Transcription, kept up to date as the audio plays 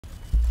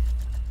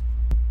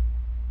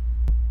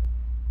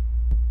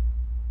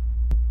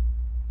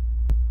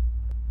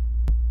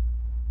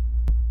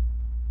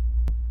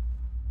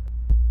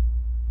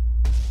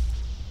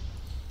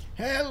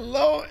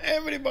Hello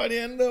everybody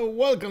and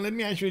welcome. Let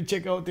me actually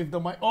check out if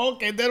the mic,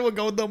 okay, there we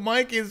go, the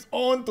mic is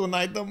on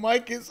tonight, the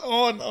mic is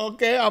on.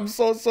 Okay, I'm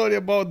so sorry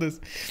about this.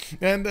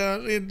 And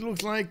it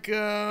looks like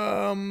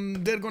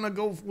they're gonna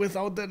go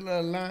without the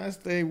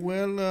last. They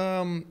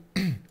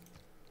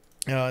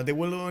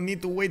will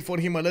need to wait for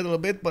him a little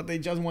bit, but they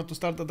just want to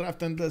start the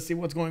draft and see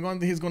what's going on.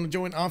 He's going to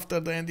join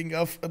after the ending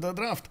of the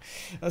draft.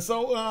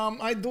 So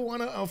I do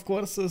want to, of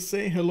course,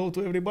 say hello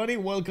to everybody.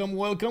 Welcome,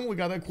 welcome. We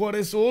got a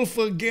Portouss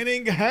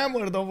getting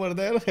hammered over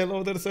there.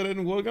 Hello there, sir,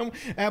 and welcome.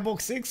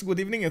 Abox6, good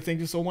evening, and thank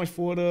you so much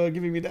for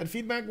giving me that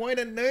feedback. Why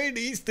the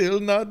nerdy still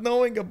not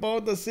knowing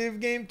about the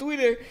Civ game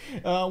Twitter?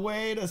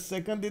 Wait a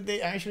second, did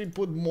they actually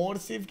put more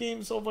Civ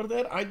games over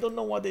there? I don't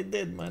know what they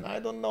did, man. I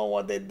don't know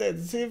what they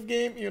did. Civ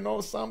game, you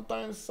know, sometimes,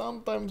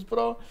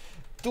 bro,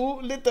 too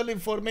little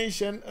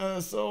information,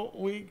 so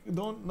we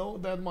don't know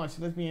that much.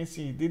 Let me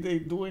see, did they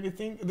do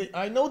anything?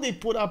 I know they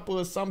put up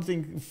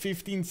something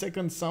 15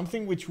 seconds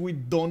something, which we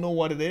don't know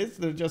what it is.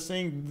 They're just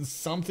saying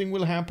something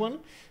will happen,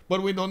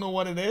 but we don't know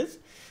what it is,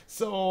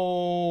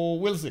 so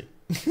we'll see.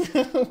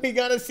 We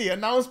gotta see.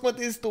 Announcement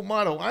is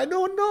tomorrow. I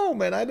don't know,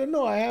 man. I don't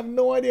know. I have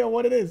no idea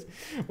what it is.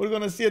 We're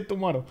gonna see it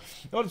tomorrow.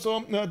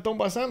 Also, Tom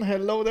Basan,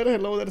 hello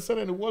there, sir,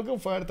 and welcome.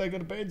 Fire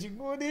Tiger Page,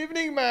 good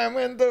evening, ma'am,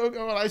 and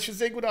I should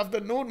say good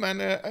afternoon, man,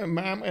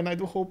 ma'am, and I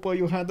do hope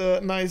you had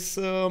a nice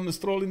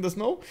stroll in the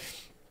snow.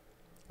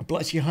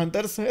 Plushy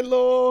Hunters,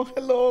 hello,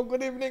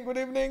 good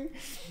evening.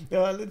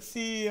 Let's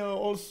see,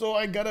 also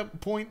I gotta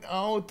point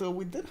out,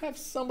 we did have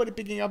somebody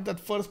picking up that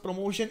first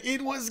promotion.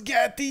 It was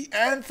Gatti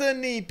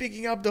Anthony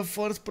picking up the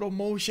first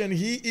promotion.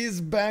 He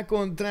is back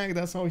on track,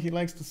 that's how he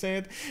likes to say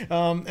it.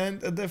 And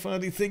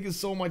definitely thank you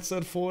so much, sir,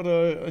 for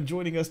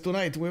joining us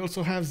tonight. We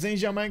also have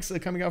Zenjamax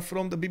coming up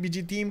from the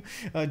BBG team,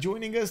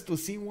 joining us to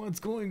see what's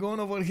going on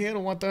over here,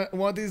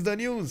 what is the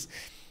news.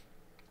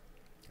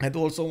 I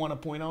also want to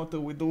point out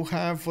that we do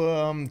have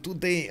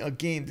today a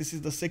game. This is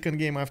the second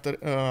game after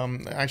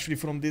actually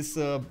from this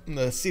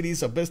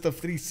series, a best of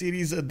 3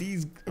 series.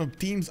 These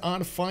teams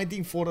are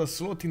fighting for a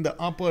slot in the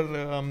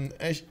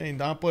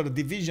upper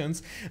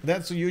divisions.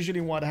 That's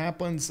usually what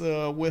happens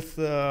with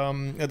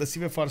the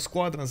CivFR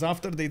squadrons.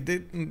 After they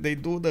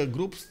do the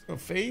groups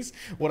phase,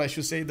 or I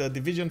should say the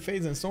division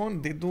phase and so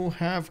on, they do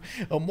have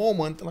a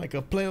moment like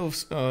a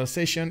playoff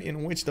session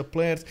in which the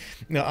players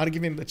are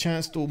given the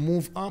chance to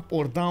move up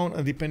or down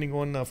depending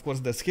on, of course,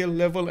 the skill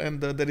level and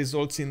the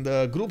results in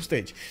the group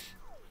stage.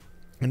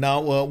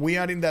 Now we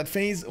are in that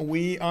phase.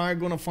 We are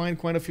gonna find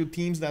quite a few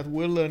teams that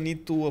will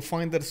need to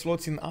find their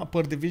slots in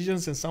upper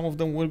divisions, and some of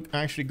them will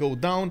actually go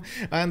down.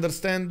 I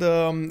understand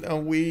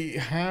we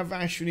have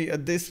actually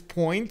at this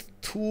point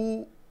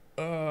 2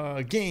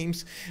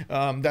 games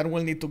that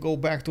will need to go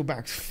back to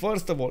back.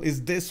 First of all is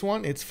this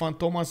one. It's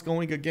Fantomas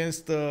going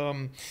against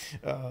oh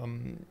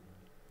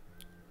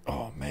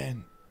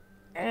man,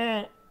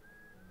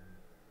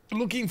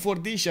 looking for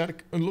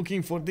DShark,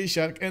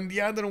 and the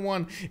other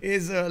one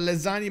is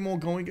Lesanimo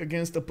going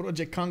against the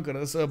Project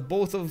Conquerors.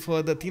 Both of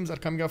the teams are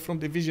coming up from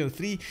Division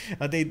 3.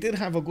 They did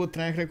have a good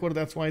track record,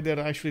 that's why they're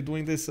actually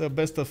doing this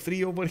best of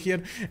 3 over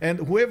here, and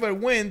whoever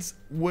wins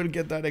will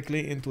get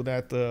directly into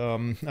that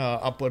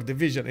upper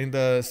division in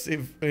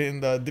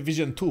the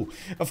Division 2.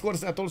 Of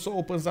course, that also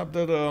opens up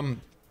the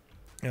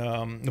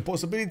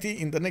possibility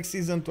in the next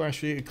season to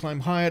actually climb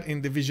higher in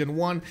Division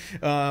 1,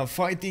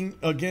 fighting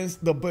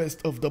against the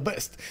best of the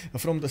best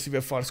from the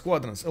CivFR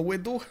squadrons. We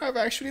do have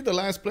actually the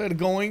last player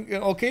going.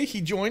 Okay, he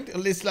joined,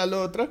 Liss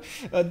loutre.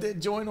 They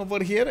join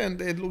over here,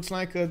 and it looks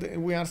like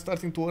we are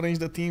starting to arrange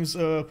the teams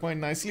quite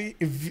nicely.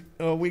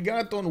 We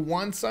got on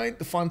one side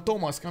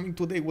Fantomas coming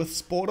today with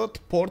Sporot,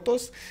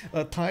 Portouss,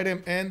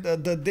 Tirem, and the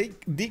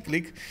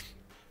Thedeclick.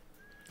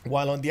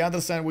 While on the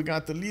other side, we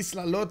got Liss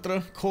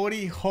loutre,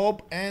 Corey,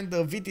 Hoobbbb, and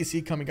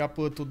Viticy coming up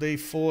today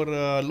for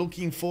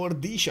looking for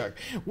DShark.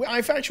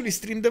 I've actually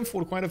streamed them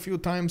for quite a few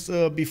times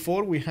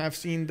before. We have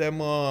seen them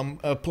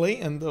play,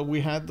 and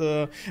we had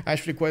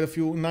actually quite a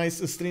few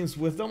nice streams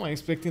with them. I'm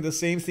expecting the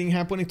same thing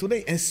happening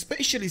today,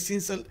 especially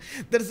since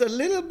there's a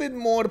little bit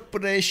more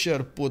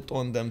pressure put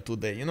on them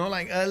today. You know,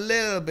 like a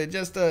little bit,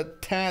 just a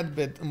tad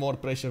bit more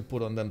pressure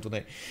put on them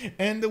today.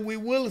 And we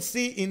will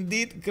see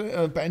indeed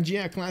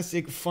Pangea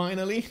Classic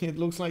finally. It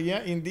looks like,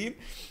 yeah, indeed.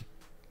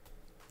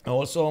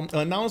 Also,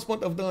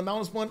 announcement of the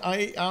announcement.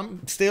 I am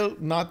still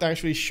not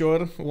actually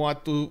sure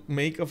what to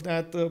make of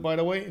that, by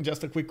the way.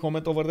 Just a quick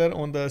comment over there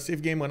on the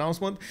Civ game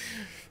announcement.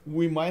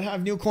 We might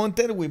have new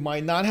content, we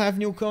might not have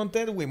new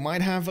content, we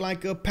might have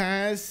like a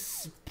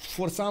pass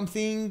for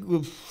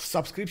something,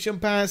 subscription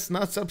pass,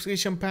 not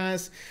subscription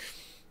pass,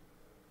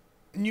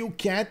 new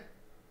cat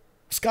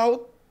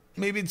scout.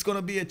 Maybe it's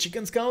gonna be a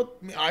chicken scout.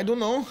 I don't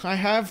know. I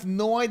have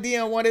no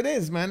idea what it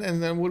is, man.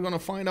 And then we're gonna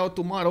find out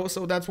tomorrow.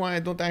 So that's why I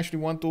don't actually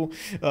want to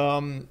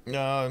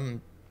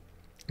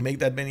make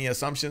that many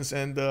assumptions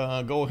and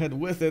go ahead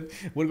with it.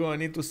 We're going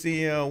to need to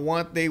see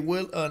what they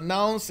will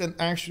announce, and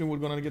actually we're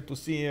going to get to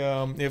see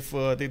if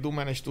they do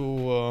manage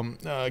to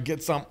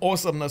get some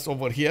awesomeness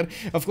over here.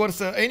 Of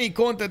course, any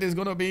content is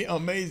going to be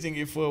amazing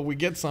if we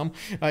get some.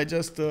 I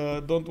just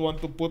don't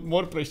want to put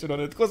more pressure on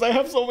it because I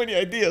have so many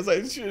ideas.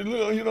 I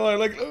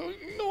like,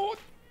 no,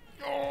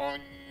 oh,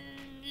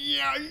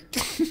 yeah.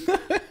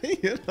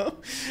 You know.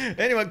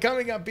 Anyway,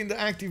 coming up in the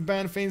active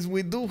ban phase,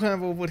 we do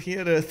have over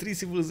here 3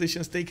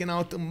 civilizations taken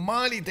out.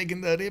 Mali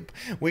taking the rip.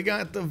 We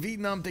got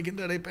Vietnam taking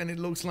the rip, and it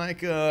looks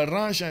like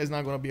Russia is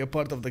not going to be a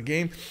part of the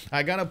game.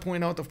 I gotta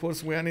point out, of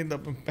course, we are in the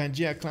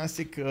Pangea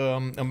Classic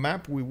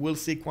map. We will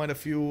see quite a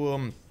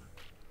few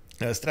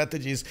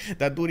strategies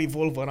that do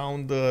revolve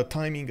around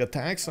timing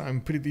attacks.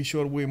 I'm pretty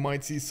sure we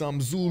might see some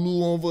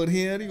Zulu over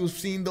here. You've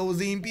seen those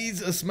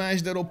impies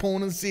smash their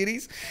opponent's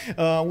cities.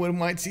 We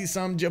might see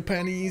some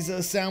Japanese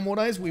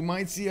samurais. We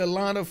might see a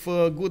lot of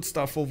good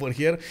stuff over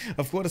here.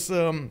 Of course,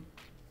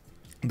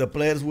 the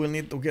players will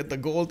need to get the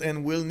gold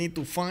and will need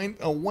to find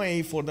a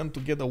way for them to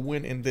get a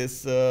win in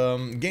this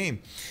game.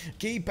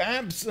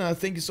 K-Pamps,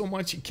 thank you so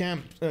much.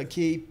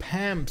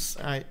 K-Pamps,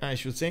 I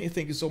should say.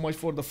 Thank you so much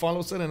for the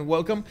follow, sir, and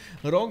welcome.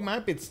 Rogue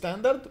map, it's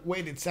standard.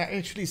 Wait, it's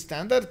actually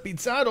standard.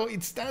 Pizarro,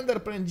 it's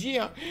standard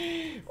Pangea.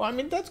 Oh, I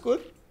mean, that's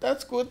good.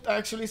 That's good.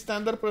 Actually,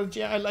 standard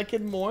Pangea, I like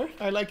it more.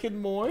 I like it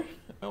more.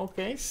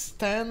 Okay,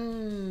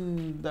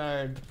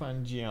 standard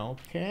Pangea.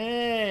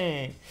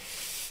 Okay.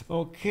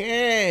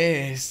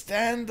 Okay,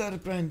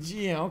 standard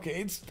Pangea.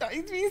 Okay, it's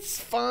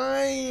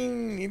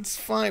fine. It's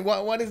fine.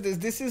 What is this?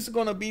 This is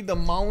gonna be the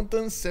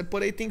mountains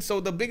separating. So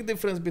the big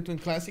difference between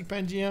classic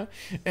Pangea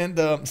and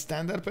the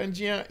standard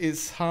Pangea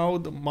is how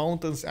the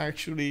mountains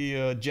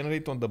actually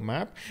generate on the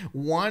map.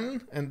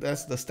 One, and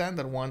that's the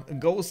standard one,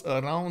 goes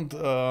around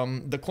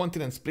the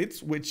continent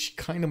splits, which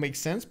kind of makes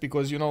sense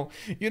because you know,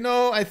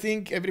 I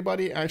think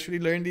everybody actually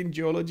learned in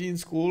geology in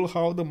school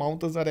how the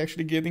mountains are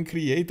actually getting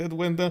created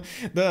when the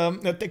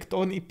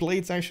tectonic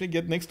plates actually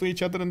get next to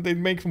each other and they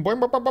make and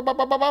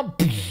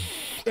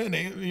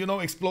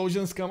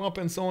explosions come up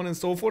and so on and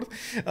so forth.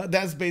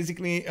 That's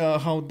basically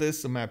how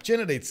this map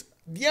generates.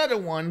 The other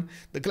one,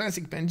 the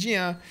classic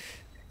Pangea,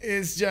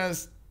 is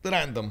just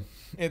random.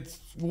 It's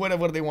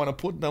whatever they want to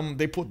put them,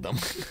 they put them.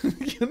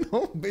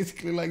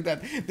 Basically like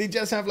that. They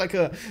just have like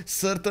a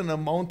certain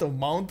amount of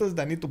mountains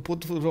that need to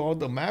put throughout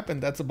the map,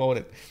 and that's about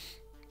it.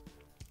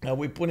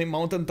 We putting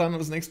mountain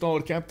tunnels next to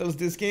our capitals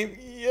this game.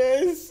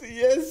 Yes,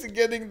 yes,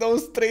 getting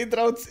those trade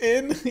routes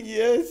in.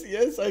 Yes,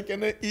 yes, I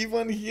can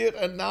even hear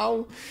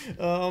now,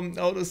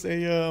 how to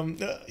say,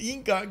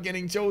 Inca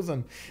getting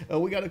chosen.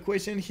 We got a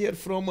question here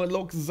from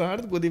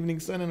Loxzard. Good evening,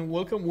 son, and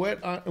welcome.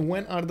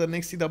 When are the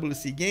next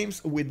CWC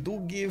games? We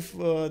do give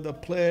the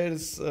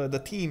players,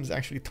 the teams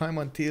actually, time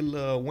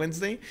until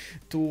Wednesday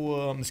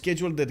to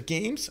schedule their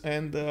games,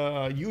 and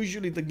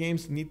usually the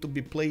games need to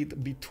be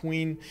played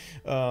between,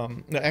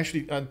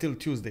 actually, until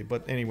Tuesday,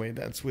 but anyway,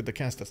 that's with the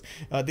casters.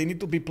 They need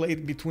to be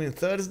played between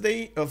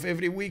Thursday of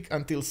every week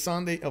until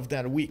Sunday of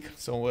that week.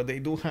 So they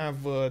do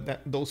have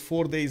those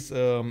 4 days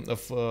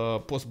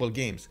of possible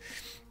games.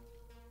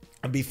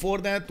 Before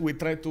that, we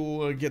try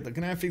to get the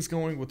graphics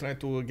going, we try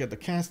to get the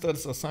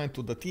casters assigned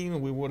to the team,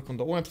 we work on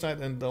the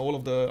website and all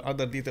of the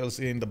other details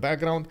in the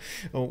background.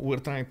 We're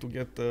trying to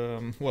get,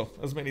 well,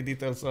 as many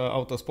details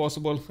out as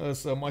possible,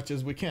 as much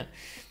as we can.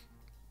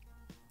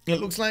 It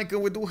looks like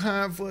we do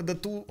have the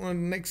 2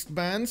 next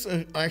bands,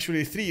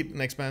 actually 3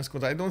 next bands,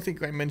 because I don't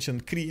think I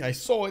mentioned Cree. I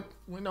saw it,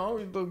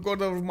 it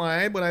got out of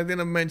my eye, but I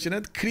didn't mention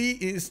it. Cree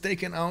is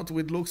taken out,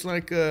 with looks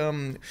like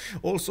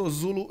also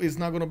Zulu is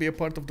not going to be a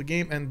part of the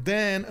game, and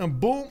then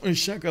boom,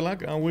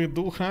 shakalaka, we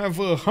do have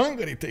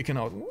Hungary taken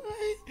out.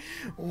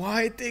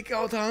 Why take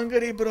out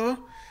Hungary, bro?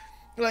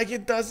 Like,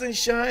 it doesn't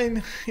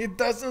shine, it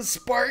doesn't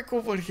spark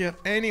over here.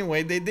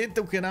 Anyway, they did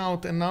took it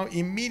out, and now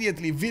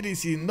immediately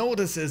Viticy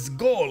notices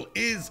Gaul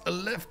is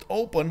left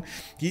open.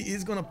 He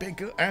is gonna pick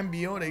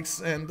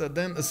Ambiotics, and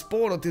then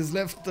Sporot is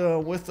left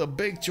with a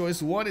big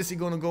choice. What is he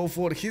gonna go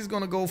for? He's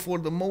gonna go for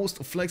the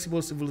most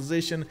flexible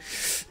civilization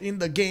in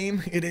the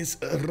game. It is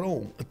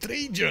Rome.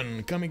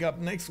 Trajan coming up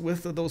next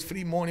with those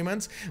 3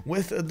 monuments.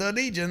 With the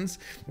legions,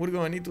 we're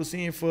gonna need to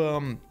see if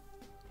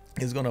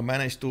he's gonna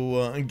manage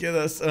to get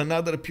us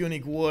another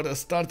Punic war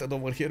started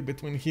over here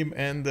between him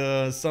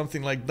and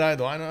something like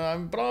Dido.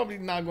 I'm probably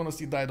not gonna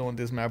see Dido on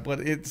this map,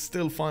 but it's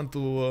still fun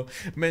to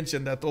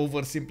mention that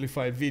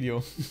oversimplified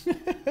video.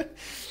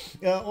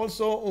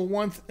 Also,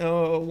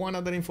 one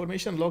other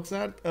information,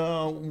 Loxart,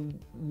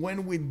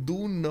 when we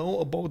do know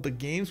about the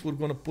games, we're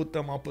gonna put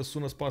them up as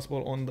soon as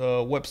possible on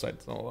the website.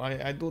 So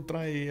I do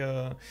try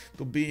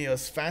to be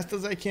as fast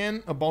as I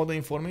can about the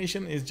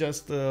information. It's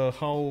just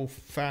how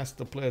fast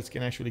the players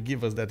can actually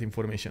give us that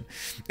information.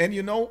 And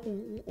you know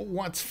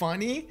what's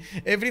funny?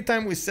 Every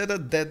time we set a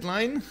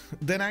deadline,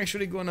 they're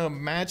actually gonna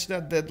match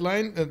that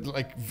deadline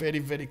like very,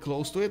 very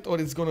close to it, or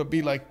it's gonna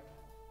be like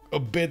a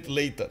bit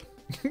later.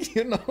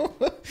 You know.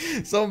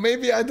 So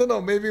maybe, I don't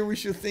know, maybe we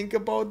should think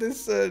about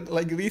this,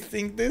 like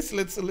rethink this.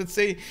 Let's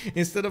say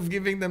instead of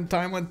giving them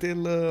time until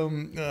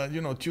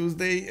you know,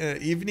 Tuesday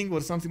evening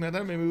or something like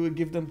that, maybe we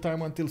give them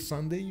time until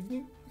Sunday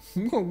evening.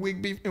 A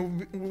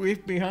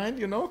week behind,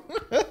 you know.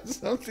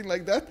 Something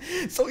like that,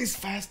 so it's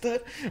faster.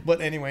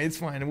 But anyway, it's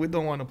fine. We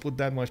don't want to put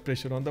that much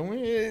pressure on them.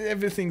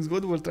 Everything's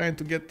good. We're trying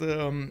to get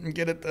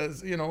it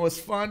as, you know, as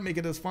fun, make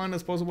it as fun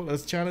as possible,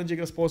 as challenging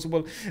as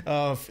possible,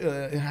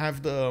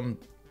 have the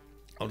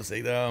how to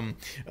say, the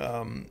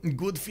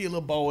good feel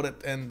about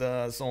it, and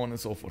so on and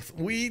so forth.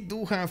 We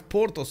do have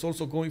Portouss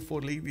also going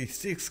for Lady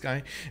 6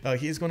 guy.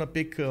 He's gonna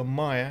pick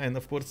Maya, and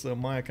of course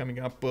Maya coming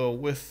up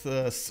with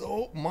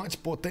so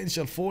much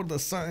potential for the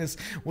science.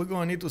 We're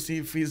gonna need to see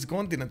if his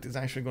continent is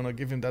actually gonna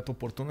give him that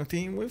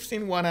opportunity. We've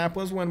seen what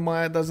happens when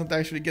Maya doesn't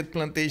actually get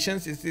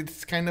plantations.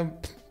 It's kind of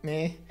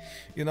meh,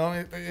 you know.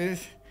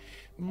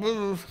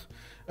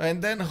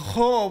 And then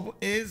Hoobbbb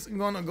is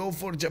gonna go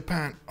for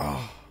Japan.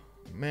 Oh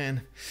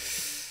man,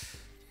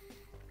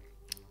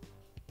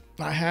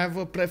 I have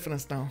a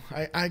preference now.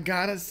 I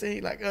gotta say,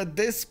 like, at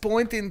this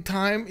point in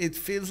time, it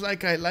feels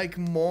like I like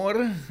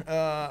more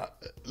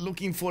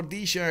looking for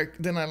DShark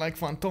than I like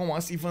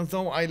Fantomas, even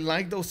though I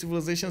like those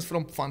civilizations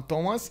from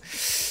Fantomas.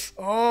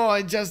 Oh,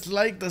 I just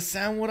like the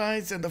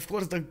samurais and of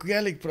course the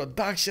Gallic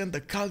production, the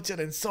culture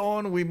and so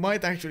on. We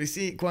might actually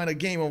see quite a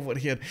game over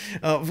here.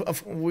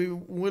 We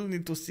will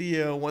need to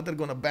see what they're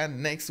gonna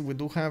ban next. We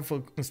do have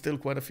still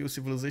quite a few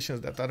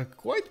civilizations that are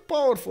quite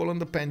powerful on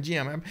the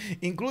Pangea map,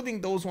 including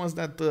those ones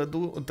that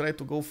do try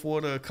to go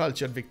for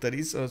culture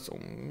victories. So,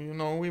 you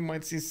know, we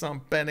might see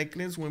some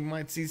Thedeclick, we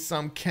might see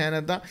some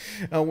Canada,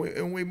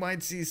 we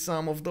might see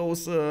some of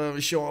those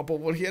show up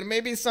over here.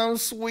 Maybe some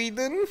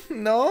Sweden.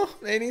 No?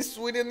 Any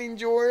Sweden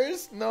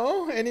enjoyers?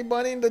 No?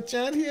 Anybody in the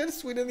chat here?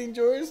 Sweden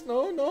enjoyers?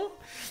 No?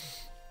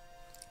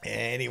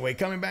 Anyway,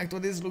 coming back to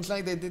this, looks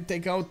like they did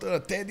take out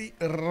Teddy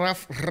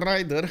Rough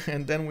Rider,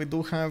 and then we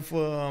do have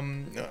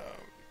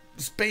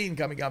Spain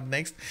coming up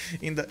next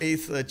in the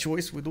 8th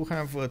choice. We do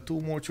have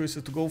 2 more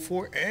choices to go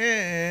for,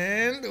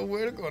 and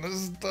we're gonna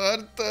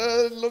start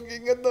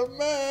looking at the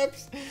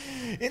maps.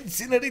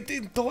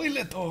 Incinerating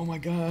toilet. Oh my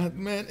god,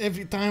 man,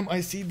 every time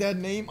I see that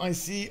name, I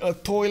see a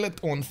toilet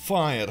on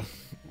fire.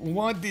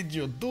 What did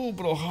you do,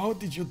 bro? How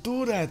did you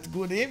do that?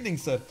 Good evening,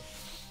 sir.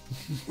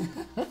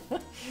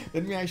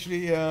 Let me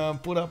actually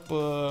put up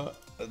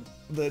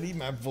the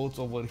remap votes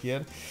over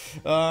here.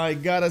 I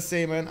gotta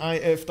say, man, I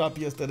effed up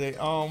yesterday.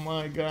 Oh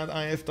my god,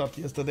 I effed up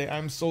yesterday.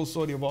 I'm so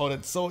sorry about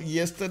it. So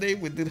yesterday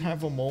we did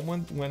have a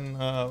moment when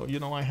you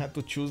know, I had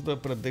to choose the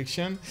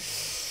prediction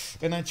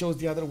and I chose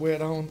the other way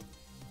around.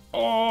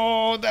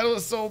 Oh, that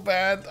was so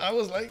bad. I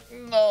was like,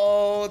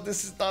 no,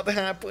 this is not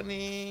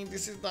happening.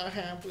 This is not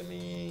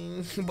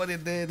happening. But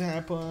it did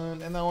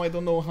happen, and now I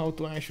don't know how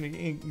to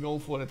actually go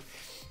for it.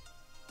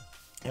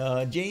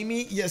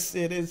 Jamie, yes,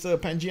 it is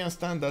Pangea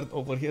standard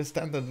over here,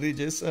 standard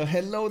ridges.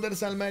 Hello there,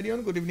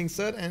 Salmarion. Good evening,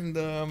 sir, and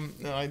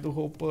I do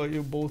hope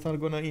you both are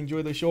gonna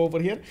enjoy the show over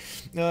here.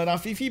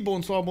 Rafifi,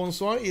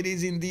 bonsoir. It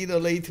is indeed a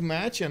late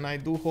match, and I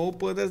do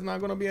hope there's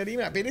not gonna be a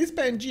remap. It is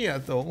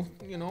Pangea, though.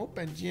 You know,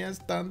 Pangea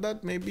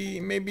standard.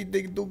 Maybe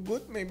they do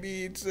good.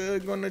 Maybe it's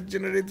gonna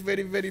generate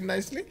very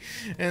nicely,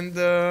 and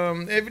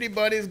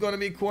everybody's gonna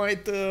be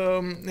quite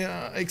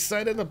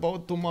excited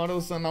about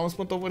tomorrow's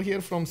announcement over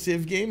here from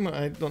CivGame.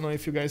 I don't know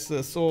if you guys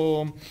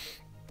saw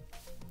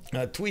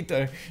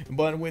Twitter,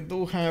 but we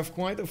do have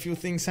quite a few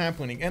things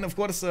happening. And of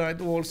course, I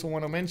do also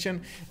want to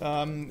mention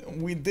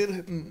we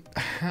did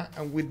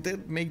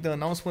make the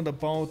announcement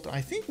about,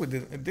 I think we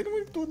didn't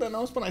we do the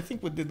announcement? I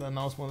think we did the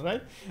announcement,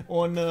 right?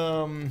 On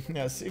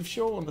yeah, Civ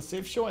show, on the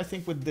Civ show. I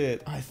think we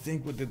did,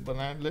 but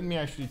let me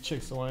actually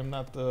check, so I'm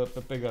not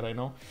Pepega right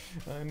now.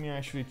 Let me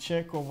actually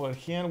check over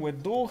here. We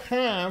do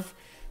have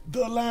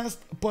the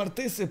last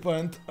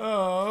participant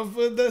of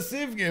the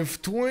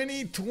CivGift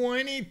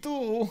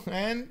 2022,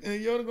 and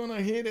you're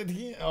gonna hit it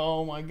here.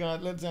 Oh my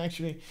god, let's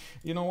actually,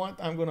 you know what,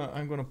 I'm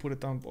gonna put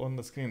it on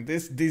the screen.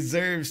 This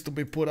deserves to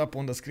be put up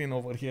on the screen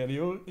over here.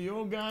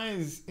 You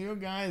guys, you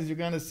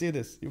gotta see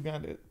this. You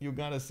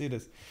gotta see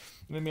this.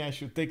 Let me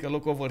actually take a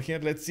look over here.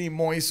 Let's see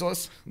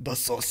Moisos the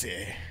sauce.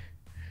 Okay.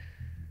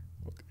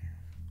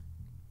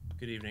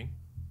 Good evening.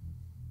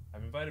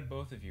 I've invited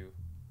both of you,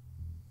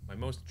 my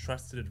most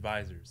trusted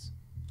advisors,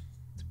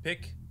 to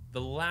pick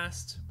the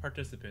last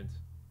participant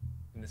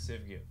in the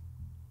CivGive.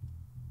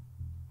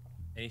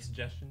 Any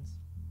suggestions?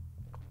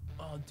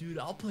 Oh, dude,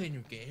 I'll play in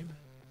your game.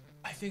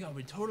 I think I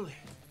would totally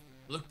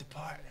look the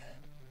part.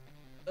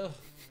 Ugh,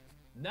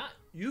 not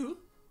you.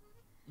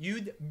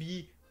 You'd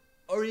be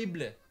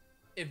horrible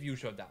if you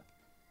showed up.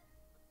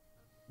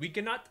 We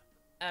cannot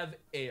have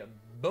a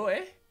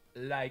boy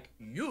like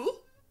you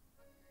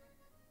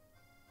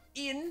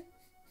in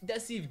the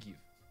CivGive.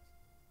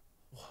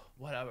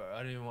 Whatever,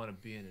 I don't even want to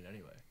be in it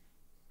anyway.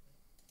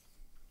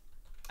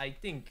 I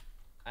think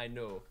I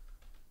know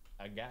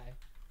a guy.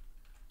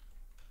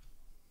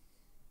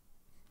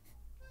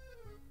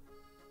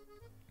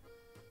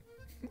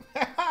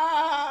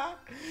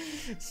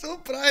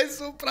 Surprise,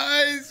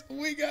 surprise!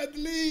 We got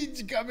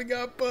Leech coming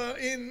up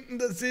in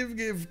the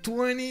CivGive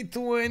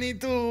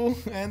 2022,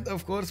 and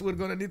of course we're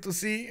gonna need to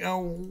see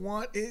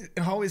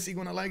how is he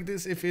gonna like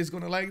this, if he's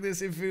gonna like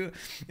this, if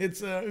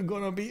it's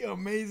gonna be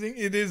amazing.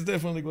 It is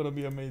definitely gonna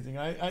be amazing.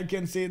 I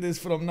can say this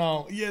from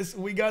now. Yes,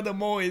 we got the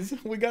boys,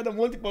 we got the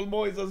multiple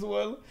boys as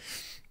well.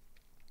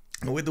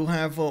 We do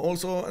have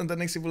also the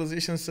next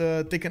civilizations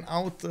taken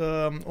out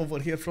over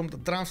here from the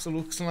draft. So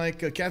looks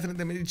like Catherine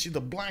de Medici, the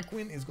Black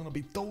Queen, is gonna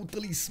be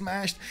totally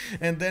smashed,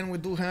 and then we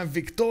do have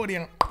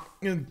Victoria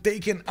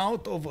taken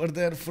out over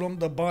there from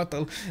the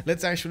battle.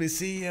 Let's actually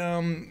see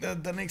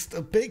the next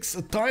picks.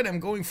 Tirem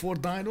going for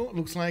Dido.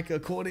 Looks like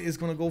Corey is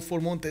gonna go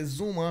for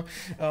Montezuma,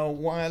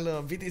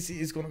 while Viticy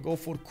is gonna go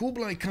for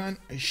Kublai Khan.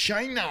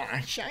 China.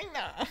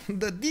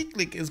 The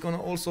Thedeclick is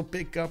gonna also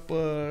pick up.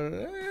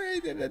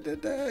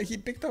 He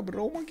picked up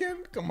Rome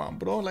again. Come on,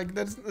 bro. Like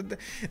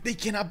they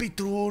cannot be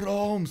two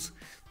Romes.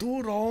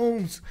 Two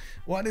Romes.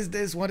 What is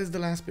this? What is the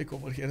last pick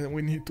over here?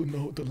 We need to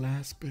know the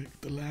last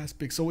pick. The last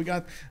pick. So we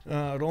got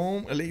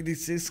Rome, Lady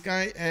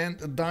Siskai, and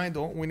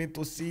Dido. We need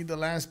to see the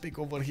last pick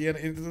over here.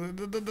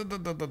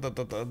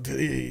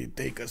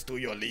 Take us to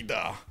your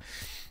leader.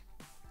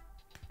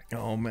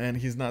 Oh man,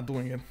 he's not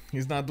doing it.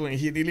 He's not doing it.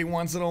 He really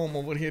wants Rome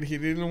over here. He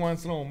really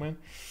wants Rome, man.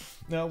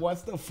 Now,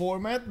 what's the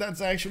format?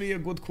 That's actually a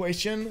good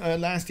question.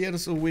 Last year,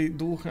 so we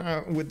did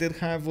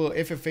have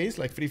FFAs,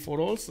 like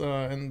free-for-alls,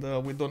 and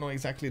we don't know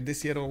exactly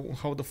this year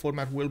how the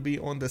format will be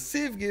on the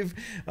CivGive.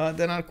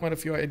 There are quite a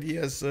few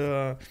ideas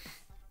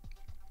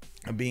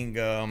being,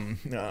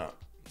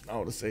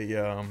 how to say,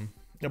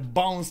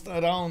 bounced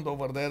around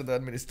over there, the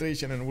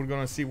administration, and we're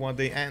gonna see what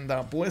they end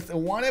up with.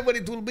 Whatever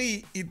it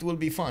will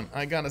be fun.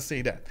 I gotta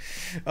say that.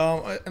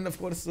 And of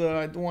course,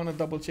 I do want to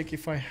double check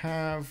if I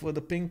have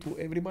the ping to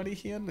everybody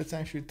here. Let's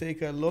actually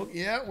take a look.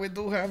 Yeah, we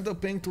do have the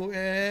ping to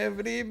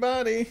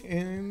everybody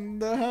in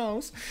the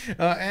house,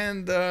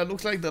 and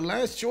looks like the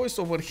last choice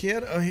over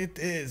here, it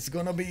is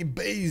gonna be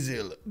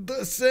Basil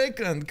the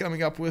second,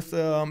 coming up with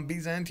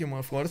Byzantium,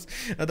 of course,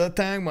 the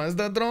Tagmas,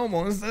 the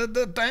Dromos,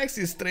 the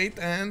Taxi Strait,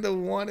 and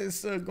what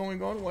is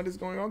going on? What is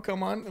going on?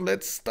 Come on,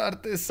 let's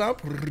start this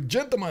up,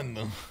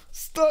 gentlemen.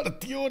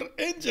 Start your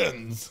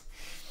engines.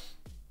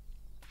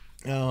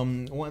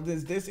 What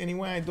is this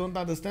anyway? I don't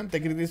understand.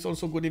 This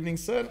also, good evening,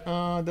 sir.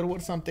 There were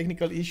some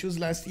technical issues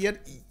last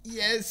year.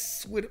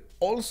 Yes, we're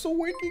also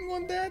working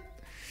on that.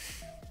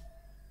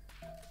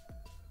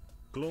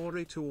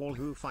 Glory to all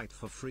who fight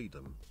for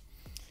freedom.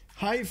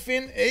 Hi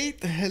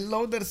Fin8,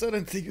 hello there, sir,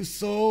 and thank you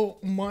so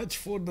much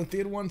for the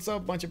tier 1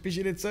 sub, much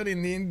appreciated, sir.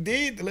 And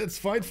indeed, let's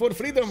fight for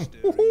freedom.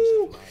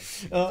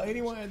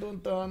 Anyway, I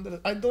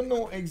don't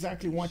know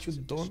exactly what you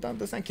don't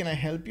understand. Can I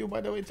help you,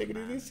 by the way? Take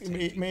this.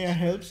 May I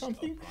help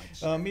something?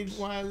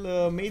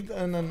 Meanwhile, made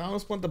an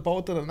announcement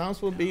about an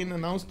announcement being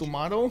announced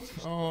tomorrow.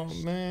 Oh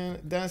man,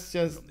 that's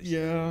just,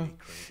 yeah.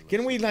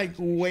 Can we like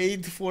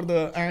wait for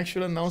the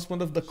actual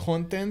announcement of the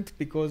content?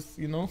 Because,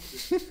 you know,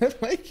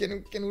 like,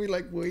 can we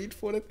like wait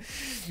for it?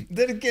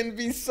 There can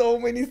be so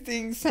many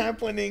things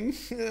happening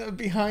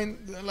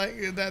behind,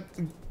 like, that,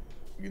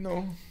 you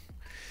know,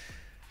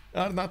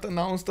 are not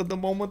announced at the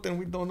moment and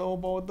we don't know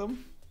about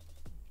them.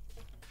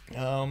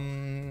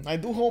 I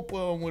do hope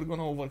we're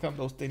gonna overcome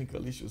those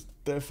technical issues.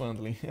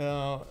 Definitely.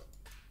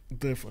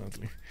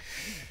 Definitely.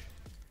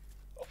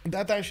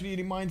 That actually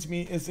reminds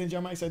me, St.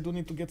 Jamax, I do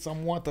need to get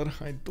some water.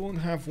 I don't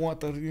have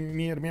water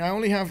near me. I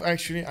only have,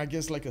 actually, I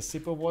guess, like a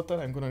sip of water.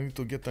 I'm gonna need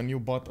to get a new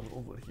bottle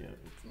over here.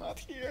 It's not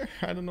here.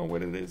 I don't know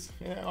where it is.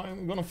 Yeah,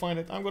 I'm gonna find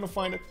it. I'm gonna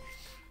find it.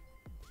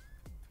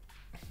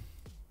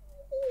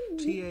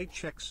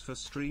 THX for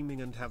streaming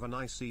and have a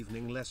nice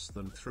evening. Less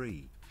than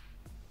 3.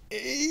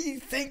 Hey,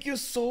 thank you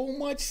so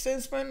much,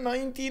 Sensman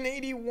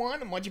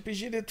 1981. Much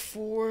appreciated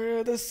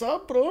for the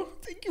sub, bro.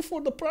 Thank you for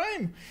the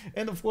prime.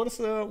 And of course,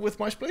 with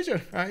much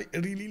pleasure. I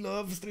really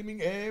love streaming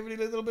every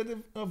little bit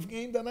of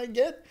game that I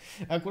get.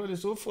 According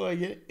to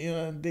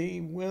SoF,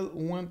 they will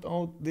want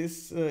out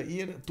this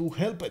year to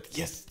help it.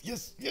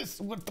 Yes.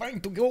 We're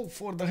trying to go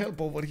for the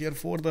help over here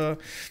for the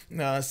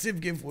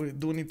CivGive. We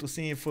do need to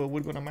see if we're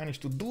gonna manage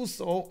to do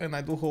so, and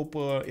I do hope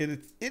it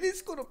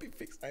is gonna be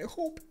fixed. I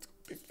hope it's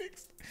gonna be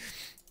fixed.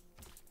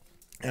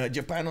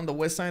 Japan on the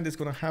west side is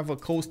gonna have a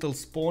coastal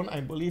spawn. I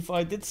believe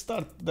I did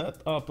start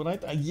that up,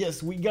 right?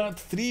 Yes, we got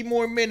 3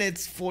 more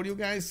minutes for you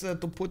guys to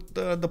put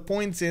the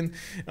points in.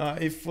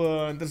 If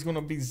there's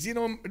gonna be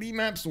 0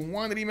 remaps,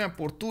 1 remap,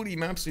 or 2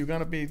 remaps, so you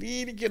gotta be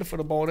really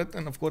careful about it,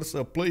 and of course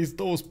place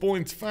those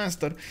points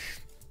faster.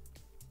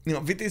 You know,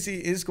 Viticy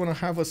is gonna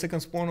have a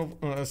second spawn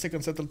of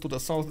second settle to the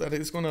south that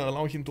is gonna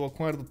allow him to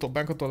acquire the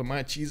tobacco to the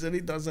match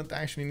easily. Doesn't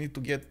actually need to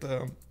get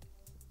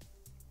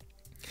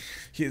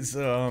his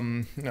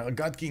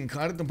God King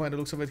card. By the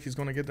looks of it, he's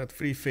gonna get that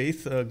free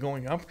faith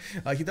going up.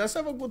 He does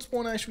have a good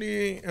spawn,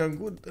 actually,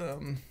 good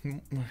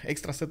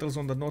extra settlers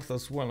on the north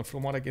as well.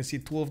 From what I can see,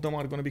 2 of them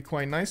are gonna be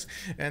quite nice,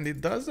 and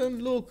it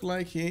doesn't look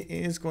like he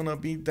is gonna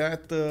be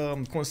that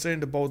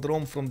concerned about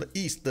Rome from the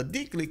east. The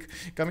Thedeclick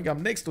coming up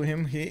next to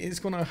him, he is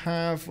gonna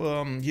have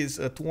his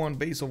 2-1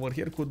 base over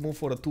here, could move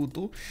for a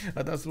 2-2.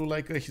 Does look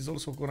like he's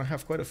also gonna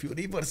have quite a few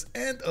rivers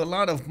and a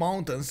lot of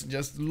mountains.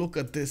 Just look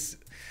at this.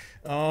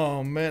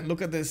 Oh man,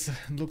 look at this.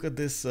 Look at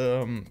this.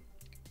 A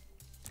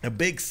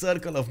big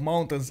circle of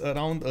mountains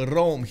around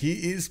Rome.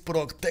 He is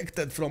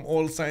protected from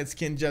all sides.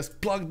 Can just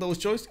plug those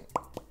choices.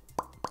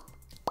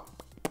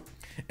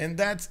 And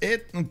that's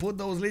it. And put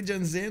those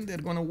legions in. They're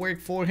gonna work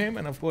for him.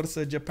 And of course,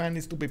 Japan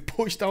needs to be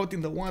pushed out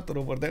in the water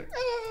over there.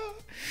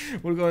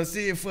 We're gonna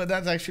see if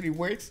that actually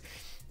works.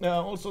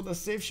 Also, the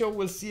safe show,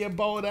 we'll see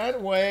about that.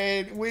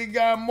 Wait, we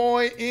got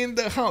Moy in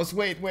the house.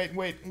 Wait.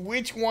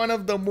 Which one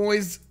of the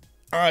Moys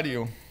are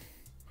you?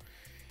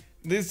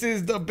 This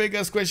is the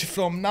biggest question.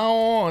 From now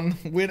on,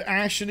 we're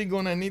actually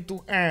gonna need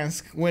to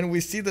ask when we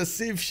see the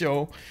Civ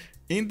show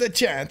in the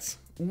chats,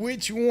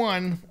 which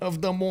one of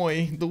the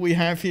Moy do we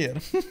have here?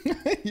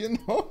 You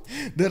know,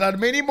 there are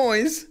many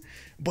Moys,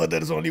 but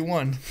there's only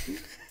one.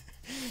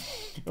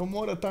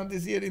 More attempt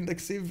is here in the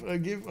Civ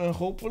give,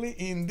 hopefully,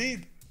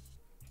 indeed.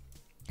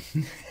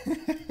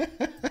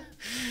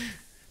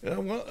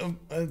 Well,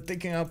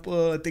 taking a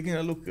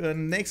look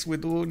next, we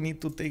do need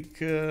to take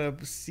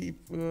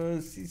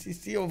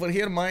CCC over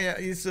here. Maya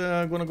is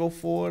gonna go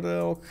for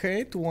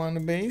okay,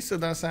 2-1 base. So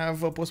does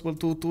have a possible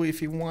 2-2 if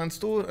he wants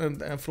to,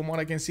 and from what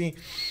I can see,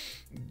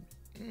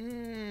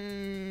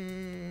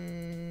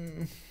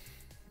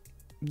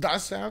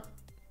 does have.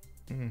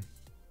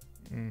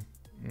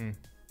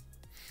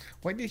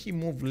 Why did he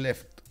move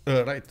left,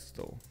 right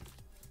though?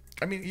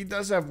 I mean, he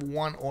does have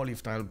 1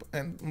 olive tile,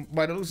 and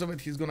by the looks of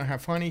it, he's gonna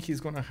have honey,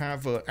 he's gonna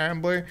have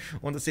amber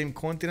on the same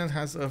continent,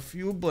 has a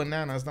few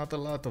bananas, not a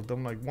lot of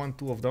them, like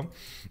 1-2 of them.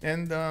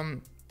 And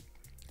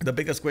the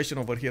biggest question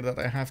over here that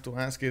I have to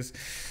ask is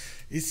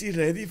he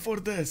ready for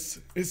this?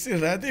 Is he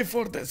ready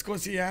for this?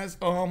 Because he has,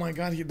 oh my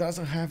god, he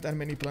doesn't have that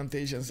many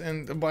plantations.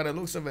 And by the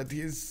looks of it,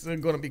 he's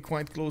gonna be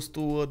quite close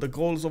to the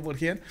Gauls over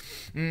here.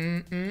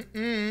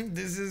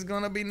 This is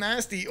gonna be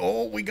nasty.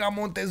 Oh, we got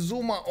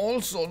Montezuma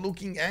also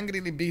looking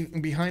angrily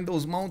behind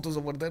those mountains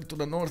over there to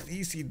the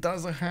northeast. He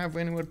doesn't have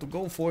anywhere to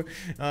go for.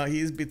 He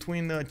is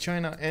between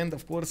China and,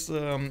 of course,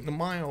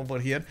 Maya over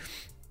here.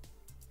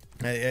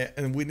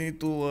 And we need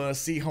to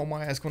see how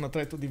Maya is gonna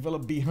try to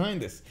develop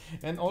behind this.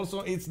 And also,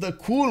 it's the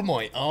cool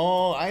Moy.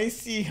 Oh, I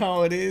see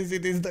how it is.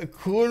 It is the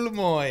cool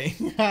Moy.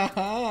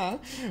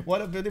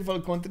 What a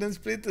beautiful continent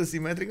split,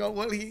 symmetrical.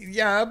 Well,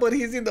 yeah, but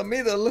he's in the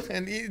middle,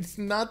 and it's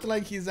not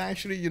like he's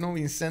actually, you know,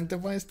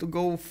 incentivized to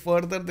go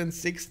further than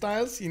 6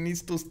 tiles. He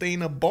needs to stay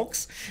in a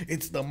box.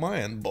 It's the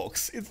Mayan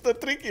box. It's the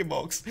tricky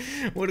box.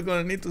 We're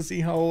gonna need to see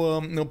how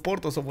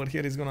Portouss over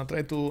here is gonna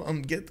try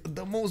to get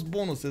the most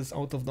bonuses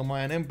out of the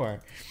Mayan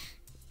Empire.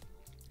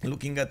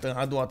 Looking at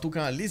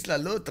Aduatuca, Liss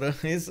loutre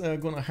is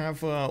gonna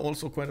have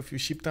also quite a few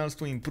ship tiles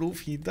to improve.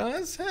 He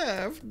does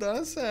have,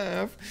 let's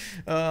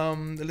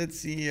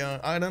see,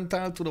 iron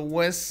tile to the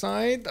west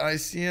side. I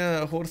see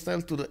a horse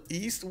tile to the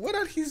east. What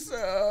are his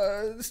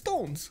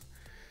stones?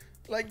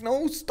 Like,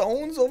 no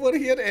stones over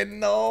here? And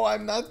no,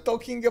 I'm not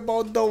talking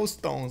about those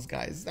stones,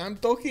 guys. I'm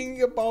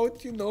talking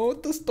about, you know,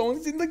 the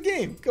stones in the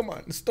game. Come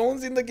on,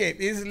 stones in the game.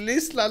 Is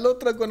Liss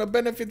loutre gonna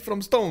benefit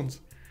from stones?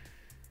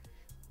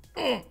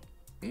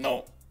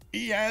 No.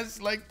 He has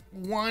like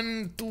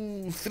 1,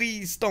 2,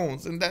 3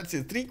 stones, and that's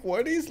it. 3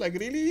 quarries? Like,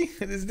 really?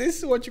 Is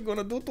this what you're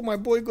gonna do to my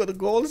boy got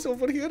goals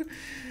over here?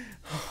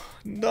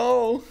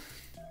 No.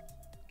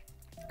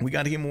 We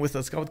got him with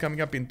a scout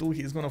coming up in 2.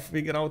 He's gonna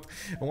figure out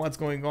what's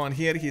going on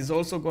here. He's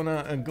also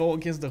gonna go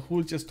against the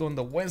Hull just on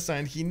the west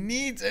side. He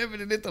needs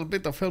every little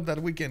bit of help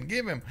that we can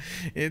give him.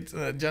 It's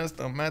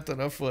just a matter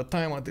of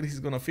time until he's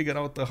gonna figure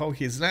out how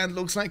his land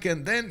looks like,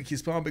 and then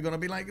he's probably gonna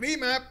be like,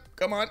 remap,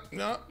 come on,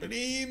 no,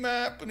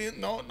 remap,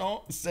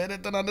 no, set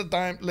it another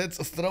time. Let's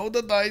throw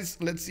the dice.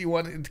 Let's see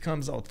what it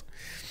comes out.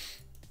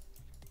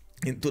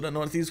 Into the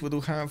northeast, we do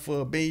have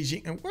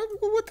Beijing. And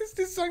what is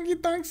this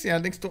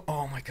Zhangjiangxia next to?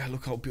 Oh my god,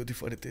 look how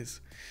beautiful it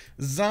is.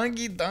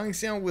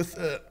 Zhangjiangxia with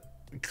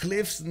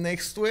cliffs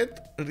next to it.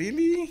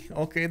 Really?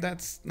 Okay,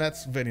 that's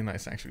very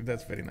nice, actually.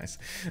 That's very nice.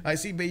 I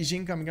see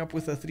Beijing coming up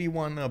with a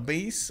 3-1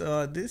 base.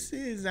 This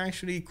is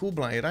actually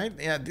Kublai, right?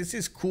 Yeah, this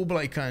is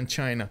Kublai Khan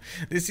China.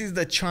 This is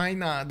the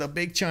China, the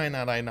big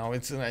China right now.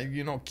 It's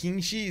you know, King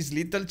Shi is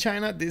little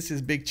China. This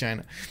is big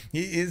China.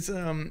 He is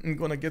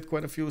gonna get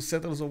quite a few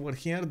settlers over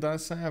here.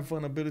 Does have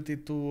an ability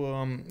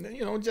to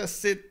you know, just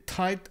sit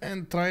tight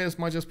and try as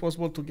much as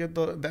possible to get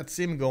that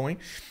sim going.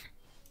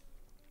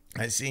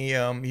 I see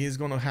he's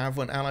going to have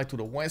an ally to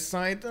the west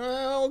side.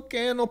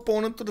 Okay, an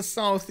opponent to the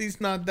south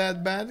is not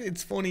that bad.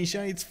 It's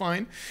Phoenicia, it's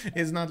fine.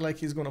 It's not like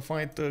he's going to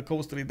fight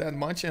coastally that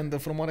much.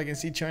 And from what I can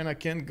see, China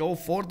can go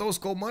for those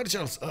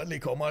commercials,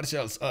 early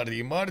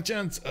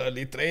merchants,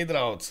 early trade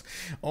routes.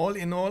 All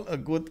in all, a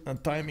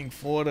good timing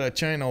for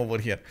China over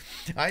here.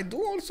 I do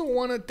also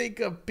want to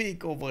take a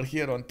peek over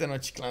here on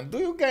Tenochtitlan. Do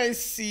you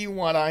guys see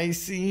what I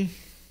see?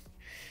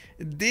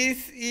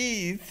 This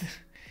is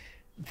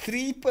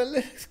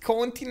triple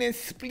continent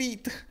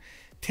split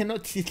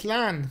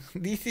Tenochtitlan.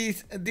 This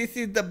is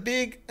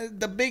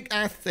the big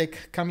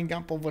Aztec coming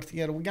up over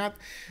here. We got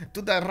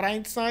to the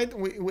right side,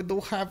 we do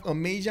have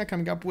a Asia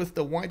coming up with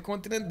the white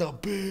continent, the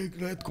big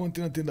red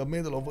continent in the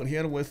middle over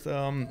here with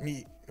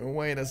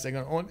wait a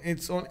second.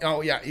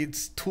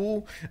 It's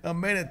two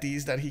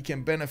amenities that he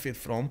can benefit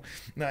from.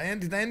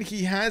 And then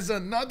he has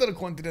another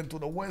continent to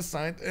the west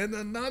side and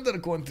another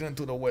continent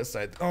to the west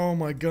side. Oh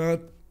my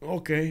god.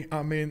 Okay,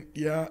 I mean,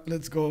 yeah,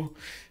 let's go.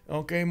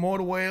 Okay,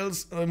 more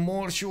whales,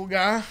 more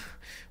sugar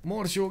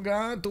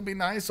to be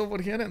nice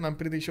over here, and I'm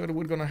pretty sure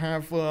we're gonna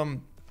have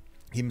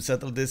him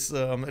settle this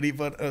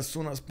river as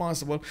soon as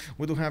possible.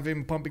 We do have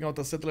him pumping out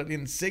a settler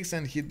in 6,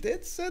 and he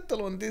did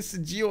settle on this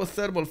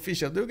geothermal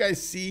fissure. Do you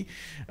guys see?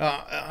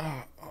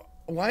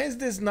 Why is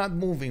this not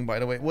moving, by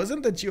the way?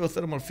 Wasn't the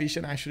geothermal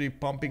fissure actually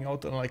pumping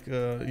out like,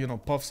 you know,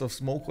 puffs of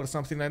smoke or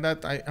something like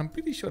that? I'm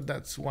pretty sure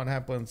that's what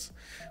happens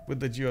with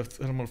the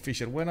geothermal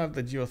fissure. When are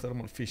the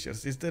geothermal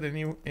fissures? Is there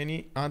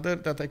any other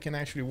that I can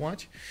actually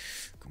watch?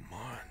 Come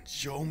on,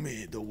 show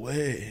me the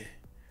way.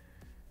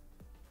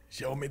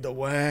 Show me the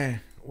way.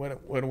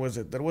 Where was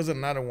it? There was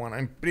another one.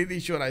 I'm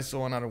pretty sure I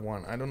saw another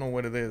one. I don't know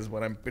what it is,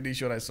 but I'm pretty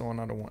sure I saw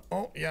another one.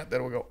 Oh, yeah,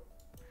 there we go.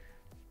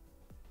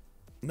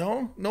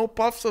 No? No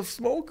puffs of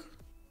smoke?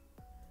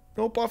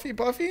 No puffy?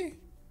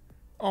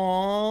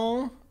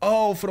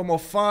 Oh, from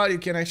afar you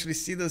can actually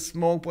see the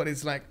smoke, but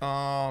it's like,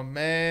 oh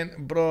man,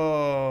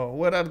 bro,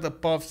 where are the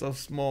puffs of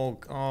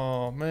smoke?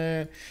 Oh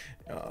man,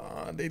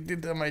 they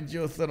did my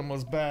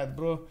geothermals bad,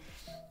 bro.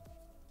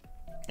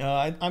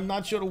 I'm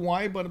not sure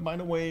why, but by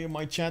the way,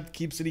 my chat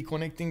keeps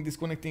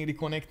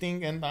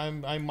reconnecting, and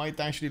I might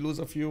actually lose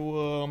a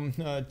few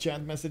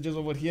chat messages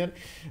over here.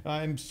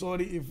 I'm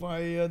sorry if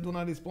I do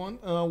not respond.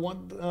 What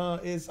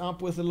is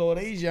up with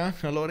Laurasia?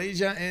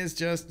 Laurasia is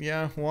just,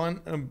 yeah,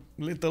 one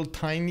little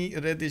tiny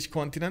reddish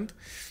continent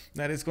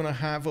that is going to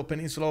have a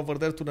peninsula over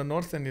there to the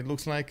north, and it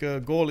looks like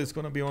Gaul is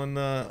going to be on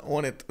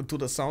it to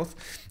the south.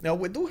 Now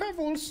we do have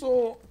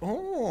also,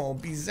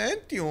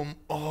 Byzantium.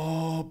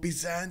 Oh,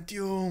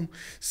 Byzantium,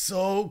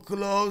 so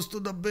close to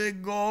the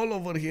big Gaul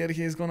over here.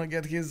 He's going to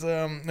get his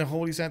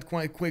holy site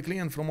quite quickly,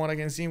 and from what I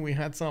can see, we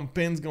had some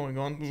pins going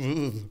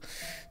on.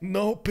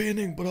 No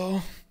pinning,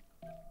 bro.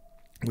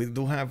 We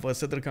do have a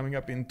settler coming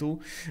up in 2.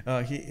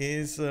 He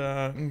is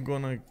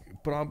gonna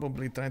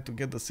probably try to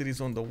get the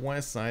cities on the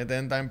west side,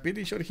 and I'm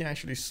pretty sure he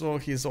actually saw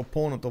his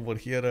opponent over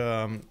here,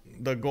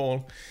 the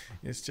Gaul.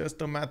 It's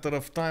just a matter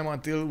of time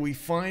until we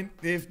find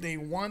if they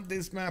want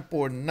this map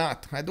or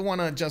not. I do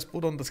want to just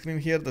put on the screen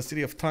here the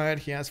city of Tyre.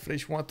 He has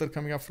fresh water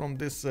coming up from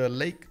this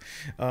lake.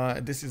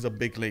 This is a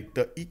big lake,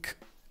 the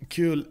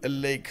Kul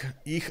Lake.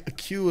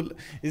 Kul.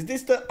 Is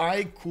this the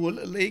I Cool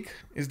Lake?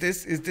 Is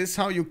this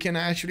how you can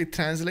actually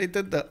translate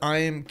it? The I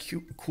am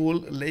cool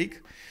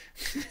lake.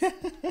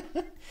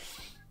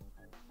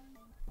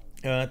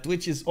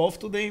 Twitch is off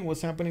today.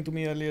 What's happening to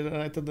me earlier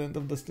right at the end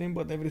of the stream,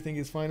 but everything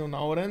is fine on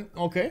our end.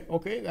 Okay.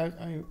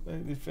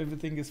 If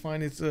everything is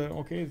fine, it's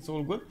okay. It's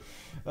all good.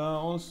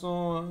 Also,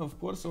 of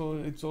course, so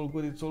it's all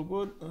good. It's all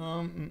good.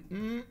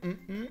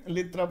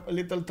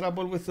 Little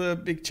trouble with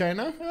Big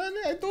China.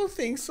 I don't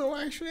think so.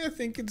 Actually, I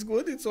think it's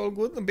good. It's all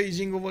good.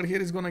 Beijing over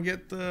here is gonna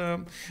get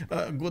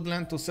good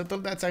land to settle.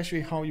 That's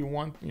actually how you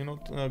want, you know,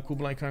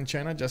 Kublai Khan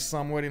China, just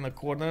somewhere in a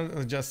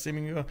corner, just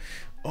seeming.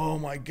 Oh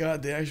my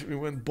god, they actually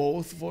went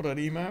both for a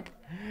remap.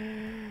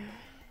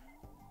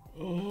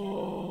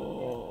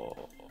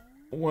 Oh,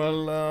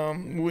 well,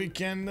 we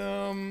can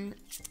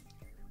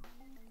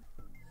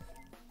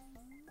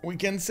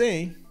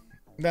say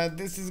that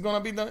this is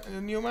gonna be the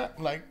new map.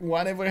 Like,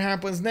 whatever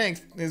happens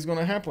next is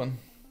gonna happen.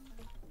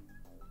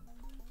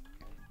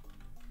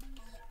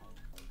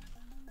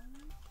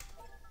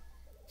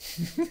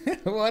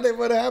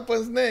 Whatever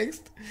happens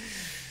next,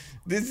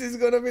 this is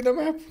gonna be the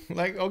map.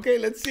 Like, okay,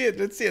 let's see it.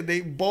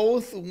 They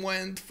both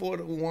went for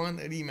one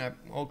remap.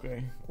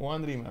 Okay,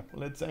 one remap.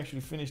 Let's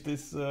actually finish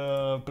this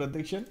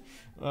prediction.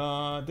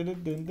 Let's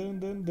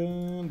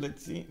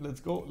see. Let's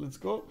go.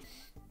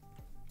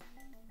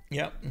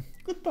 Yeah.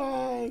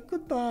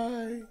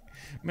 Goodbye.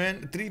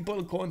 Man,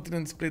 triple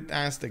continent split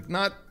Aztec.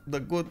 Not the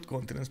good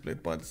continent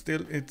split, but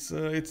still, it's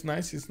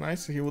nice. It's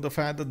nice. He would have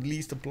had at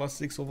least a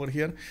 +6 over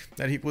here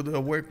that he could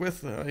work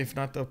with, if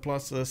not a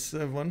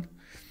 +7.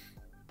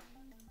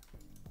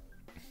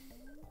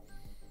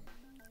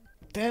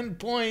 10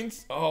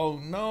 points. Oh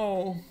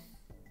no.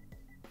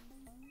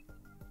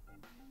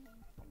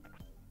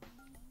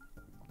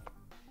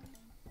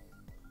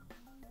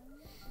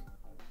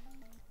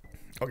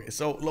 Okay,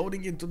 so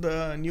loading into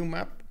the new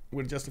map.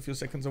 we're just a few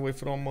seconds away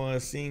from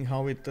seeing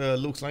how it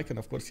looks like, and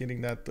of course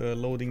hearing that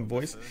loading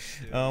voice.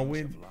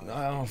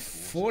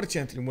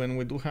 Fortunately, when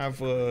we do have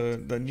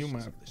the new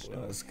map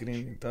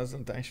screen, it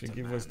doesn't actually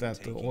give us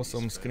that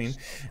awesome screen.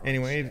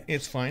 Anyway,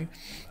 it's fine.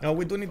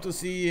 We do need to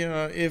see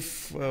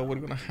if we're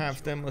gonna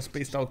have them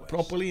spaced out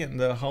properly, and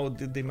how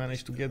did they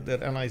manage to get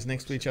their allies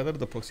next to each other.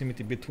 The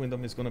proximity between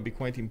them is gonna be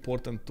quite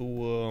important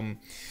to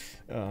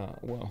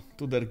well,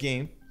 to their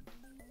game.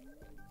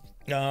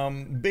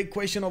 Big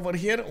question over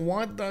here,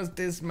 what does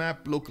this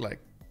map look like?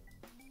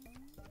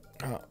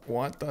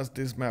 What does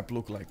this map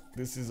look like?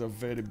 This is a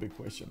very big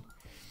question.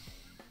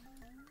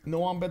 No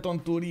one bet on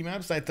 2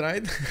 remaps. I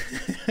tried.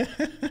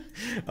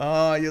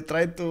 You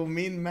tried to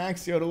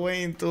min-max your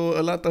way into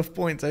a lot of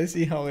points. I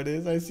see how it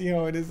is. I see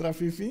how it is,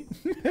 Rafifi.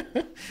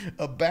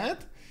 A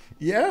bat?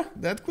 Yeah,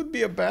 that could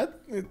be a bat.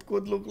 It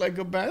could look like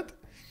a bat.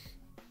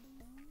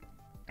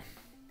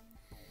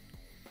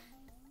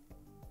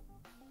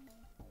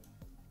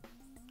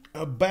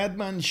 A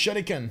Batman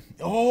Shuriken.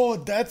 Oh,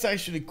 that's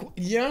actually cool.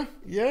 Yeah,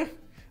 yeah.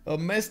 A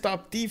messed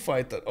up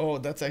T-fighter. Oh,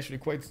 that's actually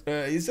quite...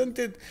 isn't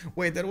it...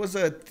 Wait, there was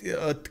a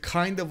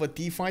kind of a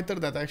T-fighter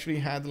that actually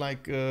had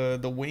like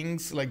the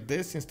wings like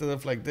this instead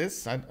of like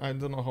this. I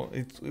don't know how...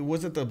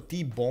 Was it a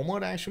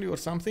T-bomber actually or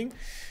something?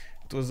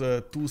 It was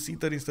a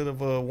 2-seater instead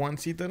of a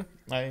 1-seater.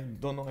 I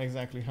don't know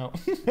exactly how.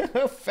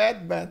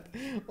 Fat bat.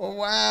 Oh,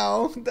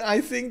 wow.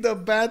 I think the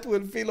bat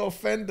will feel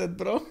offended,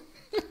 bro.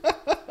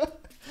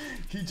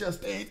 He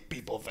just ate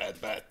people, fat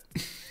bat.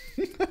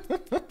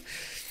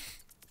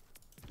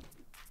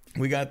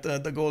 We got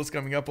the goals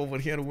coming up over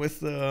here with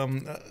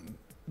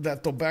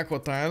that tobacco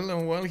tile,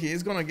 and well, he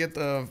is gonna get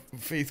a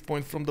faith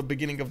point from the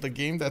beginning of the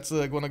game. That's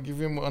gonna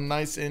give him a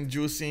nice and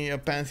juicy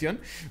pantheon.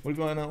 We're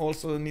gonna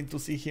also need to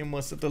see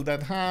him settle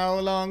that How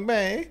Long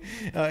Bay.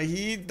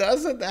 He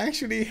doesn't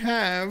actually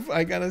have,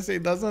 I gotta say,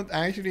 doesn't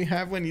actually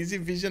have an easy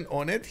vision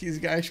on it.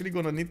 He's actually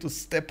gonna need to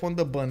step on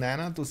the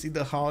banana to see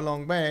the How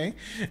Long Bay,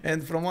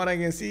 and from what I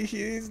can see,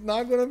 he's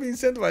not gonna be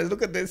incentivized.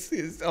 Look at this.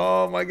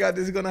 Oh my god,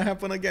 this is gonna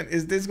happen again.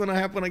 Is this gonna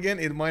happen again?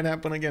 It might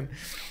happen again.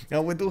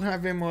 Now we do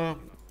have him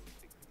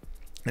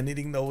and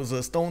needing those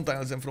stone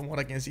tiles, and from what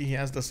I can see, he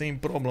has the same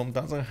problem.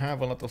 Doesn't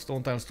have a lot of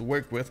stone tiles to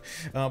work with,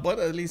 but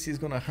at least he's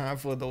gonna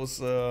have those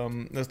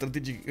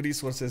strategic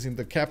resources in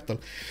the capital.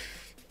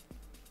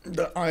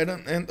 The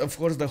iron and of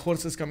course the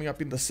horses coming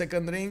up in the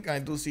second ring. I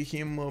do see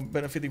him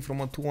benefiting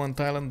from a 2-1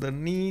 tile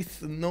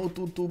underneath. No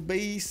 2-2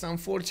 base,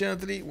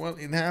 unfortunately. Well,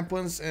 it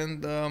happens,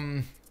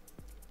 and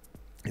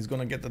he's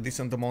gonna get a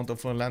decent amount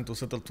of land to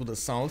settle to the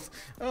south,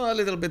 a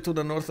little bit to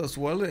the north as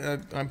well.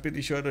 I'm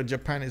pretty sure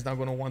Japan is not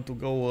gonna want to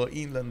go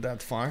inland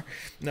that far.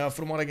 Now,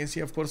 from what I can see,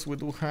 of course, we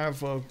do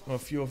have a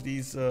few of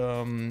these,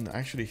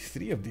 actually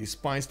 3 of these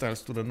spy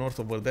styles to the north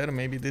over there.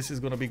 Maybe this is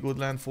gonna be good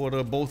land for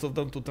both of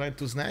them to try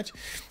to snatch.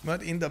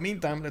 But in the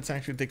meantime, let's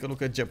actually take a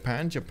look at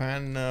Japan.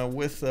 Japan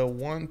with a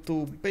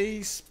 1-2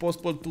 base,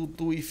 possible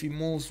 2-2 if he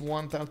moves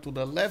 1 tile to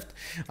the left.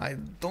 I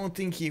don't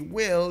think he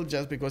will,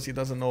 just because he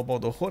doesn't know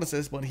about the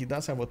horses, but he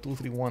does have a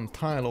 2-3-1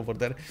 tile over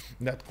there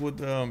that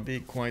could be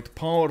quite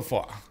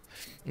powerful.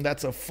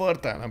 That's a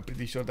fertile. I'm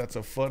pretty sure that's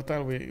a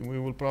fertile. We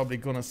will probably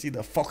gonna see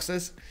the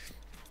foxes.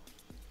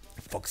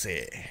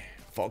 Foxy.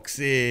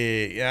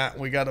 Yeah,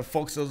 we got the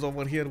foxes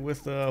over here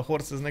with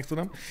horses next to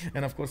them,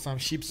 and of course some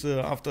sheep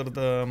after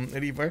the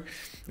river.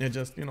 They're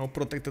just, you know,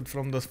 protected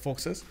from the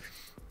foxes.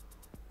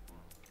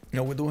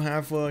 Now we do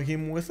have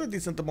him with a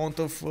decent amount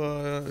of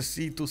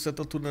sea to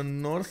settle to the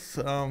north.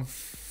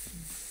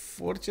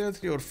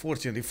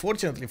 Fortunately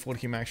for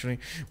him, actually,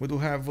 we do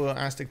have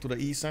Aztec to the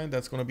east side.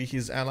 That's gonna be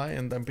his ally,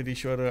 and I'm pretty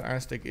sure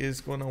Aztec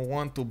is gonna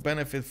want to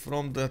benefit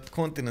from that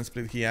continent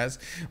split he has.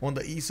 On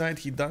the east side,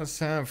 he does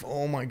have,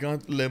 oh my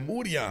god,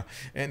 Lemuria,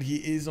 and he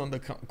is on the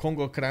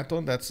Congo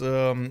Craton. That's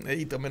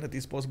 8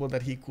 amenities possible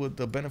that he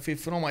could benefit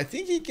from. I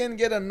think he can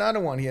get another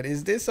one here.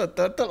 Is this a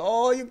turtle?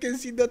 Oh, you can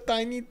see the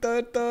tiny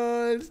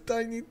turtles.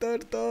 Tiny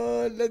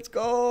turtle. Let's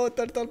go,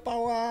 turtle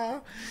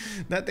power.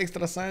 That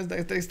extra science,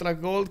 that extra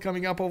gold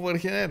coming up over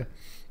here.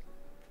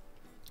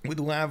 We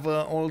do have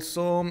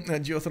also a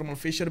geothermal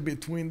fissure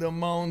between the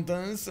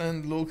mountains,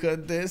 and look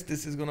at this.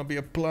 This is gonna be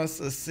a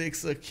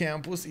 +6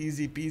 campus,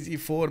 easy peasy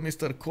for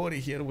Mr. Corey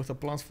here with a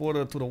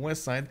 +4 to the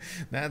west side.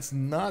 That's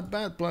not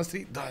bad.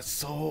 +3. That's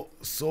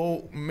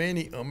so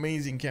many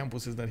amazing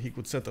campuses that he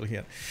could settle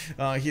here.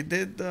 He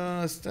did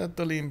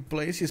settle in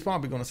place. He's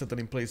probably gonna settle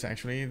in place,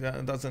 actually.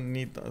 That doesn't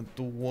need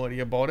to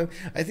worry about it.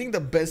 I think the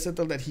best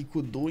settle that he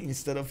could do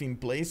instead of in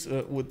place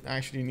would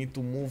actually need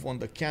to move on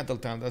the cattle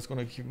town. That's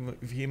gonna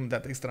give him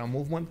that extra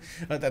movement,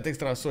 that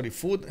extra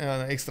food,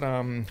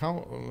 extra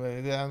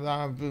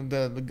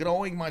the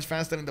growing much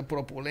faster in the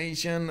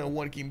population,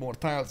 working more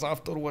tiles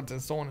afterwards,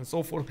 and so on and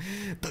so forth.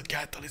 The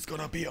cattle is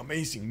gonna be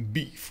amazing.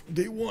 Beef,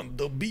 they want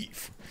the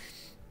beef.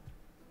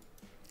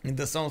 In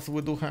the south,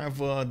 we do have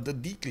the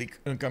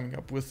Thedeclick coming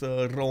up with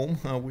Rome,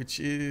 which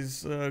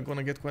is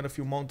gonna get quite a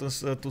few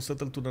mountains to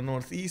settle to the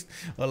northeast.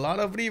 A lot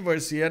of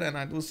rivers here, and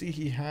I do see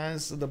he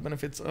has the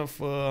benefits of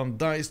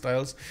dye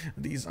styles.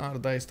 These are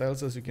dye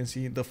styles, as you can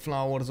see, the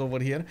flowers over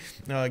here,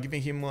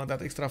 giving him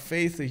that extra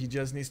faith. He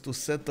just needs to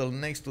settle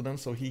next to them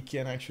so he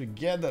can actually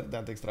gather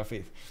that extra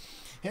faith.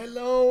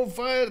 Hello,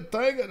 Fire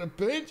Tiger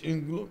Page,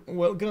 and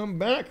welcome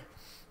back.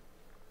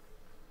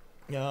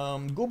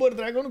 Goober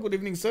Dragon, good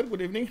evening, sir.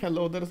 Good evening.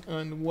 Hello there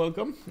and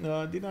welcome.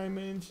 Did I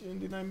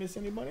miss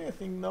anybody? I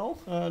think no.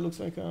 Looks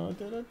like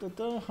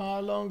how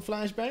long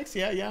flashbacks?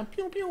 Yeah.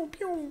 Pew pew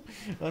pew.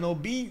 No,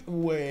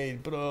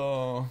 wait,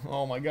 bro.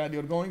 Oh my god,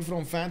 you're going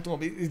from Phantom.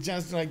 It's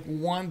just like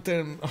one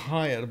turn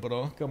higher,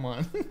 bro. Come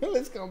on.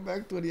 Let's come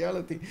back to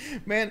reality.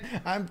 Man,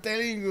 I'm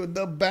telling you,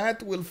 the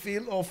bat will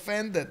feel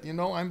offended. You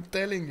know, I'm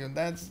telling you,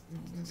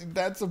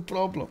 that's a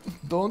problem.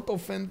 Don't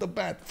offend the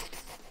bat.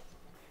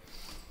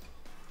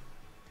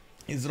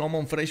 Is Rome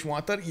on fresh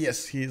water?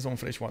 Yes, he is on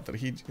fresh water.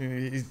 He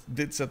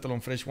did settle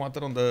on fresh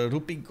water on the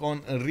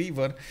Rubicon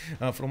River.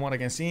 From what I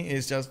can see,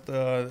 it's just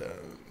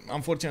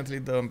unfortunately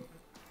the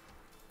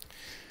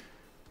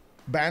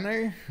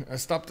banner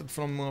stopped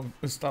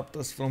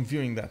us from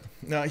viewing that.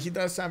 He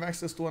does have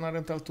access to an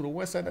rental to the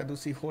west side. I do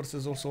see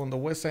horses also on the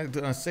west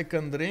side.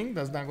 Second ring,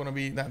 that's not going to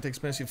be that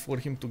expensive for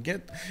him to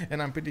get,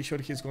 and I'm pretty sure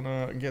he's going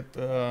to get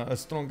a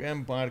strong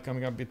empire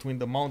coming up between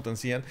the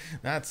mountains here.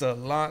 That's a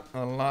lot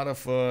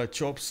of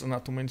chops,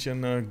 not to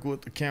mention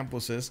good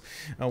campuses.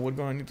 We're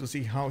going to need to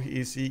see how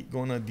is he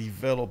going to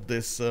develop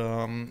this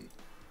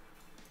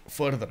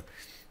further.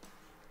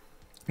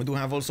 We do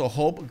have also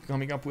Hoobbbb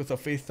coming up with a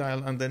faith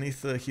tile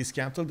underneath his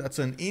capital. That's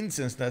an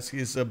incense that's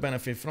his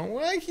benefit from.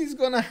 Well, he's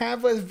gonna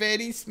have a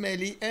very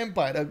smelly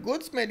empire, a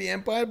good smelly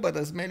empire, but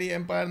a smelly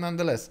empire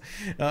nonetheless.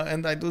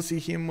 And I do see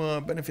him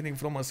benefiting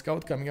from a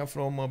scout coming up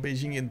from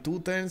Beijing in 2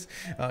 turns.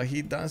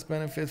 He does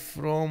benefit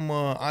from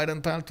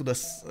iron tile to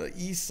the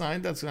east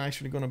side. That's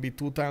actually gonna be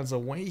 2 tiles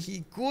away.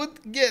 He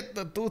could get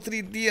the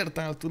 2-3 deer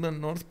tile to the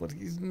north, but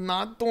he's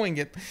not doing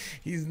it.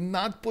 He's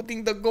not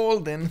putting the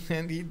gold in,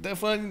 and he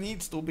definitely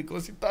needs to,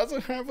 because he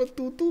doesn't have a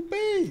 2-2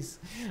 base.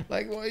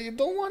 Like, well, you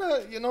don't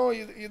wanna, you know,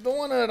 you don't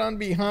wanna run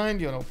behind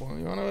your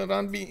opponent. You wanna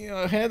run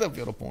ahead of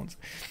your opponents.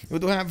 We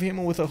do have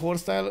him with a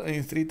horse tile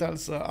in 3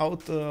 tiles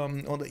out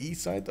on the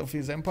east side of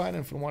his empire,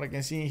 and from what I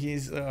can see,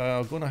 he's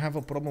gonna have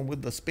a problem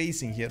with the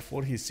spacing here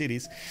for his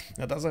cities.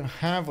 Doesn't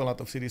have a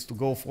lot of cities to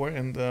go for,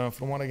 and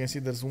from what I can see,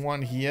 there's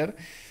one here.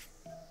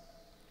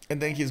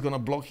 And then he's gonna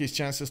block his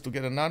chances to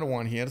get another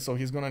one here, so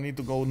he's gonna need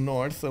to go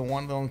north.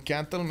 One on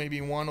cattle,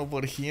 maybe one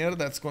over here.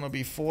 That's gonna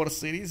be 4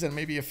 cities, and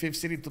maybe a 5th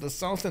city to the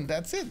south, and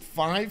that's it.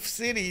 5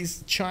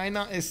 cities.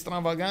 China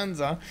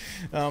extravaganza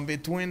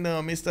between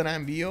Mr.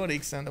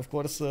 Ambiorix, and of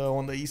course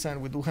on the east side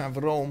we do have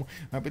Rome.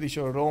 I'm pretty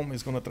sure Rome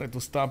is gonna try to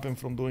stop him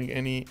from doing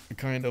any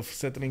kind of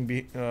settling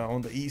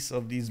on the east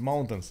of these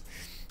mountains.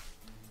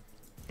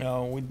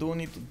 We do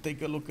need to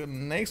take a look at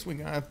next. We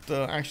got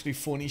actually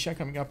Phoenicia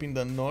coming up in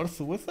the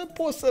north with a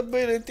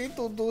possibility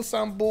to do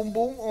some boom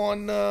boom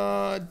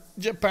on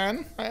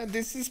Japan.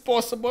 This is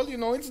possible, you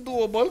know, it's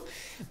doable.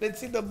 Let's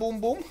see the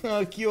boom boom.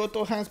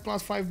 Kyoto has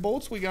 +5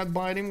 boats. We got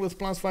Byzantium with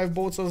 +5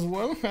 boats as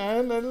well.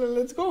 And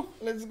let's go.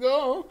 Let's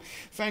go.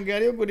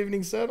 Fangario, good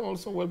evening, sir.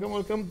 Also,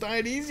 welcome.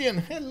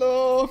 Tyresian,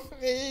 hello.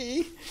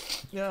 Hey.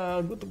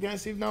 Good to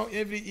guys see now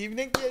every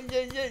evening.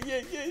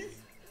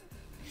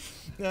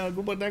 Yeah.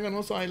 Goober Dragon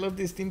also, I love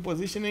this team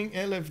positioning.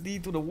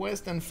 LFD to the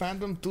west and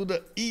Phantom to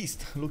the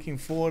east. Looking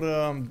for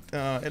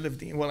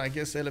LFD. Well, I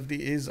guess LFD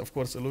is, of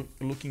course,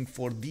 looking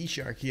for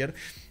DShark here.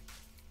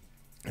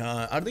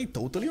 Are they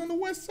totally on the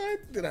west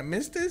side? Did I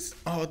miss this?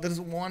 Oh, there's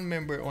one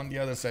member on the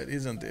other side,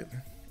 isn't it?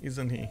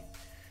 Isn't he?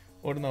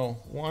 Or no?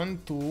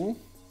 1, 2,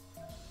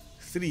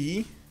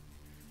 3.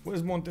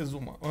 Where's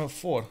Montezuma?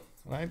 4.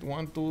 Right?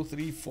 1, 2,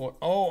 3, 4.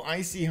 Oh,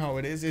 I see how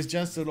it is. It's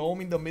just Rome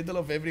in the middle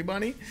of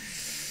everybody.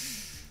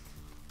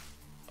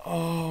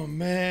 Oh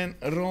man,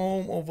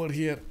 Rome over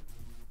here.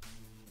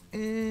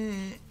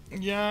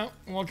 Yeah,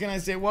 what can I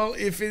say? Well,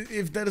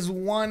 if there's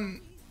one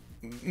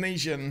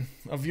nation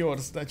of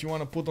yours that you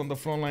want to put on the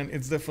front line,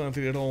 it's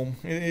definitely Rome.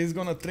 He's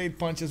gonna trade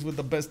punches with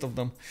the best of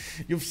them.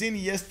 You've seen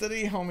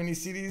yesterday how many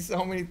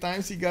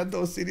times he got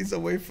those cities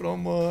away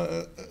from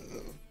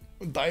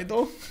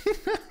Dido.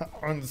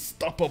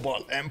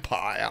 Unstoppable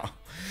empire.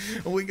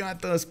 We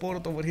got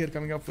Sporot over here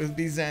coming up with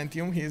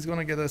Byzantium. He's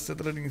gonna get a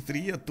settler in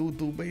 3, a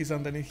 2-2 base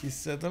underneath his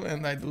settle,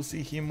 and I do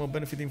see him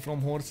benefiting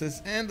from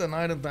horses and an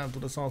iron tile to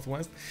the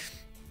southwest.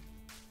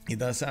 He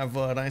does have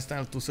rice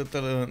tile to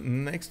settle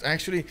next.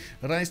 Actually,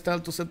 rice tile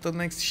to settle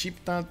next,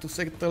 sheep tile to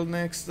settle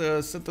next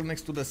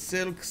to the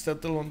silk,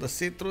 settle on the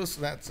citrus.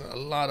 That's a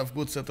lot of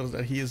good settles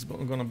that he is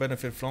going to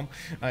benefit from.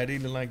 I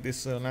really like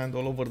this land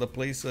all over the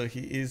place.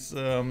 He is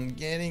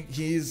getting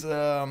his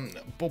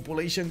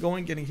population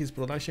going, getting his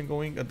production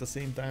going, at the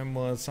same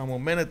time some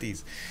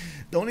amenities.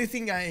 The only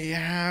thing I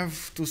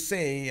have to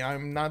say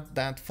I'm not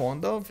that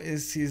fond of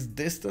is his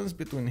distance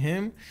between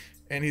him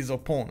and his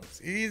opponents.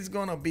 He's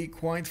gonna be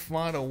quite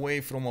far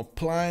away from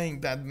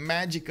applying that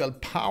magical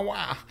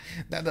power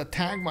that the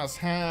tag must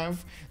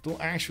have to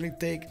actually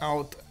take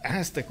out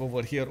Aztec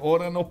over here,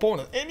 or an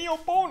opponent, any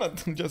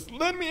opponent. Just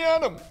let me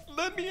at him,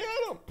 let me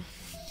at him.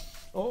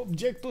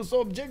 Objectus,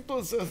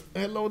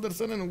 hello there,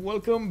 son, and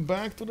welcome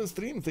back to the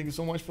stream. Thank you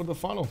so much for the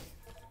follow.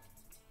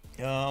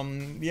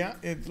 Yeah,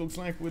 it looks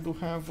like we do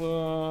have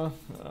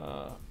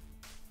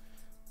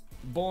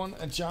Born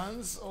a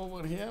chance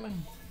over here.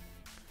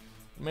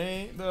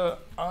 May the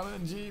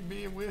RNG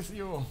be with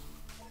you.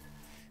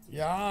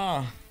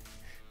 Yeah,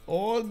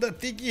 all the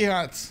tiki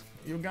hats.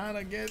 You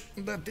gotta get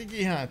the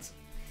tiki hats.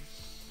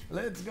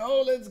 Let's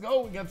go, let's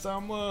go. We got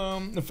some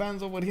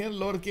fans over here.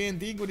 Lord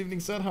KNT, good evening,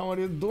 sir. How are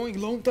you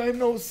doing? Long time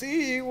no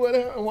see.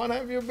 What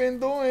have you been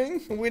doing?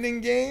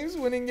 Winning games,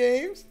 winning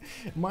games.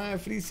 My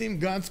free sim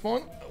god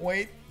spawn.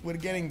 Wait, we're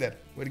getting there.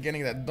 We're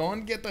getting there.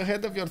 Don't get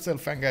ahead of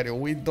yourself, Fangario.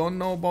 We don't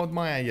know about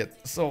Maya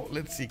yet. So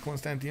let's see.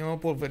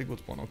 Constantinople, very good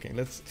spawn. Okay,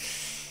 let's.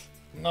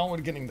 Now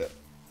we're getting there.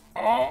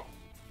 Oh,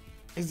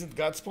 is it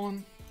god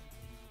spawn?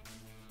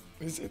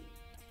 Is it?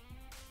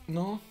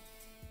 No.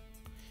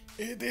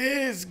 It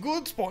is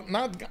good spawn.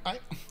 Not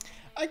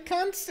I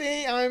can't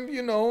say I'm,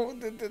 you know,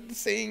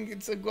 saying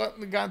it's a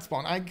god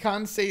spawn. I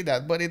can't say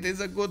that, but it is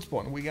a good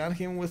spawn. We got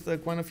him with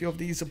quite a few of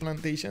these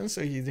plantations.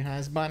 So he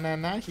has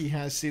banana, he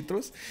has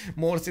citrus,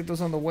 more citrus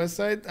on the west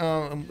side,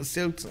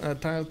 silk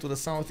tile to the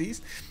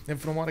southeast.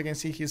 And from what I can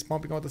see, he's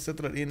pumping out the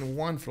settler in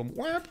one from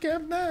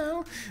webcam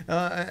now.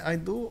 I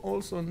do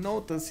also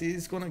notice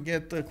he's gonna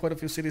get quite a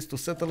few cities to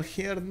settle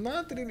here.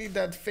 Not really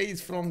that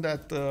phase from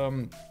that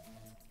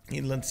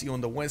inland sea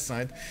on the west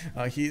side.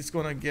 He's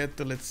gonna get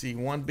let's see,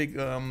 one big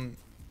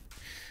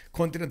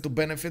continent to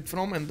benefit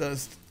from, and the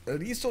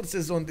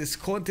resources on this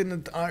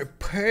continent are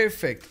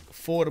perfect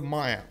for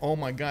Maya. Oh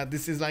my god,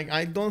 this is like,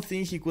 I don't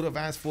think he could have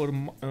asked for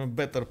a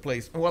better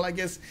place. Well, I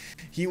guess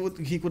he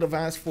could have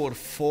asked for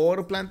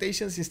 4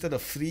 plantations instead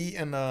of 3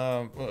 and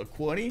a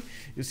quarry.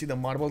 You see the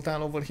marble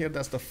tile over here,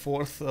 that's the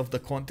 4th of the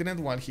continent,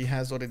 while he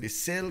has already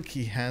silk,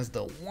 he has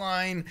the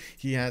wine,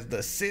 he has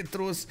the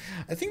citrus.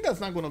 I think that's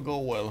not gonna go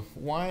well.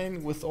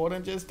 Wine with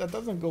oranges, that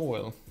doesn't go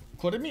well.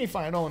 Correct me if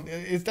I'm wrong.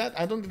 Is that,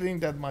 I don't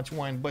drink that much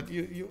wine, but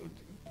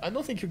I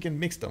don't think you can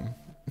mix them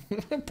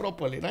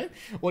properly, right?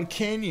 Or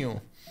can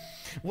you?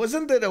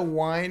 Wasn't there a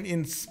wine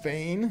in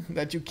Spain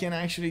that you can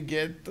actually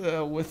get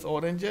with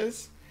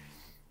oranges?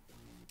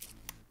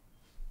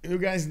 You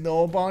guys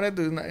know about it?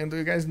 Do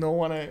you guys know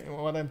what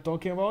I'm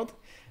talking about?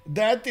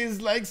 That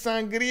is like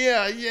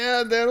sangria.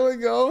 Yeah, there we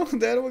go.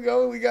 There we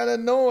go. We gotta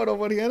know it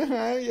over here.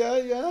 Huh?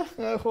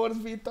 Yeah. Horse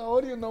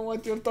Vitor, you know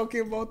what you're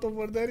talking about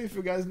over there. If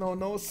you guys don't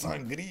know,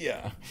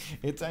 sangria.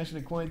 It's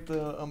actually quite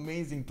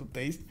amazing to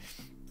taste.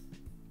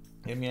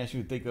 Let me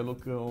actually take a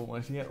look over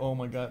here. Oh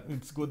my god,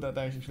 it's good that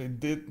I actually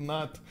did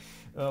not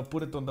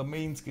put it on the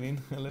main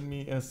screen. Let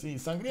me see.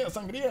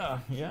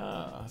 Sangria.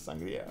 Yeah,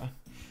 sangria.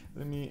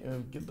 Let me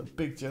get the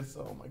pictures.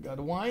 Oh my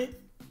god, why?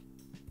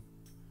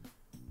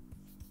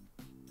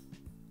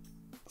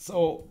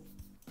 So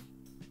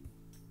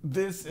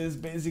this is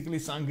basically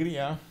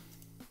sangria.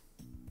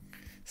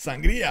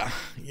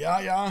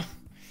 Yeah,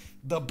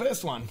 the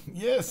best one.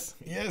 Yes,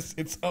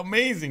 it's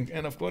amazing.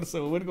 And of course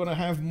we're gonna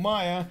have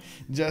Maya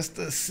just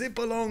sip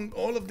along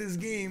all of this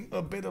game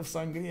a bit of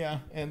sangria,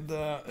 and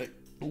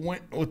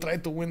we'll try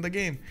to win the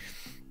game.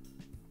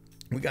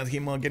 We got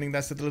him getting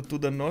that settler to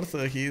the north.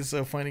 He's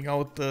finding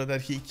out that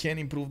he can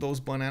improve those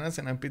bananas,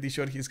 and I'm pretty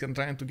sure he's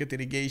trying to get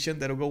irrigation.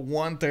 There we go,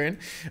 1 turn.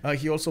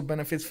 He also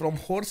benefits from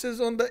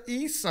horses on the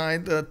east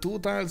side, 2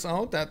 tiles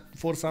out that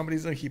for some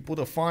reason he put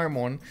a farm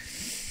on.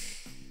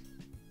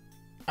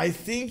 I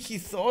think he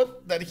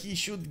thought that he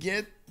should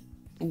get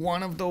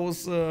one of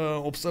those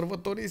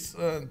observatories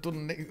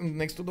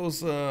next to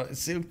those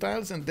silk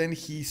tiles, and then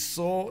he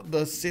saw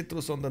the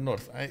citrus on the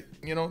north.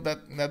 You know,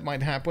 that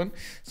might happen.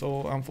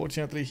 So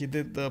unfortunately he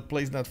did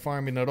place that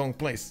farm in the wrong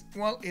place.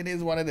 Well, it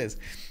is what it is.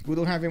 We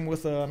do have him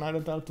with another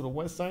tile to the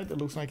west side. It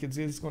looks like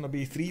it's going to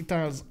be 3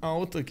 tiles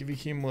out, giving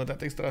him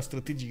that extra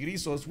strategic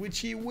resource, which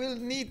he will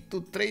need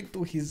to trade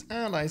to his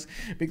allies,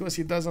 because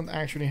he doesn't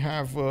actually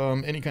have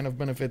any kind of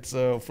benefits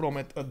from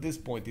it at this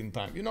point in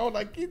time. You know,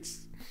 like,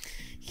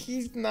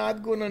 he's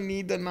not gonna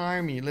need an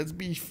army. Let's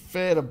be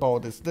fair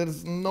about this.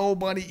 There's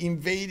nobody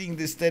invading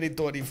this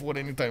territory for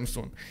any time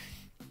soon.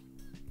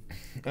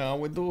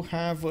 We do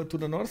have to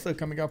the north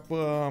coming up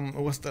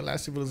was the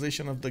last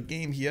civilization of the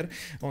game here.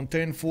 On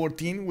turn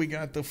 14 we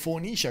got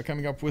Phoenicia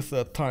coming up with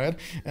a tire,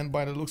 and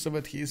by the looks of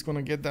it he's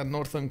gonna get that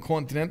northern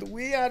continent.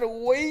 We are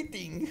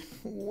waiting,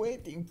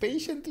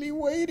 patiently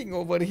waiting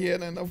over here,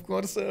 and of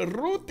course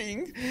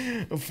rooting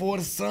for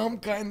some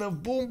kind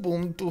of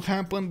boom to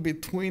happen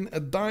between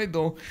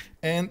Dido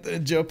and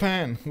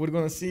Japan. We're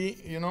gonna see,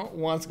 you know,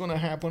 what's gonna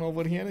happen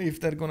over here, if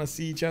they're gonna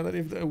see each other,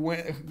 if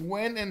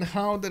when and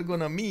how they're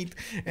gonna meet,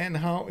 and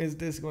how is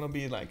this gonna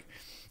be like.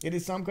 It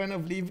is some kind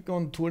of League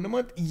on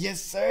tournament.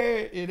 Yes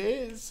sir, it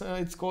is.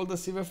 It's called the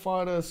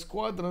CivFR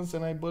Squadrons,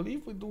 and I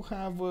believe we do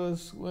have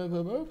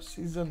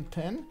season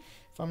 10.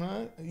 If I'm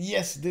not,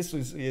 yes, this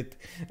was it.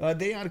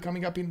 They are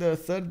coming up in the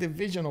 3rd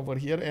division over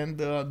here, and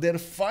they're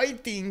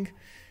fighting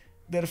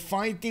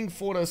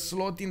for a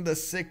slot in the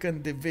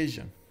 2nd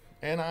division.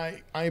 And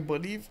I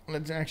believe,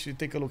 let's actually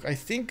take a look. I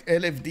think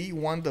LFD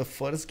won the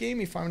 1st game,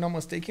 if I'm not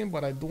mistaken,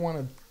 but I do want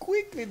to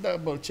quickly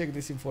double check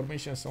this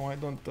information so I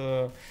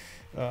don't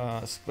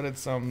spread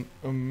some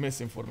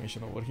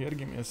misinformation over here.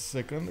 Give me a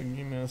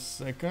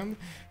second.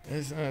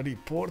 It's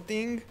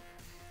reporting.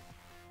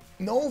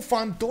 No,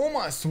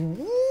 Fantomas.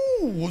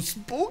 Woo,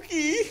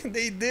 spooky.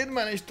 They did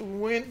manage to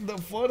win the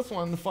 1st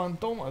one,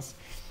 Fantomas.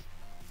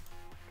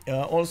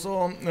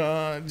 Also,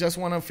 just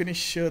want to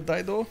finish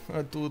Dido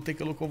to take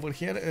a look over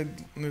here.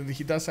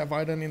 He does have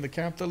iron in the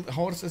capital,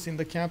 horses in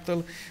the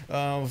capital,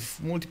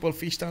 multiple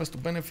fish tiles to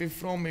benefit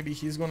from. Maybe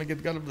he's going to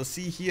get God of the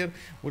Sea here.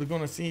 We're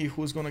going to see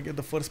who's going to get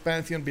the first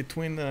pantheon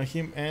between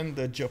him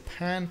and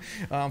Japan.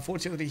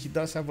 Unfortunately, he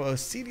does have a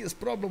serious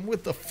problem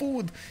with the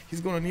food. He's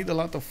going to need a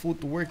lot of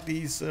food to work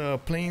these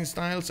playing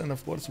styles. And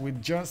of course, we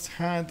just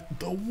had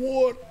the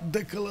war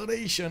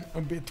declaration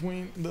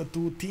between the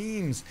two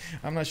teams.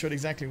 I'm not sure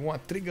exactly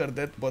what triggered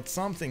that, but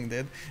something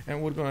did,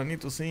 and we're gonna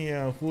need to see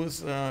who's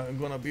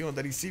gonna be on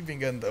the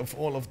receiving end of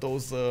all of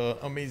those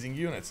amazing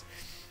units.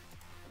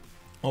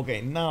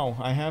 Okay, now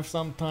I have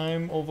some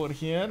time over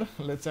here.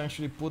 Let's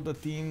actually put the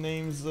team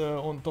names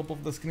on top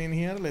of the screen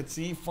here. Let's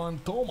see.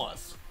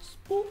 Fantomas.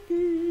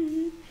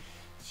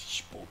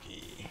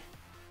 Spooky.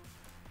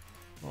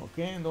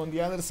 Okay, and on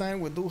the other side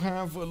we do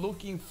have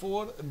looking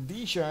for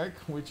DShark,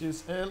 which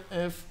is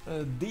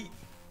LFD.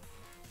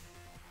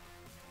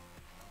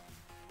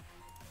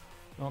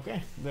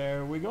 Okay,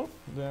 there we go.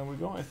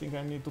 I think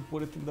I need to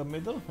put it in the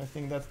middle. I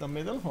think that's the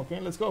middle. Okay,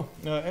 let's go.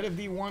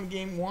 LFD won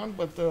game 1,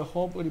 but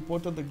Hoobbbb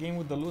reported the game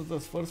with the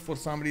losers first for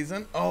some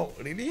reason. Oh,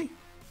 really?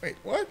 Wait,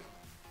 what?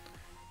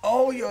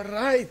 Oh, you're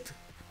right.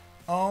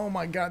 Oh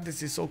my god,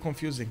 this is so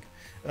confusing.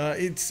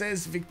 It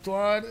says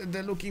Victoire,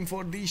 they're looking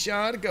for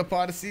DShark,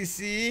 par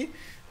CC,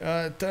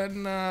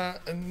 turn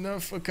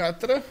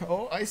 9-4.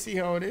 Oh, I see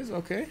how it is.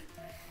 Okay.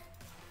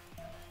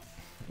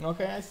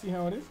 Okay, I see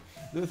how it is.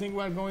 Do you think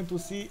we're going to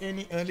see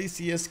any early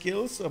CS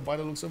skills? By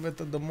the looks of it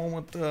at the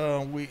moment,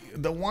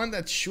 the one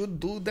that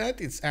should do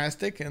that is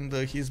Aztec, and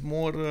he's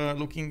more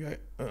looking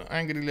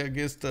angrily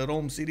against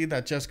Rome City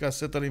that just got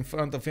settled in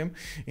front of him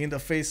in the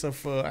face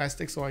of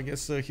Aztec, so I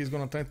guess he's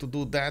gonna try to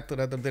do that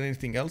rather than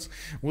anything else.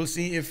 We'll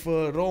see if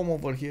Rome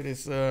over here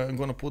is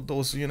gonna put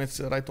those units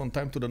right on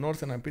time to the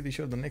north, and I'm pretty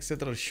sure the next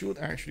settler should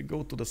actually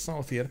go to the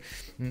south here,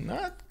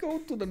 not go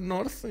to the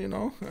north. You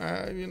know,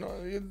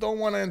 you don't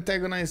want to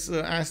antagonize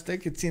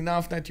Aztec. It's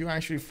enough that you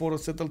actually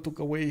force settle took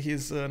away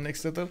his next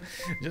settler.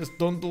 Just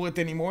don't do it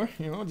anymore.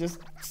 You know, just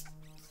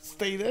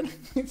stay there.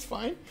 It's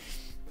fine.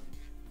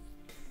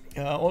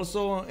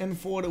 Also,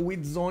 N4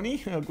 with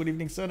Zoni. Good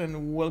evening, sir,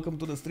 and welcome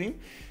to the stream.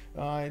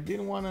 I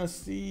didn't want to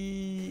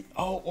see.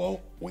 Oh,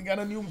 we got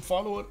a new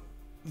follower.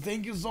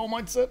 Thank you so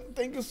much, sir.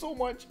 Thank you so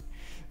much.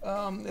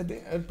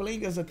 They are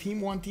playing as a team,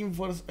 one team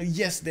versus.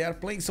 Yes, they are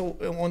playing. So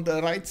on the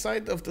right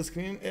side of the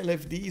screen,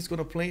 LFD is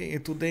gonna play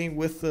today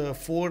with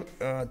 4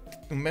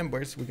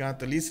 members. We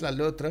got Liss,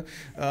 loutre,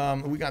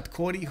 we got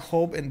Cory,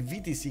 Hoobbbb, and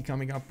Viticy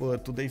coming up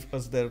today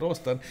as their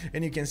roster.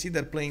 And you can see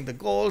they're playing the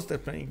Gauls, they're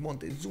playing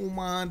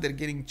Montezuma, they're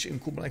getting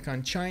Kublai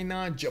Khan,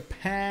 China,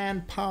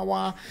 Japan,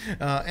 Power,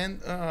 and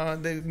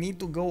they need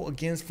to go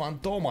against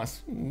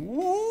Fantomas.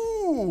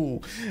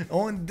 Woo!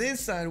 On this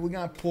side, we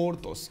got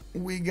Portouss,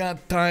 we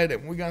got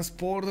Tirem, we got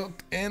Sporot,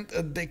 and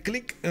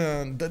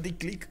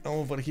Thedeclick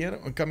over here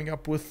coming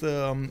up with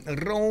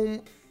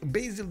Rome,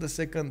 Basil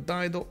II,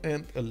 Dido,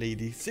 and a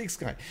Lady 6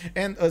 guy.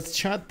 And as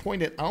Chad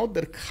pointed out,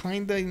 they're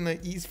kinda in the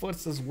East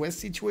versus West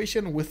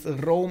situation with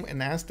Rome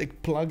and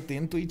Aztec plugged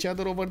into each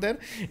other over there.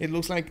 It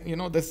looks like, you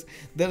know,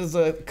 there's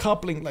a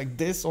coupling like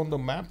this on the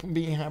map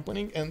being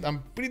happening, and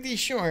I'm pretty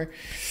sure.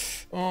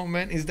 Oh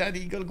man, is that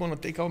eagle gonna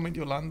take out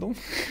Mediolando?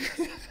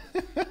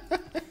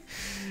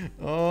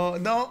 Oh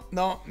no,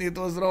 it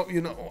was wrong.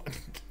 You know,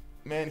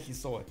 man, he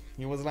saw it.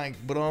 He was like,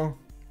 bro,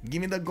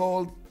 give me the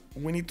gold.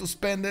 We need to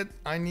spend it.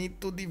 I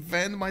need to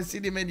defend my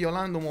city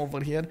Mediolandum over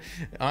here.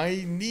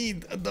 I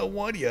need the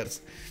warriors.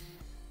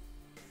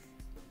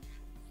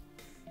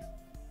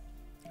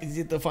 Is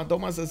it the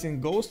Fantomas as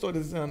in Ghost, or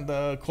is it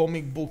the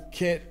comic book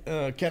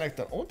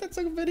character? Oh, that's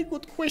a very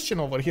good question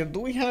over here.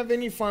 Do we have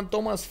any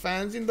Fantomas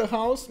fans in the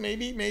house?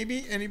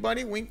 Maybe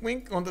anybody? Wink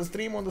wink on the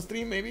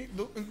stream, maybe.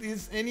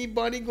 Is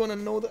anybody gonna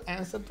know the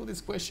answer to this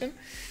question?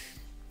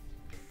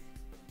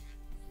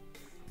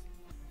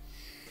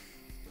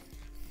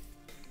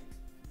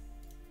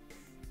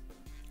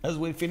 As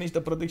we finish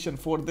the prediction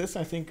for this,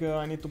 I think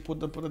I need to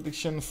put the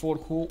prediction for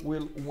who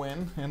will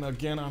win. And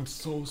again, I'm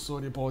so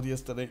sorry about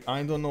yesterday.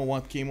 I don't know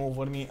what came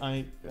over me.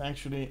 I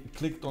actually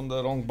clicked on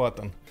the wrong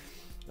button.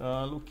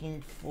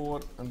 Looking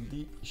for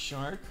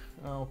DShark.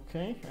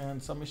 Okay,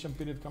 and submission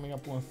period coming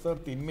up on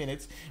 30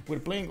 minutes. We're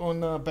playing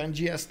on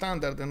Pangea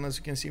Standard, and as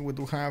you can see, we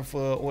do have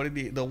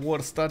already the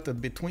war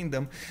started between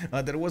them.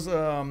 There was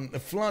a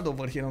flood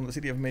over here on the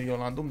city of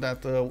Mediolandum.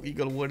 That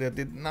Eagle Warrior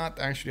did not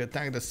actually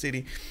attack the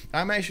city.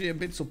 I'm actually a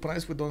bit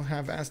surprised we don't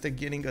have Aztec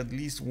getting at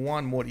least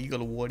one more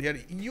Eagle Warrior.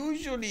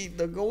 Usually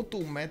the go-to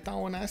meta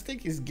on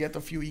Aztec is get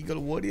a few Eagle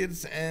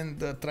Warriors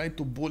and try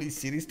to bully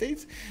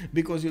city-states,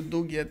 because you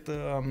do get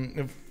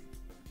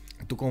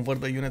to convert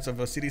the units of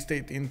a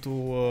city-state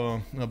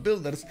into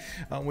builders,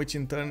 which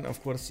in turn,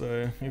 of course,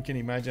 you can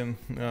imagine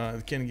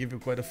can give you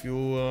quite a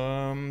few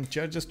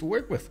charges to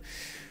work with.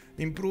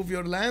 Improve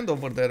your land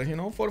over there, you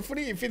know, for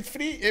free. If it's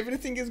free,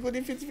 everything is good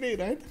if it's free,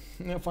 right?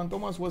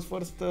 Fantomas was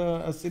first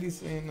a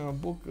series in a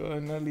book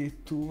in early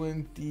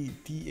 20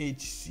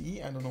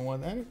 THC. I don't know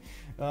what that is.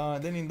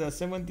 Then in the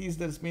 70s,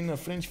 there's been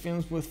French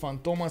films with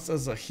Fantomas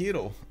as a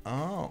hero.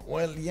 Oh,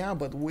 well, yeah,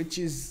 but which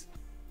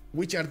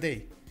are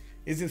they?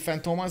 Is it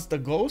Fantomas the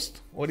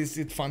ghost, or is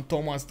it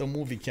Fantomas the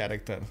movie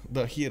character,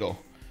 the hero?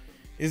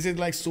 Is it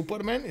like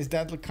Superman? Is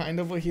that kind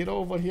of a hero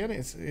over here?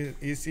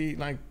 Is he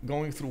like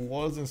going through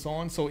walls and so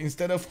on? So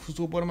instead of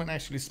Superman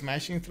actually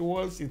smashing through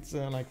walls, it's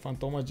like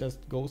Fantomas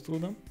just goes through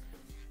them?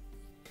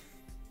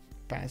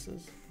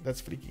 Passes?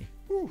 That's freaky.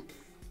 Whew.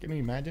 Can you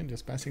imagine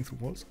just passing through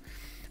walls?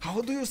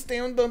 How do you stay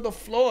on the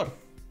floor?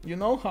 You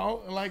know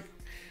how, like,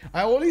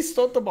 I always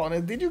thought about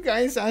it. Did you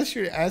guys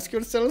actually ask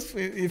yourselves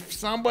if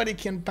somebody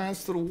can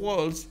pass through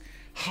walls,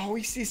 how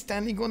is he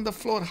standing on the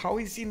floor? How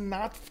is he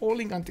not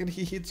falling until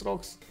he hits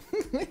rocks?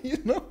 You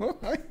know,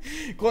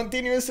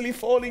 continuously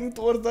falling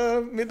toward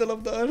the middle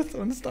of the earth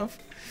and stuff.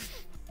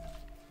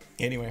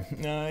 Anyway,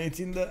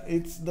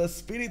 it's the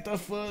spirit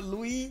of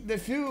Louis the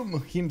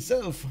Fume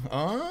himself.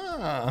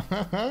 Ah,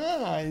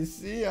 I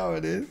see how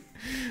it is.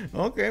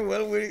 Okay,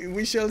 well,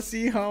 we shall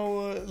see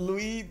how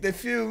Louis the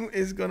Fume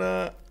is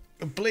gonna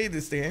play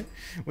this thing.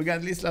 We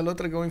got Liss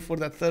loutre going for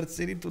that third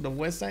city to the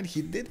west side.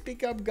 He did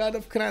pick up God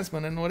of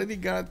Craftsman and already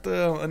got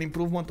an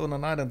improvement on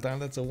an iron tile.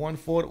 That's a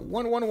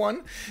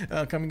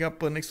 1-4-1-1-1 coming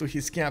up next to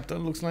his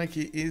captain. Looks like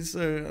he is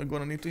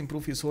gonna need to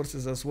improve his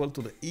horses as well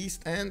to the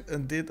east, and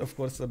did of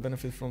course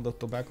benefit from the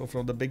tobacco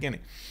from the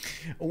beginning.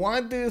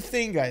 What do you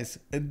think, guys?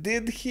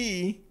 Did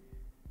he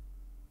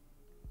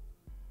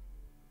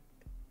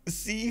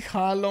see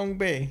Halong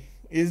Bay?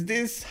 Is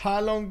this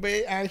Halong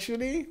Bay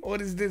actually,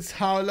 or is this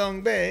How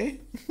Long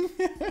Bay?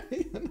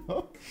 You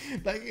know,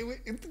 like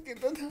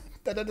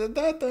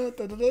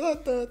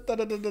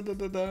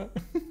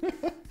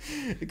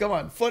come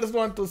on, first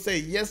one to say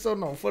yes or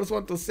no. First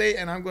one to say,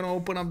 and I'm gonna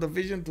open up the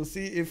vision to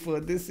see if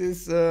this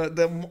is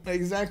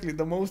exactly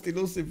the most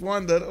elusive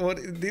wonder, or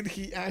did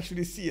he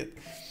actually see it?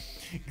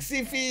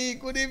 Xifi,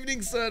 good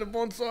evening, sir.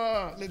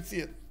 Bonsoir. Let's see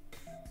it.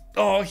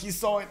 Oh, he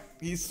saw it.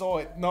 He saw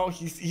it. No,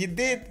 he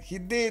did.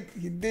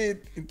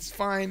 It's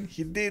fine.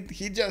 He did.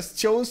 He just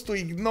chose to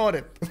ignore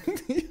it.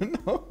 You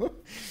know?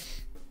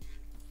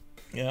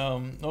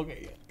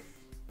 Okay.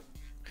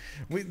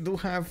 We do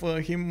have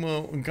him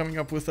coming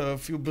up with a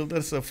few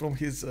builders from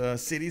his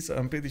cities.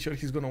 I'm pretty sure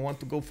he's going to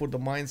want to go for the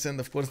mines, and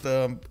of course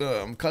the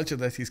culture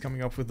that he's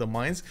coming up with the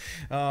mines.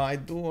 I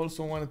do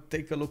also want to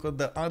take a look at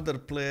the other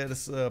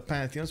players'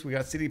 pantheons. We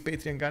got City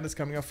Patriot Goddess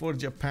coming up for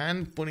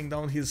Japan, putting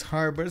down his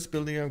harbors,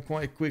 building them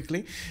quite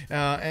quickly.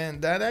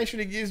 And that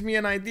actually gives me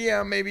an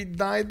idea. Maybe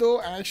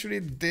Daido actually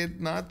did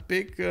not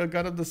pick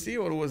God of the Sea,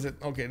 or was it?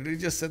 Okay,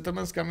 religious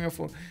settlements coming up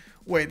for...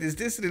 Wait, is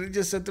this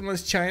religious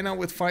settlements China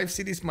with 5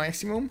 cities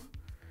maximum?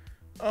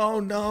 Oh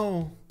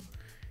no.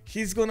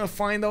 He's gonna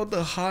find out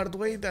the hard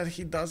way that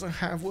he doesn't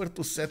have where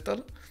to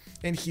settle.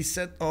 And he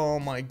said, oh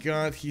my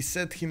god, he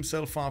set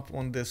himself up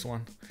on this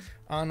one.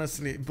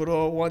 Honestly,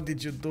 bro, what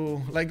did you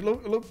do? Like,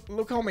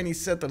 look how many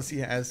settlers he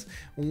has.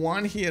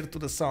 One here to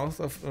the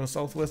south of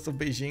southwest of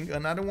Beijing,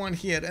 another one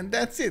here, and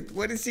that's it.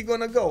 Where is he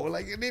gonna go?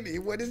 Like, really,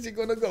 where is he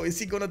gonna go? Is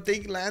he gonna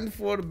take land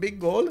for big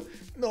Gaul?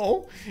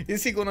 No.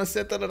 Is he gonna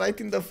settle right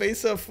in the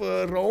face of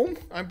Rome?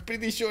 I'm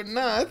pretty sure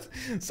not.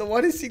 So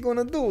what is he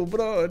gonna do,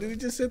 bro?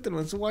 Religious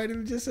settlements. Why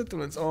religious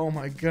settlements? Oh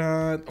my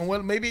god.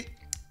 Well, maybe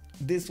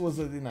this was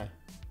a deny.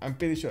 I'm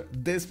pretty sure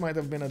this might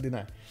have been a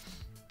deny.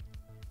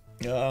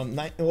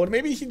 Or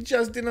maybe he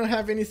just didn't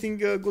have anything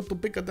good to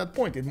pick at that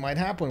point. It might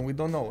happen, we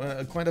don't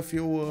know. Quite a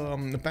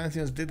few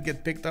pantheons did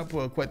get picked up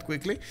quite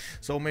quickly,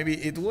 so maybe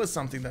it was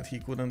something that he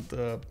couldn't,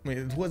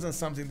 it wasn't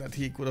something that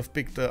he could have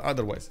picked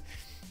otherwise.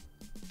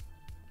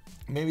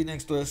 Maybe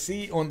next to the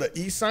sea on the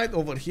east side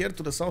over here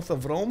to the south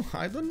of Rome.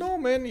 I don't know,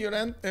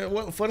 man.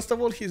 Well, first of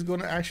all, he's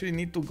gonna actually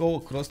need to go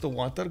across the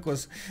water,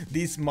 because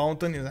this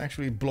mountain is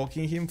actually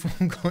blocking him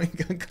from going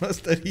across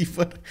the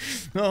river.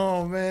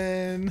 Oh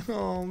man,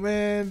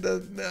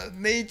 the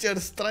nature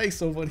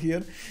strikes over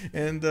here,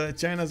 and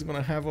China's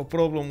gonna have a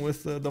problem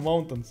with the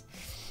mountains.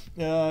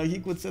 He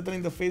could settle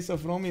in the face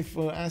of Rome if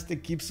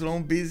Aztec keeps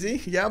Rome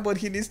busy. Yeah, but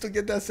he needs to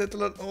get that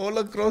settled all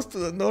across to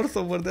the north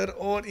over there,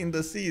 or in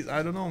the seas.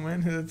 I don't know,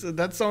 man.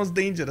 That sounds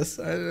dangerous.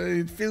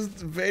 It feels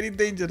very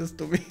dangerous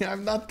to me.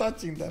 I'm not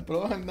touching that,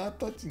 bro. I'm not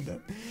touching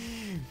that.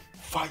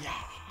 Fire!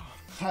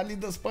 Harley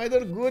the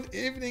Spider, good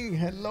evening.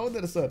 Hello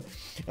there, sir.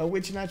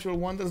 Which natural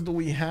wonders do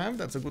we have?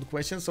 That's a good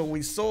question. So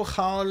we saw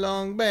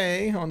Howlong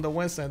Bay on the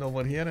west side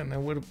over here, and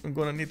then we're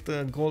gonna need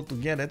gold to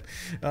get it.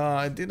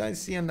 Did I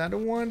see another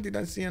one? Did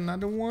I see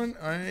another one?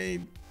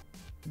 I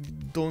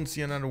don't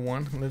see another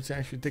one. Let's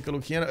actually take a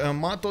look here.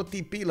 Mato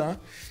Tipila,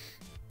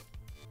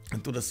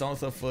 to the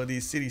south of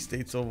the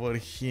city-states over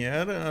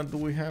here. Do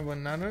we have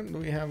another? Do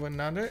we have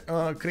another?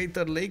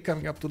 Crater Lake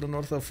coming up to the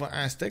north of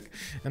Aztec.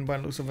 And by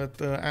the looks of it,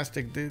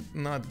 Aztec did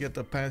not get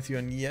a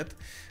Pantheon yet.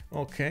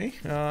 Okay,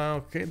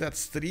 okay,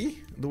 that's 3.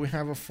 Do we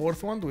have a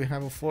 4th one? Do we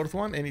have a 4th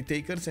one? Any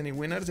takers? Any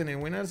winners? Any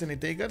winners? Any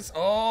takers?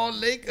 Oh,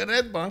 Lake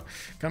Redba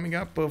coming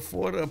up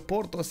for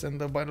Portouss. And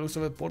by the looks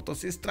of it,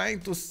 Portouss is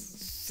trying to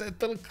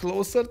settle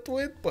closer to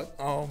it. But,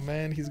 oh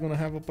man, he's gonna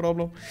have a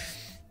problem.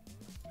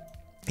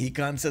 He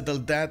can't settle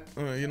that,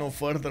 you know,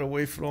 further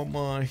away from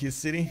his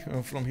city,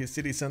 from his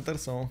city center.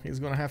 So he's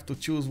gonna have to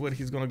choose where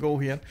he's gonna go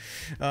here.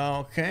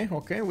 Okay,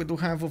 we do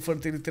have a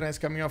fertility rise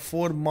coming up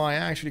for Maya.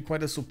 Actually,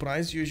 quite a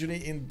surprise.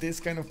 Usually in this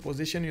kind of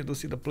position, you do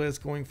see the players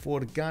going for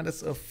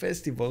goddess of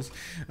festivals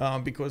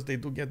because they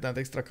do get that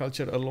extra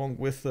culture along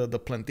with the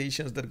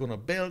plantations they're gonna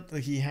build.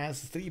 He has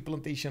 3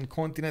 plantation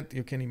continent.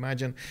 You can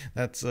imagine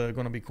that's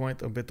gonna be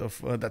quite a bit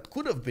of that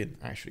could have been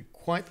actually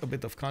quite a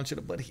bit of culture,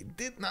 but he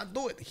did not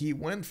do it. He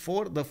went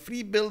for the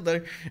free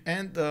builder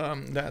and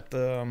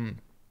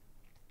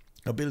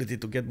ability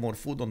to get more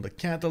food on the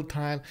cattle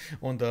tile,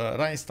 on the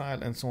rice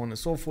tile, and so on and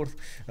so forth,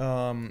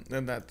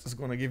 and that's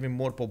going to give him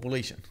more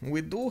population.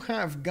 We do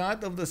have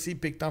God of the Sea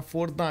picked up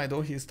for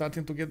Dido. He's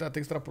starting to get that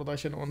extra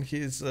production on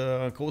his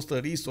coastal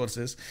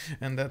resources,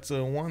 and that's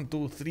 1,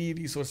 2, 3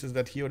 resources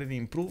that he already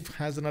improved.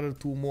 Has another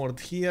 2 more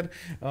here,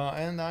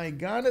 and I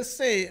gotta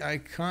say I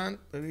can't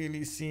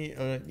really see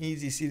an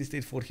easy city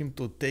state for him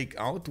to take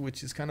out,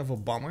 which is kind of a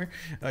bummer.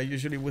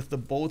 Usually with the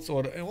boats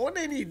or on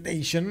any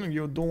nation,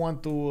 you don't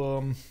want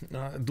to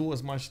do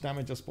as much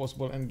damage as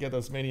possible and get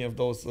as many of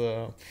those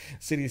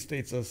city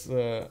states as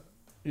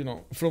you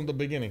know, from the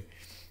beginning.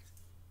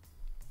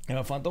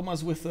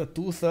 Fantomas with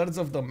 2/3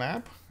 of the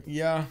map.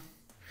 Yeah,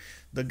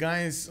 the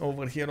guys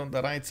over here on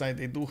the right side,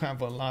 they do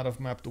have a lot of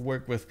map to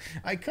work with.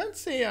 I can't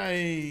say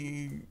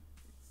I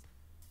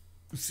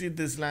see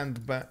this land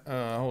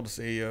how to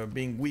say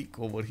being weak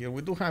over here.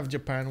 We do have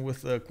Japan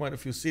with quite a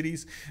few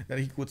cities that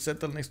he could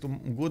settle next to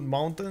good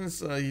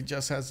mountains. He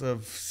just has a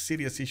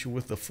serious issue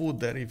with the food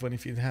there. Even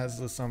if it has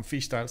some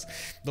fish tiles,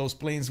 those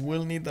plains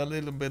will need a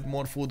little bit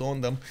more food on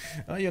them,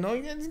 you know,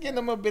 get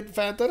them a bit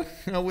fatter.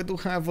 We do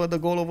have the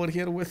Gaul over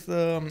here with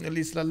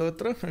Liss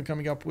loutre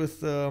coming up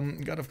with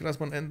God of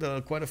Craftsman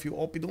and quite a few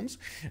oppidums.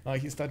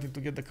 He's starting to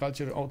get the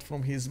culture out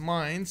from his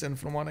mines, and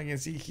from what I can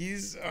see,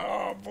 his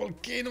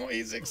volcano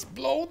is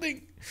exploding.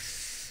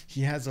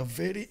 He has a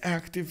very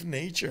active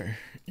nature.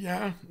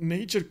 Yeah,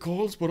 nature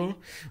calls, bro.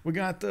 We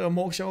got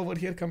Moksha over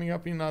here coming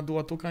up in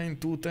Duatuca in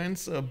 2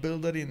 turns,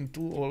 builder in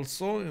 2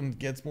 also, and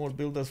gets more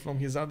builders from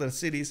his other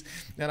cities.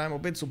 And I'm a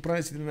bit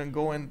surprised he didn't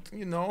go and,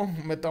 you know,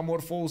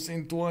 metamorphose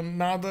into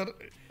another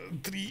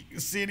 3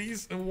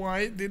 cities.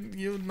 Why did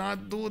you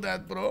not do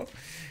that, bro?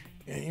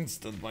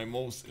 Instant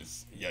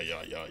mimosis.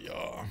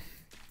 Yeah.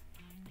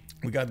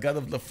 We got God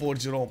of the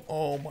Forge, Rome.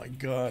 Oh my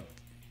god.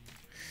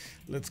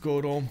 Let's go,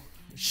 Rome.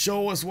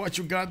 Show us what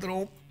you got,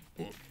 Rome.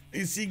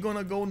 Is he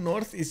gonna go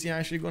north? Is he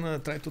actually gonna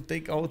try to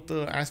take out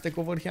Aztec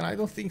over here? I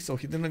don't think so.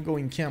 He didn't go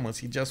in camels.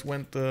 He just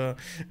went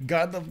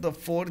God of the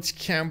Forge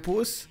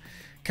Campus,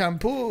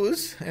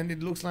 and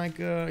it looks like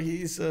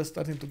he's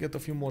starting to get a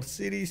few more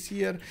cities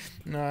here.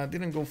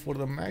 Didn't go for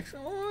the max.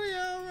 Oh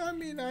yeah, I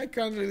mean, I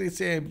can't really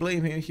say I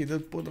blame him. He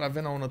did put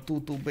Ravenna on a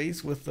 2-2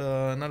 base with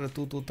another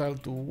 2-2 tile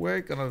to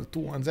work, another 2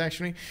 ones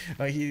actually.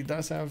 He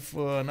does have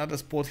another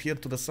spot here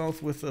to the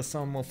south with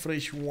some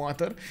fresh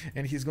water,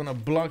 and he's gonna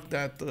block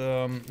that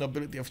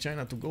ability of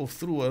China to go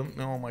through.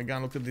 Oh my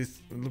god, look at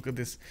this, look at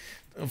this.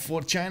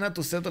 For China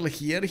to settle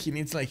here, he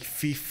needs like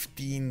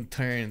 15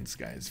 turns,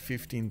 guys.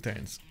 15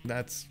 turns.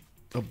 That's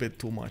a bit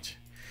too much.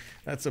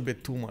 That's a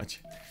bit too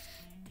much.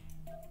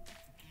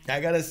 I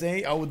gotta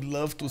say, I would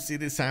love to see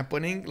this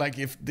happening. Like,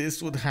 if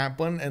this would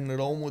happen and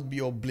Rome would be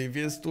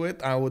oblivious to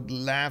it, I would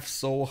laugh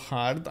so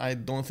hard. I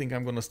don't think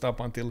I'm gonna stop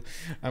until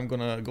I'm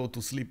gonna go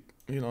to sleep,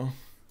 you know.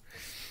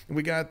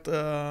 We got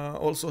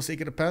also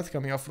Sacred Path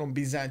coming up from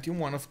Byzantium,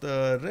 one of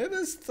the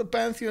rarest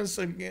pantheons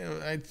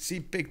I see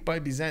picked by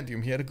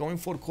Byzantium here. Going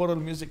for choral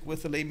music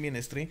with the lay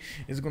ministry.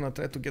 He's going to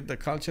try to get the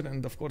culture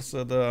and, of course,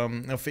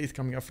 the faith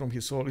coming up from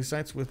his holy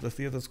sites, with the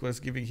theater squares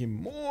giving him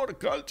more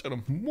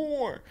culture,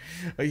 more.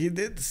 He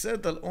did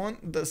settle on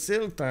the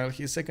silk tile,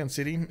 his second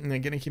city,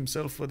 getting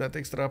himself that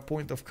extra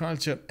point of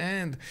culture,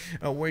 and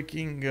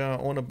working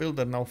on a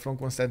builder now from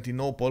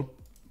Constantinople.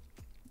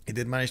 He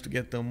did manage to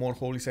get more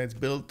holy sites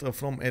built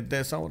from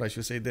Edessa, or I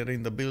should say they're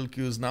in the build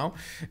queues now,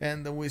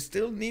 and we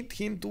still need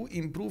him to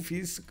improve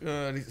his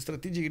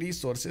strategic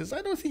resources.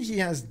 I don't think he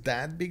has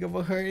that big of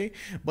a hurry,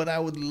 but I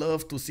would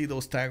love to see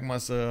those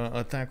Tagmas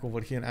attack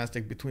over here in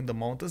Aztec between the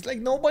mountains. Like,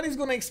 nobody's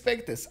gonna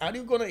expect this. Are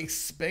you gonna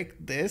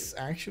expect this,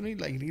 actually?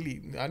 Like,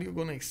 really, are you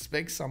gonna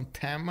expect some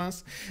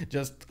Tagmas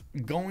just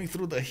going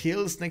through the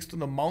hills next to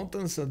the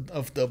mountains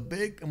of the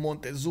big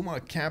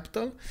Montezuma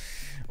capital?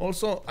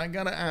 Also, I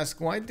gotta ask,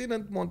 why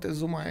didn't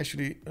Montezuma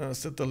actually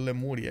settle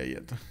Lemuria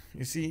yet?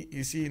 Is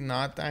he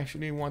not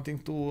actually wanting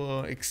to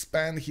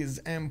expand his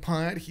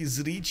empire,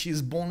 his reach,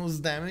 his bonus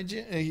damage,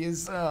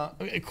 his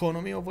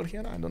economy over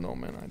here? I don't know,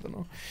 man. I don't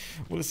know.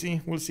 We'll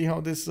see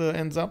how this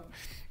ends up.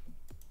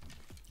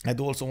 I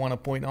do also want to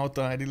point out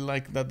I really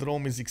like that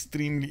Rome is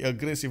extremely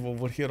aggressive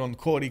over here on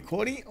Cory.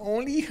 Cory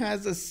only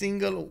has a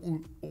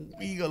single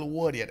eagle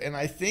warrior, and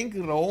I think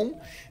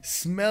Rome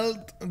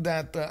smelled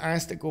that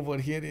Aztec over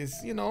here is,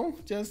 you know,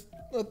 just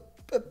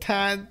a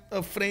tad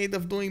afraid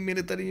of doing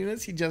military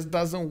units. He just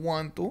doesn't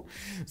want to,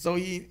 so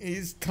he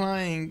is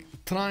trying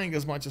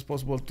as much as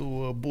possible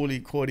to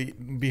bully Cory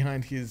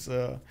behind his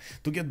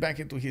to get back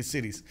into his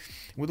cities.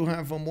 We do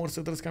have more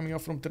settlers coming up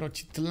from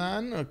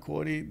Tenochtitlan.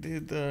 Cory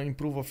did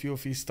improve a few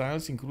of his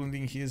styles,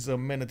 including his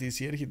amenities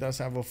here. He does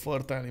have a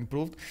fertile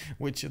improved,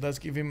 which does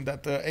give him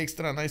that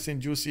extra nice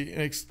and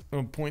juicy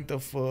point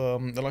of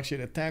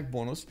luxury attack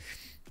bonus.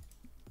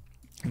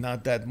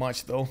 Not that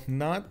much though,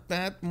 not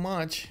that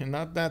much,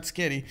 not that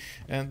scary.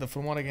 And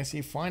from what I can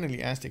see,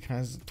 finally Aztec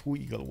has 2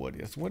 eagle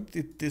warriors. Where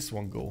did this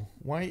one go?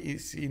 Why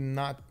is he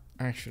not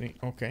actually?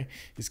 Okay,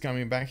 he's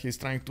coming back. He's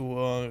trying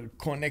to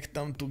connect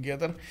them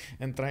together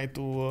and try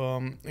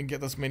to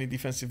get as many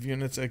defensive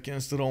units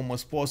against Rome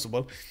as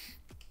possible.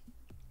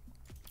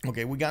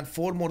 Okay, we got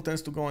 4 more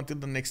turns to go until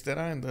the next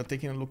era, and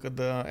taking a look at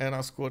the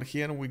era score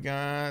here, we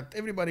got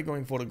everybody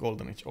going for the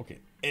golden age. Okay,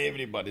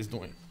 everybody's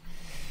doing.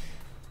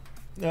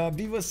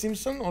 Beaver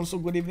Simpson, also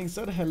good evening,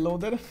 sir. Hello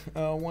there.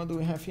 What do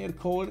we have here?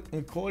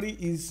 Cory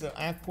is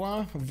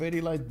aqua,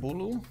 very light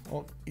blue.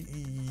 Oh,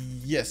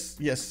 yes,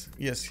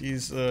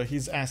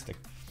 he's Aztec.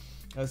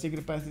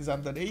 Secret Path is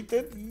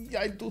underrated.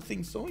 I do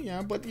think so,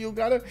 yeah, but you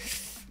gotta,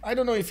 I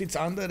don't know if it's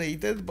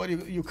underrated, but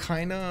you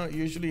kind of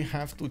usually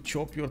have to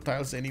chop your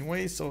tiles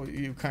anyway, so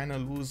you kind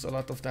of lose a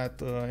lot of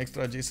that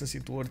extra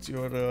adjacency towards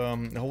your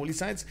holy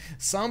sites.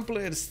 Some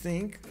players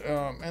think,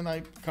 and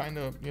I kind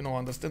of, you know,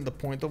 understand the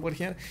point over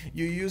here,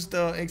 you use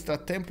the extra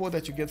tempo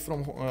that you get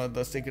from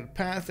the Sacred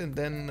Path, and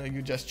then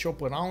you just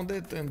chop around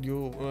it, and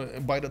you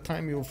by the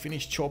time you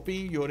finish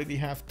chopping, you already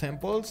have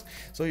temples,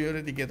 so you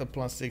already get a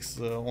 +6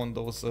 on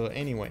those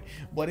anyway.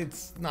 But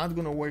it's not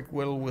gonna work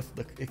well with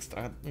the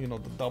extra, you know,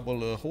 the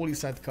double holy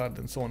site card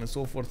and so on and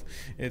so forth.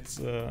 It's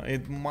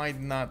it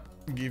might not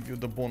give you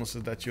the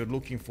bonuses that you're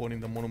looking for in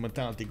the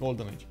Monumentality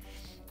Golden Age.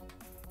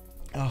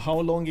 How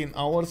long in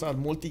hours are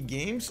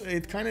multi-games?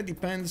 It kind of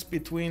depends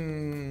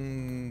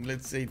between,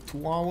 let's say,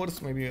 2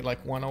 hours, maybe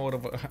like 1 hour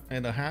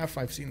and a half.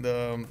 I've seen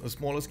the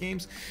smallest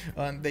games,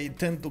 and they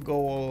tend to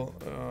go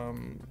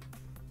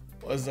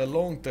as a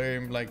long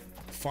term, like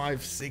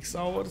 5-6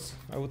 hours,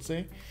 I would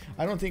say.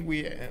 I don't think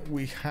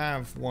we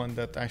have one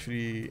that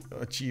actually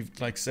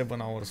achieved like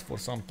 7 hours for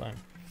some time.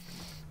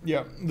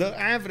 Yeah, the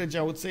average,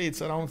 I would say,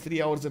 it's around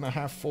 3 hours and a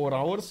half, 4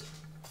 hours.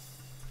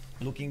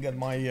 Looking at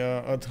my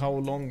at how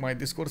long my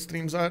Discord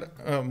streams are,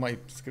 my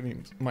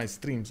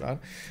streams are.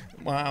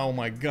 Oh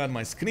my god,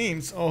 my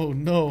screens! Oh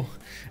no,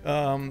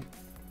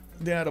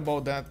 they are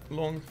about that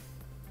long.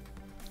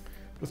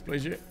 Let's play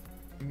it.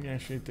 Let me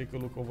actually take a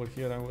look over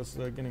here. I was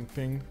getting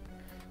pinged.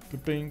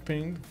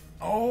 Ping.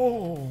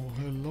 Oh,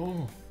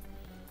 hello.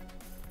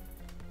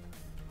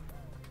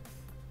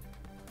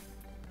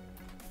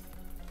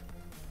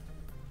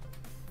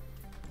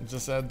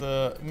 Just had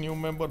a new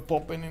member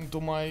popping into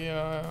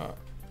my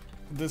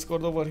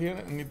Discord over here.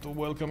 I need to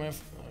welcome him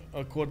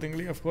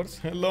accordingly, of course.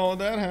 Hello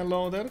there,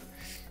 hello there.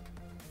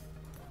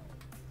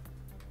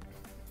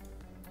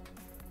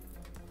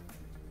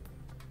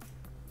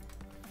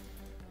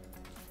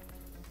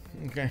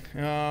 Okay,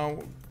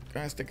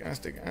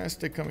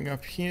 Aztec coming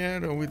up here.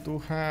 We do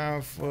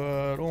have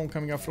Rome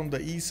coming up from the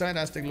east side.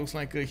 Aztec looks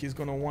like he's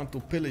gonna want to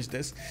pillage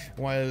this,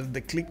 while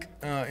Thedeclick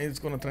is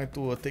gonna try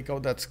to take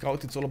out that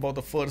scout. It's all about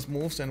the first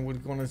moves, and we're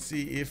gonna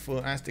see if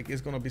Aztec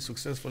is gonna be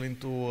successful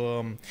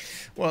into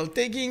well,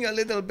 taking a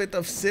little bit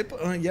of sip.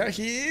 Yeah,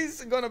 he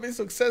is gonna be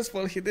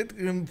successful. He did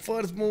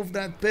first move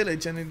that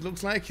pillage, and it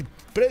looks like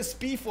press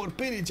P for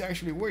pillage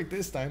actually worked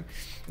this time.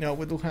 Now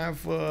we do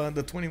have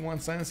the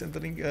 21 science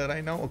entering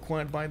right now,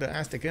 acquired by the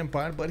Aztec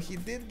Empire, but he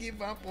did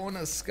give up on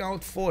a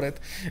scout for it.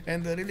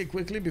 And really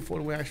quickly,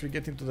 before we actually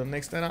get into the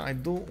next era, I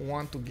do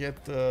want to get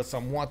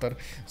some water,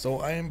 so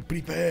I am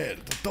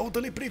prepared,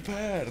 totally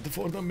prepared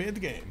for the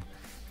mid game.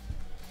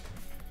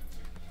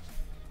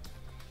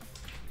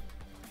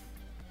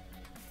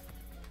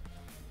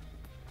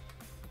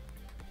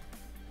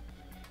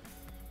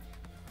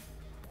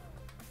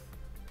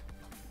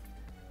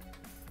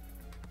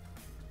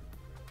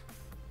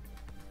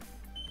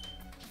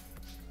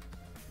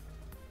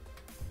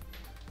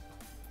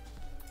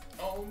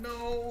 Oh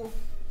no.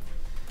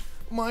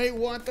 My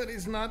water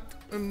is not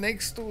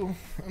next to...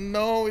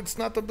 No, it's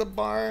not at the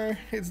bar.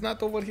 It's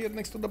not over here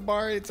next to the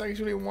bar. It's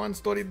actually one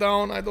story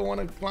down. I don't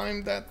want to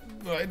climb that.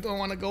 I don't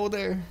want to go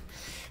there.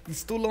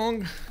 It's too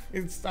long.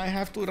 I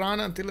have to run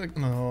until like...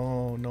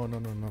 No.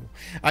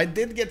 I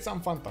did get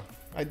some Fanta.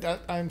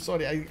 I'm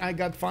sorry. I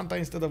got Fanta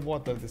instead of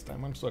water this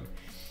time. I'm sorry.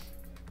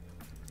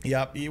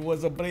 Yep, he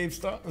was a brave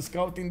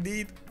scout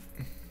indeed.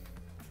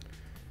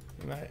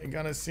 I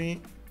gotta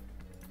see.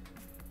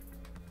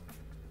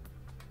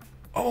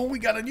 Oh, we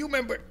got a new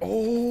member.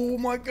 Oh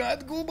my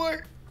god,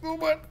 Goober.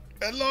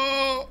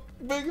 Hello.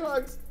 Big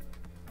hugs.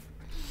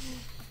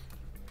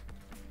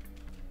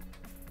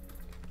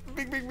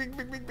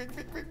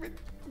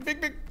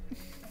 Big.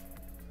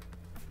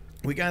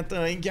 We got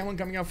Incaman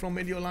coming out from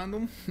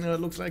Mediolanum.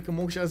 Looks like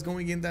Moksha is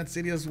going in that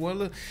city as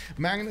well.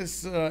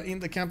 Magnus in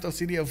the capital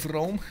city of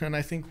Rome. And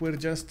I think we're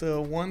just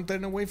one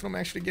turn away from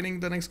actually getting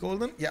the next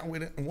golden. Yeah,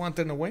 we're one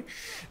turn away.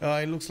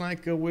 It looks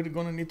like we're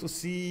gonna need to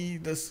see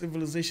the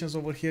civilizations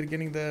over here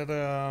getting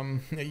their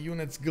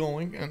units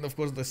going. And of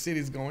course the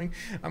cities going.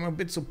 I'm a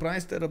bit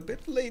surprised they're a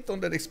bit late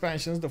on their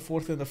expansions. The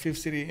 4th and the 5th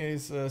city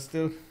is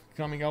still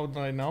coming out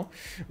right now.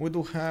 We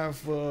do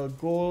have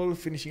Gaul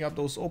finishing up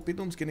those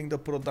oppidums, getting the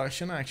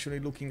production. Actually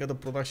looking at the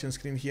production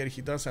screen here,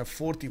 he does have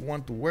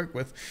 41 to work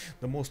with,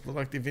 the most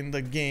productive in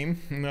the game.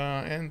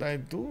 And I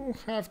do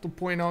have to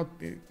point out,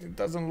 it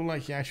doesn't look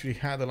like he actually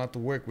had a lot to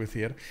work with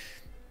here.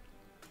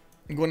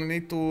 I'm gonna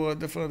need to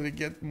definitely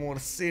get more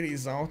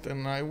cities out,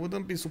 and I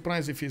wouldn't be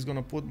surprised if he's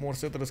gonna put more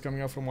settlers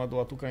coming out from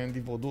Aduatuca and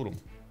Divodurum.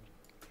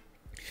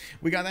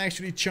 We got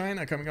actually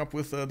China coming up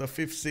with the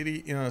 5th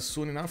city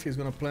soon enough. He's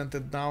going to plant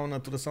it down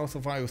to the south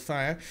of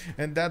Ayutthaya,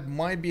 and that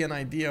might be an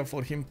idea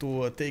for him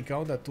to take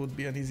out. That would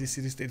be an easy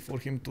city-state for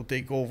him to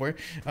take over.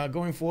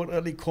 Going for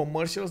early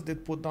commercials,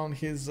 did put down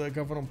his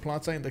Governor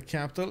Plaza in the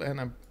capital, and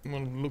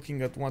I'm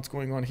looking at what's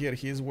going on here.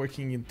 He is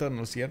working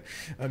internals here.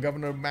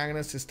 Governor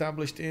Magnus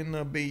established in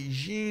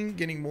Beijing,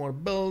 getting more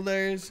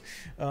builders,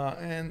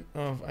 and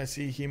I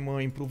see him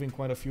improving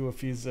quite a few of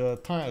his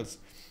tiles.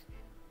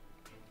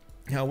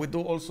 Yeah, we do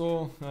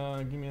also,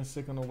 give me a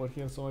second over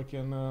here so I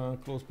can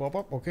close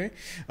pop-up, okay.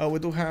 We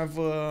do have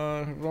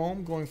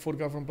Rome going for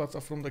Government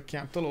Plaza from the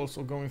capital,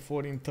 also going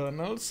for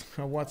internals.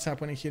 What's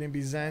happening here in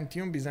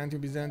Byzantium?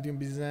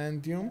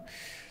 Byzantium.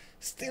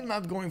 Still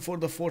not going for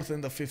the 4th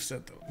and the 5th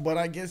settle, but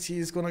I guess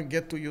he's gonna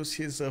get to use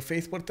his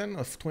faith pattern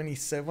of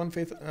 27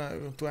 faith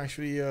to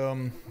actually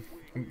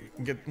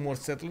get more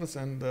settlers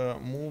and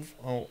move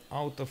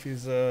out of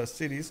his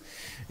cities.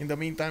 In the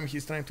meantime,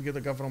 he's trying to get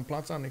a Government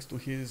Plaza next to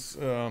his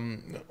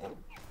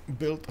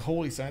built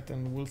holy site,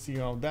 and we'll see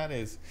how that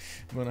is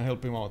gonna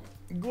help him out.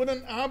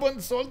 Guten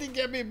Abend, Soldi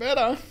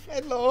Capybara.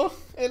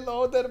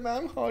 Hello there,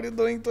 ma'am. How are you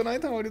doing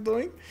tonight? How are you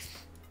doing?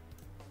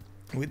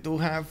 We do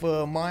have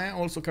Maya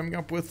also coming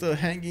up with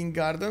hanging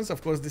gardens.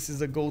 Of course, this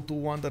is a go-to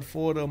wonder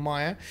for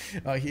Maya.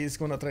 He's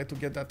gonna try to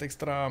get that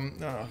extra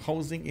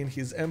housing in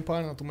his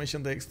empire, not to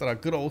mention the extra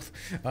growth.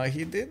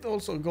 He did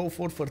also go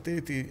for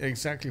fertility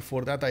exactly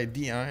for that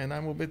idea, and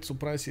I'm a bit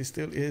surprised he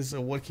still is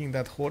working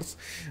that horse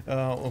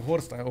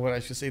style, or I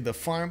should say the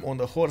farm on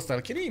the horse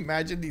style. Can you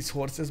imagine these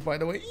horses, by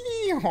the way?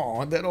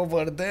 They're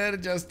over there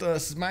just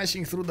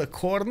smashing through the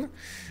corn.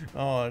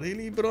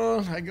 Really, bro?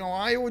 Like,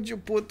 why would you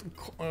put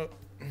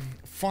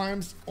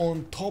farms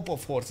on top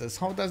of horses?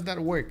 How does that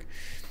work?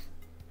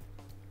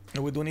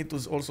 We do need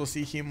to also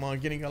see him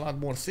getting a lot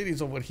more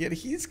cities over here.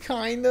 He's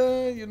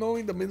kinda, you know,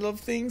 in the middle of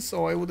things,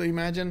 so I would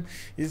imagine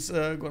he's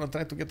gonna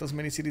try to get as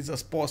many cities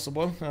as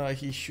possible.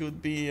 He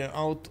should be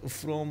out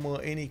from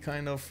any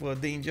kind of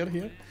danger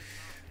here.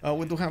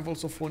 We do have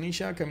also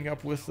Phoenicia coming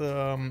up with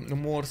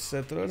more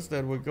settlers.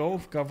 There we go.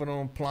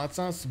 Governor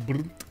Plaza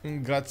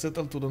got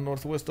settled to the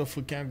northwest of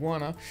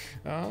Caguana.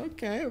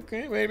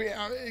 Okay. Maybe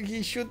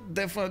he should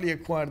definitely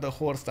acquire the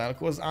horse tile,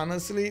 because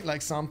honestly,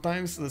 like,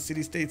 sometimes the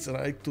city-states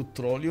like to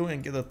troll you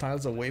and get the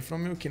tiles away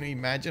from you. Can you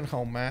imagine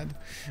how mad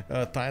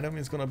Tirem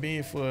is gonna be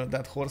if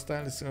that horse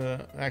tile is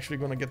actually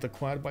gonna get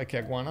acquired by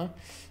Caguana?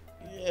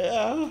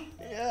 Yeah.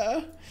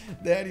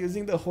 They're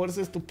using the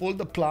horses to pull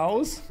the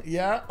plows.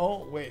 Yeah.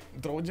 Oh, wait.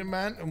 Trojan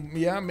man.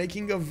 Yeah,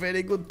 making a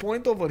very good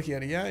point over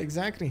here. Yeah,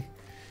 exactly.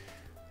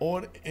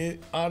 Or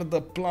are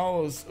the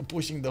plows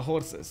pushing the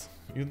horses?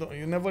 You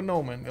never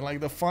know, man. Like,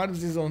 the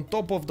farms is on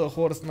top of the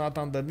horse, not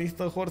underneath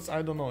the horse.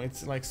 I don't know.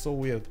 It's like so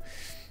weird.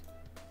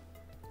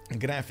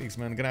 Graphics,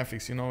 man.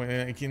 Graphics. You know,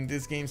 like in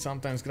this game,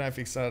 sometimes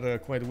graphics are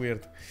quite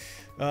weird.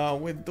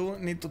 We do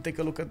need to take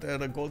a look at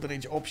the Golden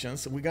Age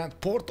options. We got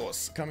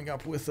Portouss coming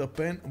up with a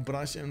pen,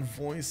 brush, and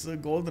voice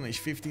Golden Age.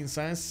 15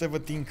 science,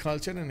 17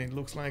 culture, and it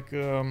looks like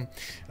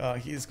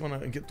he's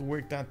gonna get to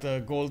work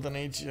that Golden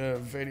Age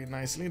very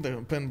nicely.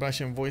 The pen,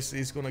 brush, and voice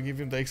is gonna give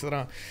him the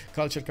extra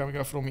culture coming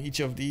up from each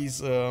of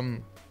these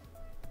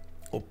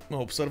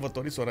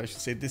observatories, or I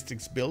should say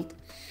districts built.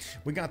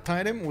 We got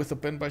Tirem with a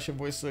pen bash and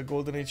voice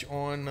golden age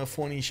on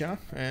Phoenicia,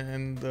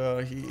 and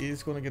he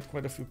is gonna get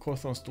quite a few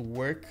Cothons to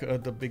work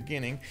at the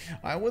beginning.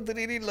 I would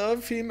really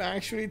love him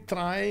actually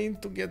trying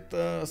to get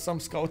some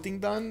scouting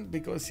done,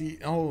 because he,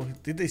 oh,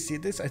 did they see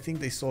this? I think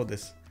they saw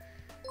this.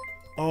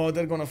 Oh,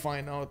 they're gonna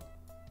find out.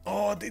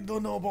 Oh, they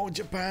don't know about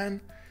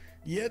Japan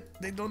yet.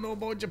 They don't know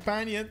about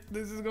Japan yet.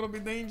 This is gonna be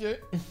danger.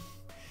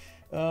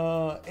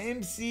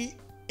 MCH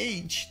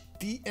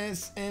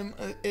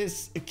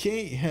TSMSK.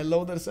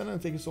 Hello there, son, and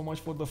thank you so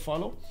much for the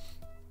follow.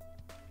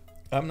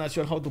 I'm not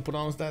sure how to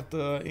pronounce that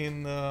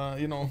in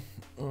you know,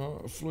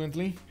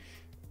 fluently.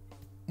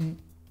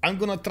 I'm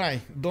gonna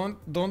try.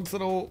 Don't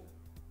throw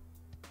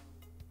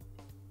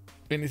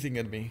anything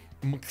at me.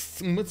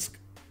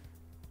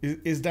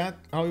 Is that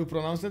how you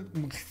pronounce it?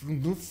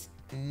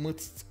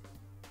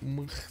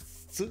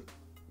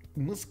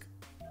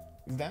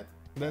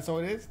 That's how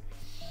it is?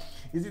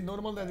 Is it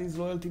normal that his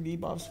loyalty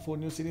debuffs for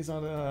new cities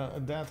are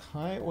that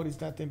high, or is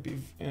that a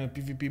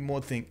PvP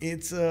mod thing?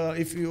 It's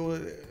if you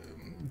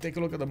take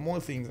a look at the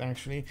mod things,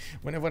 actually,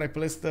 whenever I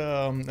place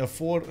the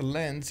 4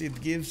 lands,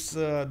 it gives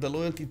the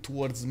loyalty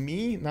towards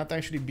me, not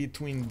actually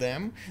between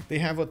them. They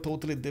have a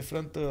totally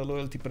different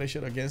loyalty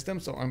pressure against them,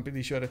 so I'm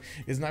pretty sure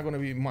it's not going to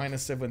be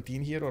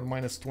 -17 here or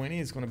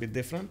 -20. It's going to be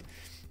different.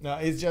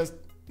 It's just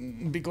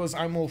because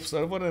I'm an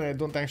observer and I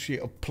don't actually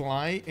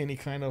apply any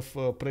kind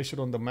of pressure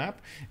on the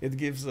map, it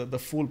gives the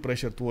full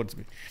pressure towards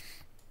me.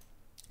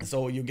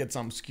 So you get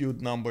some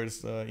skewed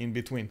numbers in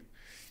between.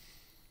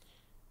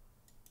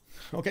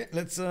 Okay,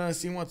 let's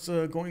see what's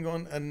going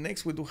on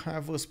next. We do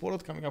have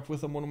Sporot coming up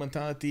with a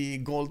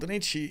Monumentality Golden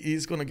Age. He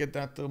is going to get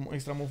that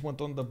extra movement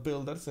on the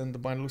builders,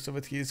 and by the looks of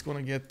it, he is going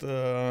to get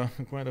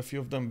quite a few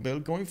of them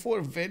built. Going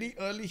for very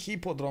early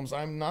hippodromes.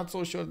 I'm not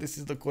so sure this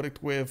is the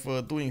correct way of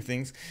doing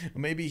things.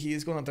 Maybe he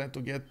is going to try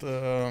to get...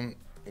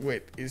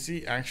 wait, is he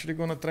actually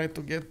going to try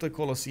to get the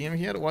Colosseum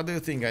here? What do you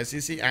think, guys?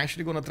 Is he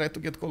actually going to try to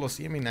get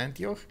Colosseum in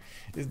Antioch?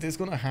 Is this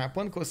going to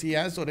happen? Because he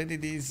has already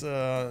these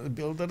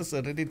builders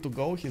ready to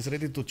go. He's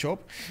ready to chop.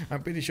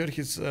 I'm pretty sure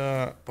he's,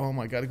 oh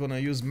my god, going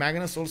to use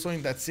Magnus also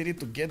in that city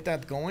to get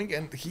that going.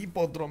 And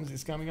Hippodromes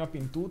is coming up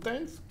in 2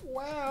 turns.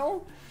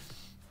 Wow!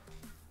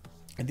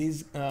 These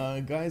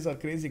guys are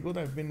crazy good.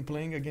 I've been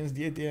playing against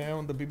the ATI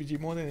on the BBG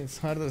mode and it's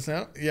hard as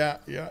hell.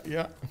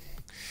 Yeah.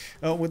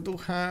 We do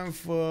have,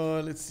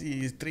 let's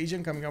see,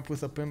 Trajan coming up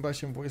with a pen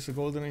bash and voice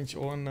golden age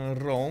on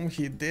Rome.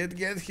 He did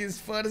get his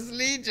first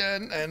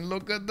legion, and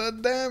look at the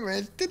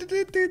damage.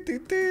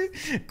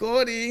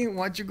 Cody,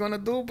 what you gonna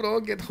do, bro?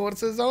 Get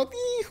horses out?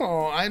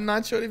 Yeehaw. I'm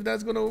not sure if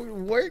that's gonna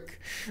work.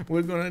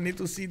 We're gonna need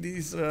to see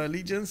these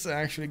legions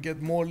actually get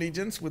more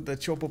legions with the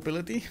chop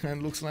ability,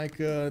 and looks like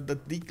the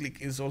Thedeclick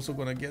is also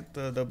gonna get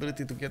the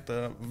ability to get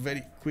a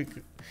very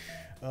quick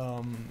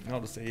how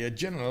to say, a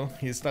general.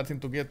 He's starting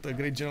to get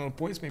great general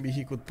points. Maybe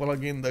he could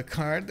plug in the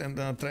card and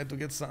try to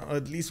get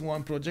at least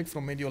one project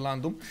from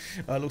Mediolandum.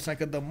 Looks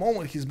like at the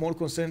moment he's more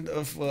concerned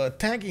of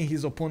tagging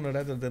his opponent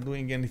rather than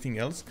doing anything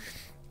else.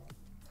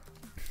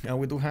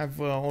 We do have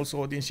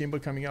also Audience Chamber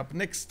coming up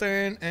next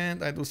turn,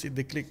 and I do see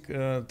Thedeclick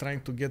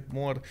trying to get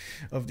more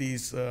of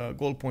these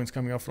gold points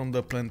coming up from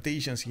the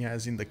plantations he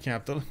has in the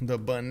capital. The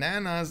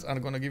bananas are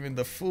gonna give him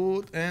the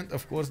food, and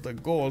of course the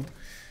gold.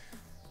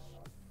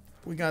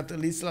 We got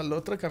Liss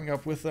loutre coming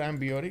up with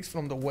Ambiorix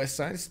from the west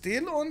side,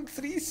 still on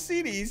 3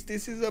 cities.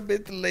 This is a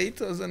bit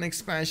late as an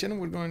expansion.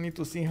 We're gonna need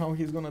to see how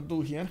he's gonna do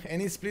here.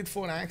 Any split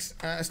for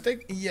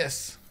Aztec?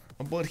 Yes,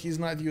 but he's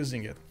not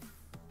using it.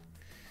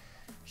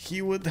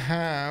 He would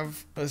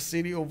have a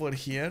city over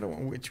here,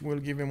 which will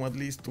give him at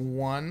least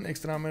 1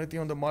 extra amenity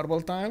on the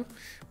marble tile,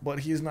 but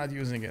he's not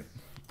using it.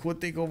 Could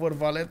take over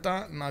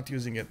Valletta, not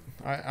using it.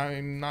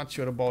 I'm not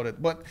sure about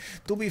it. But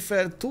to be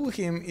fair to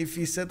him, if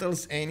he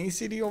settles any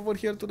city over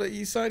here to the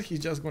east side, he's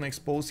just going to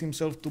expose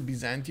himself to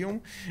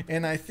Byzantium.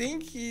 And I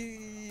think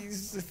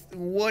he's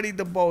worried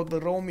about the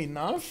Rome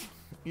enough,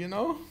 you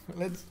know?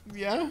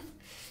 Yeah.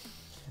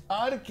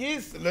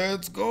 Archis,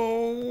 let's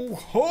go.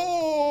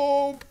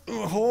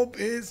 Hoobbbb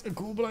is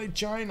Kublai,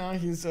 China.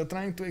 He's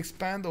trying to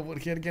expand over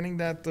here, getting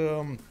that...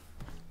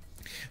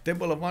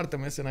 Temple of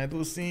Artemis, and I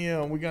do see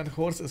we got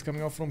horses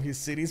coming out from his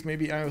cities.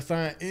 Maybe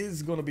Ayutthaya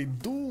is gonna be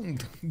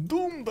doomed,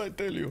 I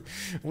tell you.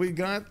 We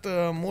got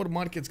more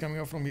markets coming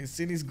out from his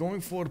cities,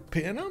 going for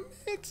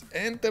pyramids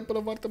and Temple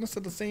of Artemis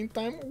at the same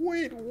time.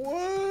 Wait,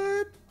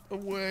 what?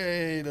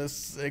 Wait a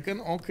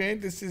second. Okay,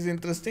 this is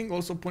interesting.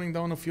 Also putting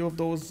down a few of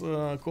those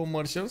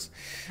commercials,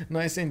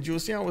 nice and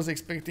juicy. I was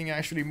expecting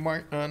actually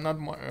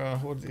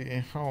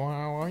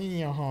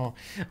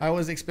I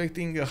was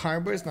expecting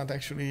harbors, not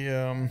actually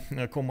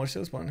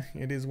commercials, but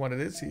it is what it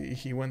is.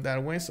 He went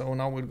that way, so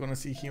now we're gonna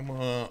see him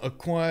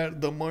acquire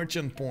the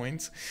merchant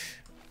points.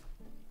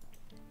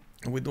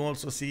 We do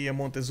also see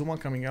Montezuma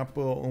coming up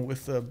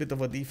with a bit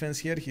of a defense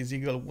here. His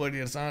Eagle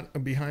Warriors are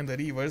behind the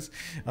rivers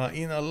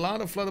in a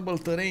lot of floodable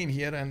terrain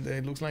here, and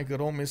it looks like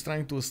Rome is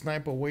trying to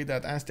snipe away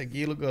that Aztec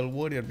Eagle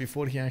Warrior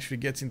before he actually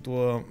gets into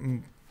a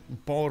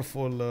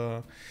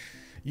powerful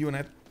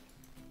unit.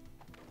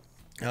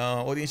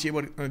 audience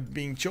chamber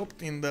being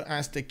chopped in the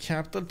Aztec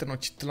capital.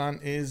 Tenochtitlan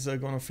is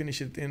going to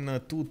finish it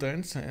in 2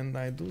 turns, and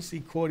I do see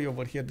Cory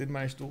over here did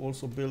manage to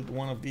also build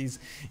one of these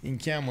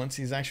encampments.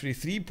 He's actually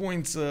 3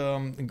 points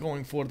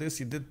going for this.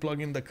 He did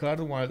plug in the card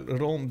while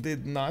Rome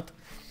did not.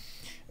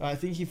 I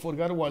think he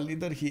forgot what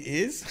leader he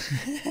is.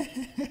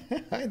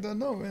 I don't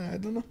know, man. I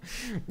don't know.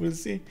 We'll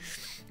see.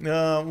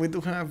 We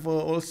do have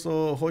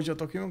also Hojo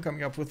Tokyo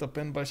coming up with a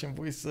pen, brush, and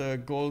voice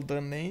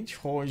golden age.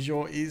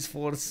 Hojo is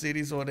 4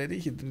 cities already.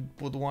 He did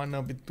put one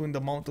between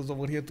the mountains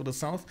over here to the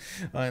south,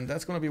 and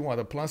that's going to be what,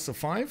 a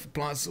 +5?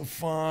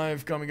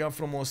 +5 coming up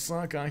from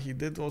Osaka. He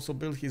did also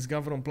build his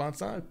government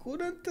plaza.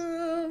 Couldn't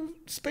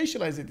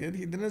specialize it yet.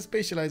 He didn't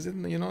specialize it,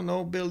 you know,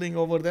 no building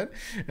over there.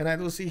 And I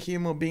do see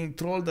him being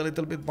trolled a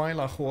little bit by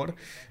Lahore.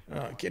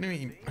 Can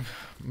we,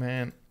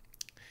 man,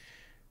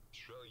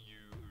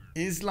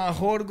 is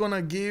Lahore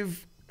gonna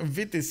give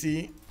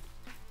Viticy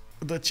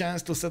the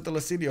chance to settle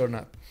a city or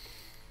not?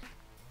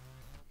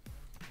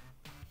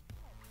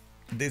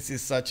 This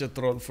is such a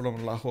troll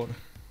from Lahore.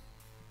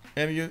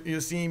 And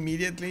you see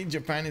immediately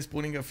Japan is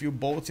putting a few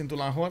boats into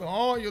Lahore.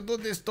 Oh, you do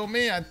this to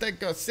me, I take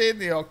your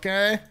city,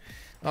 okay?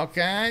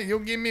 Okay, you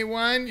give me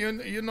one,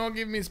 you don't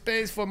give me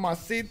space for my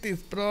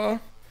cities, bro.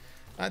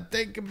 I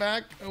take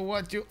back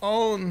what you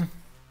own.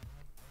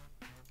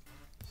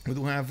 We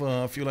do have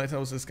a few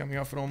lighthouses coming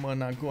up from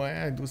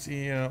Nagoya. I do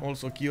see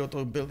also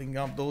Kyoto building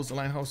up those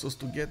lighthouses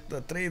to get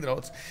the trade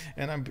routes,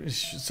 and I'm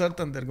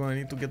certain they're going to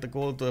need to get the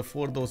gold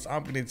for those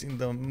upgrades in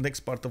the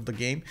next part of the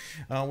game.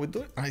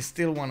 I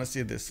still want to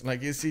see this.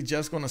 Like, is he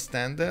just going to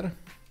stand there?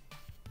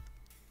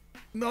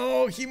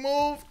 No, he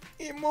moved.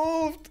 He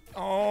moved.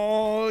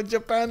 Oh,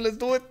 Japan, let's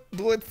do it.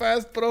 Do it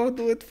fast, bro.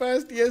 Do it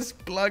fast. Yes,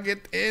 plug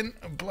it in.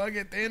 Plug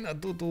it in. A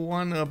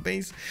 2-to-1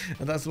 base.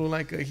 And that's look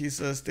like he's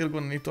still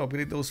going to need to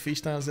upgrade those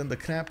fish tanks and the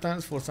crab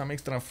tanks for some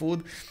extra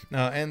food.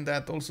 And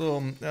that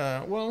also,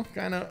 well,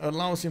 kind of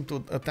allows him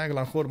to attack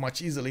Lahore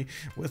much easily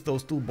with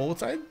those 2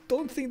 boats. I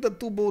don't think the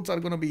 2 boats are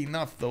going to be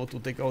enough, though, to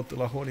take out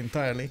Lahore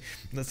entirely.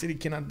 The city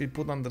cannot be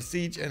put under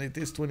siege, and it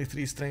is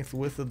 23 strength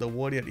with the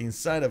warrior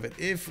inside of it.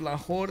 If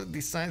Lahore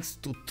decides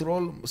to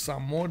troll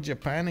some more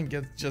Japan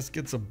and just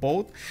gets a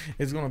boat,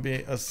 it's going to be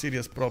a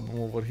serious problem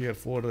over here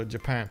for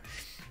Japan.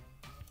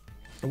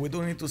 We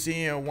do need to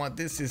see what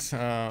this is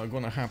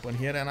going to happen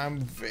here, and I'm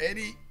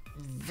very,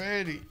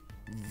 very,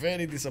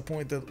 very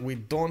disappointed we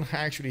don't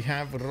actually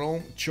have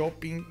Rome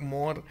chopping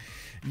more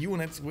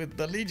units with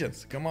the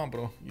legions. Come on,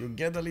 bro, you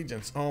get the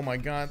legions. Oh my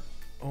god.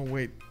 Oh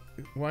wait,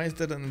 why is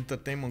there an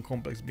entertainment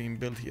complex being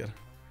built here?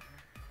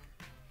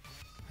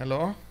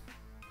 Hello?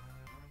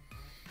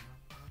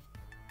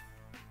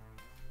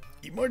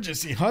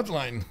 Emergency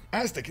hotline.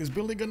 Aztec is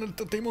building an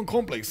entertainment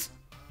complex.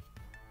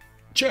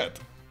 Chat,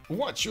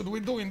 what should we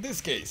do in this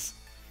case?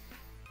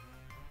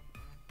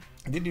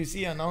 Did you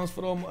see announce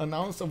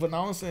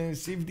in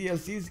Civ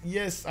DLCs?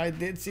 Yes, I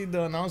did see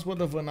the announcement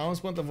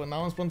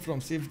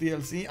from Civ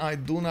DLC. I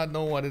do not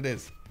know what it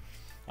is.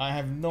 I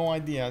have no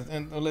idea.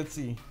 And let's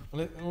see.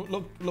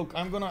 Look,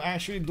 I'm gonna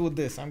actually do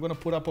this. I'm gonna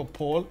put up a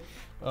poll.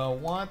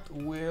 What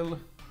will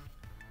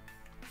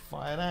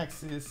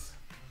Firaxis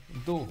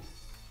do?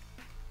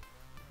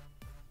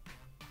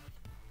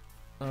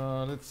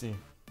 Let's see.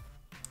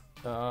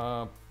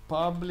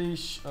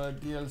 Publish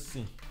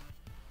DLC.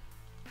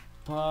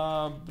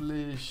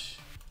 Publish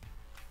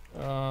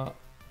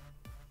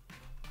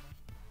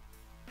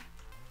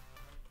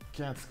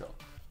Cat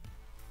Scout.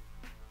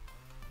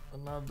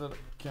 Another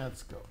Cat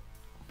Scout.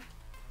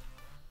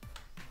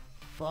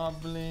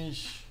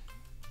 Publish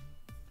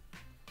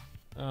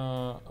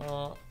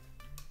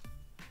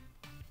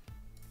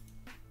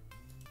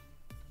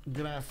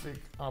graphic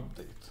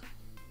update.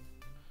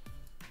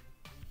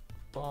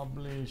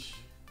 Publish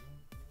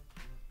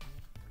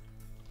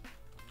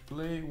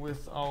play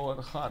with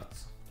our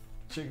hearts.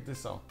 Check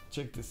this out.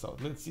 Check this out.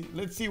 Let's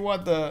see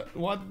what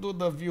do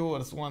the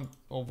viewers want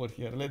over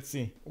here. Let's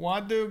see.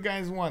 What do you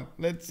guys want?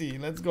 Let's see.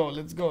 Let's go.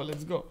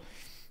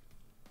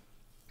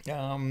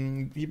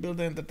 He built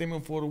the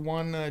entertainment for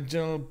 1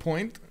 general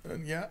point.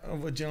 Yeah,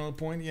 of a general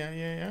point.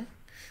 Yeah.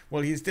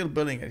 Well, he's still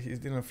building it. He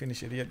didn't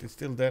finish it yet. It's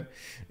still there.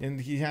 And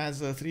he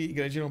has 3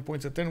 great general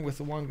points a turn with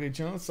 1 great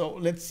general. So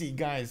let's see,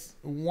 guys.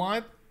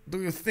 What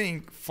do you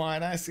think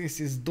Firaxis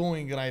is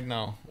doing right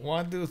now?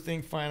 What do you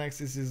think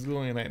Firaxis is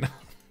doing right now?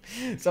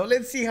 So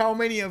let's see how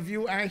many of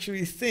you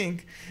actually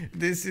think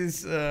this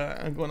is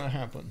gonna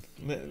happen.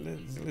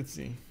 Let's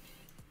see.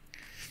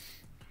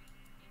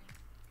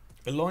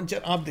 A launcher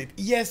update.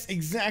 Yes,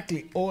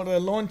 exactly. Or a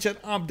launcher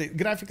update.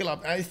 Graphical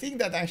update. I think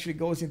that actually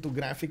goes into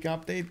graphic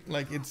update.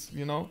 Like, it's,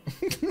 you know,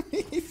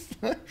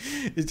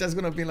 it's just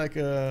gonna be like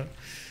a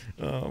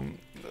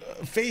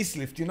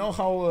facelift. You know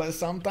how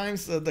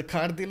sometimes the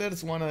car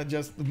dealers want to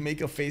just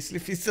make a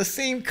facelift? It's the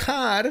same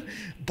car,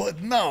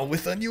 but now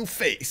with a new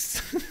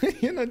face.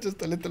 You know,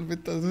 just a little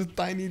bit of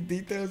tiny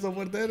details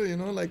over there, you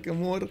know, like a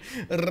more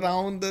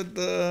rounded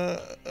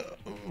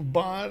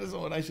bars,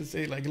 or I should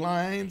say like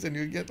lines, and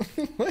you get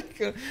like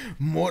a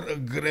more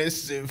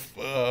aggressive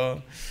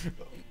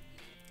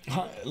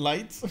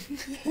Lights.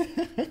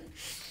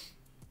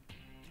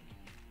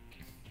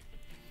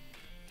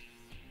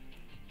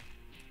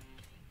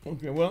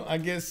 Okay, well, I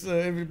guess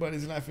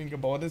everybody's laughing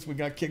about this. We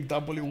got Kick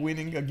W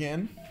winning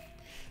again.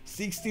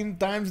 16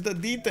 times the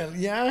detail.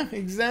 Yeah,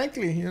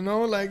 exactly. You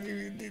know, like,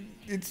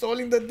 it's all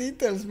in the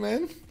details,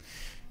 man.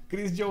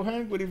 Chris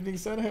Johan, good evening,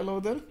 sir. Hello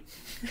there.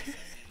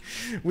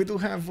 We do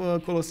have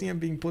Colosseum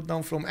being put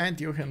down from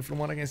Antioch, and from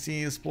what I can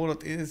see,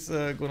 Sporot is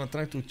gonna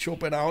try to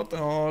chop it out.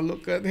 Oh,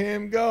 look at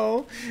him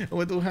go.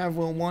 We do have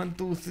 1,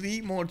 2,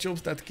 3 more chops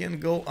that can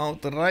go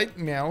out right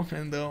now,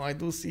 and I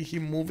do see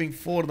him moving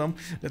for them.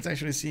 Let's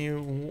actually see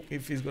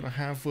if he's gonna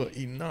have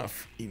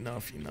enough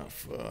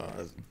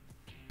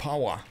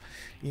power,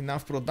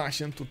 enough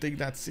production to take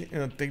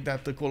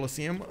that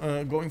Colosseum.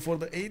 Going for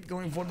the 8,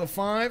 going for the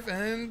 5,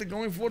 and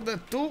going for the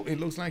 2. It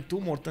looks like 2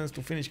 more turns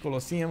to finish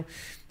Colosseum.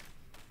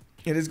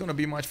 It is going to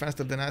be much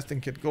faster than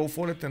Aztec can go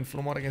for it, and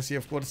from what I can see,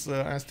 of course,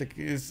 Aztec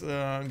is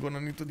going to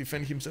need to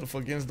defend himself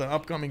against the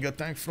upcoming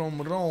attack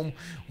from Rome,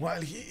 while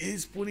he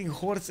is putting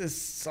horses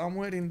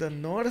somewhere in the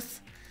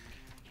north.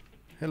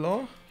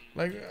 Hello?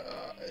 Like,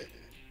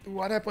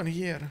 what happened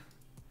here?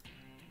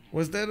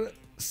 Was there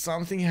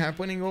something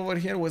happening over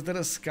here? Was there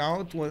a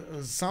scout?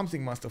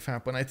 Something must have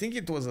happened. I think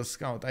it was a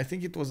scout. I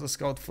think it was a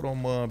scout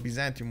from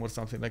Byzantium or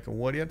something, like a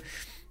warrior.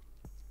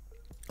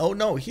 Oh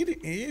no, he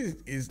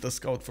is the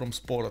scout from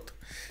Sporot.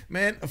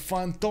 Man,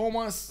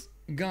 Fantomas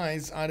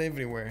guys are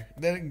everywhere.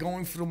 They're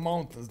going through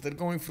mountains, they're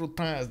going through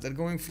tires, they're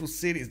going through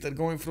cities, they're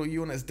going through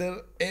units,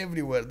 they're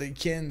everywhere. They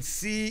can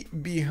see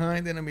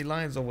behind enemy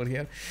lines over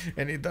here,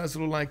 and it does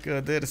look like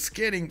they're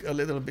scaring a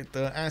little bit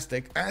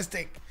Aztec.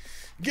 Aztec,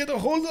 get a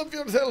hold of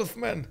yourself,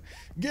 man.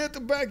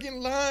 Get back in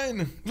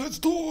line. Let's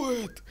do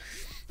it.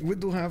 We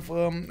do have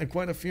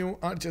quite a few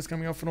archers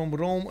coming up from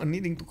Rome,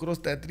 needing to cross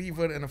that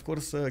river and of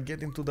course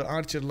get into the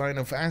archer line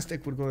of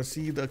Aztec. We're going to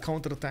see the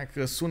counterattack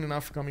soon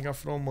enough coming up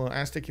from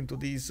Aztec into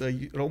these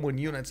Roman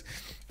units.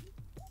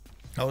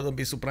 I wouldn't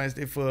be surprised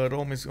if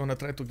Rome is going to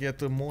try to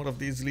get more of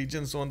these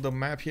legions on the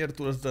map here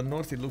towards the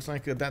north. It looks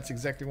like that's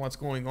exactly what's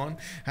going on.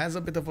 Has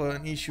a bit of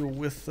an issue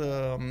with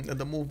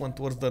the movement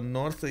towards the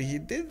north. He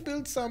did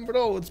build some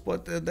roads,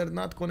 but they're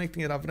not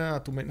connecting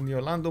Ravenna to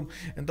Neolandum,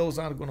 and those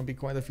are going to be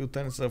quite a few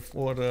turns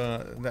for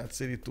that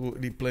city to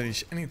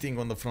replenish anything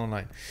on the front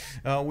line.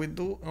 We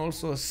do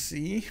also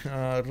see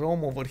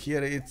Rome over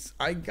here.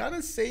 I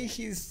gotta say,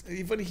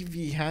 even if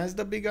he has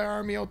the bigger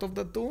army out of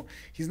the two,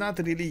 he's not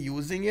really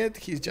using it.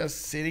 He's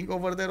just sitting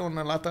over there on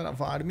a lot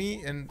of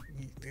army, and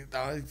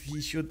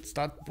he should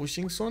start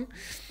pushing soon.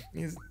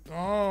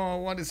 Oh,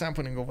 what is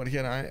happening over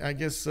here? I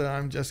guess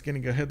I'm just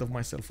getting ahead of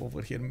myself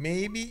over here.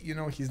 Maybe, you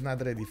know, he's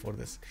not ready for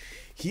this.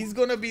 He's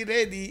gonna be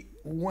ready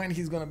when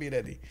he's gonna be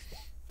ready.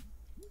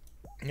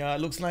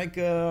 Looks like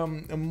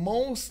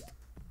most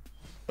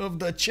of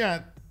the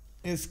chat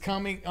is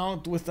coming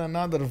out with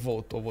another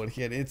vote over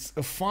here. It's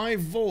 5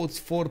 votes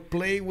for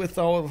play with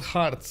our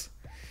hearts.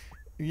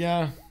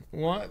 Yeah.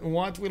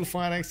 What will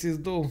Fire Axis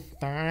do?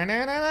 They're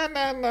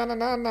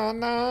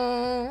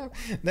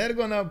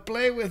gonna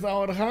play with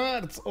our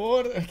hearts,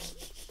 or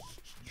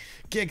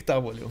kick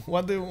W.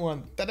 What do you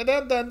want?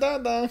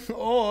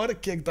 Or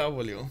kick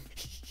W.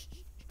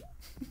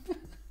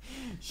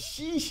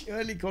 Sheesh,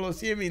 early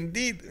Colosseum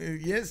indeed.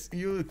 Yes,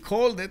 you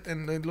called it,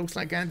 and it looks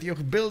like Antioch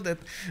built it.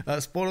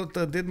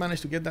 Sporot did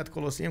manage to get that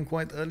Colosseum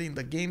quite early in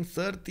the game.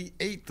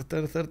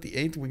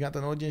 38. We got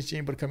an audience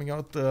chamber coming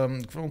out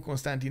from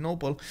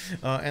Constantinople,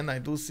 and I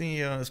do see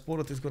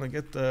Sporot is going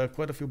to get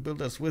quite a few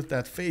builders with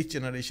that faith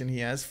generation he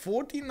has.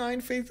 49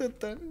 faith a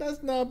turn,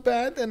 that's not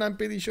bad, and I'm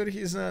pretty sure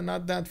he's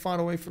not that far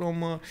away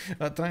from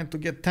trying to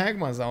get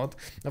Tagmas out.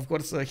 Of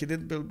course, he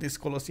did build this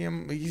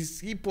Colosseum.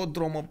 He put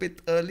Rome a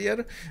bit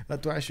earlier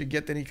to actually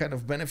get any kind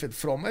of benefit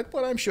from it,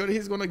 but I'm sure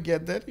he's gonna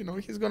get there. You know,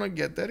 he's gonna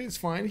get there. It's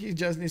fine. He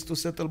just needs to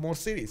settle more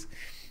cities.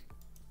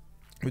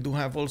 We do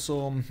have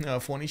also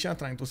Phoenicia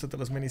trying to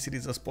settle as many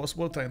cities as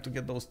possible, trying to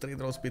get those trade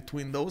routes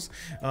between those.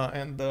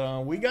 And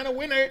we got a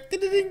winner. Ding,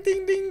 ding,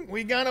 ding, ding.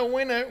 We got a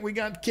winner. We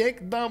got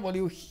Kick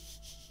W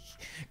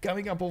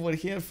coming up over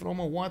here from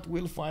a What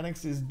Will Fire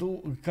Axis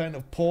Do kind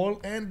of poll.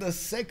 And the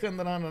second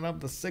runner-up,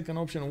 the second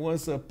option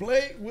was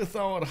Play With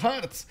Our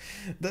Hearts.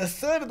 The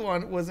third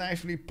one was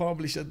actually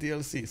Publish a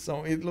DLC.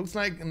 So it looks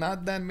like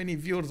not that many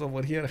viewers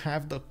over here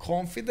have the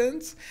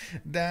confidence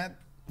that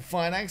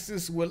Fire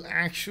Axis will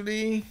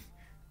actually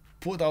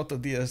put out a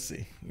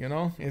DLC. You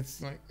know,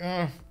 it's like,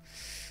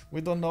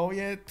 we don't know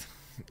yet.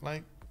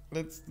 Like,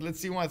 let's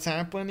see what's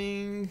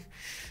happening.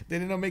 They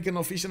didn't make an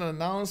official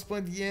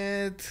announcement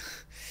yet.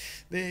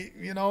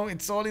 You know,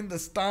 it's all in the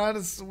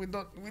stars. We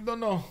don't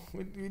know.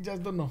 We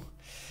just don't know.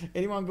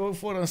 Anyone go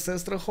for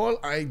Ancestral Hall?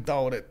 I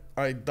doubt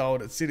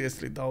it.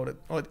 Seriously doubt it.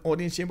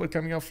 Audience chamber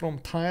coming up from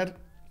Tyre.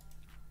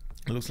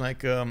 Looks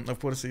like, of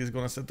course, he's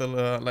gonna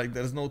settle like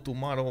there's no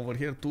tomorrow over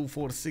here. 2,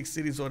 4, 6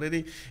 cities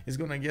already. He's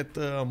gonna get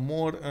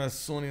more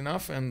soon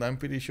enough, and I'm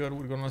pretty sure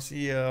we're gonna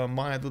see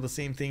Maya do the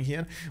same thing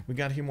here. We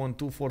got him on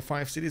 2, 4,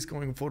 5 cities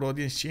going for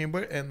audience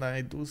chamber, and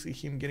I do see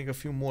him getting a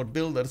few more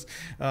builders.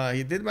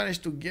 He did manage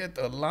to get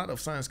a lot of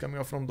science coming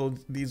up from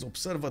these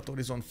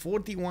observatories on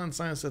 41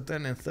 science a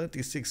turn and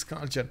 36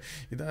 culture.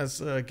 He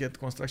does get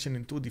construction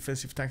in 2,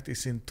 defensive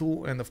tactics in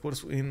 2, and of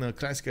course in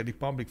Classical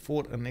Republic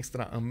for an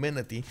extra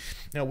amenity.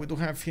 Now we do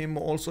have him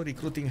also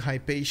recruiting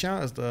Hypatia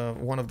as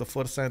one of the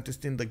first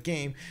scientists in the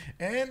game,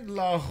 and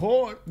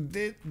Lahore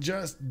did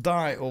just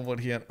die over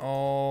here.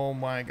 Oh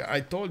my god,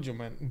 I told you,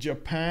 man.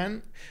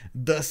 Japan,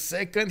 the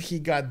second he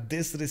got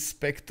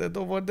disrespected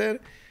over there,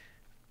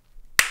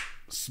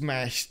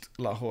 smashed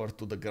Lahore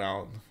to the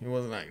ground. He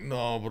was like,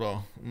 no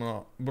bro,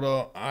 no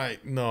bro,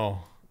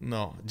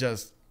 no,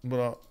 just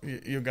bro,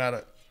 you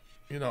gotta,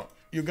 you know,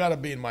 you gotta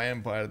be in my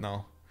empire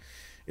now.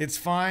 It's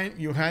fine,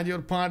 you had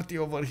your party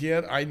over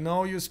here. I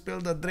know you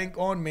spilled a drink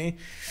on me.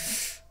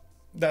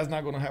 That's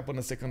not gonna happen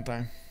a second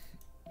time.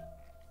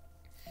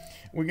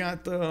 We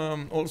got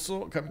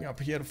also coming up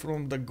here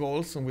from the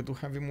Gauls, and we do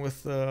have him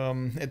with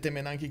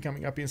Etemenanki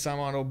coming up in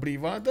Samaro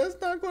Briva. That's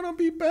not gonna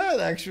be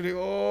bad, actually.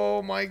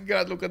 Oh my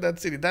god, look at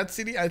that city. That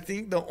city, I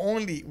think the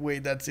only way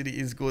that city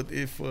is good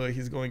if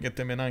he's going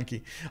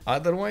Etemenanki.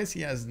 Otherwise,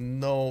 he has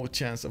no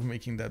chance of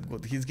making that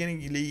good. He's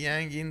getting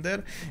Liang in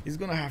there. He's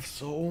gonna have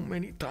so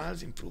many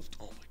tiles improved.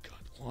 Oh my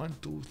god. 1,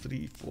 2,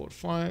 3, 4,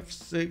 5,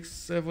 6,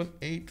 7,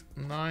 8,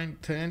 9,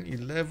 10,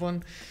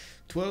 11...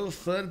 12,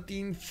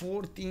 13,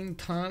 14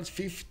 tiles,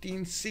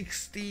 15,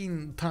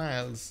 16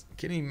 tiles.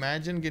 Can you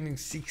imagine getting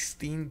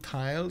 16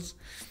 tiles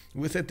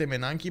with a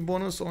Temenanki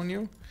bonus on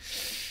you?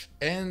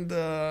 And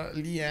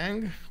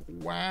Liang,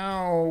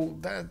 wow,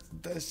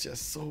 that's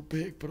just so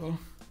big, bro.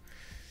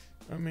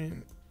 I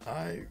mean,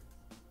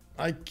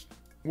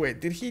 wait,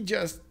 did he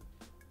just...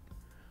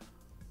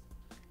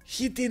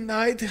 He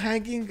denied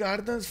Hanging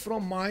Gardens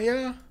from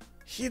Maya?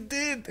 He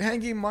did.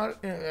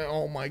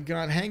 Oh my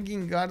god,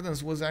 Hanging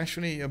Gardens was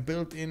actually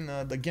built in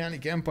the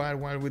Gallic Empire,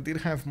 while we did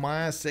have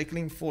Maya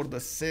settling for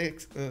the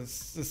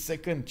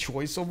second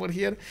choice over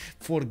here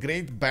for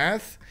Great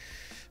Bath.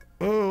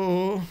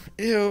 Oh,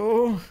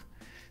 ew,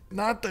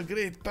 not the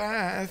Great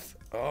Bath.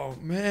 Oh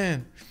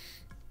man.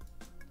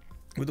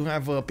 We do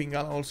have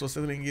Pingala also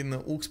settling in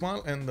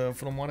Uxmal, and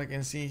from what I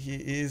can see, he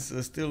is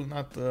still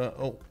not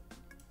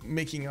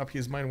making up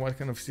his mind what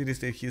kind of city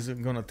state he's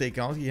gonna take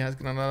out. He has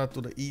Granada to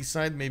the east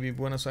side, maybe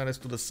Buenos Aires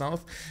to the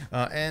south,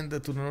 and to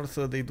the north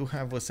they do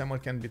have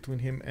Samarkand between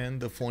him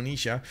and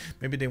Phoenicia.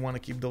 Maybe they want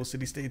to keep those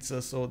city states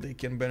so they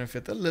can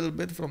benefit a little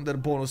bit from their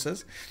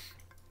bonuses.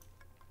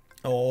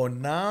 Oh,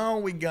 now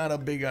we got a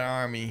bigger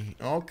army.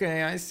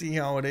 Okay, I see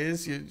how it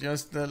is. You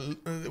just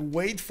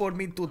wait for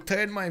me to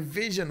turn my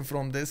vision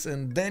from this,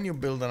 and then you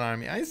build an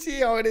army. I see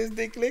how it is,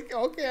 Thedeclick.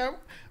 Okay, I'm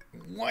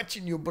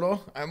watching you,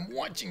 bro. I'm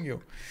watching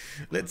you.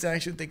 Let's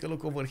actually take a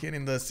look over here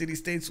in the city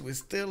states. We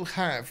still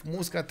have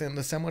Muscat and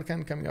the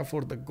Samarkand coming up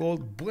for the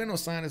gold.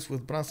 Buenos Aires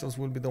with Brussels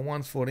will be the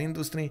ones for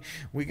industry.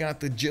 We got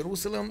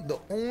Jerusalem, the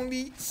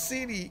only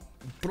city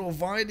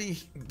providing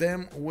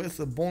them with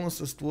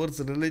bonuses towards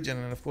religion,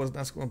 and of course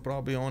that's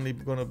probably only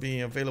going to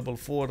be available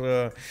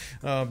for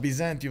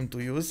Byzantium to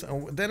use.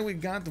 Then we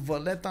got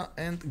Valletta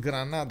and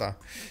Granada.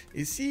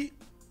 Is he...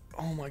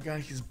 Oh my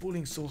god, he's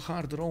bullying so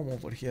hard Rome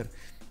over here.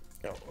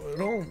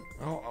 Rome,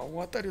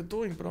 what are you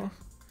doing, bro?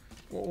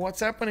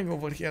 What's happening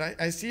over here?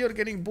 I see you're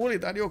getting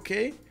bullied. Are you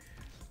okay?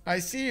 I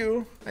see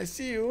you. I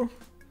see you.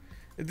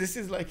 This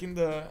is like in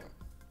the...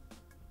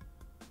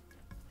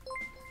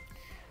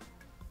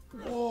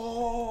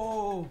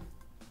 Whoa!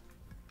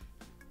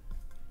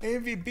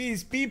 MVP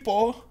is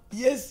people.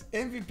 Yes,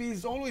 MVP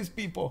is always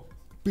people.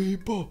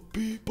 People,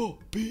 people,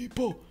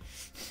 people.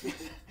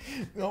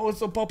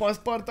 Also, Papa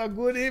Sparta,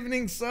 good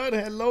evening, sir.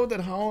 Hello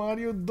there, how are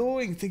you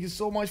doing? Thank you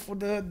so much for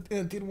the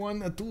tier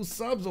 1, 2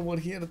 subs over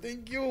here.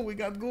 Thank you. We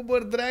got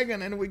Goober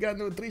Dragon and we got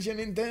Nutrition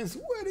Intense.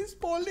 Where is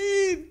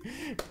Pauline?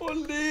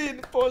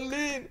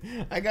 Pauline.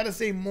 I gotta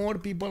say, more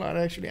people are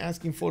actually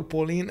asking for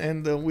Pauline,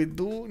 and we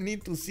do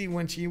need to see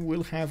when she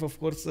will have, of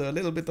course, a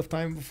little bit of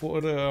time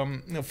for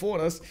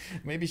us.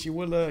 Maybe she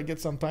will get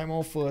some time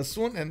off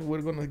soon, and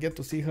we're gonna get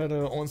to see her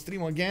on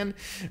stream again,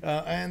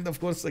 and of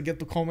course get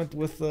to comment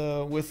with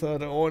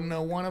her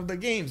on one of the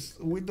games.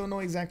 We don't know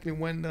exactly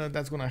when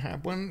that's gonna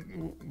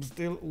happen.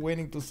 Still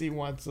waiting to see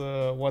what's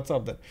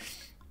up there.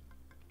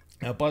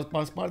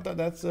 Sparta,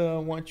 that's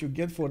what you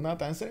get for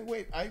not answering.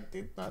 Wait, I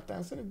did not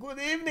answer. Good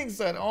evening,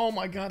 sir. Oh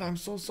my god, I'm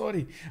so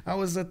sorry. I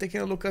was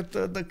taking a look at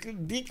the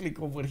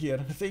Thedeclick over here.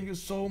 Thank you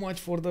so much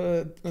for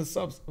the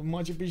subs.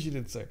 Much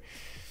appreciated, sir.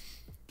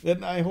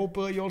 Then I hope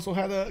you also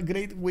had a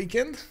great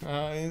weekend.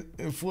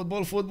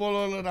 Football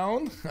all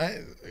around.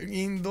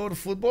 Indoor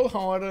football.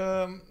 How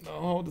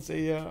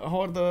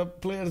are the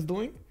players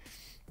doing?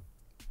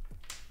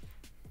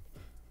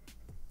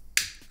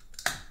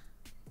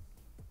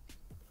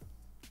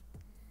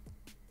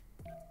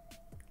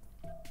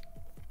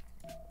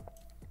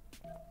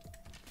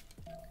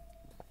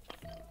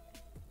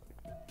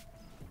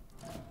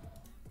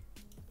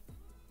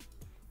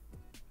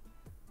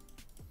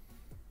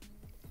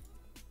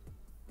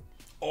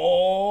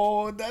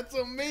 that's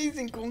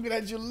amazing.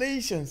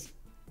 Congratulations.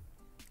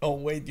 Oh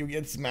wait, you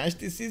get smashed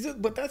this season,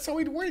 but that's how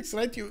it works,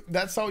 right?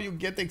 That's how you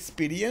get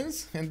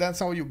experience, and that's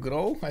how you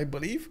grow, I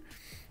believe.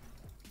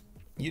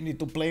 You need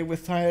to play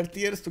with higher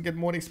tiers to get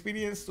more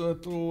experience,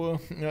 to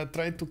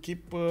try to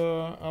keep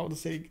how to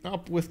say,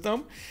 up with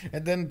them,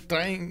 and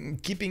then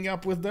keeping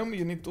up with them.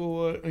 You need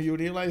to you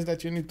realize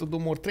that you need to do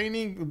more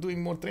training.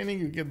 Doing more training,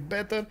 you get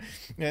better,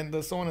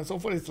 and so on and so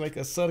forth. It's like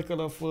a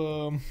circle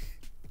of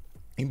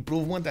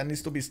improvement that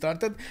needs to be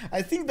started.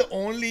 I think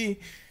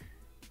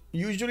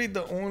usually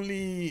the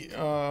only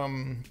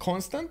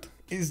constant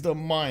is the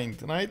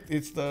mind, right?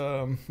 It's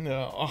the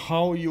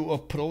how you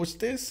approach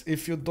this.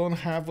 If you don't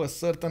have a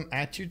certain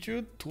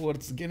attitude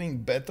towards getting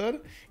better,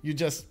 you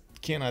just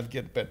cannot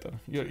get better.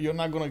 You're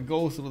not gonna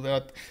go through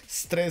that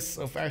stress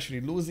of actually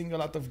losing a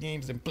lot of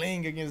games and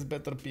playing against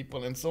better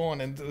people and so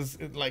on,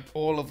 and like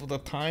all of the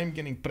time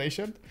getting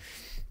pressured.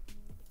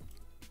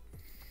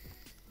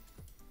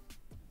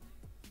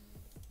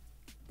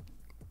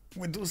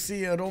 We do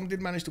see Rome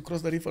did manage to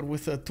cross the river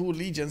with 2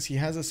 legions. He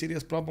has a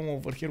serious problem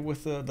over here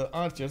with the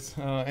archers,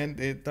 and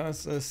it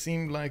does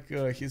seem like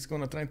he's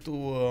gonna try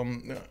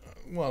to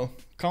well,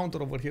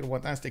 counter over here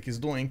what Aztec is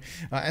doing.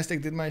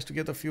 Aztec did manage to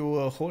get a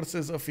few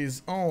horses of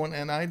his own,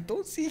 and I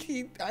don't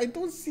see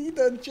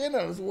the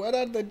generals. What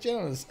are the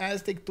generals?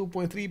 Aztec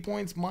 2.3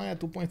 points, Maya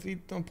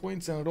 2.3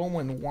 points, and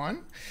Roman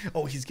 1.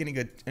 Oh, he's getting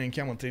an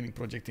encampment training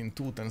project in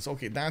 2 turns.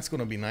 Okay, that's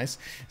gonna be nice.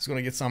 He's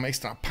gonna get some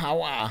extra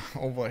power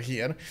over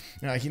here.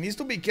 He needs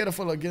to be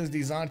careful against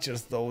these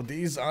archers, though.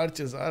 These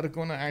archers are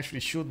gonna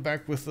actually shoot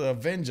back with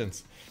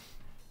vengeance.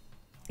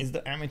 Is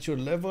the amateur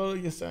level?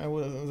 Yes, I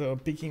was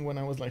peaking when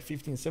I was like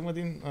 15,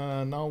 17.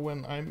 Now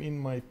when I'm in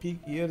my peak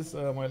years,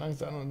 my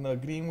lungs aren't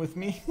agreeing with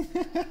me.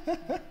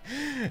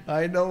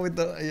 I know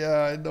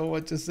I know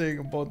what you're saying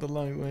about the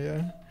lung,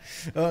 yeah.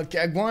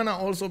 Caguana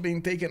also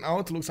being taken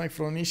out. Looks like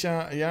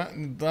Phoenicia, yeah,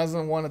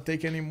 doesn't want to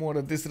take any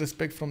more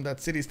disrespect from that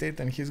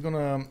city-state, and he's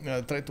gonna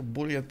try to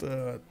bully it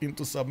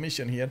into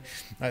submission here.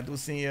 I do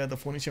see the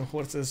Phoenician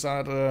horses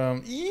are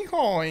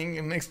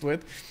ehoing next to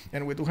it,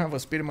 and we do have a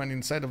spearman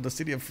inside of the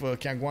city of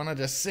Caguana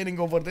just sitting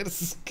over there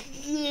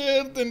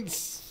scared and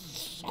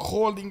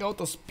holding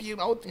out a spear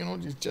out, you know,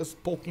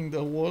 just poking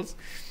the walls.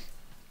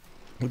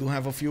 We do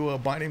have a few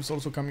Byzantiums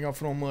also coming up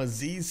from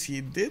Z's.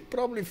 He did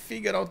probably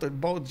figure out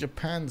about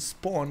Japan's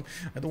spawn.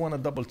 I don't want to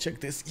double check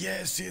this.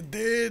 Yes, he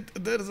did.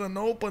 There's an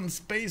open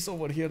space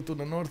over here to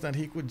the north that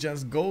he could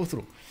just go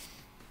through.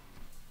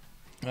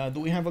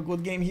 Do we have a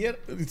good game here?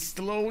 It's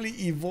slowly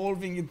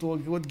evolving into a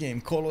good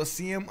game.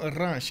 Colosseum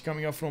Rush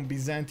coming up from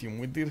Byzantium.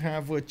 We did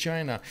have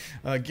China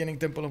getting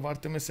Temple of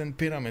Artemis and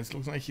Pyramids.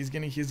 Looks like he's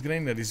getting his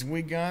granaries.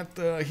 We got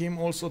him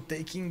also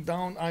taking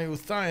down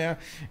Ayutthaya,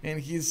 and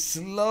he's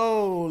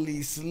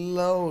slowly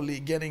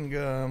getting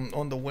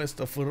on the west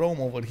of Rome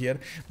over here.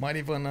 Might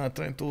even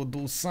try to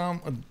do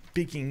some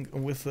picking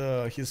with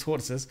his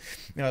horses.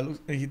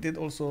 He did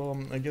also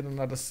get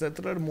another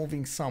settler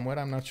moving somewhere.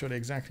 I'm not sure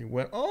exactly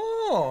where.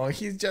 Oh,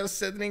 he's just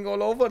settling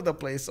all over the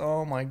place.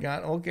 Oh my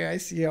god. Okay, I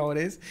see how it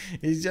is.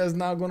 He's just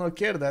not gonna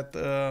care that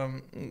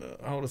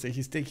how to say,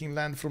 he's taking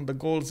land from the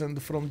Gauls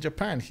and from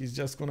Japan. He's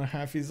just gonna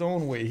have his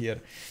own way here.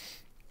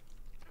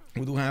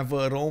 We do have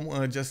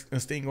Rome just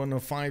staying on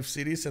 5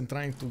 cities and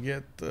trying to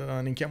get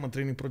an encampment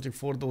training project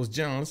for those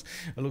generals.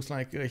 It looks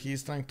like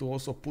he's trying to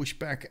also push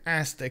back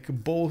Aztec.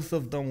 Both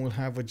of them will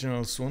have a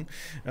general soon.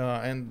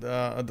 And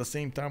at the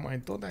same time, I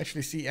don't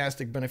actually see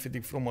Aztec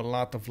benefiting from a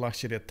lot of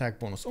luxury attack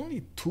bonus.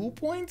 Only 2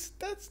 points?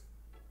 That's...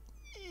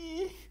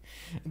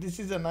 This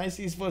is a nice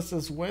East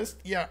versus West.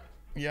 Yeah,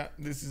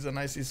 this is a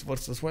nice East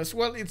versus West.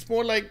 Well, it's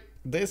more like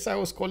this. I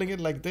was calling it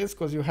like this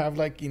because you have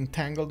like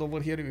entangled over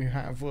here. You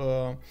have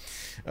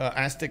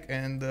Aztec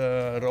and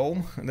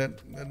Rome that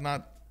are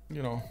not,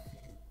 you know,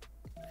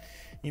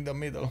 in the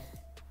middle.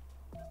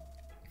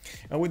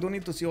 And we do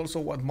need to see also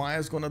what Maya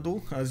is gonna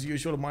do. As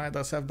usual, Maya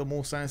does have the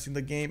most science in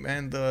the game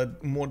and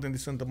more than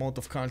decent amount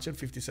of culture,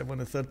 57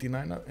 and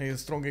 39, a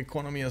strong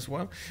economy as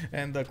well,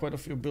 and quite a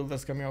few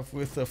builders coming off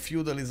with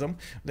feudalism.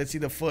 Let's see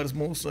the first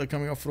moves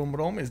coming off from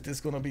Rome. Is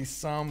this gonna be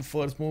some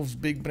first moves,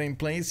 big brain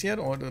plays here,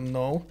 or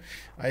no?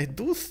 I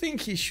do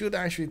think he should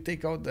actually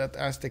take out that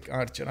Aztec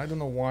archer. I don't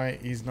know why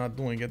he's not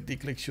doing it.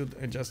 Thedeclick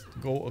should just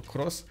go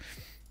across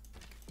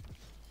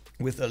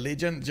with a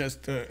legion,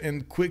 just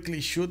and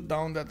quickly shoot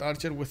down that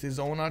archer with his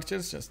own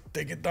archers. Just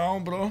take it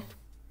down, bro.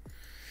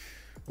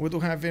 We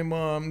do have him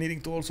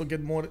needing to also get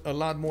a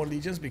lot more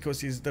legions, because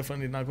he's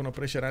definitely not going to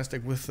pressure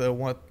Aztec with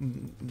what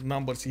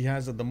numbers he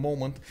has at the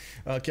moment.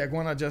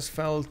 Caguana just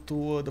fell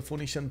to the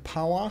Phoenician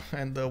power,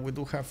 and we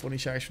do have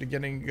Phoenicia actually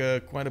getting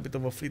quite a bit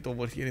of a fleet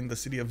over here in the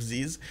city of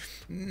Ziz.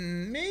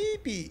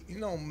 Maybe, you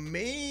know,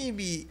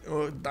 maybe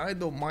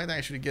Dido might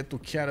actually get to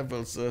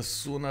caravels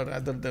sooner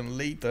rather than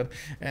later.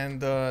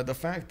 And the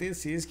fact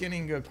is, he's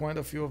getting quite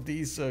a few of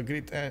these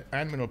great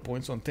admiral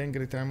points, on 10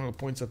 great admiral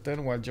points a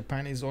turn, while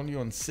Japan is only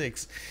on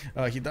 6.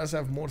 He does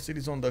have more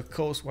cities on the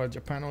coast, while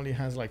Japan only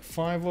has like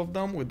 5 of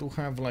them. We do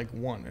have like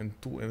 1 and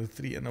 2 and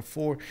 3 and a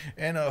 4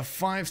 and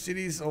 5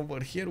 cities over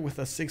here, with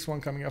a 6th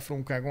one coming up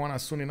from Caguana.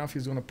 Soon enough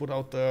he's gonna put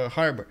out a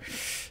harbor.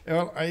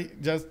 Well, I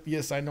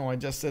know, I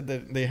just said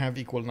that they have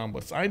equal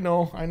numbers. I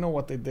know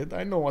what they did.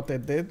 I know what they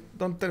did.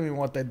 Don't tell me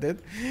what they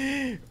did.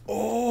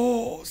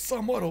 Oh,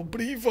 Samaro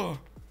Briva.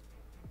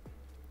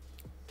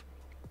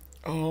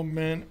 Oh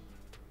man.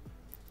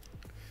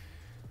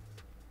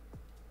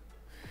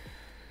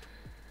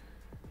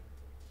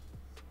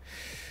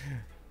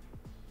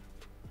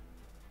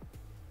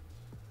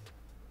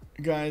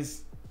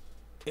 Guys,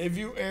 have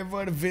you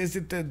ever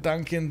visited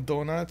Dunkin'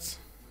 Donuts?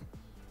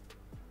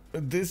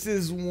 This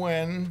is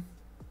when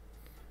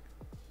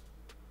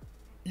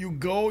you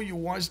go, you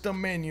watch the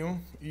menu,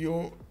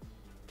 you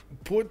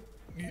put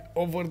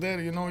over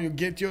there, you know, you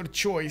get your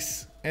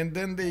choice, and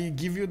then they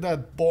give you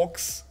that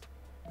box,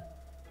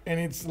 and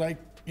it's like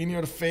in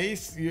your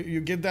face. You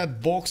get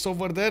that box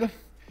over there,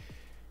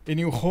 and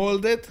you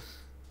hold it,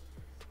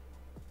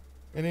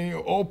 and then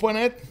you open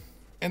it,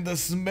 and the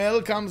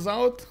smell comes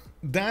out.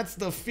 That's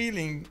the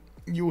feeling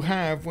you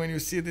have when you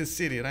see this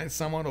city, right?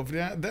 Somewhat of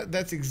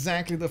that's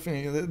exactly the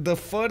feeling. The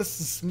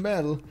first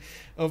smell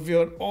of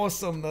your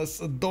awesomeness,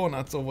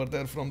 donuts over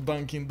there from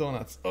Dunkin'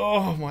 Donuts.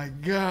 Oh my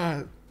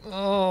god.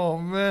 Oh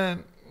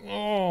man.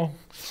 Oh.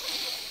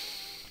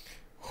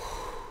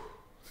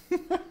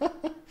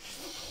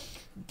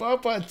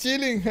 Papa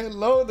chilling.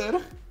 Hello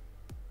there.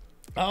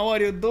 How are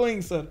you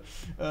doing, sir?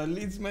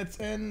 Leeds Mets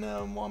and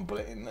one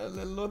playing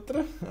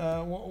loutre.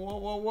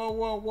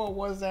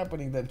 What's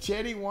happening there?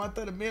 Cherry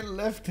water, mill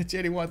left,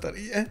 cherry water.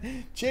 Yeah,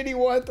 cherry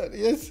water,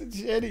 yes,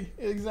 cherry,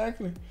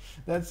 exactly.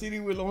 That city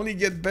will only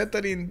get better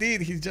indeed.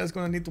 He's just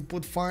gonna need to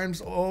put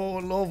farms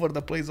all over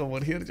the place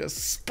over here. Just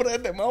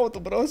spread them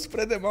out, bro,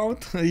 spread them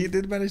out. He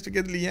did manage to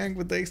get Liang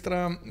with the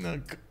extra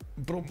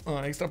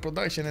extra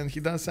production, and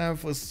he does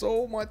have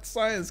so much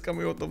science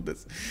coming out of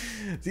this.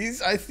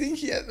 I think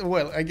he has,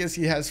 well, I guess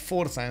he has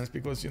 4 science,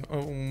 because, you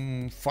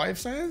know, 5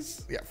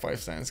 science? Yeah, 5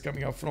 science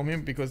coming up from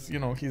him, because, you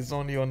know, he's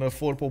only on a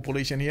 4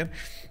 population here.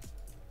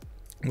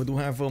 We do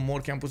have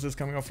more campuses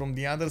coming up from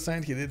the other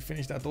side. He did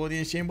finish that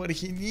audience chamber.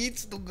 He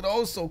needs to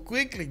grow so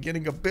quickly,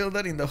 getting a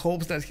builder in the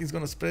hopes that he's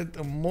gonna spread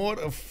more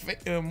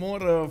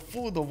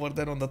food over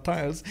there on the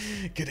tiles.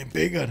 Getting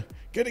bigger,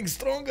 getting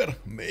stronger.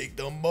 Make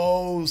the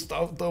most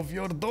out of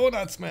your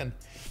donuts, man.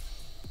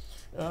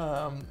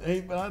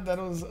 Hey, Brad, that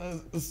was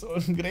so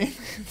great.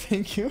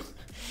 Thank you.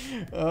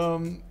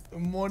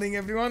 Morning,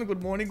 everyone.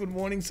 Good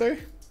morning, sir.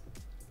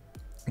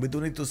 We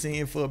do need to see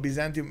if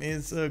Byzantium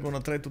is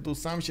gonna try to do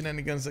some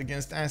shenanigans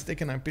against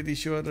Aztec, and I'm pretty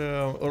sure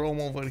Rome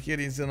over here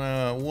is in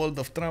a world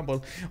of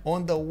trouble.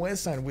 On the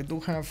west side, we do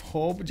have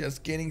Hoobbbb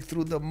just getting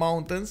through the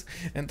mountains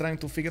and trying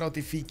to figure out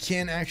if he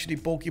can actually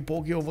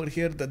pokey over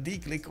here the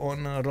Thedeclick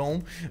on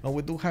Rome.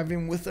 We do have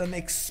him with an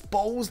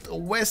exposed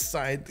west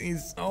side.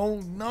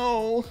 Oh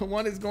no,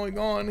 what is going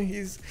on?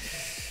 He's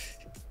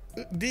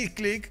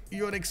Thedeclick,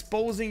 you're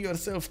exposing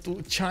yourself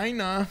to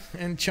China,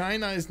 and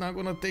China is not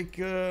gonna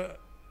take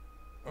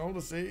how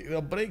to say,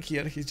 a break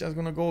here. He's just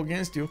gonna go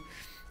against you.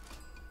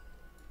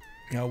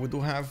 We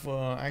do have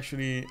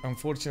actually,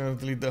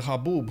 unfortunately, the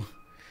Hoobbbb.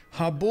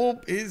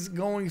 Hoobbbb is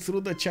going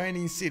through the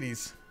Chinese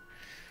cities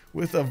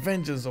with a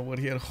vengeance over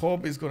here.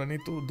 Hoobbbb is gonna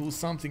need to do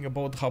something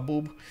about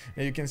Hoobbbb.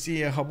 And you can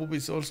see Hoobbbb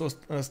is also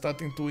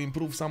starting to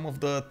improve some of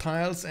the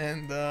tiles,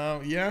 and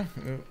yeah,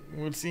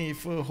 we'll see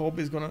if Hoobbbb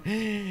is gonna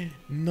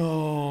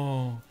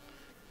no,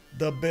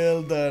 the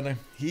builder,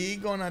 he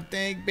gonna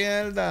take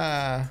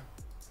builder.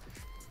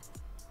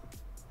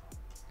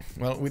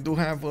 Well, we do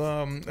have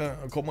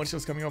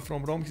commercials coming up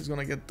from Rome. He's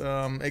gonna get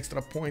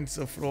extra points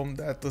from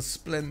that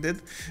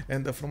Splendid,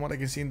 and from what I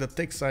can see in the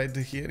tech side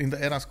here, in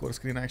the era score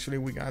screen, actually,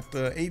 we got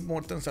 8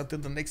 more turns until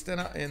the next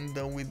era, and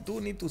we do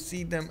need to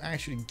see them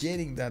actually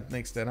getting that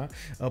next era.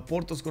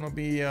 Portouss gonna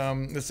be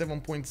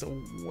 7 points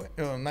away,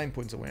 9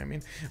 points away, I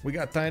mean. We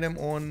got Tirem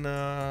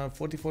on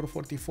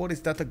 44.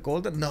 Is that a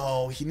golden?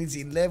 No, he needs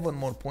 11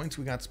 more points.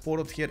 We got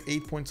Sporot here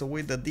 8 points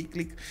away. The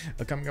Thedeclick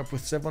coming up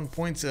with 7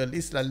 points.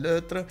 Liss,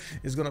 loutre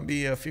is gonna be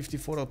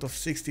 54 out of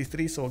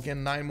 63, so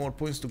again 9 more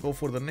points to go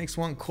for the next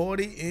one.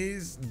 Corey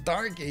is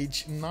Dark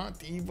Age,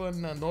 not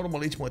even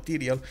normal age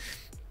material.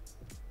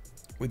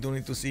 We do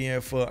need to see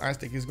if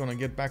Aztec is gonna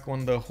get back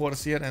on the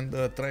horse here and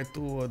try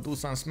to do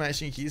some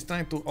smashing. He's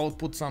trying to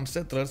output some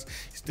settlers.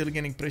 He's still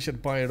getting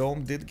pressured by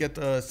Rome. Did get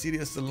a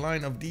serious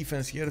line of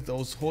defense here.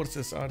 Those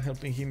horses are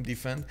helping him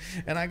defend.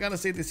 And I gotta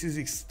say, this is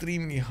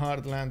extremely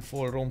hard land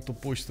for Rome to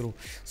push through.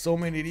 So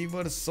many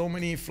rivers, so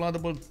many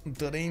floodable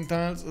terrain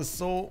tiles,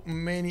 so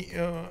many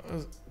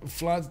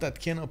floods that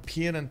can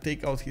appear and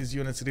take out his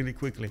units really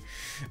quickly.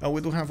 We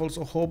do have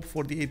also Hoobbbb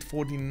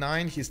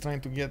 48-49. He's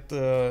trying to get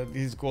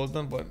his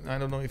golden, but I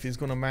don't know if he's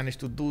gonna manage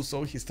to do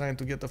so. He's trying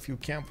to get a few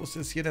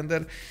campuses here and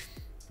there,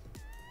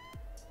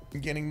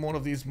 getting more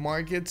of these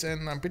markets,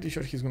 and I'm pretty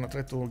sure he's gonna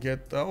try to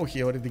get oh,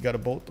 he already got a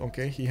boat.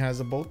 Okay, he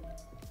has a boat.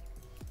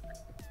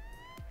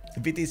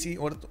 Viticy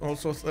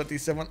also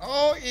 37.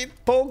 Oh, it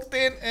poked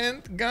in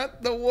and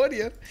got the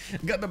warrior.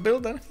 Got the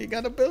builder. He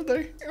got a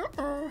builder.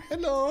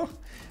 Hello.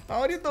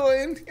 How are you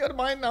doing? You're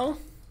mine now.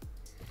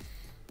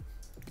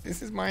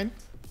 This is mine.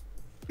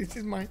 This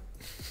is mine.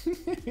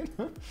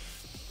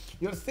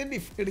 You're still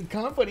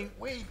recovering.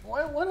 Wait,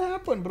 what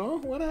happened, bro?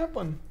 What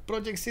happened?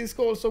 Project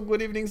Cisco also,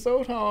 good evening,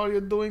 sir. How are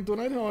you doing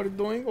tonight? How are you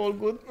doing? All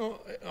good?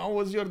 How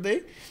was your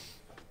day?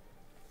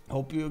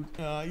 Hope you,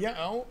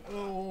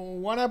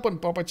 what happened,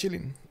 Papa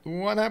Chillin?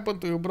 What happened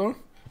to you, bro?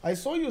 I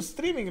saw you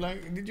streaming,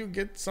 like, did you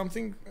get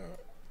something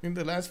in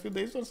the last few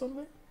days or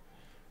something?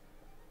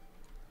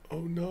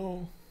 Oh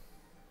no.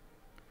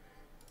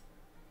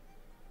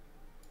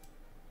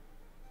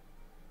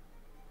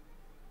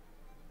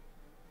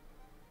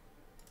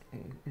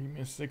 Give me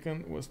a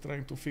second, was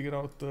trying to figure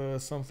out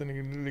something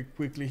really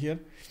quickly here.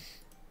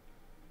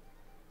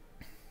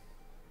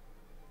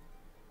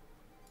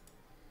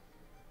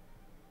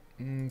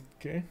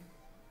 Okay.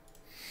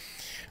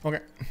 Okay,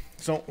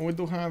 so we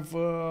do have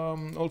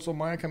also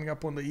Maya coming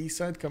up on the east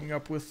side, coming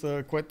up with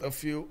quite a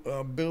few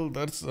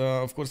builders.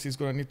 Of course, he's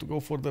gonna need to go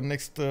for the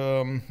next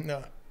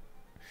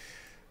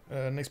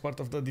next part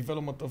of the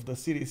development of the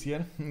series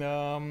here.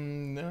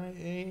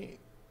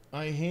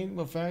 I hate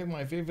the fact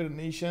my favorite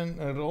nation,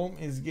 Rome,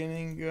 is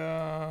getting,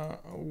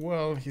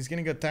 well, he's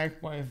getting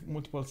attacked by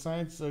multiple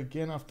sides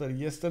again after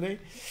yesterday.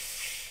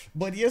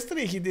 But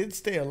yesterday he did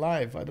stay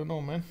alive. I don't know,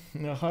 man.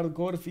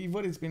 Hardcore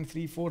fever. It's been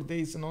 3-4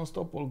 days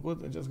non-stop. All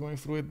good. I'm just going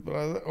through it.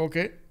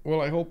 Okay.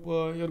 Well, I hope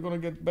you're gonna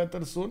get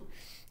better soon.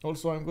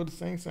 Also, I'm good.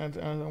 Thanks. And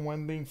I'm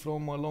winding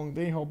from a long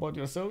day. How about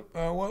yourself?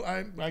 Well,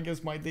 I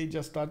guess my day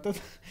just started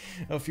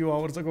a few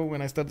hours ago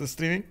when I started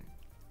streaming.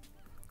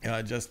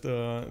 Just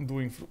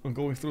going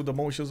through the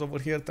motions over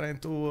here, trying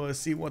to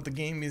see what the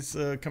game is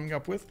coming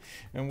up with,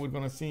 and we're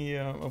gonna see,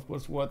 of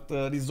course, what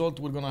result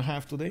we're gonna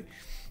have today.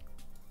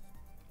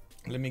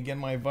 Let me get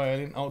my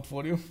violin out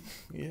for you.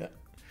 Yeah.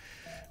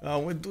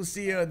 We do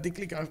see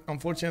Thedeclick,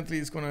 unfortunately,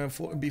 is going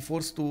to be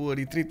forced to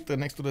retreat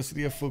next to the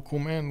city of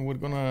Kublai, and we're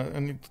going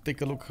to need to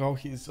take a look how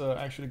he's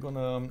actually going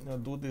to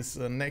do this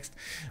next.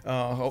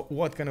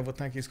 What kind of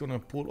attack he's going to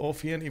pull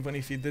off here, even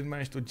if he did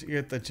manage to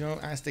get the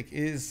general. Aztec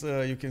is,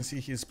 you can see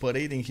he's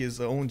parading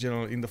his own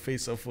general in the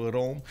face of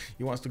Rome.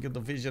 He wants to get the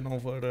vision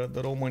over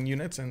the Roman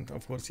units, and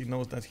of course he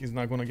knows that he's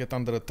not going to get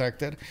under attack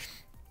there.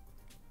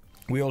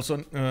 We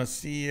also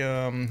see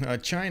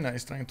China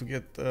is trying to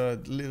get a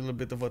little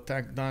bit of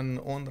attack done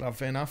on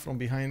Ravenna from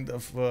behind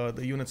of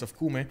the units of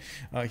Kume.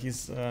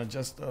 He's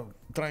just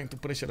trying to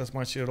pressure as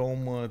much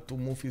Rome to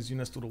move his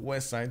units to the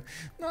west side.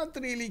 Not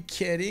really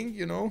caring,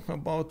 you know,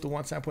 about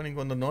what's happening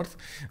on the north.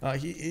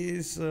 He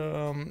is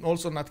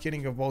also not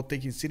caring about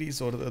taking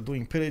cities or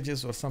doing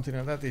pillages or something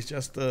like that. It's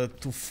just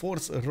to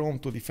force Rome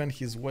to defend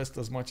his west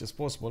as much as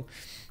possible.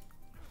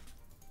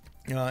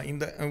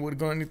 We're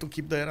going to need to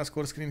keep the era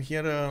score screen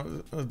here.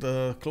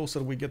 The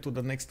closer we get to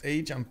the next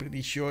age, I'm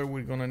pretty sure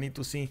we're going to need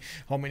to see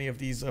how many of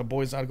these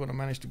boys are going to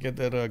manage to get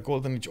their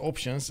golden age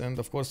options, and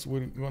of course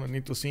we're going to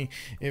need to see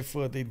if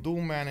they do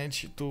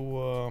manage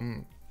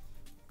to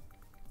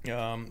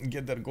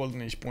get their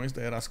golden age points,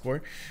 the era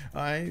score.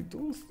 I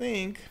do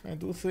think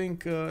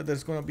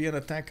there's going to be an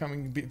attack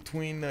coming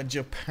between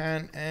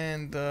Japan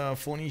and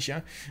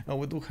Phoenicia.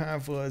 We do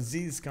have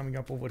Ziz coming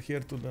up over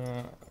here to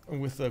the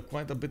with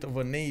quite a bit of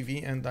a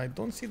navy, and I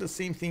don't see the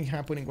same thing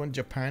happening on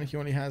Japan. He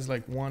only has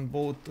like one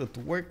boat to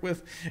work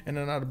with and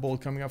another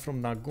boat coming up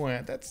from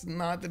Nagoya. That's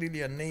not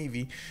really a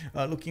navy.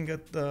 Looking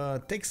at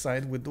the tech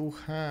side, we do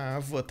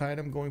have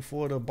Tirem going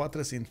for a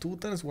buttress in 2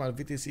 turns, while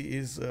Viticy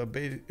is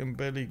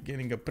barely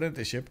getting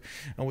apprenticeship,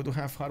 and we do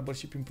have harbor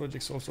shipping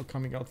projects also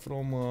coming out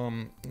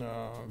from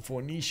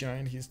Phoenicia,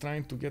 and he's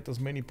trying to get as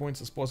many points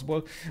as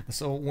possible.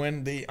 So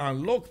when they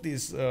unlock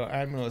these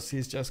admirals,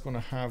 he's just gonna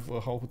have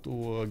how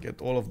to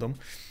get all of them.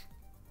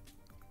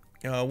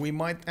 We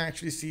might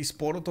actually see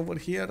Sporot over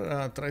here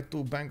try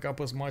to bank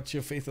up as much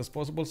faith as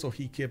possible so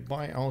he can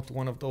buy out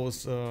one of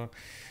those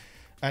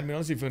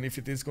admirals, even if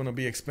it is going to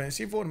be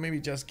expensive, or maybe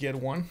just get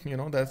one. You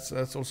know, that's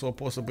also a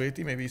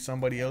possibility. Maybe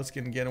somebody else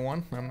can get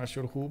one. I'm not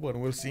sure who, but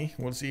we'll see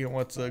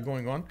what's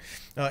going on.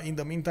 In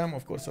the meantime,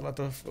 of course, a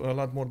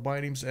lot more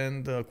biremes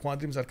and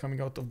quadremes are coming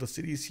out of the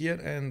cities here,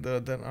 and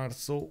there are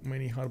so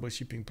many harbor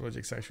shipping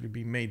projects actually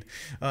being made.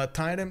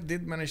 Tirem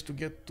did manage to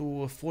get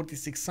to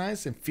 46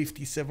 science and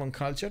 57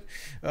 culture.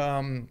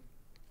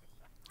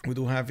 We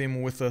do have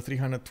him with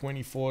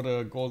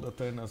 324 gold a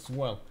turn as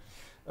well.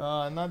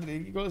 Not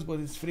ridiculous, but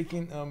it's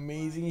freaking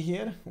amazing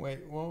here. Wait,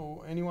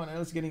 whoa, anyone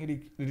else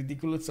getting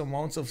ridiculous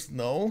amounts of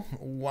snow?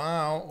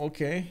 Wow,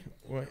 okay.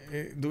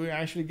 Wait, do we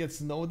actually get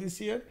snow this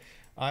year?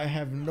 I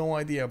have no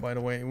idea, by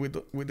the way. We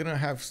didn't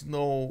have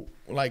snow,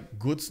 like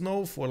good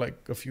snow, for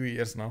like a few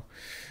years now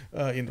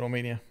in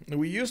Romania.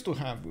 We used to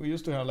have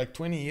like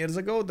 20 years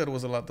ago, there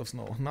was a lot of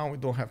snow. Now we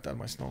don't have that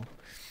much snow.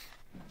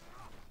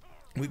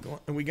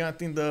 We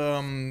got in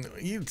the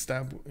yields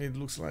tab, it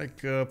looks like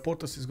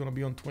Portouss is going to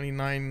be on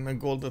 29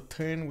 gold a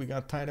turn. We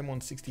got Tirem on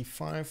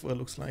 65,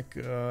 looks like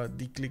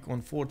Thedeclick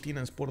on 14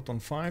 and Sporot on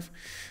 5.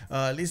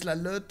 Liss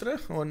loutre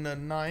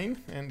on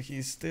 9, and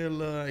he's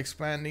still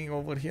expanding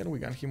over here. We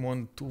got him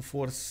on 2,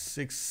 4,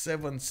 6,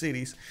 7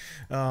 cities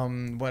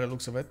by the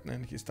looks of it,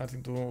 and he's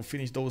starting to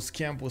finish those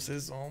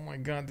campuses. Oh my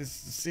god, this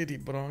city,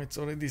 bro, it's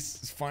already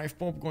 5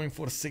 pop going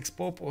for 6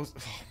 pop. Oh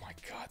my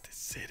god, this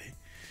city.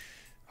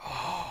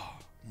 Oh,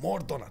 more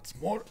donuts,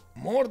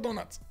 more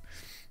donuts.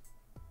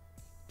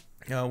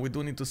 We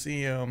do need to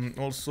see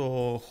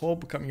also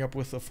Hoobbbb coming up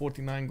with a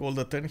 49 gold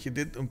a turn. He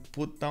did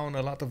put down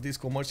a lot of these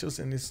commercials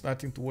and is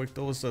starting to work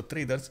those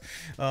traders.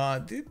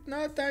 Did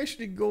not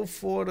actually go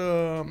for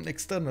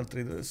external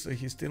traders.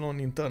 He's still on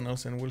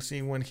internals, and we'll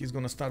see when he's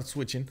gonna start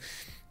switching.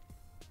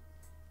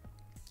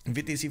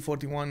 Viticy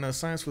 41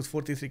 science with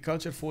 43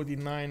 culture,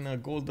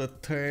 49 gold a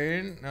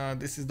turn.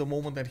 This is the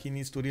moment that he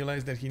needs to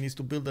realize that he needs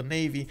to build a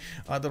navy,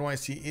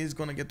 otherwise he is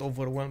gonna get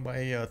overwhelmed by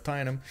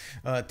Tirem.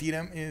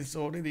 Tirem is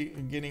already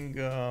getting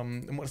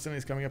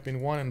mercenaries coming up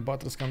in 1 and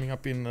battles coming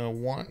up in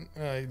 1.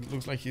 It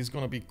looks like he's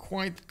gonna be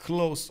quite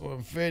close, or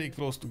very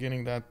close, to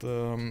getting that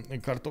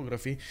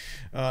cartography.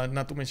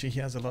 Not to mention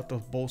he has a lot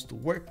of bows to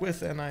work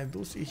with, and I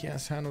do see he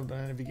has handled the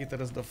navigator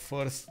as the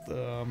first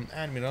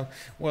admiral.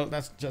 Well,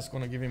 that's just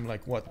gonna give him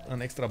like what,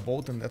 an extra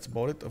boat, and that's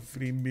about it, a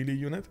free melee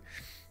unit.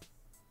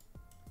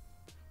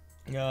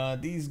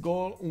 This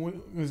goal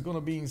is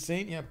gonna be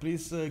insane. Yeah,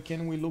 please,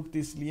 can we look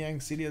this Liang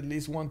city at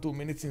least 1-2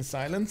 minutes in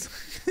silence?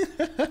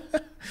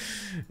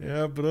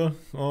 Yeah, bro.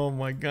 Oh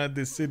my god,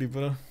 this city,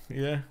 bro.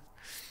 Yeah.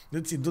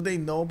 Let's see, do they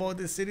know about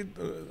this city?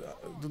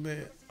 Do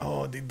they?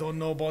 Oh, they don't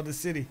know about the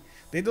city.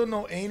 They don't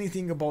know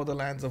anything about the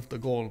lands of the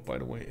Gaul, by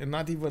the way, and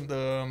not even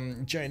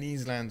the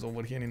Chinese lands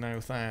over here in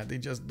Ayutthaya. They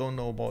just don't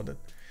know about it.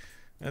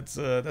 That's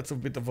a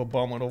bit of a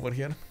bummer over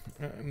here,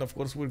 and of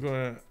course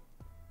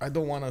I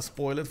don't want to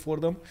spoil it for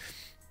them.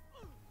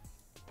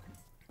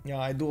 Yeah,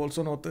 I do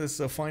also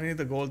notice finally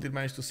the Gaul did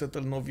manage to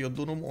settle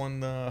Noviodunum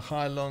on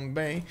Ha Long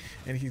Bay,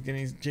 and he's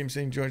getting James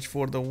St. George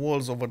for the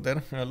walls over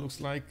there. Looks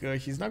like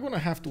he's not gonna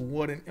have to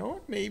ward.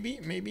 Oh,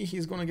 maybe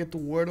he's gonna get to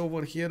ward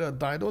over here.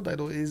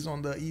 Dido is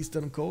on the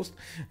eastern coast,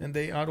 and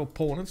they are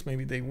opponents.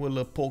 Maybe they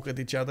will poke at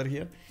each other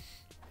here.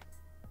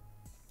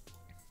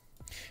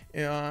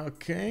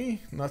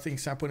 Okay,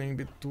 nothing's happening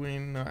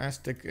between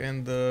Aztec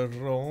and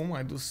Rome.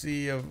 I do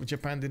see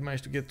Japan did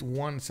manage to get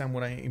 1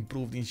 samurai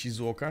improved in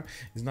Shizuoka.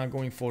 He's not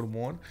going for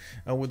more.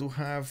 We do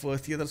have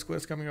theater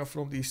squares coming up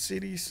from these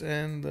cities,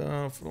 and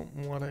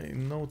from what I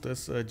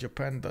notice,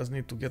 Japan does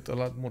need to get a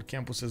lot more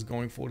campuses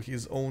going for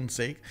his own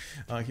sake.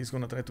 He's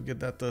gonna try to get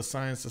that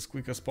science as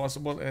quick as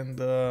possible, and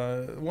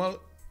well,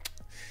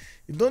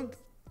 you don't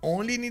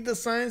only need the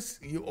science,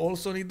 you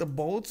also need the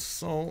boats,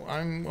 so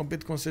I'm a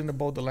bit concerned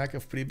about the lack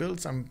of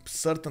pre-builds. I'm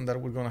certain that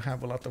we're gonna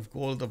have a lot of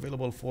gold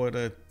available for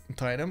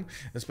Tirem,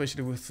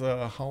 especially with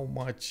how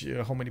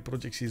many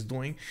projects he's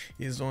doing.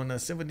 He's on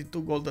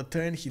 72 gold a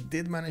turn. He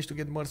did manage to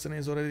get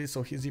mercenaries already,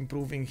 so he's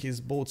improving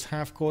his boats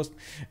half cost,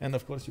 and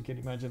of course you can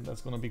imagine that's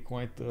gonna be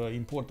quite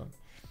important.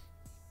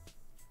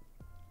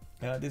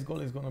 This goal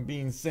is gonna be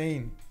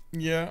insane.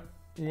 Yeah.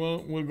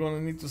 Well, we're gonna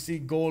need to see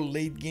Gaul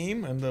late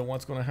game, and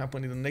what's gonna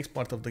happen in the next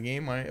part of the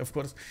game. Of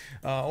course,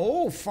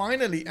 oh,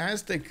 finally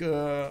Aztec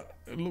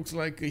looks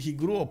like he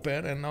grew a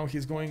pair, and now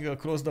he's going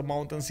across the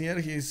mountains here.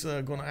 He's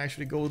gonna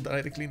actually go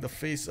directly in the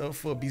face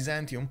of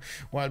Byzantium,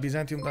 while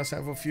Byzantium does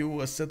have a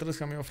few settlers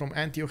coming up from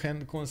Antioch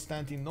and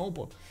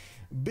Constantinople.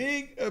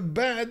 Big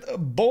Bad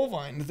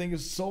Bovine, thank you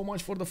so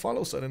much for the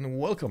follow, sir, and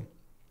welcome.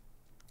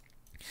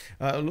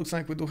 Looks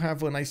like we do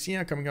have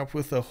Nicaea coming up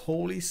with a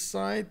holy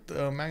site.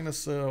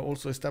 Magnus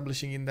also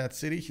establishing in that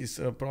city. He's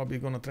probably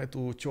gonna try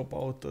to chop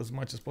out as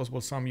much as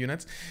possible some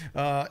units.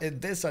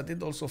 Edessa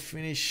did also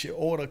finish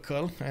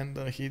Oracle, and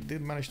he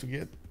did manage to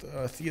get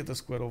theater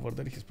square over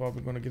there. He's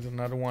probably gonna get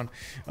another one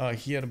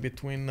here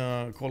between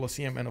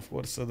Colosseum and of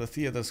course the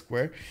theater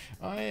square.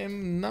 I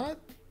am not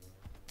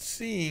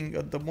seeing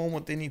at the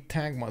moment any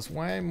Tagmas.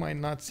 Why am I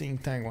not seeing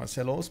Tagmas?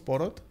 Hello,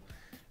 Sporot?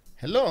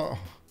 Hello.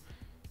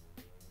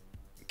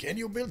 Can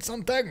you build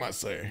some Tagmas,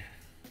 sir?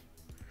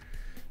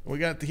 We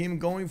got him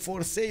going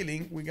for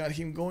sailing, we got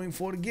him going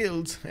for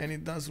guilds, and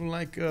it does look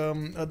like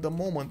at the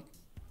moment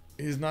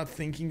he's not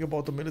thinking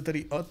about the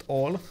military at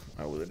all.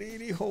 I would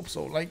really hope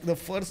so. Like the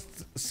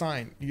first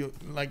sign, you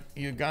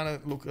gotta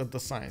look at the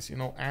signs. You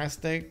know,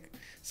 Aztec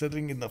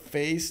settling in the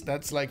face,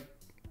 that's like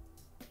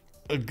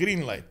a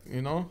green light,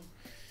 you know?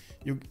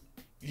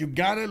 You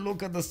gotta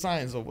look at the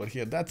signs over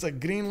here. That's a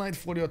green light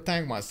for your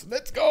Tagmas.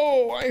 Let's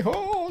go!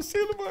 I-ho!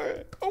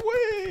 Silver!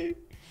 Away!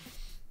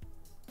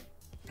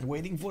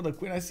 Waiting for the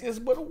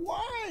cuirassiers, but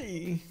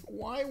why?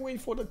 Why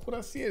wait for the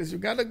cuirassiers? You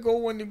gotta go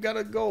when you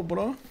gotta go,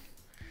 bro.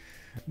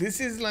 This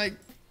is like...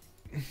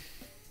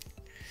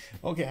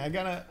 Okay, I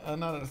got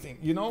another thing.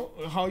 You know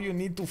how you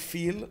need to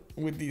feel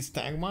with these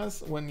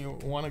Tagmas when you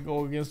want to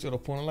go against your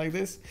opponent like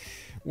this?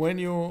 When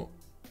you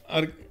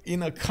are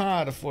in a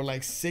car for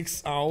like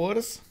 6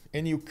 hours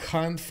and you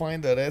can't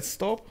find a red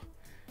stop,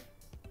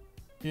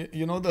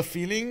 You know the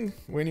feeling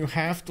when you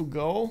have to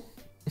go?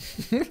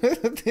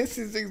 This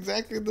is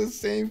exactly the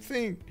same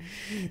thing.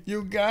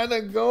 You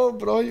gotta go,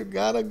 bro. You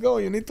gotta go.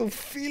 You need to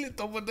feel it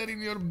over there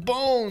in your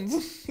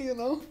bones, you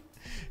know?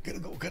 Gotta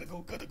go, gotta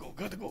go, gotta go,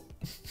 gotta go.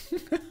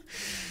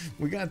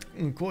 We got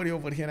Corey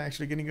over here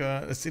actually getting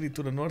a city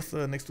to the north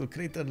next to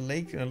Crater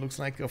Lake. Looks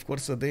like, of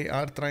course, they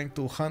are trying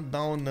to hunt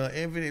down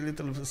every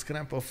little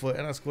scrap of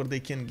era score they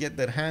can get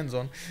their hands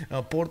on.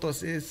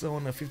 Portouss is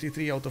on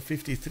 53 out of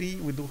 53.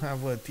 We do have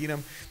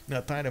Tirem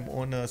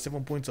on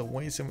 7 points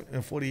away,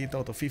 48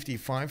 out of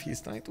 55.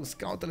 He's trying to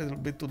scout a little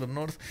bit to the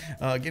north,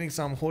 getting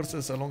some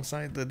horses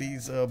alongside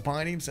these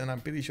biomes, and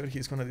I'm pretty sure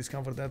he's gonna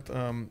discover that.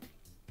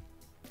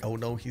 Oh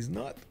no, he's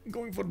not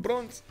going for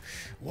bronze.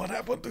 What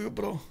happened to you,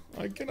 bro?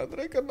 I cannot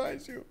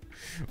recognize you.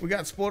 We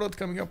got Sporot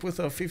coming up with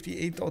a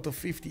 58 out of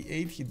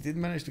 58. He did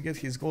manage to get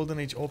his golden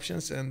age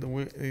options, and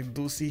we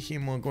do see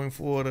him going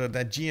for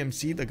that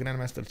GMC, the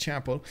Grandmaster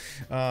Chapel.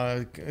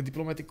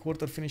 Diplomatic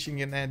quarter finishing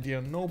in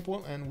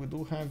Adrianople, and we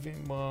do have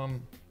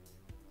him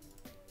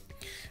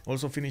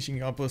also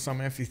finishing up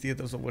some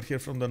amphitheaters over here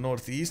from the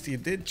northeast. He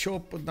did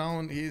chop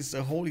down his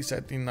holy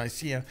site in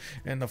Nicaea,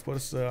 and of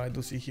course I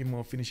do see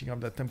him finishing up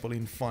that temple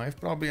in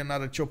 5. Probably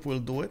another chop will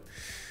do it.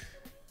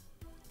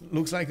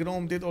 Looks like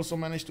Rome did also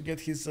manage to get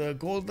his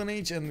golden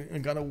age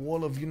and got a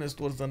wall of units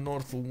towards the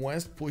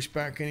northwest, push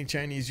back any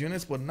Chinese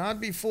units, but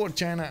not before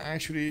China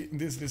actually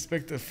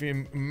disrespected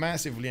him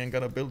massively and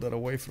got a builder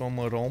away from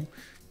Rome.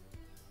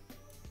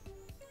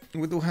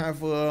 We do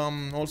have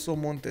also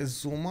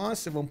Montezuma,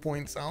 7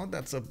 points out.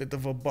 That's a bit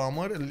of a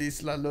bummer.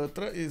 Liss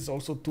loutre is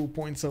also 2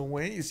 points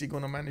away. Is he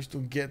gonna manage to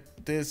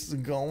get this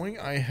going?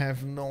 I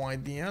have no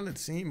idea.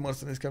 Let's see.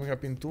 Mercenary is coming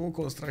up in 2,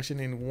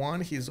 construction in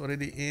 1. He's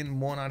already in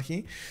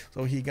monarchy,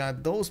 so he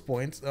got those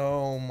points.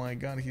 Oh my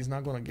god, he's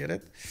not gonna get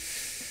it.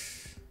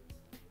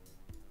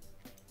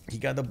 He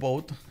got the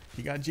boat.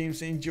 He got James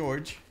St.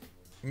 George.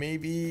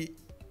 Maybe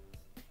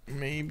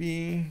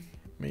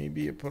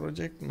a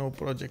project. No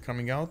project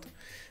coming out.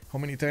 How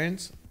many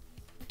turns?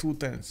 2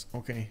 turns.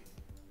 Okay.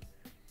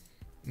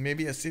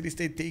 Maybe a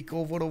city-state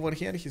takeover over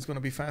here. He's gonna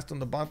be fast on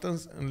the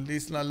buttons. And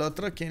Liss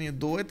loutre, can you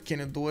do it? Can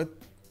you do it?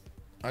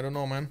 I don't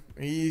know, man.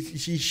 He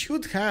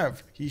should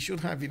have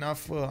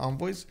enough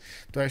envoys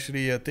to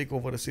actually take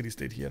over a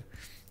city-state here.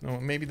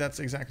 Maybe that's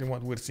exactly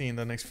what we're seeing in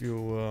the next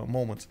few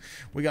moments.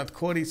 We got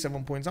Corey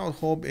 7 points out.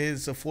 Hoobbbb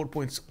is 4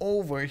 points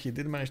over. He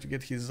did manage to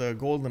get his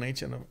golden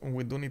age, and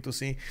we do need to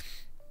see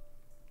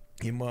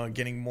him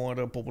getting more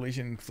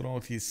population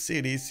throughout his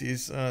cities.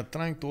 He's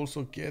trying to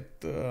also get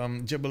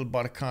Jebel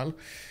Barkal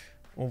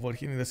over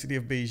here in the city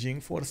of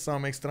Beijing for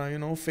some extra, you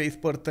know,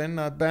 faith per 10,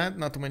 not bad.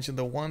 Not to mention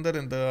the wonder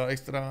and the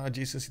extra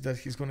adjacency that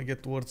he's going to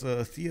get towards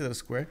Theater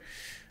Square.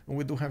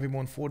 We do have him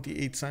on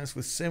 48 science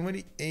with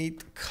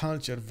 78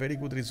 culture. Very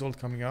good result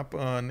coming up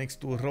next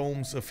to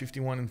Rome's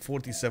 51 and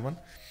 47.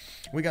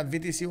 We got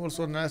Viticy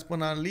also last but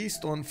not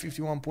least on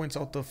 51 points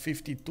out of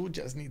 52.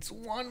 Just needs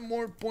 1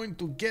 more point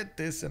to get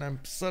this, and I'm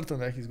certain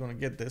that he's gonna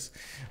get this.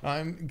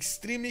 I'm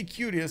extremely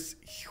curious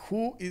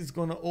who is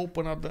gonna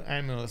open up the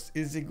annals.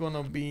 Is it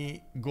gonna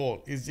be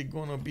Gaul? Is it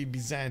gonna be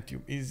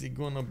Byzantium? Is it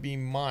gonna be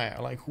Maya?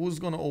 Like, who's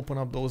gonna open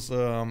up those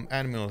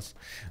annals?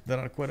 There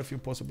are quite a few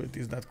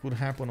possibilities that could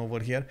happen over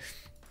here.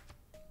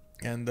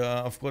 And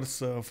of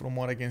course, from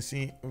what I can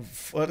see,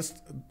 first,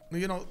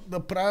 you know,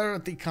 the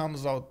priority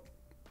comes out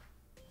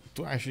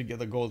to actually get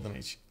the golden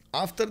age.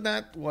 After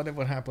that,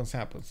 whatever happens,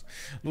 happens.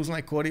 Looks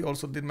like Corey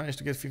also did manage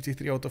to get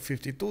 53 out of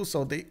 52,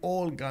 so they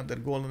all got their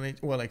golden age,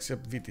 well,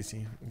 except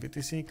Viticy.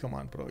 Viticy, come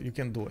on, bro, you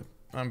can do it.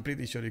 I'm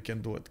pretty sure you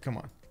can do it, come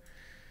on.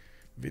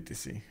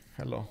 Viticy,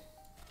 hello.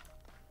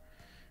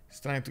 He's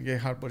trying to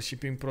get harbor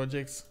shipping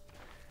projects.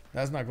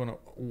 That's not gonna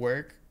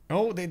work.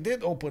 Oh, they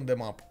did open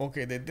them up.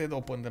 Okay, they did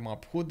open them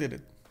up. Who did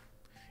it?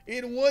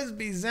 It was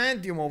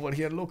Byzantium over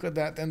here, look at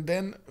that. And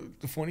then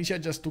Phoenicia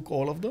just took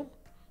all of them.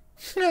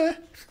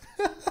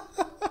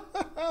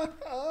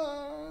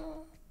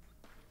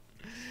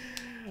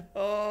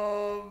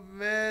 Oh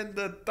man,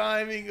 the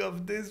timing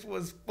of this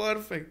was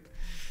perfect.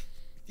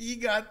 He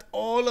got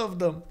all of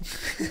them.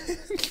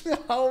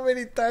 How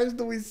many times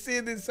do we see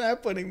this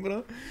happening,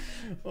 bro?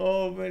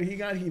 Oh man, he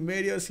got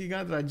Himerius, he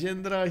got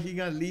Rajendra, he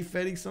got Leif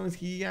Erikson,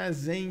 he got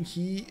Zheng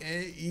He,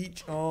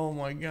 each. Oh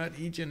my god,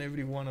 each and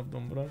every one of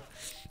them, bro.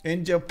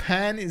 And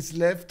Japan is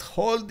left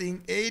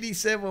holding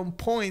 87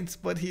 points,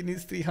 but he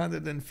needs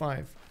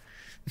 305.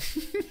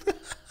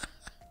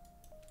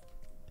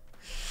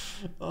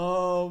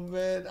 Oh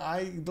man,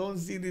 I don't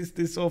see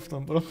this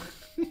often, bro.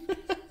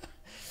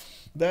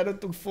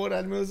 That took 4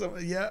 admirals.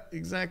 Yeah,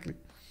 exactly.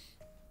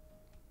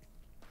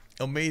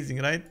 Amazing,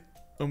 right?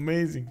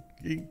 Amazing.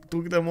 He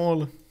took them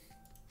all.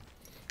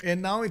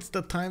 And now it's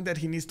the time that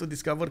he needs to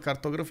discover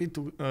cartography.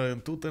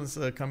 Two turns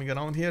coming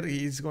around here,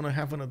 he's gonna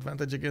have an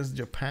advantage against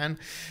Japan,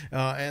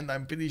 and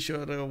I'm pretty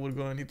sure we're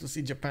gonna need to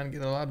see Japan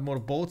get a lot more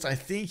boats. I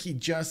think he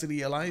just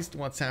realized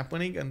what's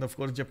happening, and of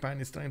course Japan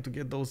is trying to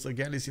get those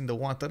galleys in the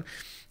water.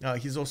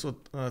 He's also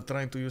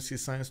trying to use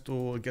his science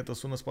to get as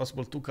soon as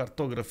possible to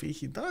cartography.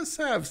 He does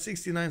have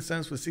 69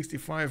 science with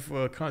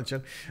 65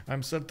 culture.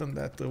 I'm certain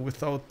that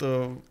without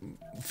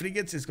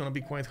frigates, it's gonna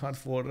be quite hard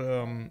for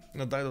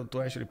Dido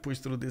to actually push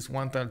through this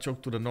one-tile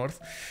choke to the north.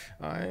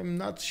 I'm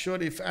not sure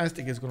if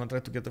Aztec is gonna try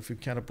to get a few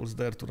catapults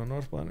there to the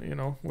north, but you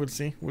know, we'll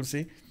see.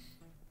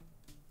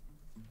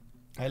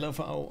 I love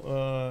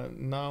how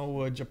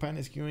now Japan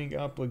is queuing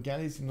up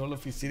galleys in all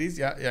of his cities.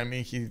 Yeah, I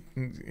mean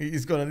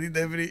he's gonna need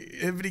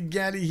every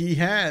galley he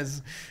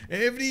has,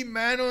 every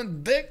man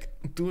on deck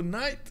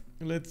tonight.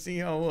 Let's see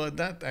how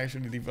that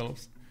actually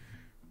develops.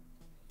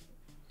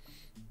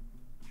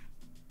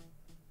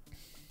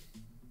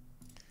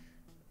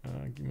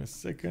 Give me a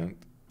second.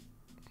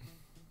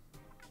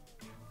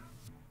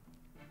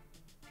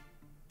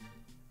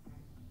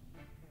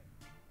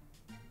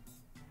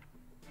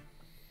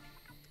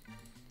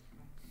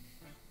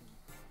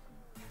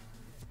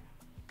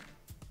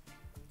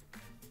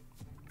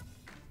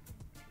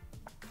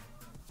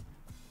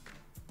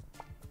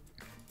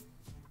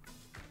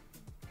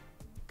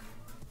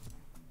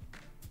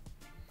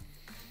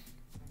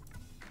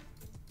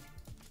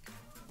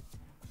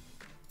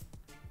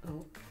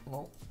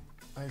 Oh,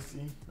 I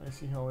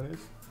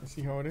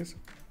see how it is.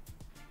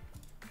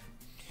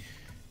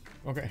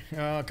 Okay,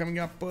 coming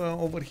up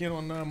over here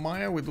on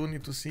Maya, we do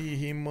need to see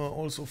him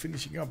also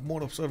finishing up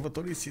more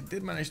observatories. He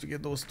did manage to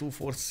get those 2,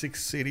 4,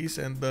 6 cities,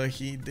 and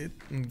he did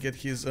get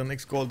his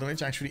next golden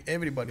age. Actually,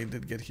 everybody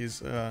did get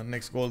his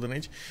next golden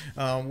age.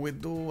 We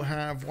do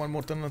have one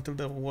more turn until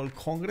the World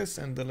Congress,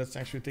 and let's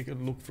actually take a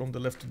look from the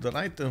left to the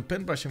right.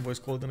 Penbrush Envoy's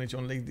golden age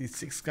on Lake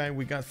D6 Sky.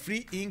 We got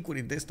free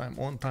inquiry this time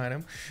on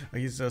Tirem.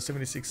 He's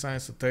 76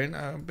 science a turn,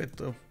 a bit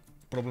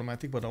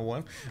problematic, but oh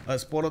well.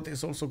 Sporot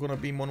is also going to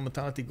be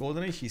Monumentality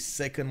Golden Age, his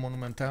second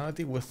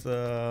Monumentality with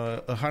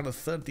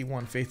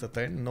 131 faith a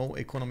turn, no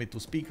economy to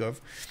speak of.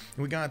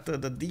 We got the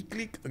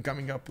Thedeclick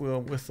coming up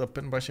with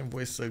Penbrush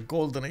Envoy's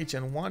Golden Age,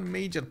 and one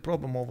major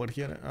problem over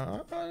here.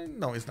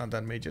 No, it's not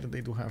that major. They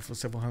do have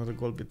 700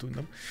 gold between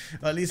them.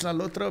 Liss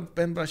loutre,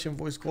 Penbrush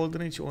Envoy's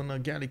Golden Age on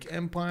Gallic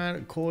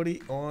Empire.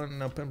 Corey on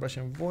Penbrush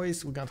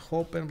Envoy's. We got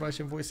Hoobbbb, Penbrush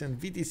Envoy's, and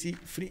Viticy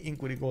free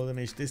inquiry Golden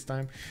Age this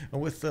time,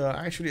 with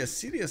actually a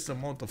serious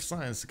amount of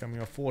science coming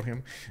up for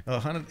him.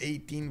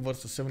 118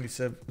 versus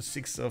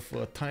 76 of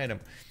Tirem.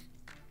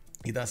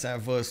 He does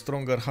have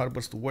stronger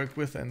harbors to work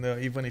with, and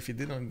even if he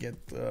didn't get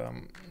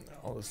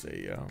I would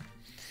say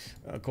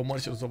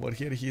commercials over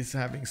here, he's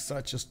having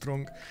such a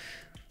strong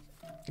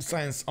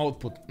science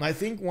output. I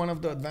think one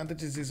of the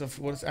advantages is, of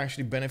course,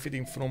 actually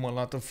benefiting from a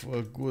lot of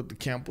good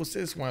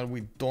campuses, while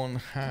we don't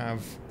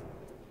have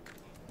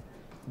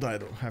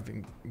Dido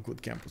having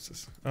good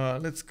campuses.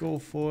 Let's go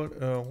for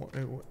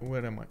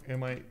where am I?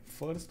 Am I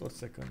first or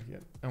second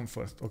here? I'm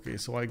first. Okay,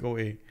 so I go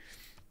A.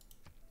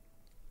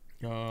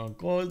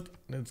 Gold.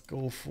 Let's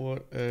go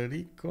for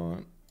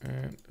recon,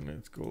 and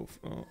let's go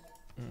for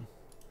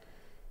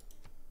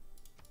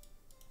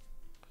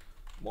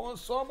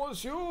Bonsoir,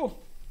 monsieur.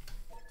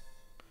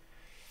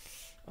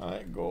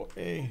 I go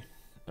A.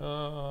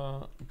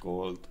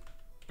 Gold,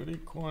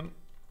 recon,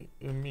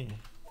 me.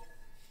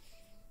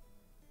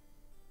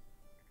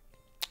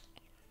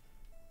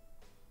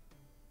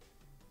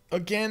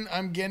 Again,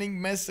 I'm getting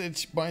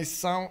message by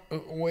some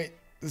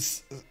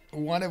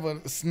whatever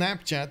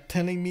Snapchat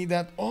telling me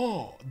that,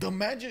 oh, the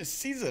magic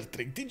Caesar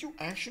trick. Did you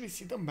actually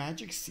see the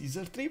magic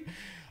Caesar trick?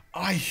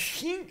 I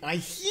think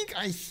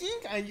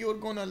you're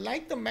gonna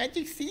like the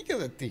magic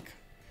Caesar trick.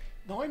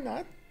 No, I'm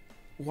not.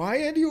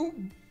 Why are you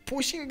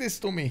pushing this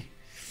to me?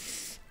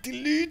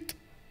 Delete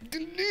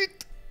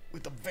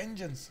with a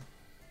vengeance.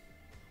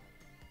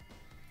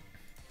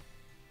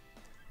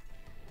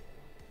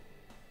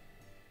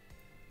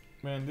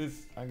 Man,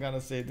 this, I gotta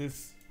say,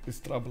 this is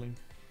troubling.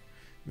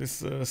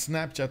 This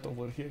Snapchat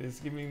over here is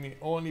giving me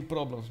only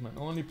problems, man,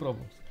 only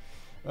problems.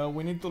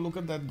 We need to look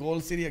at that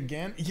gold city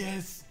again.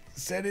 Yes,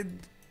 said it,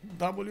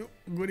 W.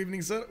 Good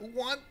evening, sir.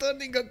 One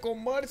turning a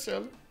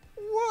commercial.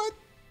 What?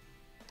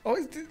 Oh,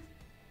 is this?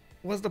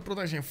 What's the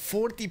production?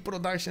 40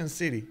 production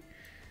city.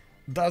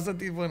 Doesn't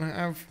even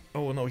have.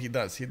 Oh no, he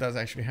does. He does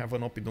actually have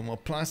an Oppidum, a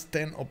plus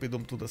 10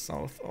 Oppidum to the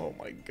south. Oh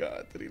my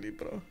god, really,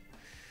 bro.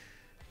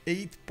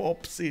 8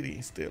 pop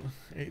city still.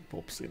 8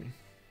 pop city.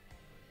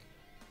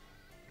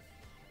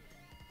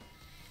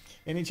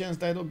 Any chance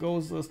Dido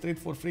goes straight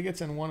for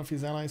frigates and one of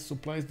his allies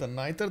supplies the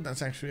niter?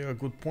 That's actually a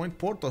good point.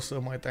 Portouss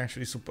might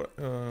actually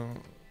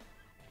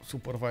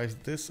supervise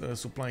this,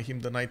 supply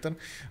him the niter.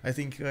 I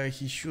think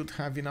he should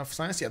have enough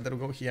science. Yeah, there we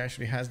go. He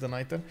actually has the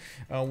niter.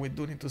 We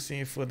do need to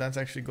see if that's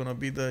actually gonna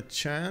be the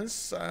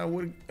chance.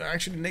 We're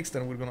actually next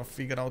turn we're gonna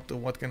figure out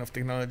what kind of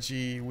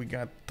technology we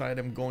got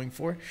Tirem going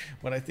for.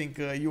 But I think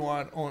you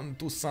are on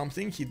to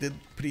something. He did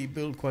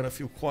pre-build quite a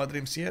few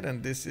quadrims here,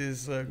 and this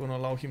is gonna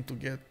allow him to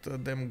get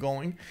them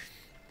going.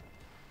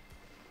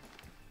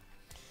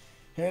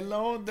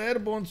 Hello there,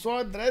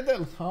 bonsoir,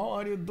 Dreddle. How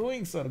are you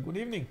doing, sir? Good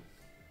evening.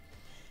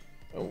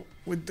 Oh,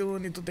 we do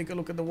need to take a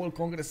look at the World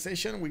Congress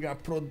session. We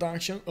got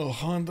production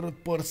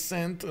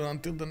 100%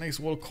 until the next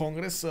World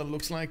Congress.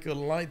 Looks like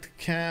light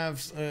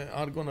calves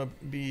are gonna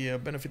be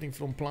benefiting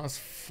from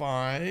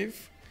 +5.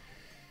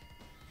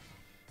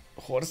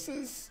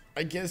 Horses,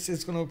 I guess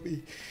it's gonna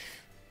be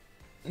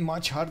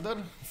much harder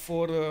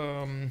for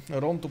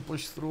Rome to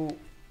push through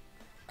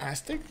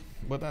Aztec,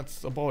 but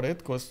that's about it,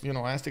 because you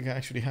know Aztec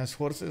actually has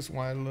horses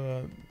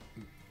while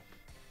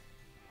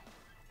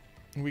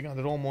we got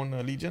Rome on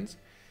legions.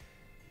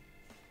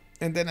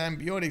 And then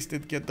Ambiorix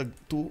did get the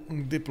 2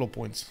 Diplo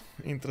points.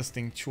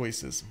 Interesting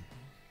choices.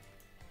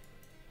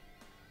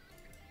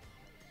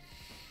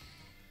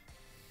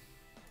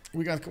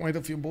 We got quite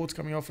a few boats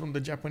coming out from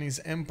the Japanese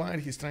Empire.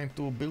 He's trying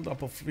to build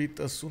up a fleet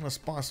as soon as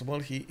possible.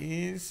 He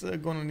is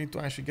gonna need to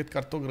actually get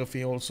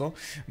cartography also.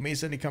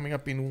 Masonry coming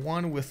up in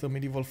 1, with the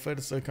medieval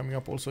fairs coming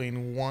up also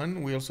in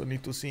 1. We also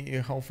need to see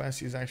how fast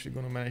he's actually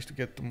gonna manage to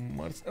get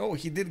mercenaries. Oh,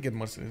 he did get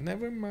mercenaries.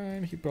 Never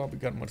mind, he probably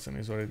got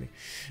mercenaries already.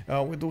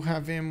 We do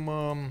have him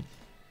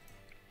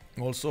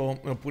also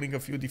putting a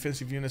few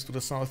defensive units to the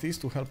southeast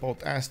to help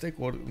out Aztec,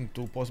 or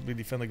to possibly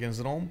defend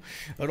against Rome.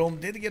 Rome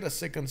did get a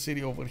second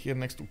city over here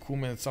next to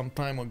Cumae some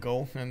time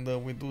ago, and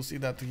we do see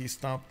that he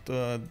stopped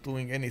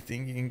doing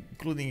anything,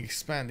 including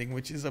expanding,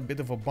 which is a bit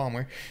of a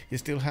bummer. He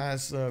still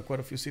has quite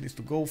a few cities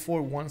to go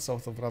for, 1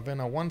 south of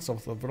Ravenna, 1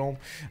 south of Rome.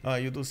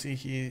 You do see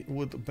he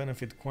would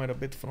benefit quite a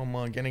bit from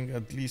getting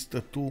at least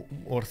 2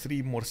 or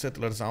 3 more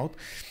settlers out.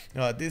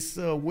 This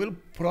will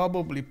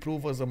probably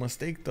prove as a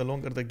mistake the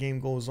longer the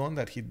game goes on,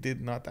 that he did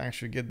not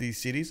actually get these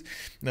cities.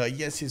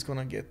 Yes, he's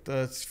gonna get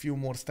a few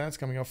more stats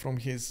coming up from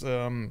his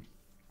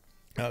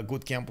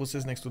good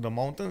campuses next to the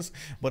mountains,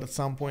 but at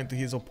some point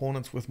his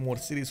opponents with more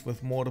cities,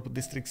 with more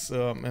districts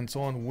and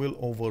so on, will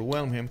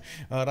overwhelm him.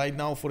 Right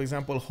now, for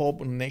example,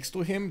 Hoobbbb next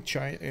to him,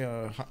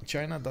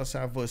 China does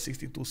have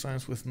 62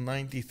 science with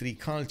 93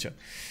 culture.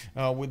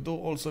 We do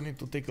also need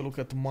to take a look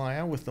at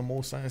Maya with the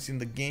most science in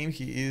the game.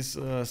 He is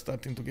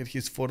starting to get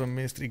his foreign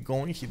ministry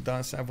going. He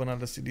does have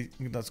another city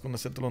that's going to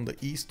settle on the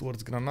east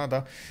towards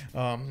Granada,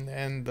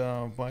 and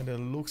by the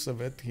looks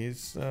of it,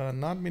 he's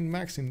not been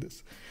maxing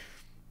this.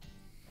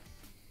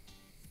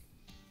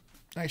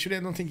 Actually, I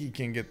don't think he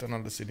can get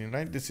another city,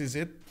 right? This is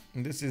it.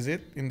 This is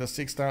it. In the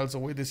 6 tiles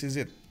away, this is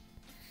it.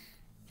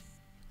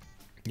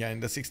 Yeah, in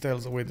the 6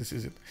 tiles away, this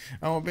is it.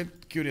 I'm a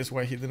bit curious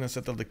why he didn't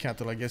settle the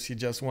cattle. I guess he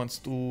just wants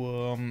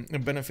to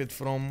benefit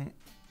from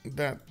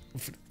that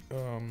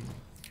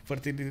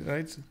fertility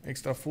rights,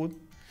 extra food.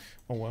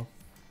 Oh well.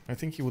 I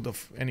think he would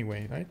have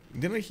anyway, right?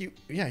 Didn't he?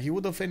 Yeah, he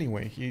would have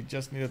anyway. He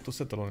just needed to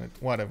settle on it.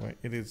 Whatever.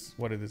 It is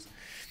what it is.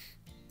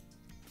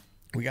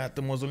 We got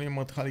the Mausoleum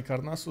at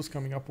Halicarnassus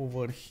coming up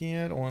over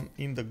here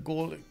in the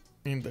Gaul,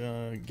 in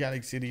the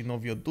Gallic city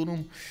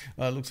Noviodurum.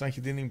 Looks like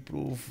he didn't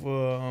improve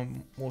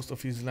most of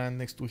his land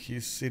next to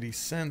his city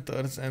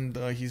centers, and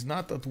he's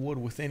not at war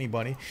with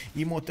anybody.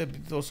 Imhotep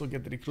did also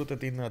get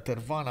recruited in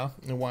Tervana,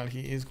 while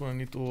he is going to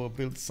need to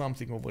build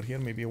something over here,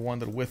 maybe a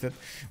wonder with it.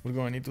 We're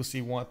going to need to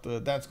see what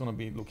that's going to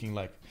be looking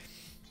like.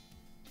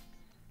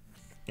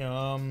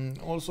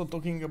 Also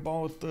talking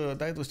about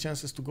Dido's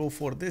chances to go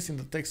for this, in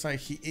the tech side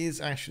he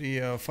is actually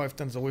 5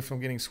 turns away from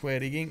getting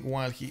square rigging,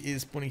 while he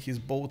is putting his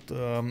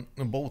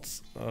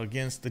boats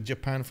against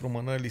Japan from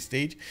an early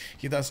stage.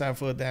 He does have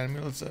the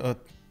admirals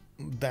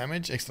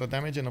extra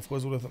damage, and of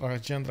course with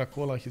Rajendra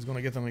Kola he's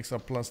gonna get an extra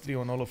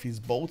 +3 on all of his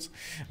boats.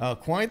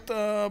 Quite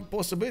a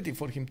possibility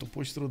for him to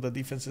push through the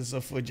defenses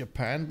of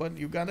Japan, but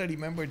you gotta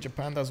remember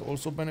Japan does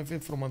also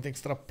benefit from an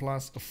extra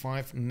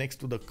 +5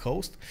 next to the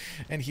coast,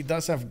 and he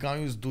does have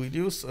Gaius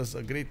Duilius as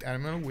a great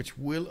admiral, which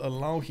will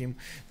allow him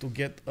to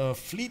get a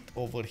fleet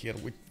over here,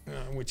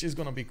 which is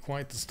gonna be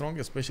quite strong,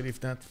 especially if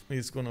that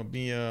is gonna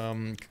be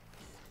a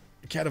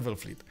caravel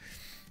fleet.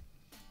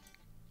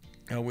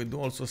 We do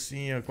also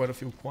see quite a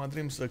few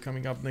quadrims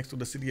coming up next to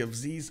the city of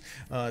Ziz.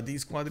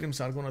 These quadrims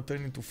are going to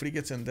turn into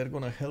frigates, and they're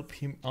going to help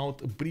him out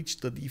breach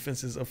the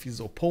defenses of his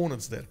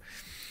opponents there.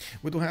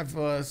 We do have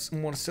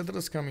more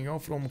settlers coming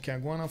out from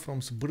Caguana,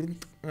 from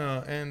Sbrnt,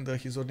 and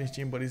his ordnance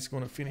chamber is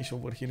going to finish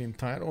over here in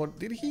Tyre. Or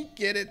did he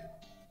get it?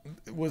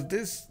 Was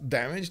this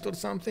damaged or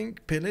something?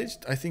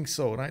 Pillaged? I think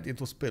so, right?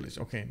 It was pillaged.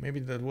 Okay, maybe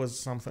that was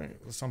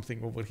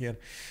something over here,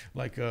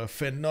 like a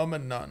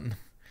phenomenon.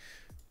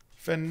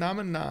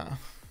 Phenomena.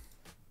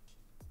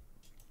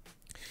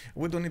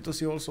 We do need to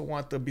see also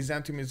what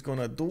Byzantium is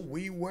gonna do.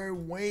 We were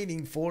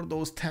waiting for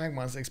those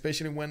tagmas,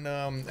 especially when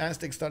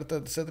Aztec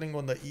started settling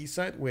on the east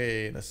side.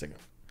 Wait a second.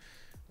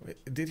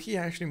 Did he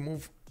actually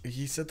move?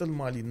 He settled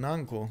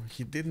Malinanco.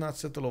 He did not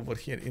settle over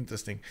here.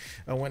 Interesting.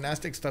 When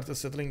Aztec started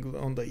settling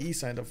on the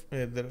east side,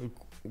 there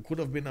could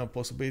have been a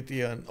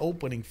possibility, an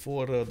opening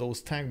for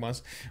those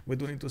tagmas. We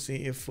do need to see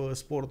if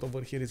Sporot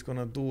over here is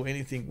gonna do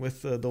anything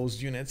with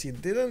those units. He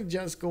didn't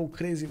just go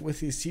crazy with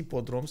his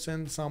hippodromes,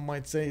 and some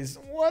might say,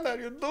 what are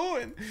you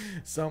doing?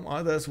 Some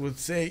others would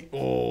say,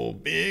 oh,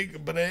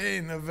 big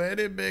brain, a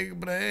very big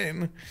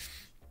brain.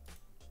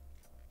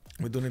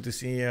 We do need to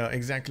see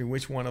exactly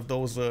which one of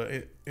those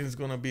is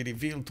going to be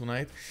revealed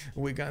tonight.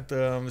 We got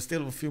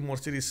still a few more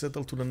cities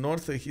settled to the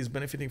north. He's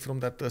benefiting from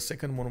that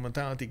second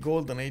monumentality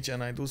golden age,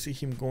 and I do see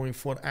him going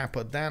for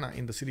Apadana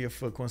in the city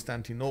of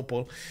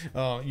Constantinople.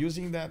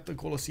 Using that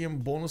Colosseum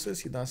bonuses,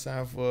 he does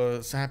have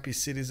happy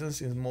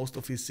citizens in most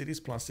of his cities,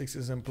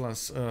 +6s and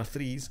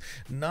 +3s.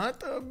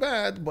 Not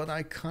bad, but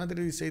I can't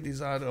really say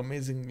these are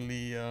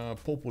amazingly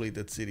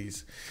populated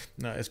cities,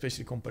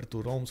 especially compared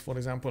to Rome's, for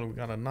example. We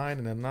got a 9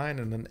 and a 9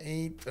 and an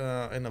 8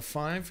 and a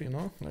 5, you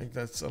know, like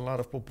that's a lot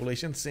of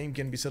population. Same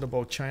can be said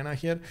about China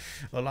here,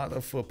 a lot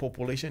of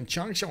population.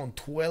 Changsha on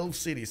 12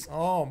 cities.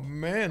 Oh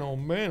man,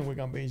 we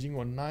got Beijing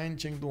on 9,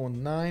 Chengdu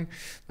on 9.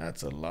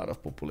 That's a lot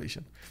of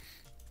population.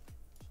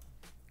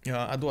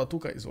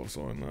 Aduatuca is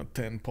also in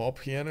 10 pop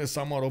here.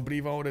 Samaro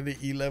Briva already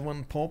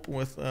 11 pop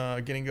with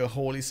getting a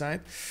holy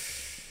site.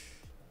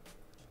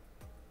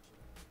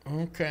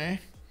 Okay.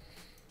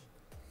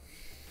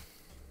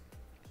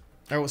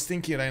 I was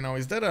thinking right now,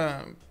 is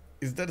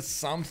there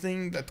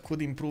something that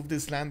could improve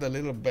this land a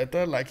little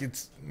better? Like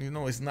it's, you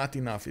know, it's not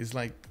enough. It's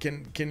like,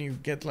 can you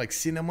get like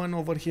cinnamon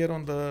over here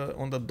on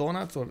the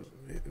donuts, or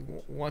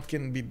what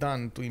can be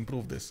done to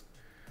improve this?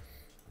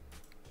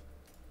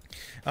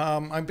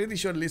 I'm pretty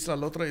sure Liss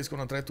loutre is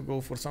going to try to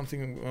go for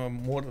something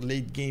more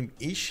late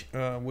game-ish.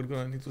 We're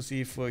going to need to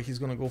see if he's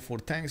going to go for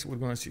tanks. We're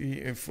going to see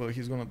if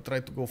he's going to try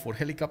to go for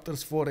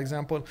helicopters, for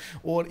example,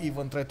 or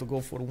even try to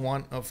go for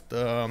one of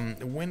the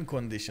wind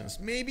conditions.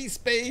 Maybe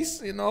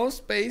space, you know,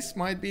 space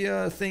might be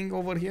a thing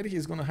over here.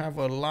 He's going to have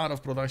a lot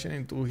of production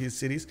into his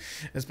cities,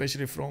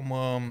 especially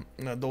from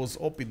those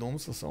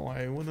oppidoms. So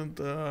I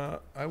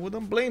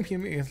wouldn't blame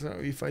him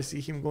if I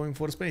see him going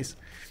for space.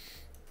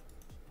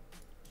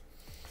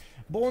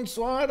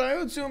 Bonsoir,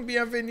 Ayotsun,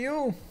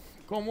 bienvenue.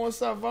 Comment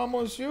ça va,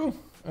 monsieur?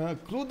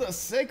 Clue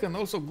II,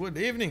 also good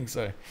evening,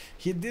 sir.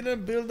 He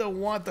didn't build a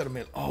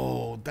watermill.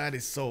 Oh, that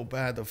is so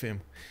bad of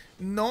him.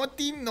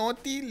 Naughty,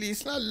 naughty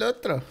Liss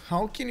loutre.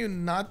 How can you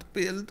not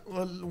build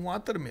a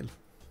watermill?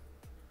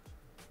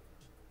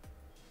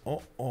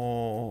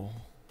 Oh,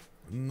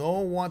 no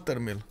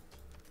watermill.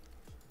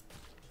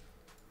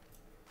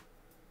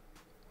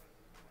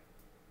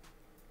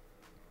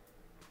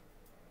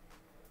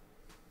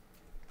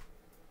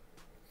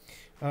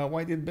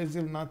 Why did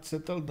Basil not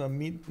settle the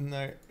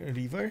Midna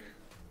River?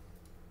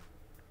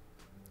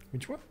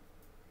 Which one?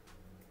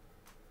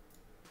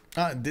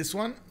 This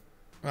one?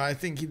 I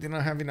think he didn't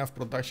have enough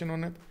production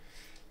on it.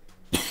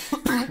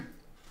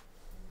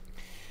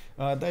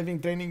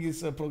 Diving training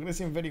is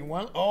progressing very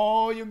well.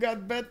 Oh, you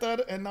got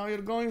better and now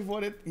you're going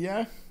for it.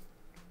 Yeah.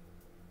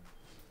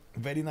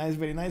 Very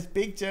nice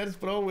pictures,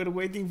 bro. We're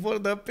waiting for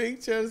the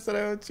pictures,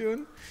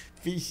 Ryotun.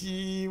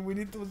 Fishy, we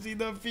need to see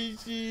the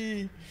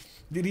fishy.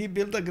 Did he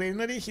build a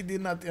granary? He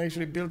did not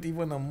actually build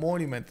even a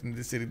monument in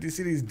this city. This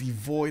city is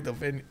devoid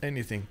of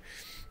anything.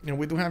 You know,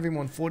 we do have him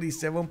on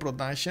 47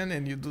 production,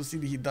 and you do see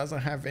that he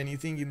doesn't have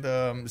anything in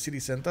the city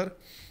center.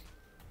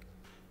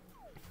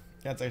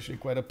 That's actually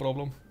quite a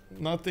problem.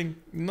 Nothing.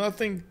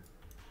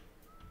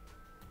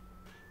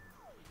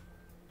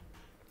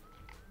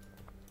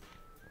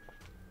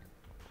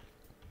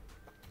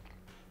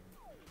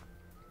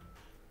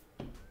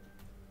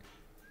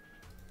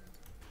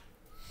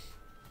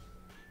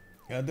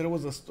 Yeah, there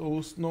was a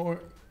snowstorm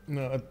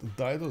at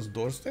Dido's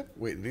doorstep.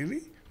 Wait,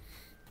 really?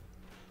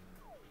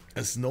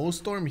 A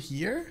snowstorm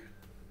here?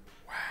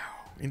 Wow.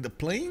 In the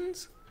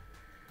plains?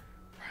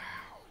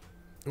 Wow.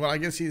 Well, I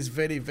guess he's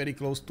very, very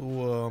close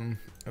to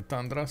a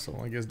tundra, so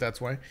I guess that's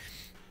why.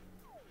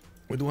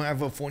 We do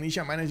have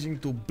Phoenicia managing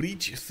to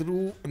breach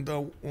through the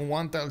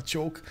one-tile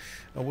choke.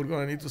 We're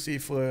going to need to see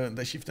if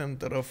the shift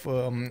enter of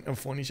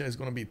Phoenicia is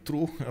going to be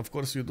true. Of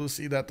course, you do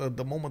see that at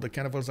the moment the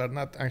caravels are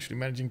not actually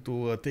managing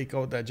to take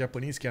out that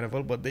Japanese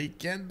caravel, but they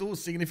can do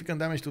significant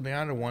damage to the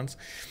other ones.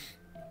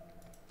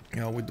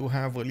 We do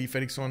have Leif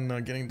Erikson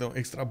getting the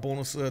extra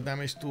bonus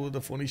damage to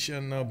the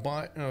Phoenician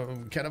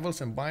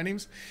caravels and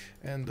binems,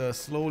 and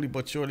slowly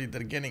but surely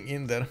they're getting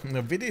in there.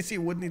 Viticy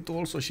would need to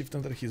also shift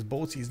under his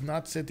boats. He's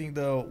not setting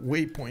the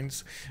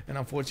waypoints, and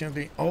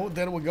unfortunately, oh,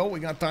 there we go.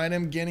 We got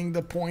Tirem getting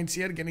the points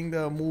here, getting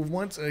the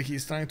movements.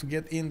 He's trying to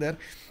get in there,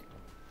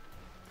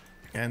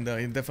 and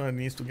he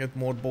definitely needs to get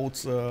more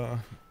boats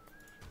on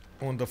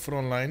the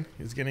front line.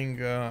 He's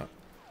getting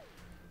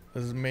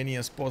as many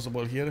as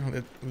possible here.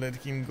 Let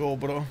him go,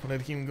 bro.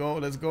 Let him go.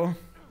 Let's go.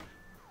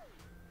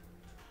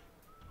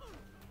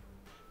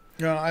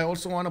 I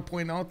also want to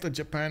point out that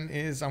Japan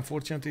is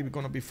unfortunately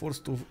going to be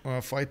forced to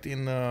fight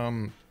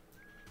in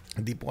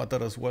deep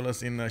water as well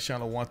as in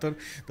shallow water.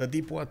 The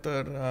deep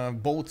water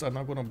boats are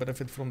not going to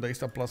benefit from the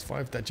extra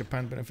 +5 that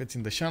Japan benefits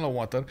in the shallow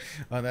water.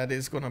 That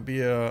is going to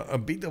be a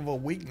bit of a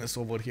weakness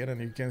over here, and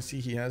you can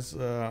see he has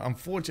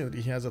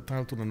unfortunately he has a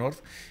tile to the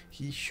north.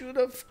 He should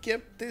have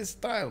kept this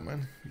tile,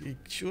 man. He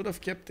should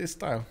have kept this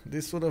tile.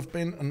 This would have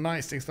been a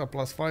nice extra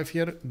 +5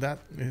 here. That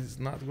is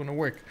not going to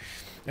work.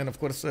 And of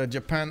course,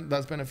 Japan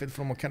does benefit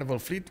from a caravel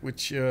fleet,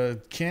 which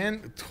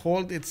can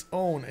hold its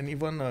own and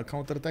even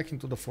counterattack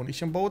into the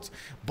Phoenician boats,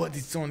 but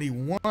it's only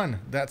one.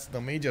 That's the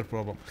major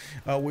problem.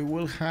 We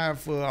will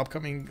have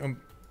upcoming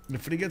the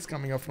frigates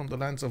coming up from the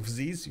lands of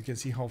Z's. You can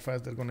see how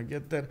fast they're going to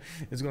get there.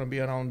 It's going to be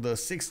around the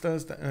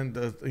 6th, and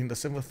in the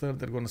 7th,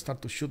 they're going to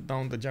start to shoot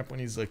down the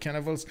Japanese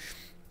caravels.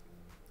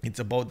 It's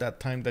about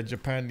that time that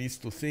Japan needs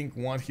to think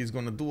what he's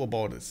going to do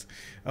about this.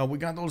 We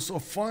got also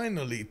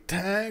finally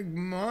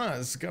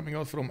Tagmas coming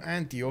out from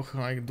Antioch.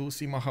 I do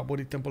see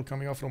Mahabodhi Temple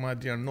coming out from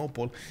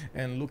Adrianople.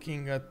 And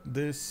looking at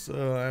this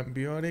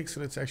ambiotics,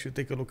 let's actually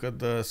take a look at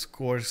the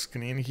score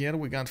screen here.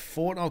 We got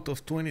 4 out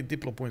of 20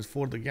 diplo points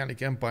for the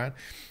Gallic Empire.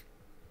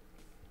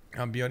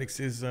 Ambiotics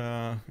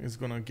is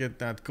gonna get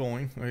that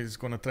going. He's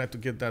gonna try to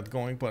get that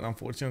going, but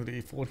unfortunately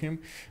for him,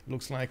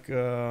 looks like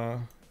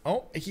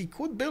oh, he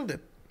could build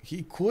it.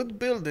 He could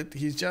build it.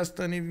 He's just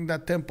needing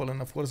that temple,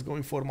 and of course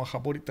going for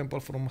Mahabodhi Temple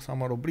from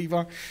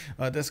Samarobriva.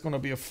 That's gonna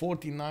be a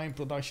 49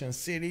 production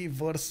city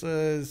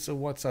versus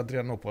what's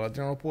Adrianople.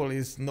 Adrianople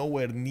is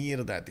nowhere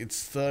near that.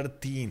 It's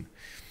 13.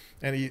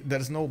 And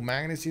there's no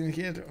magnets in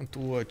here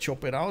to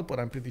chop it out, but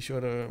I'm pretty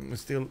sure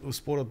still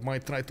Sporot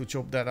might try to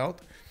chop that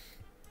out.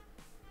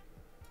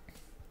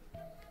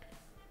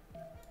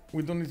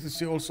 We don't need to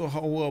see also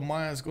how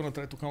Maya is going to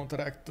try to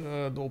counteract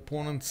the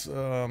opponent's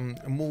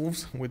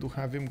moves. We do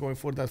have him going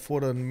for that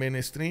foreign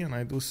ministry, and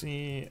I do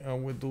see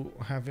we do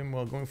have him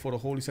going for a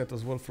holy site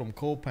as well from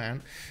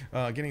Copan,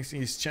 getting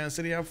his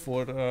chancery up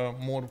for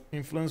more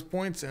influence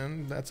points,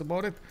 and that's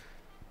about it.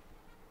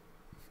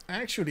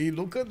 Actually,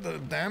 look at the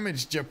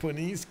damage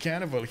Japanese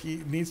caravel.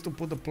 He needs to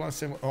put the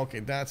 +7.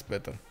 Okay, that's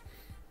better.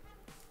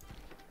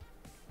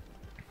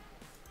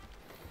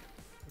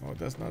 Oh,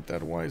 that's not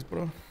that wise,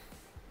 bro.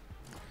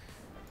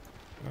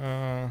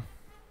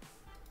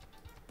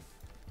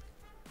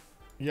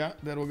 Yeah,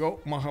 there we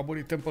go.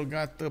 Mahabodhi Temple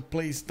got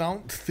placed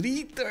down.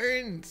 3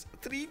 turns!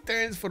 3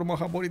 turns for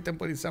Mahabodhi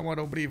Temple in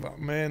Samarobriva.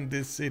 Man,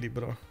 this city,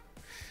 bro.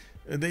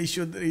 They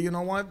should, you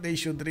know what? They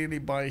should really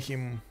buy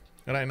him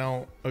right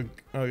now a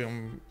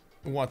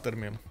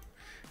watermill.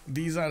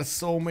 These are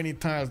so many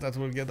tiles that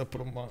will get a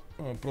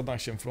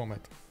production from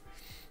it.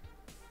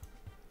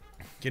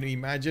 Can you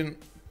imagine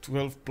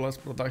 12 plus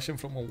production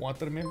from a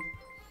watermill?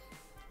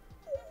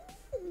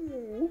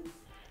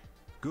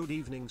 Good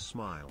evening,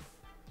 Smile.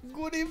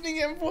 Good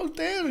evening, M.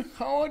 Voltaire.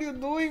 How are you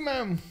doing,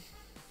 ma'am?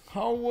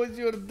 How was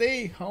your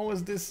day? How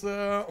was this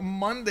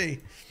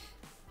Monday?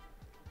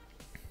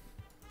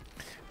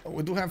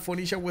 We do have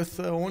Phoenicia with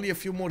only a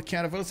few more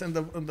caravels, and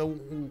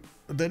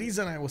the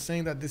reason I was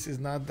saying that this is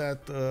not that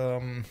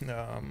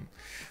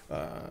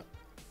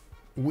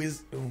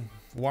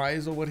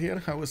wise over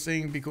here, I was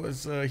saying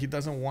because he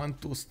doesn't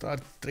want to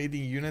start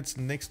trading units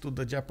next to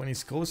the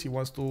Japanese coast. He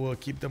wants to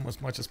keep them as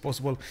much as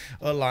possible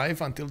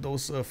alive until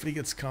those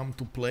frigates come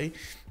to play.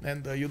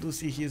 And you do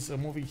see he's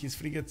moving his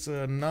frigates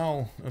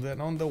now.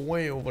 They're on the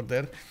way over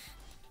there.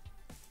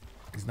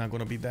 It's not going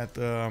to be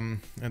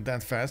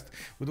that fast.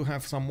 We do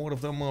have some more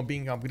of them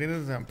being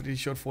upgraded. I'm pretty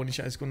sure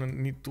Phoenicia is going to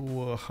need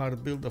to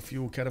hard build a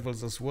few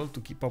caravels as well to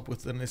keep up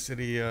with the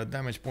necessary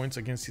damage points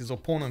against his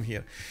opponent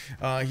here.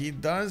 He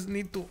does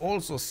need to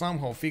also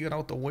somehow figure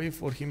out a way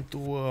for him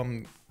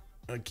to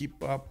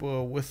keep up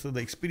with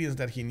the experience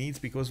that he needs,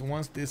 because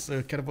once this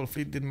caravel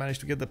fleet did manage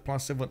to get the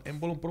 +7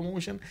 emblem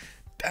promotion,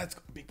 that's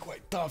going to be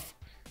quite tough.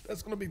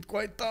 That's going to be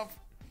quite tough.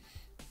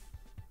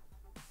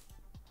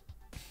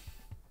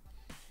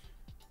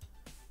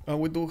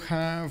 We do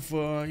have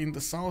in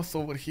the south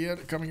over here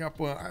coming up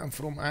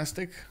from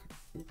Aztec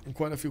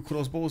quite a few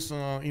crossbows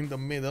in the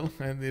middle,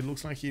 and it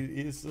looks like he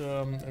is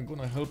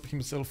gonna help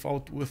himself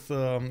out with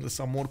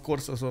some more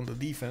courses on the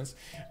defense.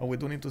 We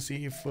do need to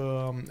see if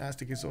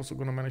Aztec is also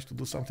gonna manage to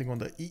do something on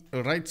the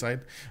right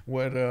side,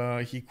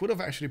 where he could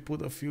have actually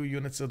put a few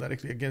units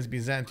directly against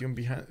Byzantium.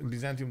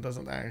 Byzantium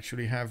doesn't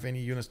actually have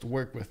any units to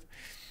work with.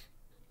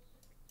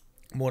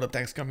 More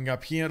attacks coming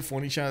up here.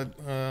 Phoenicia,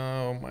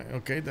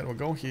 okay, there we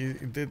go. He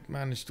did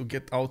manage to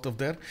get out of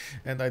there,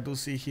 and I do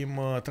see him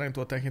trying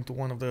to attack into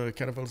one of the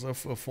caravels of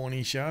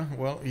Phoenicia.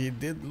 Well, he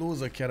did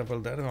lose a caravel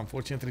there.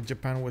 Unfortunately,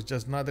 Japan was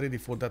just not ready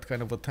for that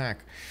kind of attack.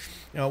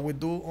 We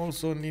do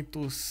also need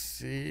to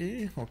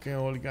see, okay,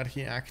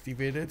 oligarchy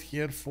activated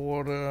here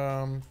for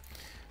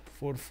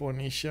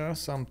Phoenicia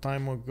some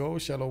time ago.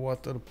 Shallow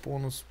water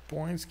bonus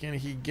points. Can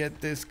he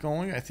get this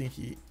going? I think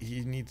he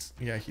needs,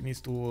 yeah, he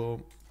needs to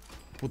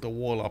put a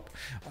wall up.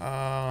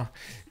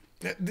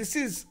 This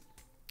is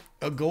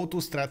a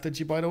go-to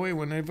strategy, by the way,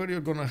 whenever you're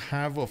gonna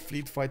have a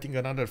fleet fighting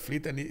another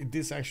fleet, and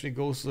this actually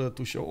goes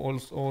to show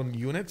also on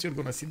units. You're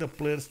gonna see the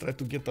players try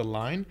to get a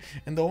line,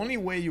 and the only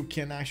way you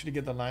can actually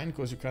get a line,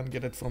 because you can't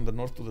get it from the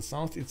north to the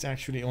south, it's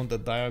actually on the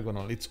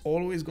diagonal. It's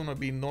always gonna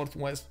be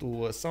northwest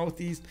to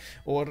southeast,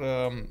 or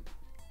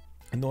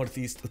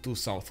northeast to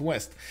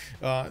southwest.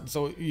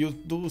 So you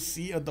do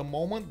see at the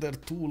moment there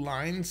are two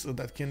lines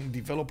that can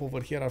develop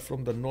over here are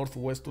from the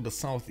northwest to the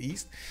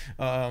southeast,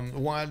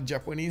 while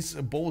Japanese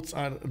boats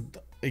are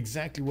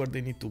exactly where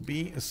they need to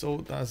be. So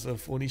does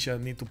Phoenicia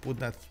need to put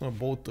that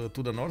boat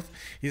to the north.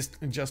 He's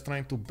just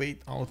trying to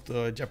bait out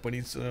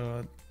Japanese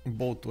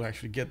boat to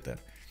actually get there,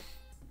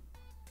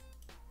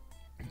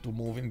 to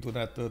move into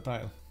that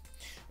tile.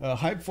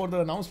 Hype for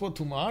the announcement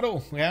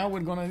tomorrow. Yeah,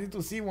 we're gonna need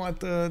to see what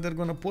they're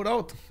gonna put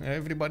out.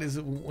 Everybody's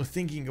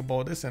thinking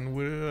about this, and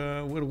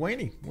we're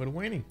waiting. We're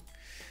waiting.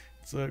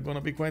 It's gonna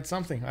be quite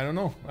something. I don't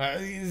know.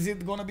 Is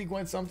it gonna be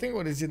quite something,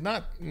 or is it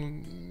not?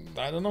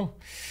 I don't know.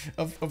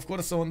 Of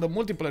course, on the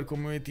multiplayer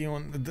community,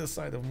 on this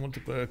side of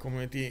multiplayer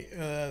community,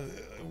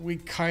 we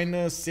kind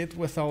of sit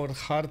with our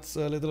hearts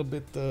a little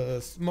bit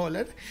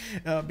smaller,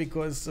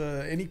 because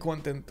any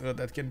content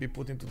that can be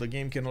put into the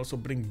game can also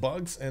bring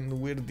bugs,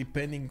 and we're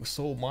depending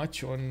so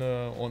much on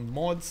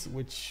mods,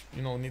 which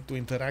need to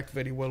interact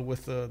very well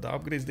with the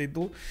upgrades they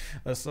do.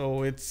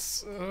 So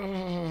it's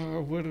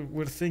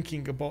we're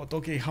thinking about,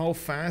 okay, how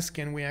fast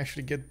can we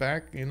actually get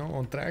back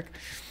on track.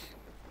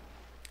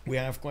 We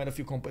have quite a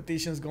few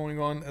competitions going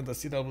on at the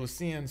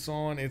CWC and so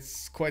on.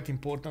 It's quite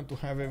important to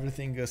have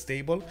everything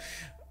stable.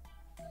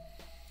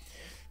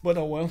 But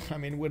oh well, I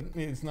mean,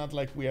 it's not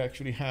like we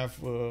actually have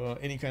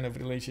any kind of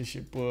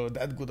relationship,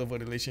 that good of a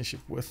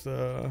relationship with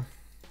I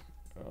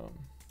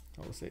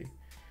would say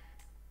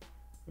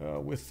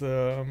with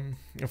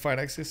Fire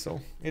Access. So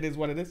it is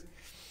what it is.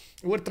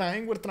 We're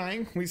trying.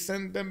 We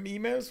sent them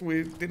emails.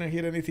 We didn't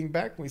hear anything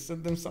back. We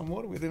sent them some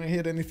more. We didn't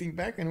hear anything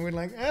back. And we're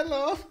like,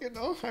 hello,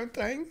 I'm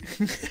trying.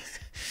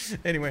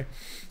 Anyway,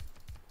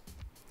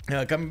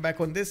 coming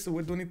back on this,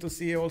 we do need to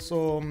see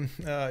also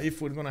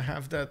if we're going to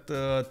have that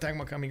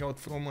Tagma coming out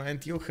from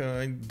Antioch.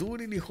 I do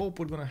really hope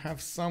we're going to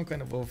have some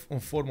kind of a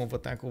form of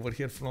attack over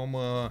here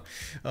from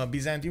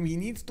Byzantium. He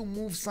needs to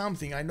move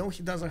something. I know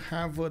he doesn't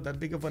have that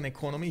big of an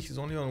economy. He's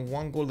only on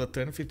 1 gold a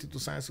turn, 52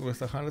 science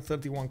with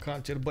 131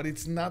 culture, but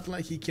it's not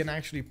like he can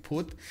actually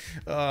put,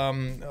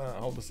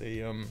 how to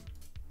say,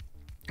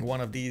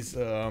 one of these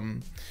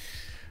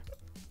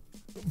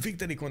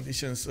victory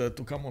conditions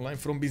to come online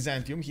from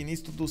Byzantium. He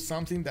needs to do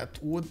something that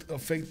would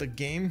affect the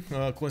game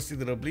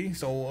considerably.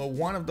 So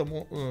one of the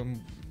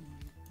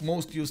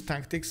most used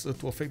tactics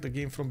to affect the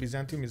game from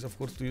Byzantium is of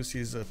course to use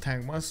his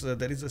Tagmas.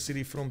 There is a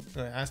city from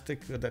Aztec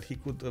that he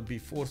could be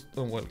forced,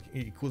 well,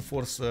 he could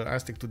force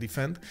Aztec to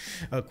defend,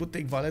 could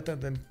take Valletta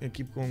and then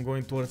keep on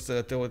going towards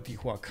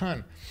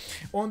Teotihuacan.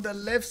 On the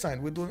left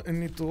side, we do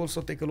need to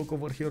also take a look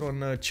over here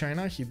on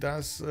China. He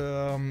does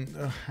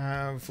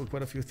have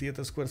quite a few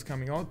theater squares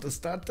coming out.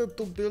 Started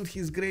to build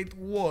his Great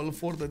Wall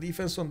for the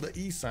defense on the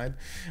east side,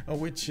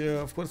 which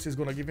of course is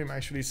going to give him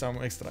actually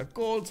some extra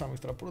gold, some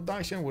extra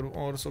production. We're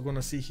also going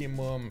to see him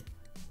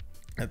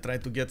try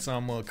to get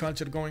some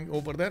culture going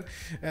over there,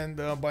 and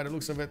by the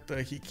looks of it,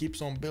 he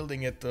keeps on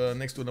building it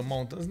next to the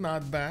mountains.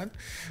 Not bad.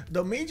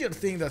 The major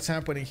thing that's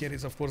happening here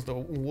is of course the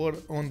war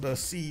on the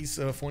seas.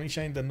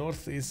 Phoenicia in the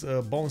north is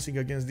bouncing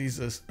against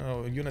these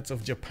units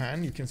of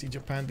Japan. You can see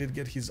Japan did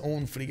get his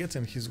own frigates,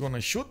 and he's gonna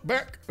shoot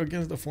back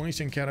against the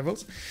Phoenician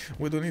caravels.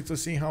 We do need to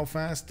see how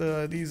fast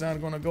these are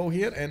gonna go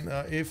here, and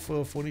if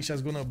Phoenicia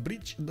is gonna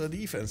breach the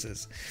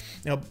defenses.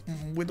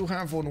 We do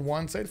have on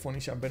one side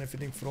Phoenicia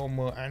benefiting from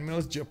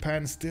admirals.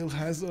 Japan still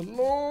has a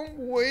long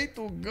way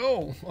to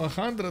go.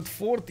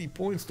 140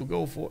 points to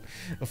go for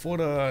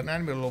an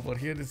admiral over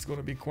here. It's going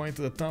to be quite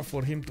tough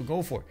for him to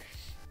go for.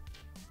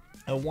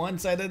 A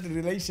one-sided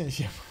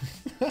relationship.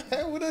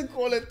 I wouldn't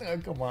call it.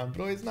 Come on,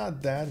 bro. It's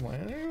not that,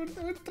 man.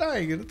 We're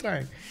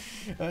trying.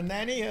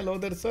 Nanny, hello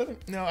there, sir.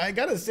 Now, I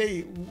gotta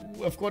say,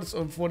 of course,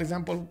 for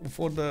example,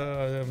 for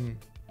the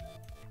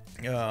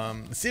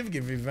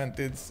CivGive event,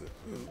 it's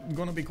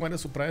gonna be quite a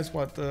surprise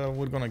what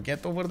we're gonna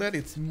get over there.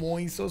 It's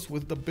Moisos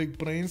with the big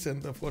brains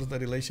and of course the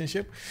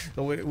relationship,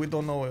 so we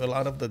don't know a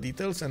lot of the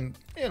details, and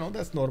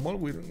that's normal.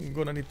 We're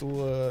gonna need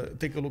to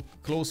take a look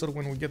closer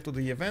when we get to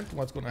the event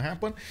what's gonna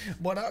happen,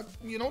 but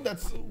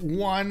that's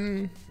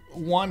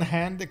one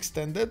hand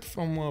extended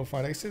from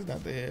Fire Access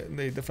that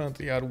they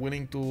definitely are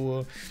willing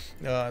to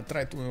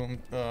try to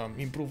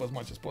improve as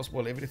much as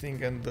possible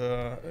everything, and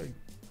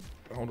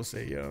how to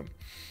say,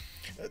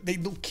 they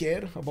do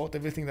care about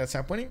everything that's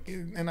happening.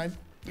 And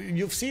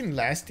you've seen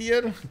last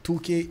year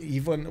 2K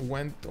even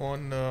went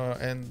on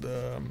and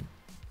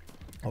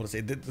how to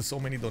say, did so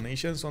many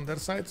donations on their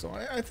side, so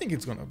I think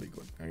it's gonna be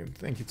good. I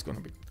think it's gonna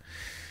be good.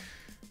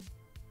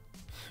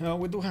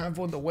 We do have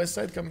on the west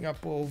side coming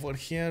up over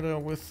here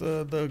with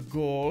the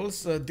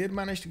Gauls. Did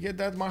manage to get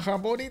that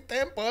Mahabodhi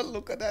temple.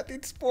 Look at that,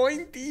 it's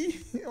pointy.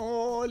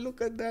 Oh,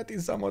 look at that in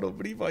Summer of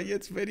Riva.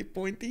 It's very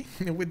pointy.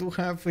 We do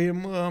have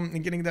him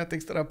getting that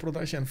extra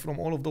production from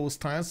all of those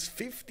tiles.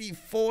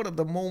 54 at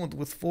the moment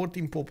with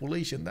 14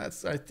 population.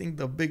 That's, I think,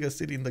 the biggest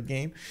city in the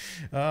game.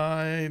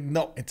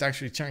 No, it's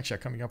actually Changsha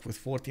coming up with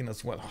 14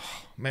 as well.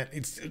 Oh, man,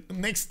 it's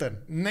next turn.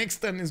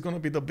 Next turn is going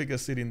to be the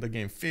biggest city in the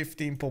game.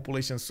 15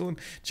 population soon.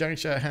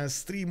 Changsha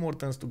has 3 more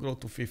turns to grow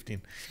to 15.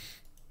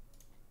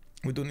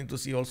 We do need to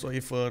see also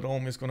if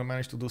Rome is going to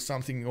manage to do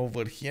something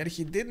over here.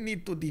 He did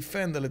need to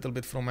defend a little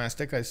bit from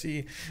Aztec. I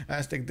see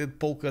Aztec did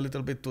poke a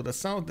little bit to the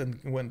south, then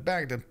went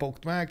back, then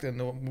poked back,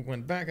 then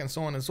went back, and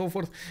so on and so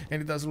forth.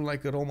 And it does look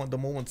like Rome at the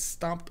moment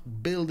stopped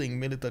building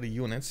military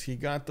units. He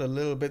got a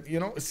little bit, you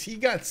know, he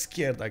got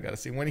scared, I gotta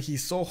say. When he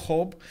saw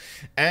Hoobbbb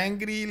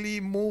angrily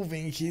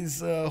moving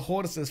his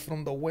horses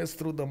from the west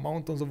through the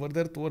mountains over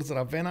there towards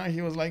Ravenna,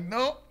 he was like,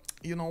 no,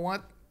 you know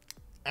what?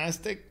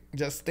 Aztec,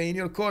 just stay in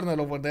your corner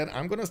over there.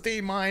 I'm gonna stay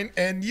in mine.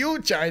 And you,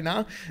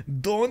 China,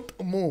 don't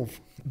move.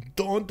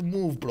 Don't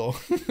move, bro.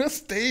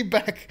 Stay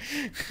back.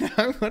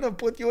 I'm gonna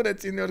put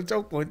units in your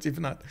choke points if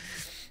not.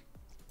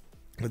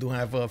 We do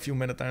have a few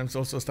minute times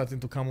also starting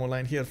to come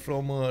online here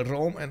from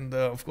Rome, and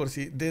of course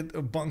he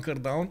did bunker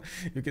down.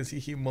 You can see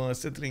him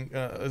setting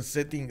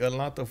a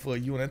lot of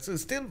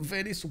units. Still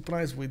very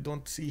surprised we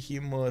don't see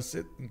him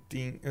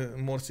setting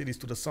more cities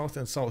to the south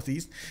and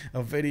southeast.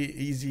 A very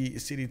easy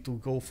city to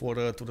go for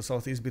to the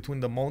southeast between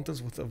the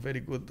mountains with a very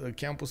good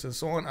campus and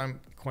so on.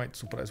 I'm quite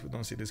surprised we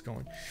don't see this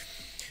going.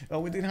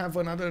 We did have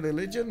another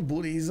religion,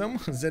 Buddhism,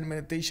 Zen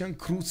meditation,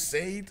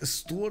 crusade,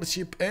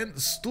 stewardship, and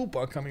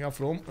stupa coming up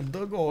from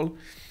the Gaul.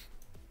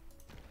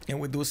 And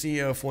we do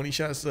see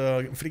Phoenicia's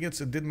frigates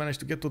did manage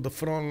to get to the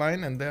front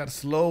line, and they are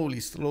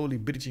slowly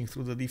breaching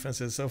through the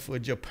defenses of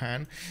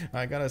Japan.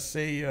 I gotta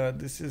say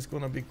this is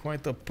gonna be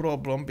quite a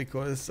problem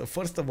because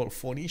first of all,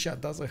 Phoenicia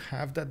doesn't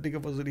have that big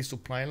of a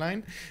resupply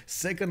line.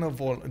 Second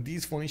of all,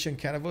 these Phoenician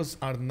caravels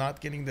are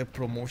not getting the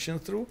promotion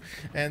through,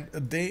 and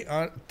they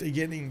are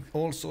getting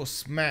also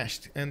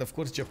smashed. And of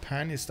course,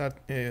 Japan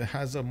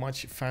has a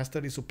much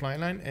faster resupply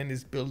line and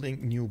is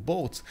building new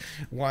boats.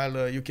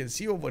 While you can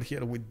see over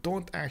here, we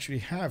don't actually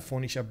have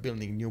Phoenicia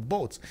building new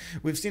boats.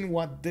 We've seen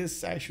what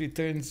this actually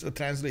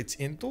translates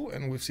into,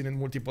 and we've seen it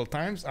multiple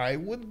times. I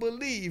would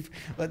believe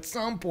at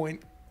some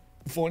point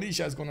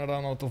Phoenicia is going to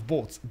run out of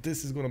boats.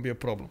 This is going to be a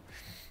problem.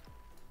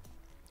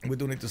 We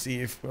do need to see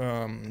if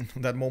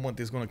that moment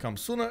is going to come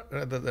sooner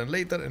rather than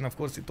later, and of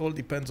course it all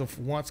depends of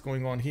what's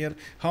going on here.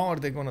 How are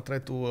they going to try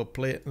to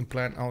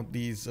plan out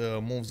these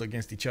moves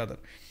against each other?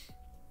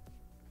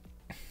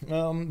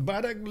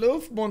 Barak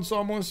Glove,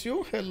 bonsoir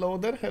monsieur, hello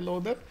there,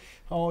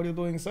 how are you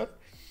doing, sir?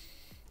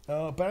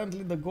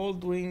 Apparently the Gaul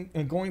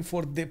going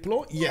for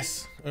Diplo.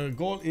 Yes,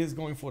 Gaul is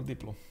going for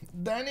Diplo.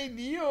 Danny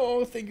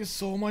Dio, thank you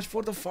so much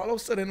for the follow,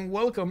 sir, and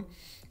welcome.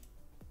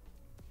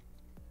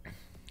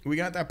 We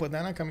got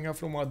Apadana coming up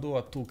from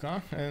Adua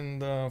Tuca,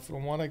 and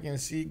from what I can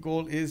see,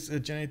 Gaul is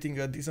generating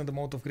a decent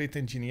amount of great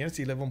engineers,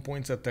 11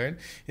 points a turn.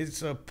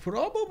 It's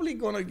probably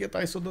gonna get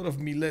Isodor of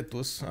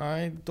Miletus.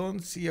 I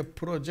don't see a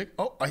project.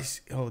 Oh, I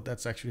see. Oh,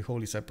 that's actually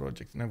Holy Side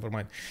project. Never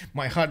mind.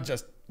 My heart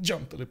just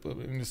jumped a little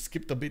bit and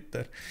skipped a bit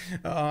there.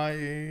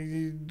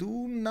 I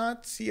do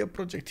not see a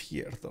project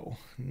here though.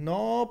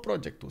 No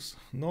Projectus.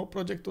 No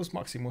Projectus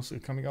Maximus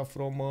coming up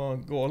from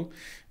Gaul.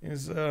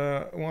 Is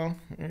well,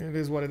 it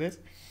is what it is.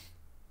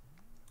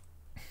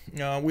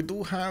 We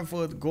do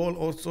have Gaul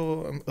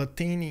also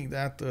attaining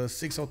that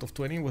 6 out of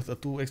 20 with the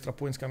 2 extra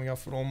points coming up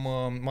from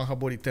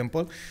Mahabodhi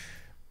Temple.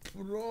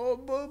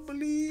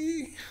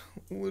 Probably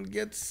we'll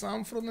get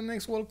some from the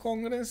next World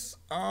Congress.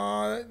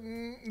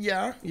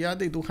 Yeah,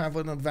 they do have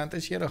an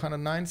advantage here.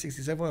 109,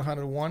 67,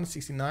 101,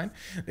 69.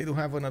 They do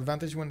have an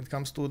advantage when it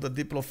comes to the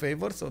Diplo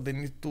favor, so they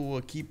need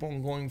to keep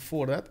on going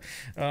for that.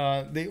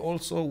 They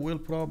also will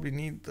probably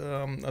need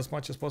as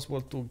much as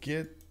possible to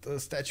get the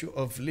Statue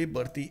of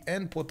Liberty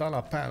and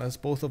Potala Palace.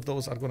 Both of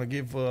those are going to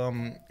give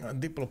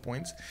Diplo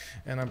points,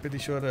 and I'm pretty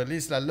sure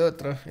Liss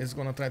loutre is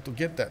going to try to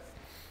get that.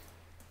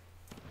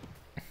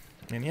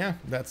 And yeah,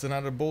 that's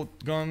another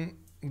boat gone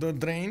the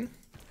drain.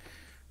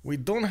 We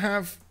don't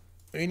have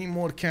any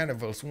more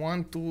caravels.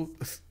 1, 2,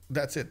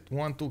 that's it.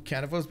 1, 2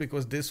 caravels,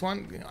 because this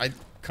one, I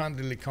can't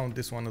really count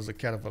this one as a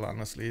caravel,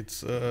 honestly.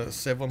 It's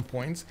 7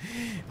 points.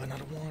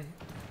 Another one.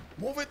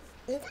 Move it.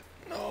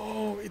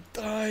 No, it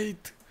died.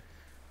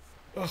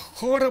 A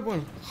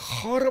horrible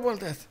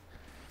death.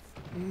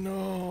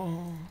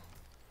 No.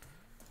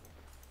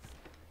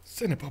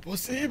 Ce n'est pas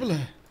possible.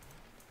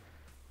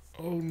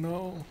 Oh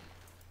no.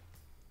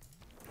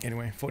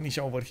 Anyway,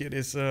 Phoenicia over here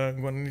is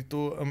going to need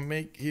to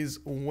make his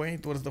way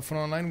towards the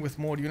front line with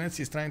more units.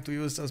 He's trying to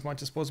use as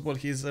much as possible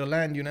his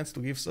land units to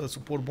give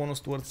support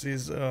bonus towards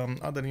his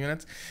other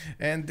units.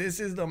 And this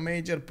is the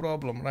major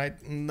problem, right?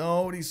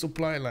 No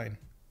resupply line.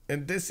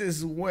 And this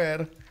is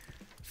where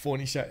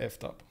Phoenicia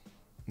effed up.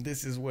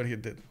 This is what he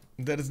did.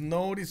 There is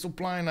no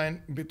resupply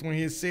line between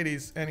his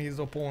cities and his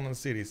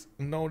opponent's cities.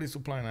 No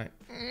resupply line.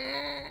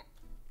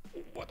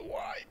 But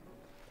why?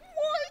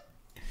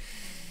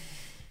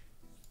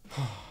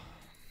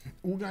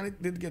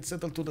 Ugarit did get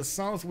settled to the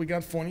south. We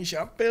got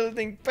Phoenicia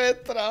building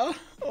Petra.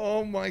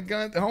 Oh my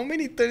god. How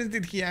many turns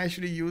did he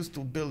actually use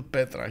to build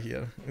Petra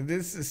here?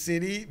 This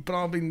city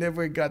probably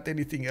never got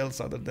anything else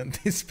other than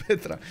this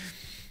Petra.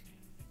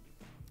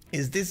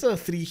 Is this a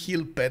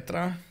 3-hill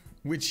Petra?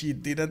 which he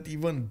didn't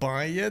even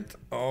buy yet.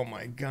 Oh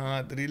my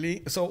god,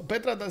 really? So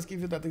Petra does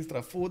give you that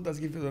extra food, does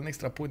give you an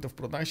extra point of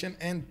production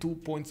and 2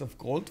 points of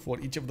gold for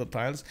each of the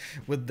tiles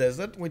with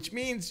desert, which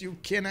means you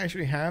can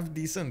actually have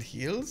decent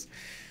heals,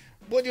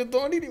 but you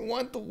don't really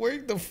want to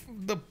work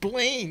the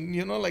plain,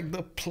 you know, like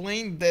the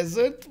plain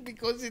desert,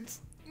 because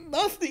it's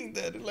nothing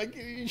there. Like,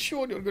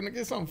 sure, you're gonna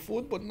get some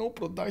food, but no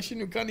production.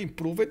 You can't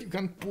improve it. You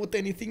can't put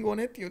anything on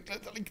it.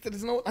 Like,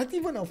 there's not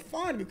even a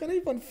farm. You can't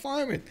even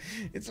farm it.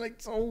 It's like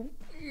so.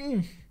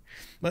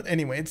 But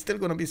anyway, it's still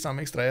gonna be some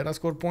extra era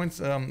score points.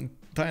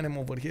 Tirem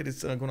over here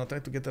is gonna try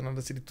to get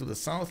another city to the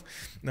south,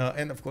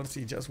 and of course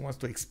he just wants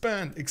to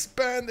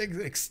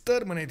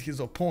exterminate his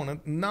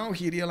opponent. Now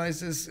he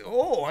realizes,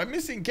 oh, I'm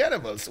missing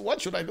caravels.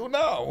 What should I do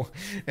now?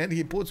 And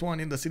he puts one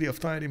in the city of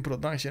Tyre in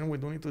production. We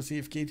do need to see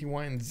if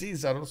KTY and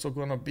Ziz are also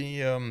gonna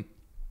be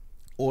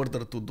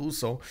order to do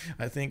so.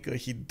 I think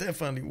he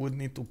definitely would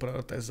need to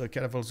prioritize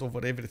caravels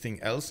over everything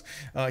else.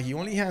 He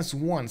only has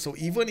one, so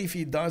even if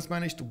he does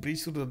manage to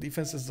breach through the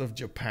defenses of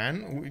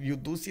Japan, you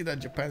do see that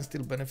Japan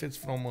still benefits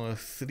from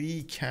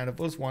 3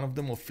 caravels, one of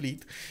them a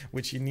fleet,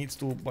 which he needs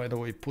to, by the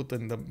way, put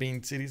in the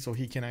main city so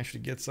he can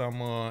actually get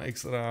some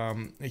extra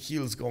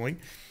heals going.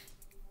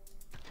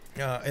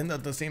 And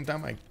at the same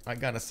time, I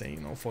gotta say,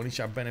 you know,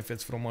 Phoenicia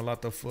benefits from a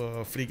lot of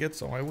frigates,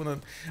 so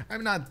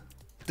I'm not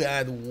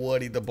that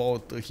worried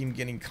about him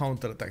getting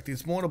counterattacked.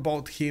 It's more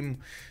about him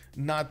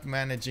not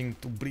managing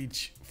to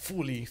breach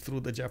fully through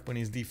the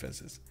Japanese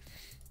defenses.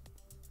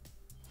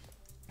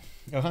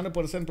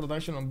 100%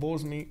 production on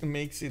bows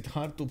makes it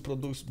hard to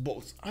produce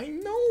bows. I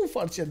know,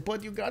 Farchet,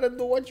 but you gotta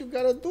do what you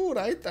gotta do,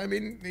 right? I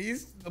mean,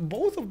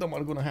 both of them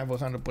are gonna have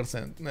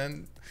 100%,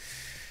 and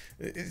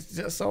it's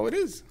just how it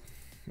is.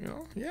 You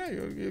know, yeah,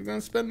 you're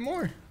gonna spend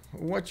more.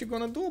 What you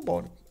gonna do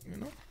about it, you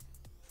know?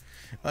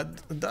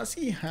 Does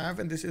he have,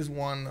 and this is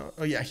one,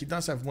 yeah, he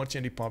does have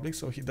Merchant Republic,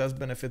 so he does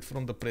benefit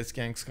from the Press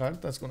Gangs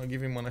card. That's going to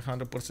give him a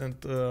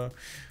 100%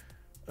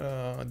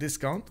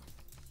 discount.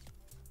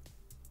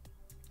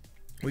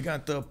 We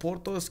got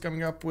Portouss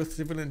coming up with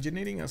Civil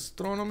Engineering,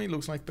 Astronomy,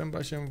 looks like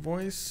Pembrokeshire and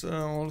Voice,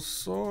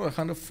 also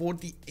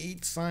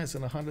 148 Science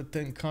and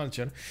 110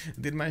 Culture.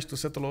 Did manage to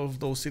settle all of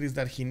those cities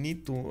that he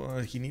needs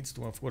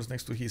to, of course,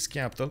 next to his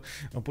capital,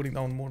 putting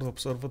down more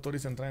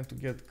observatories and trying to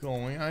get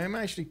going. I am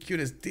actually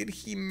curious, did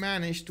he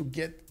manage to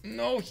get...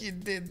 No, he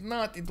did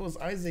not. It was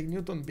Isaac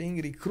Newton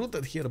being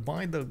recruited here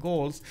by the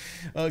Gauls.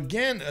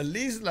 Again,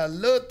 Liss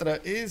loutre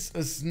is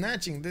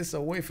snatching this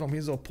away from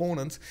his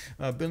opponents,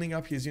 building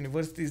up his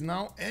universities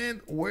now,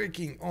 and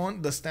working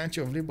on the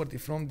Statue of Liberty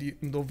from the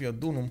Novia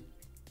Dunum,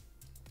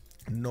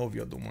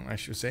 I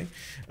should say.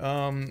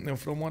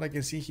 From what I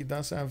can see, he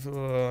does have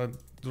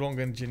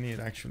Strong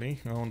Engineer actually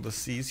on the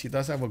seas. He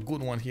does have a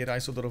good one here,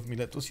 Isodor of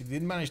Miletus. He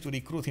did manage to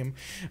recruit him,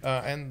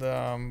 and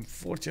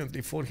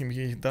fortunately for him,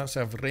 he does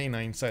have Reina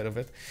inside of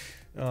it.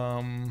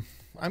 I'm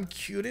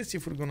curious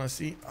if we're gonna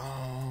see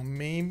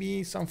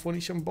maybe some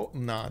Phoenician boat.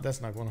 Nah, that's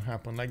not gonna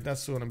happen. Like,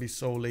 that's gonna be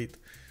so late.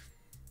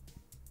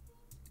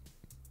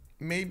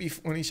 Maybe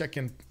Phoenicia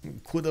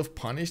could have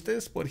punished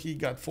this, but he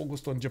got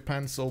focused on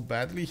Japan so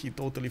badly, he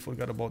totally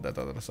forgot about that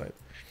other side.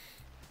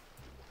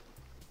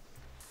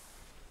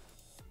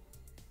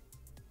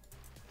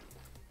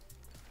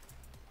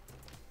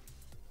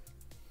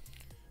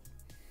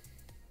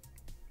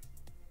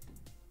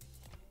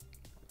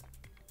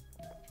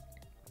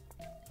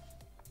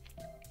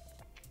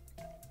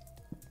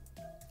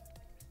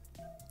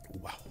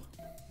 Wow.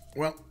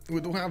 Well,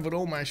 we do have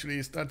Rome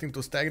actually starting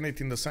to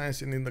stagnate in the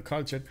science and in the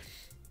culture.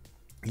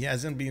 He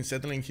hasn't been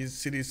settling his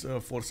cities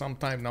for some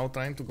time now,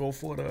 trying to go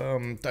for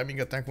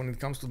timing attack when it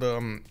comes to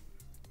the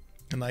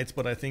Knights,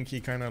 but I think he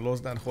kind of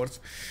lost that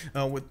horse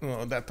with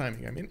that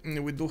timing. I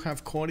mean, we do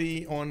have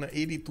Cory on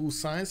 82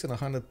 science and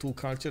 102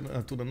 culture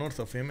to the north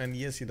of him, and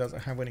yes, he doesn't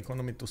have an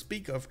economy to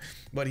speak of,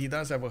 but he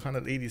does have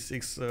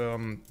 186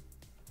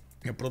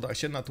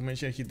 production. Not to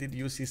mention, he did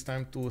use his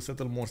time to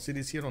settle more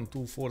cities here on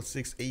 2, 4,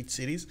 6, 8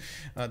 cities,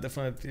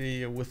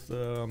 definitely with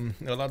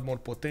a lot more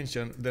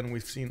potential than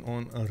we've seen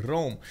on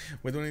Rome.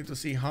 We do need to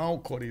see how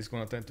Cory is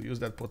going to try to use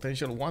that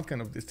potential, what kind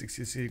of districts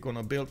is he going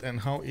to build, and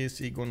how is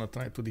he going to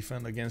try to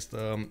defend against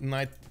the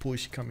knight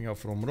push coming up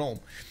from Rome.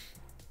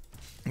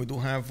 We do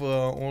have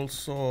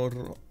also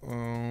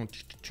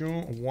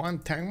one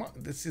Tagma.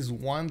 This is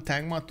one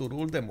Tagma to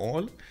rule them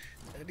all.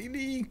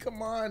 Really?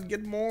 Come on,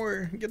 get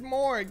more, get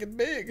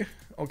big.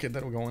 Okay,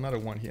 there we go, another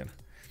one here.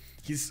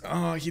 He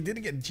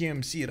didn't get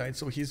GMC, right?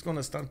 So he's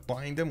gonna start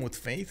buying them with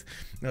faith.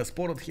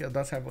 Sporot here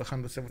does have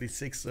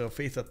 176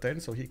 faith at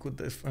 10, so he could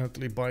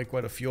definitely buy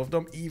quite a few of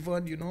them.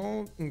 Even, you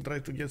know, try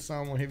to get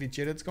some heavy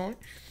chariots going.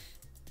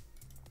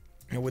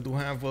 And we do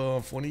have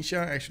Phoenicia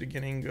actually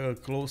getting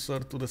closer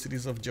to the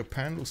cities of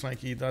Japan. Looks like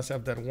he does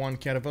have that one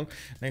caravel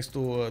next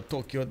to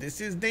Tokyo. This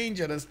is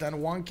dangerous. That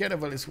one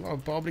caravel is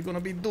probably going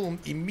to be doomed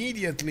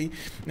immediately.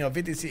 Now,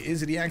 Viticy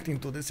is reacting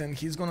to this, and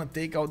he's going to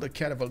take out the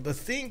caravel. The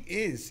thing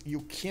is,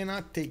 you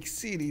cannot take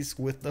cities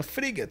with the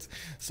frigates.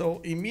 So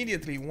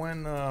immediately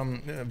when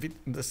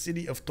the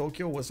city of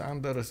Tokyo was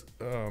under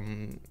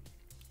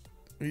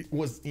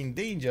was in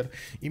danger,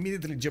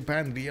 immediately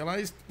Japan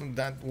realized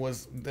that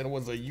there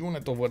was a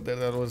unit over there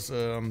that was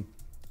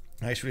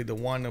actually the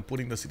one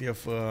putting the city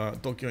of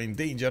Tokyo in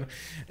danger,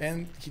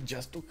 and he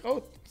just took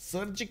out,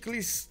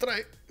 surgically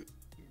strike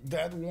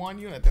that one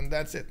unit, and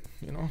that's it,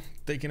 you know,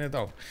 taking it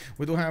out.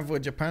 We do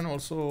have Japan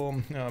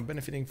also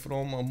benefiting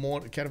from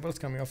more caravels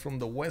coming up from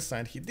the west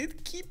side. He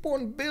did keep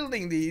on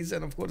building these,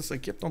 and of course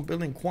kept on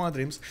building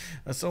quadrims.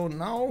 So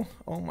now,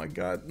 oh my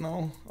god,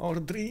 now our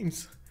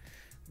dreams,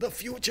 the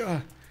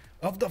future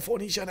of the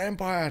Phoenician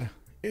Empire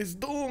is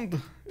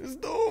doomed,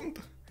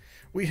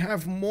 We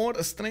have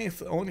more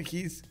strength on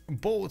his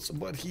boats,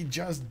 but he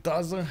just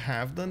doesn't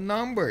have the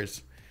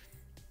numbers.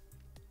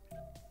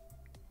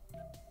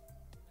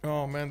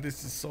 Oh man,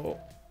 this is so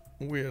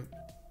weird.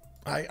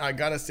 I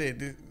gotta say,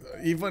 this,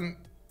 even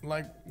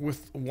like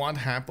with what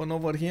happened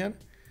over here,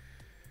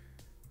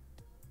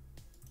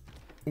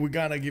 we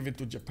gotta give it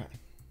to Japan.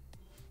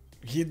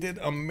 He did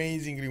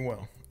amazingly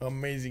well,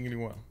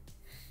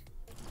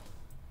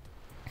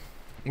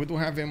 We do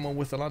have him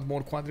with a lot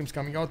more quadrims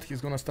coming out.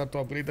 He's gonna start to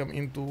upgrade them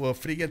into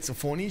frigates.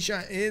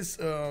 Phoenicia is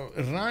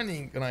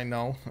running right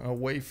now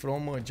away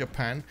from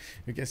Japan.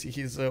 You can see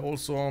he's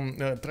also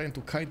trying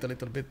to kite a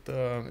little bit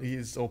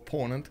his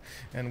opponent,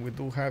 and we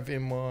do have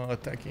him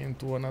attacking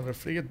into another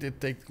frigate.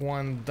 Did take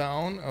one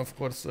down. Of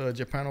course,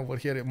 Japan over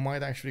here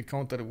might actually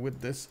counter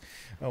with this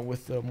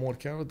with more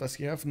cavalry. Does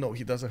he have? No,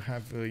 he doesn't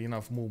have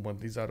enough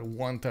movement. These are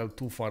one tile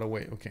too far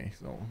away. Okay,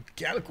 so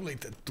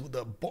calculated to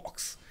the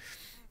box.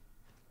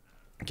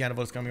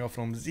 Cannibals coming off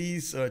from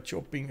these,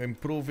 chopping,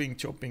 improving,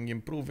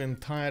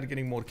 tired,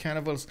 getting more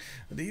cannibals.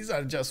 These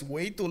are just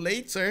way too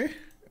late, sir.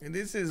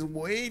 This is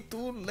way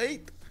too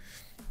late.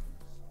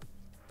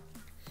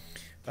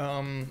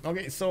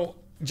 Okay, so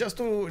just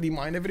to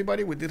remind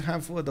everybody, we did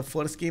have the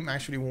first game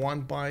actually won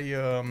by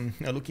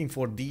looking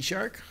for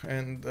DShark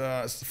and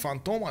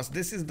Fantomas.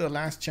 This is the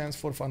last chance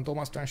for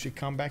Fantomas to actually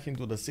come back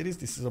into the series.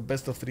 This is a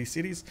best of 3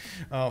 series.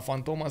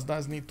 Fantomas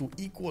does need to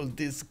equal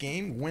this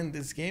game, win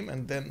this game,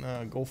 and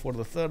then go for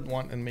the third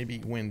one and maybe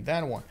win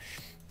that one.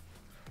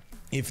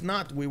 If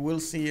not, we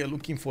will see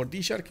looking for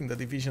DShark in the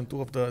Division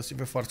 2 of the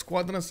CivFR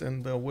Squadrons,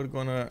 and we're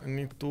gonna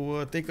need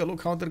to take a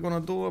look how they're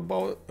gonna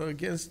do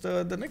against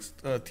the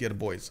next tier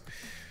boys.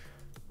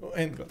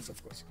 And girls,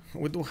 of course.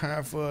 We do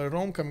have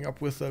Rome coming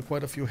up with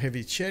quite a few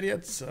heavy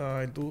chariots.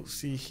 I do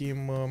see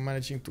him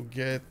managing to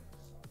get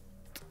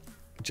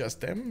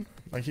just them.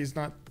 Like, he's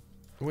not...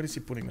 Where is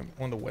he putting them?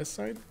 On the west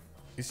side?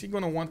 Is he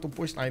gonna want to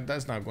push?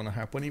 That's not gonna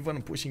happen.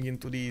 Even pushing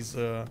into these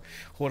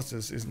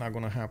horses is not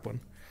gonna happen.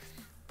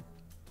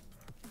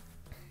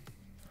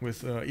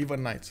 With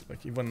even knights,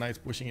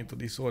 pushing into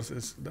these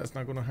horses, that's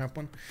not gonna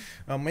happen.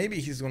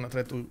 Maybe he's gonna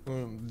try to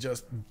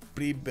just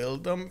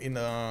pre-build them in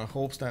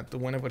hopes that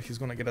whenever he's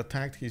gonna get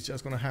attacked, he's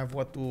just gonna have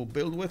what to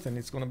build with, and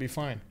it's gonna be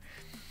fine.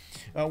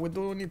 We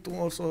do need to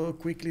also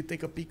quickly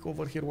take a peek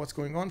over here what's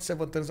going on.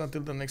 7 turns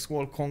until the next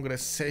World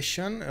Congress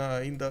session.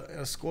 In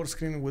the score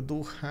screen, we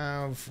do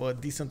have a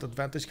decent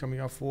advantage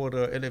coming up for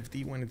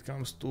LFD when it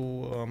comes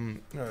to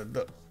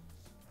the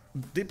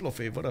Diplo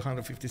favor,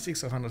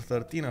 156,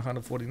 113,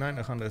 149,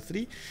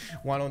 103,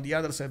 while on the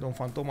other side on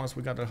Fantomas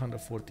we got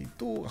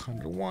 142,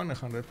 101,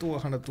 102,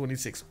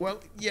 126.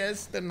 Well,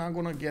 yes, they're not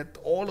gonna get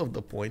all of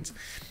the points,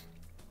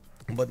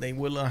 but they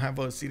will have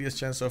a serious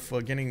chance of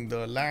getting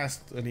the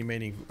last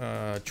remaining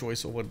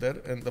choice over there.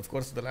 And of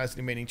course, the last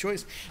remaining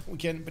choice, we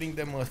can bring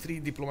them 3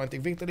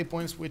 diplomatic victory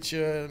points, which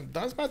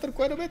does matter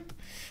quite a bit.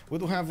 We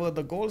do have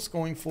the Gauls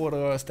going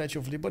for Statue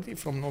of Liberty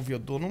from Novio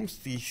Dunum.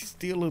 He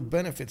still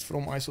benefits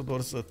from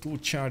Isodor's 2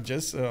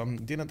 charges.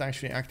 Didn't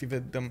actually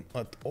activate them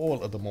at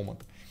all at the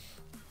moment.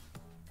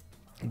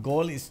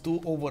 Gaul is too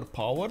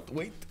overpowered.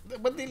 Wait,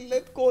 but they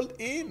let gold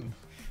in.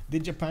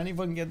 Did Japan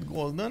even get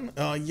golden?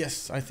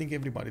 Yes, I think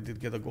everybody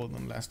did get a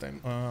golden last time.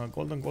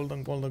 Golden.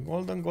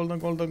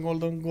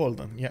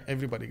 Yeah,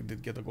 everybody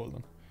did get a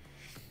golden.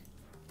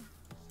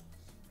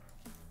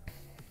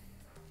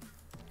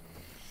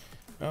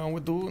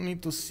 We do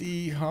need to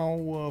see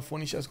how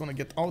Phoenicia is going to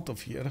get out of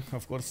here.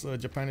 Of course,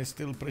 Japan is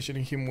still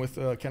pressuring him with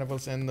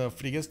caravels and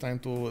frigates, trying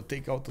to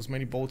take out as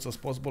many boats as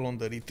possible on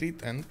the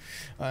retreat end.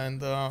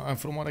 And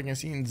from what I can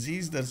see in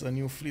Z's, there's a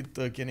new fleet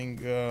getting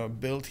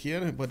built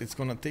here, but it's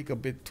going to take a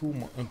bit too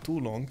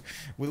long.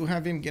 We do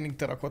have him getting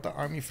terracotta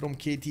army from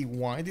KT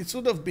wide. It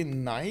should have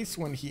been nice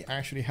when he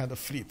actually had a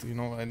fleet, you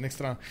know, an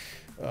extra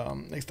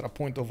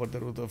point over there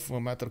would have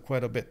mattered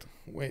quite a bit.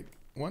 Wait,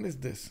 what is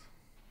this?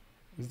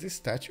 Is this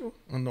statue?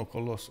 Oh no,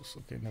 Colossus.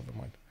 Okay, never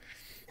mind.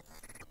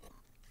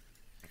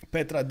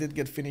 Petra did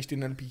get finished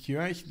in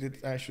LPQI. He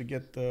did actually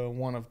get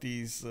one of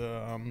these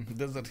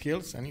desert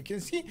hills, and you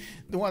can see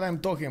what I'm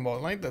talking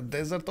about. Like, the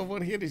desert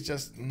over here is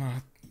just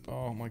not,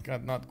 oh my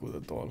god, not good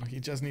at all.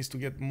 He just needs to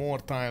get more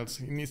tiles.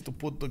 He needs to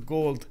put the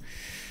gold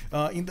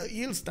in the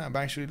yields tab.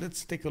 Actually,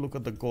 let's take a look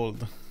at the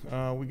gold.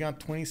 We got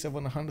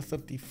 27,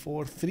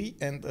 134, 3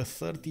 and a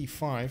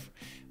 35.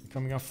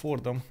 coming up for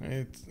them.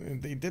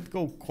 They did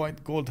go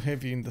quite gold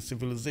heavy in the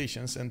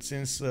civilizations, and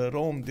since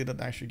Rome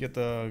didn't actually get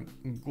a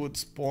good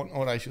spawn,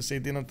 or I should say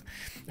didn't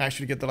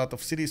actually get a lot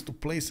of cities to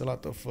place a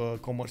lot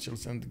of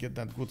commercials and get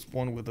that good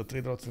spawn with the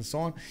trade routes and so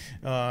on,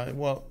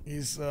 well,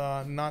 he's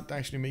not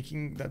actually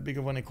making that big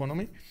of an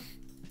economy.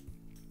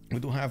 We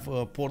do have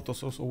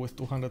Portouss also with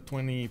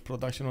 220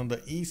 production on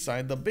the east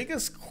side. The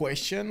biggest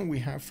question we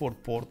have for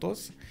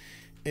Portouss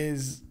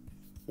is,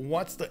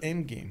 what's the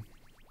end game?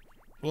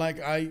 Like,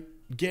 I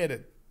get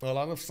it. A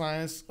lot of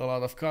science, a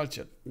lot of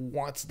culture.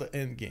 What's the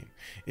end game?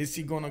 Is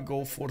he gonna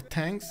go for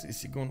tanks?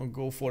 Is he gonna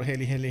go for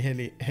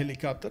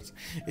helicopters?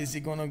 Is he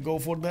gonna go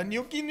for the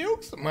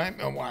nukes?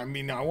 I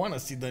mean, I wanna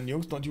see the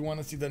nukes. Don't you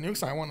wanna see the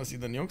nukes? I wanna see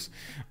the nukes.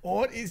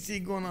 Or is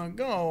he gonna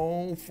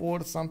go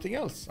for something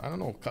else? I don't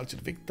know, culture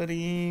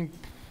victory,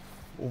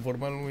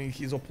 overwhelming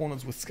his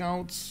opponents with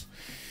scouts,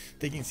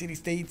 taking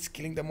city-states,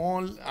 killing them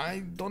all.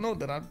 I don't know.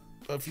 There are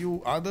a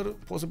few other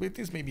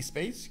possibilities. Maybe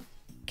space.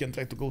 Can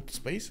try to go to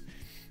space.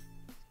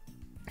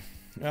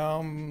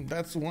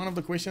 That's one of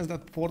the questions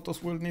that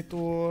Portouss will need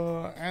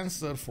to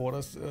answer for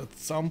us at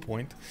some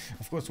point.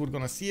 Of course, we're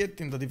gonna see it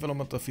in the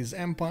development of his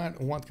empire,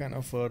 what kind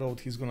of road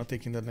he's gonna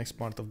take in the next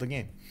part of the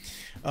game.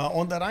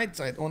 On the right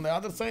side, on the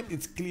other side,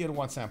 it's clear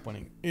what's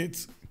happening.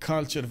 It's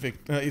culture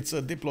it's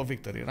a diplo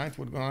victory, right?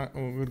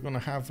 We're gonna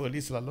have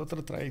Liss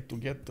loutre try to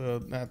get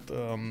that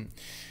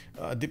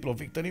diplo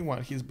victory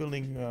while he's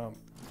building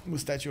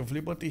Statue of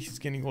Liberty. He's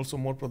getting also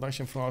more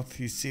production throughout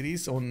his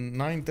series, on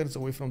 9 turns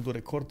away from the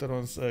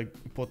Recorteron's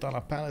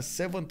Potala Palace,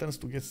 7 turns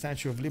to get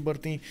Statue of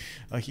Liberty.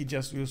 He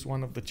just used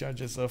one of the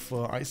charges of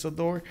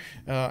Isidore,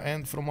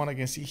 and from what I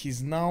can see,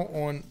 he's now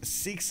on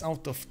 6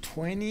 out of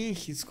 20.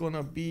 He's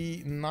gonna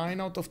be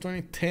 9 out of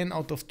 20, 10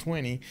 out of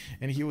 20,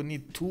 and he would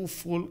need 2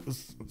 full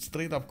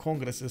straight up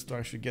congresses to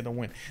actually get a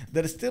win.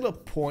 There is still a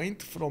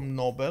point from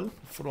Nobel,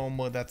 from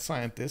that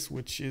scientist,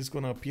 which is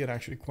gonna appear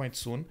actually quite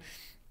soon.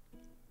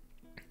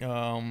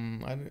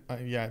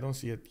 Yeah, I don't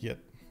see it yet.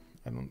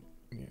 I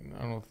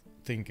don't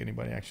think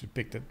anybody actually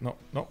picked it. No.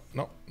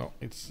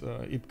 It's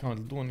Ip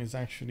Khaldun is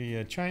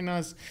actually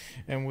China's,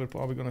 and we're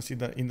probably gonna see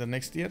that in the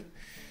next year.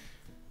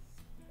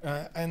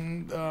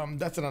 And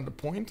that's another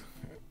point.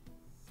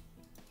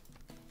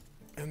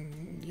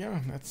 And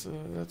yeah, that's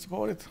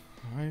about it.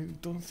 I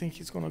don't think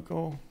he's gonna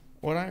go.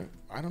 Or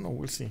I don't know,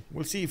 we'll see.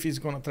 We'll see if he's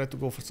gonna try to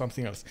go for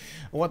something else.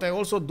 What I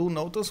also do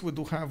notice, we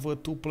do have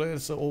 2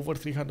 players over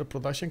 300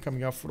 production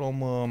coming up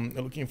from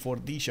looking for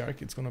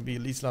DShark. It's gonna be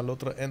Liss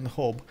loutre and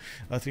Hoobbbb,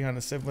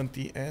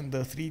 370 and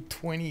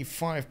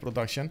 325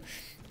 production.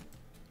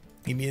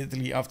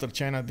 Immediately after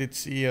China did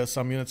see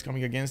some units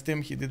coming against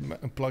him, he did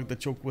plug the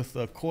choke with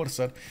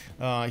Corsair.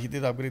 He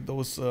did upgrade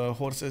those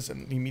horses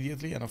and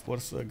immediately, and of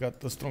course got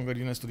the stronger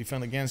units to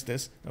defend against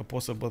this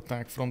possible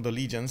attack from the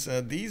legions.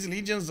 These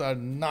legions are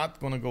not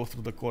gonna go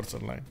through the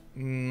Corsair line.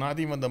 Not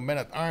even the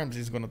men-at-arms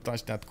is gonna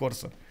touch that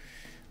Corsair.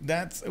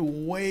 That's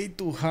way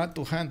too hard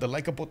to handle,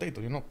 like a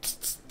potato, you know.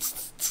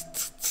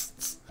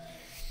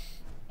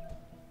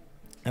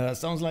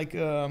 Sounds like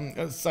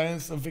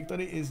science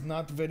victory is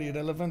not very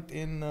relevant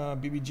in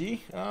BBG.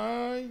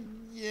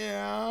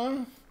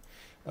 Yeah.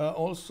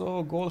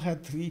 Also, Gaul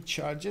had 3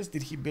 charges.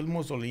 Did he build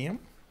mausoleum?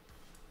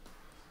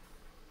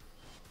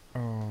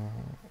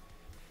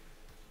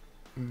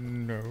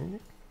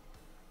 No.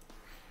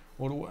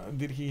 Or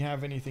did he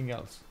have anything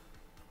else?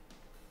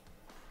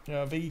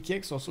 Veggie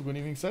Cakes, also good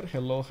evening, sir.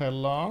 Hello.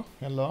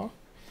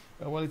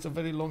 Well, it's a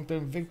very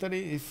long-term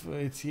victory if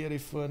it's here,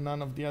 if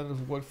none of the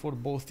others work for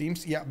both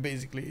teams. Yeah,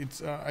 basically,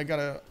 it's I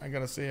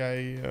gotta say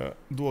I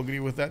do agree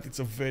with that. It's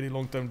a very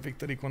long-term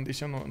victory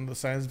condition on the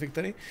science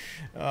victory.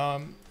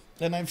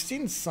 And I've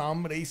seen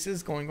some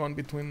races going on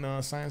between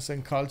science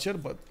and culture,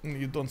 but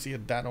you don't see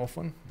it that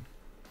often.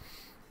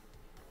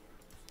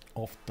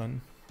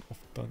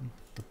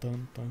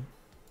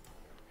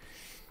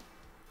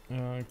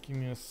 Give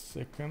me a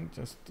second,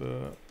 just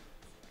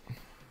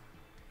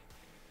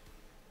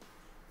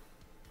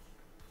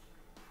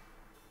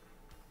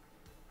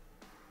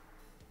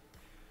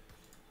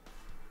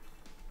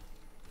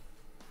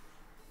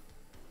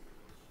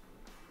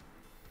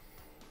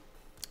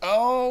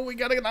oh, we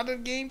got another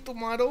game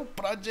tomorrow.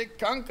 Project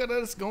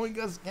Conquerors going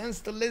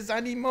against Les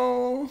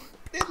Animaux.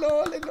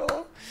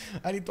 Hello.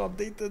 I need to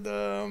update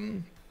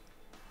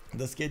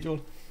the schedule.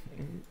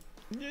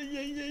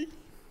 Yay.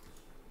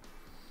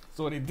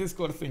 Sorry,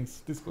 Discord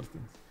things.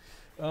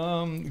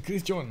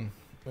 Chris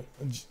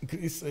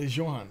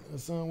Johan.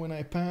 So when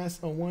I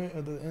pass away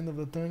at the end of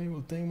the turn, you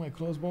will take my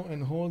crossbow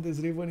and hold this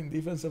river in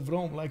defense of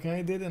Rome, like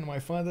I did and my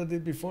father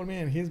did before me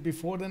and his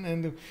before then,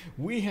 and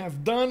we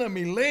have done a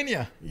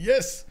millennia.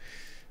 Yes.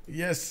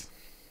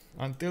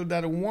 Until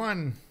that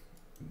one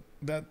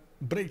that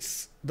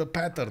breaks the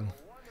pattern.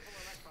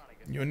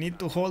 You need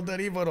to hold the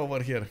river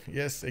over here.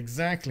 Yes,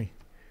 exactly.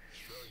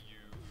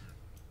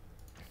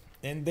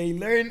 And they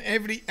learn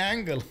every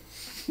angle.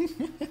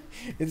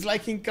 It's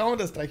like in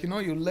Counter-Strike, you know,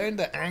 you learn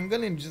the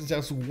angle and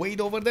just wait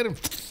over there and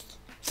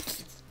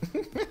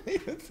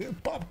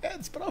pop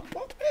heads, bro,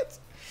 pop heads.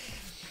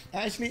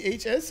 Ashley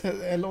HS,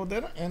 hello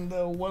there, and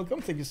welcome.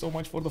 Thank you so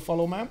much for the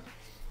follow, ma'am.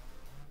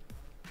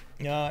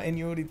 And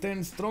you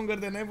return stronger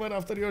than ever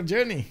after your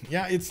journey.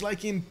 Yeah, it's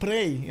like in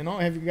Prey, you know.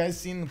 Have you guys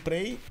seen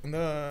Prey,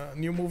 the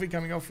new movie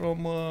coming out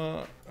from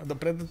the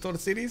Predator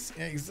series?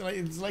 Yeah,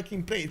 it's like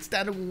in Prey. It's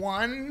that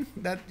one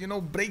that, you know,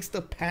 breaks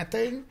the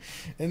pattern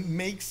and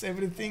makes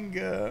everything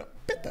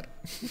better.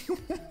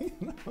 You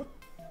know?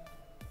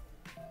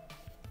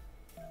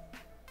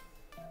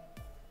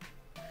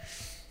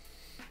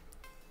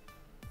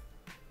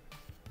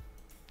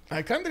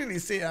 I can't really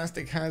say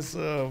Aztec has,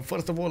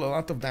 first of all, a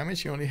lot of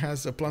damage. He only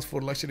has a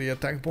 +4 luxury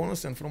attack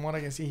bonus, and from what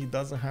I can see, he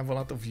doesn't have a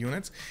lot of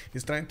units.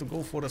 He's trying to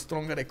go for a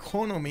stronger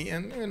economy,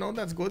 and you know,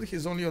 that's good.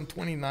 He's only on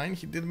 29.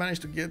 He did manage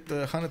to get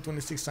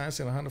 126 science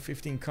and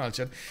 115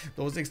 culture.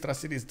 Those extra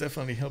cities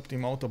definitely helped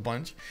him out a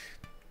bunch.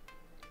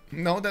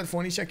 Now that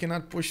Phoenicia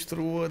cannot push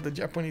through the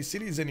Japanese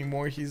cities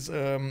anymore, he's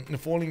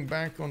falling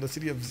back on the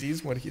city of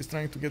Ziz, where he's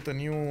trying to get a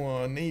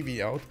new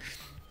navy out.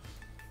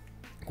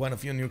 Quite a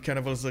few new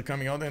caravels are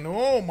coming out, and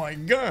oh my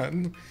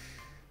god,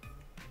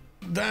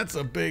 that's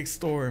a big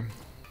storm.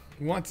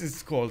 What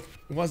is it called?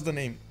 What's the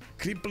name?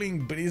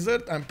 Crippling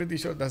Blizzard? I'm pretty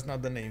sure that's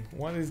not the name.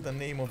 What is the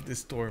name of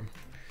this storm?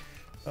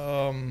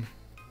 Gizgo.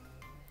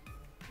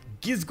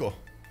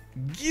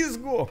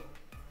 Gizgo.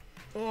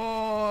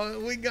 Oh,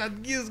 we got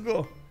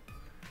Gizgo.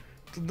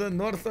 To the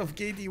north of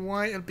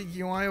KTY,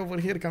 LPQI over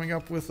here coming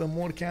up with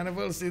more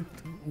caravels.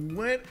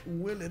 Where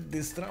will it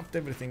disrupt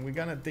everything? We're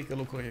gonna take a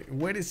look at it.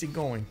 Where is he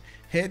going?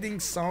 Heading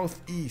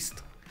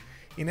southeast.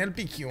 In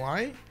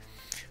LPQI?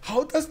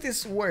 How does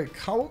this work?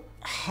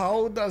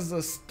 How does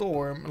a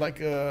storm, like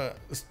a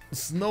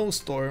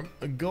snowstorm,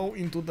 go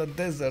into the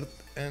desert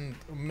and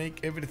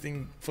make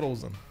everything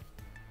frozen?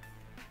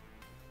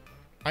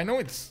 I know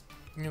it's,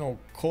 you know,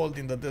 cold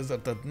in the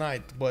desert at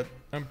night, but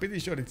I'm pretty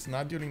sure it's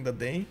not during the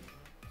day.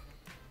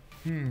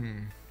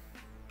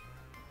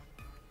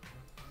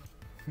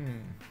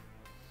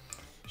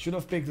 Should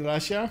have picked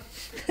Russia.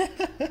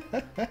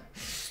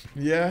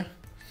 Yeah.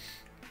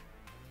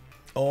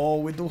 Oh,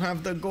 we do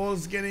have the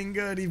goals getting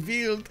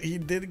revealed. He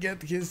did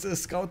get his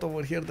scout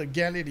over here, the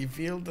galley,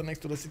 revealed next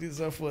to the cities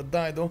of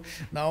Dido.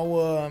 Now,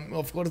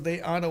 of course, they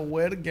are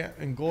aware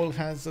Gaul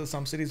has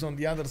some cities on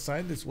the other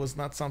side. This was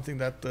not something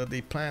that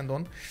they planned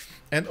on.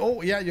 And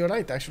oh, yeah, you're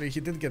right. Actually,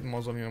 he did get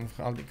Mausoleum of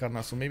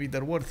Aldicarna, so maybe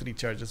there were 3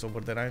 charges over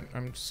there.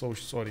 I'm so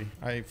sorry.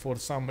 For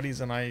some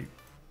reason, I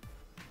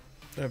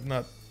have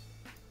not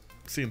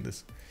seen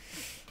this.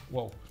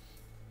 Whoa.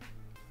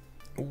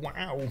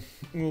 Wow.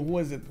 Who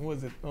was it? Who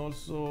was it?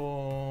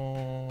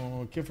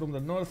 Also, Kiev from the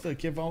north.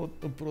 Kiev out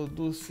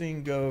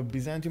producing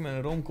Byzantium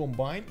and Rome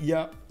combined.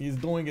 Yeah, he's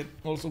doing it.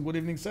 Also, good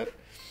evening, sir.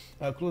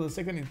 Clue the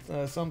second,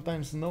 it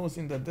sometimes snows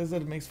in the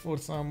desert, makes for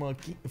some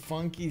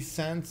funky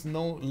sand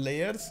snow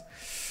layers.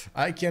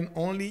 I can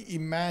only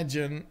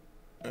imagine,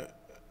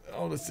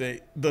 how to say,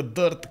 the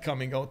dirt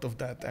coming out of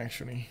that,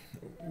 actually.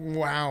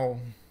 Wow.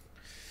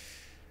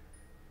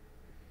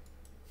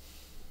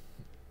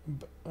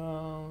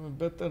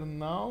 Better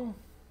now?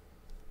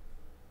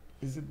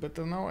 Is it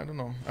better now? I don't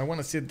know. I want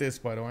to see this,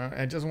 by the way.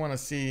 I just want to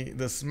see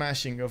the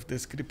smashing of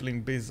this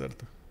crippling blizzard.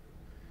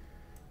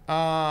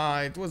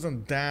 It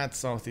wasn't that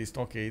southeast.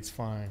 Okay, it's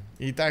fine.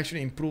 It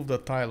actually improved the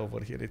tile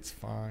over here. It's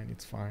fine.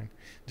 It's fine.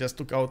 Just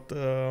took out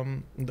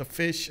the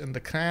fish and the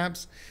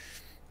crabs.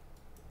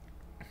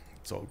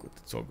 It's all good.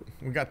 It's all good.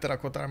 We got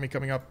Terracotta Army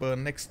coming up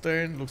next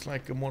turn. Looks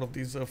like more of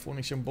these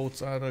Phoenician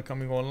boats are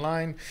coming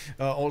online.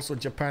 Also,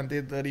 Japan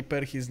did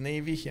repair his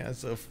navy. He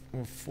has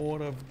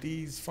 4 of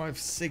these, 5,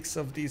 6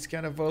 of these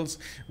caravels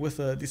with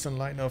a decent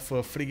line of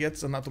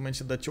frigates. And not to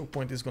mention the choke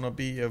point is going to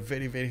be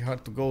very, very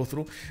hard to go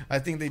through. I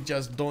think they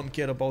just don't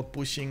care about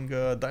pushing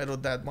Dido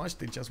that much.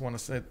 They just want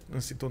to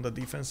sit on the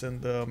defense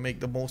and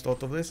make the most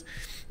out of this.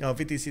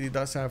 Viticy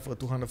does have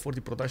 240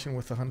 production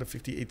with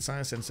 158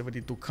 science and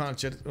 72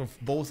 culture.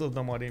 Both of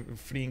them are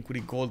free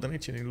inquiry golden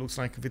age, and it looks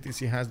like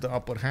Viticy has the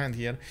upper hand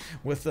here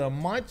with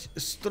much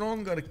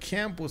stronger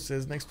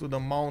campuses next to the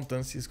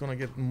mountains. He's gonna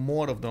get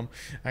more of them.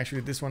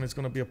 Actually, this one is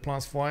gonna be a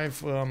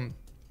 +5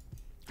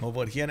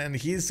 over here, and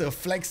he's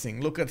flexing.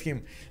 Look at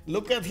him.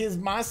 Look at his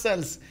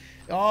muscles.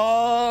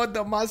 Oh,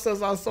 the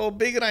muscles are so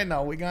big right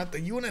now. We got the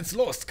units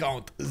lost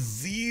count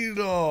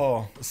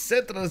 0,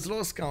 settlers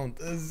lost count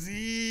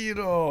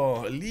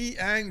 0,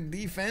 Liang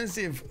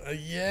defensive,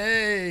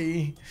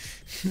 yay.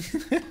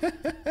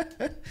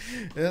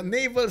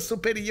 Naval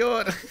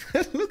superior.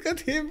 Look at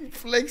him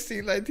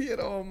flexing right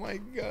here. Oh my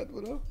god,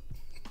 bro.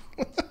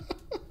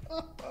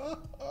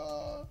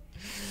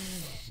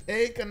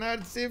 Hey,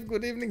 Canard Civ,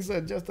 good evening, sir.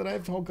 Just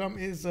arrived. How come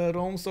is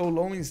Rome so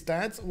low in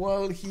stats?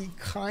 Well, he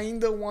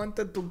kinda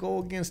wanted to go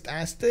against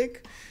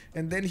Aztec,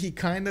 and then he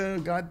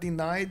kinda got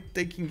denied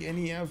taking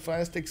any of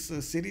Aztec's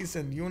cities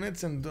and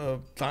units and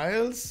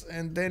tiles,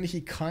 and then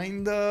he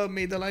kinda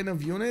made a line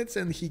of units,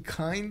 and he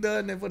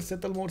kinda never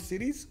settled more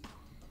cities.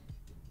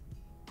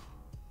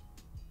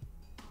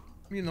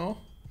 You know,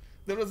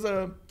 there was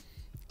a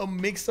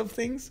mix of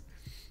things.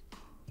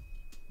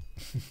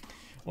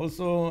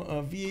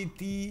 Also, VAT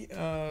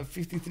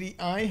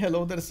 53I,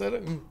 hello there,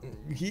 sir.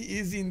 He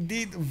is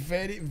indeed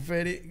very,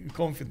 very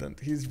confident.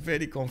 He's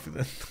very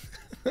confident.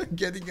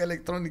 Getting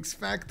electronics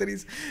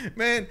factories.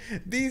 Man,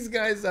 these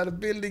guys are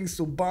building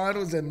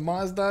Subarus and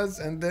Mazdas,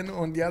 and then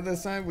on the other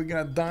side, we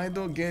got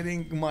Dido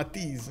getting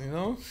Matiz, you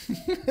know?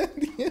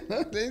 You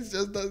know,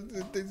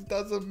 it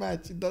doesn't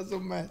match. It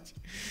doesn't match.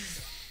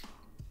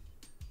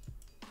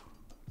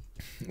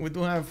 We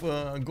do have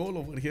Gaul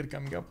over here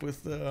coming up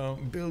with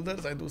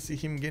builders. I do see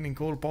him getting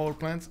coal power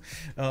plants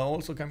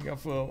also coming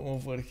up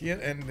over here,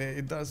 and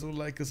it does look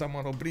like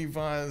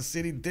Samarobriva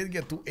city did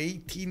get to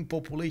 18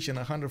 population,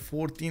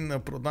 114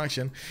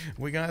 production.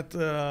 We got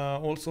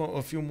also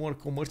a few more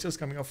commercials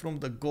coming up from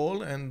the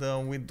Gaul, and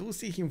we do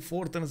see him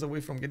 4 turns away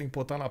from getting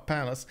Potala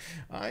Palace.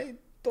 I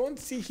don't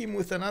see him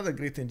with another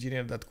great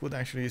engineer that could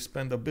actually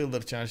spend a builder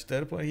charge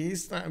there, but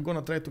he's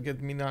gonna try to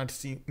get Mimar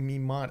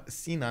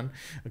Sinan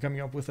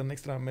coming up with an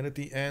extra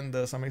amenity and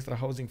some extra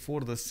housing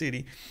for the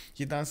city.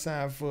 He does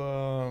have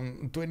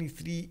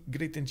 23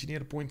 great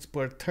engineer points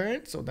per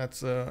turn, so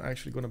that's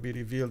actually gonna be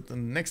revealed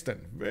next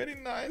turn. Very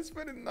nice,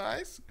 very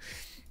nice.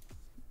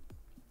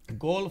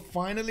 Gaul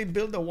finally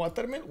built a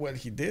watermill. Well,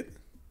 he did.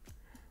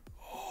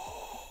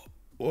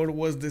 Or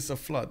was this a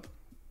flood?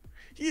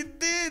 He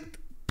did!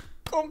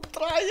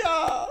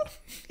 Comtraia!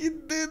 He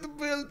did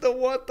build the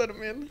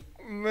watermill.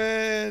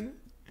 Man.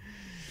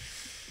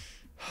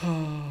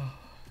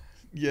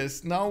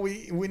 Yes, now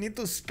we need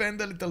to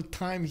spend a little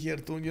time here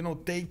to, you know,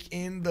 take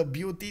in the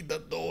beauty, the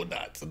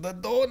donuts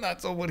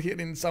over here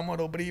in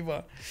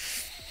Samarobriva.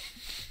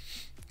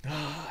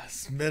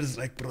 Smells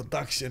like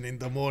production in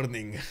the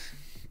morning.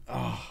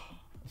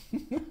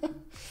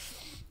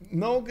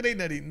 No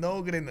granary,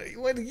 no granary.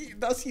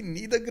 Does he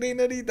need a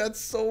granary? That's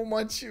so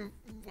much,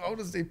 how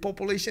to say,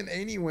 population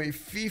anyway.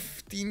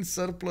 15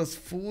 surplus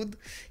food.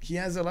 He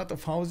has a lot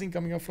of housing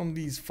coming up from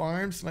these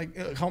farms. Like,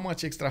 how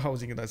much extra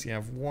housing does he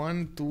have?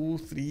 1, 2,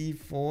 3,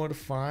 4,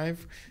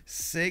 5,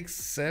 6,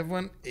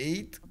 7,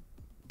 8,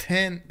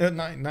 10,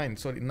 9,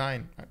 sorry,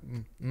 9.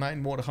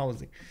 9 more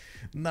housing.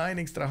 9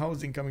 extra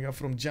housing coming up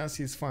from just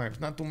his farms.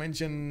 Not to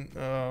mention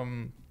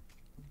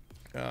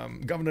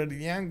Governor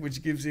Yang,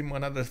 which gives him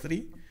another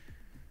 3.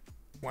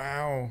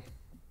 Wow.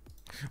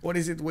 What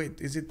is it?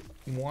 Wait, is it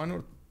 1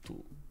 or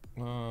 2?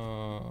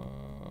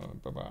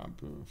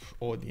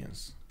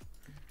 Audience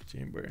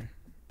chamber.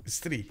 It's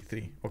 3.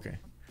 Okay.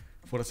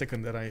 For a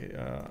second there,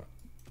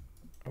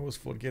 I was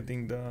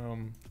forgetting the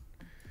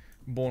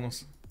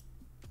bonus.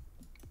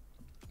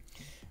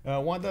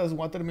 What does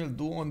watermill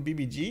do on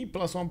BBG?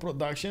 +1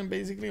 production,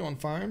 basically, on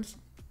farms.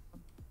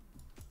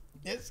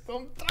 Yes,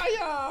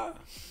 Comtraia!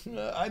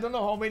 I don't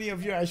know how many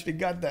of you actually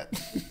got that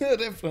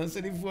reference.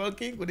 And if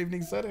working, good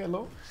evening, sir.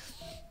 Hello.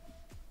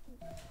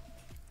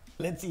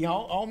 Let's see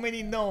how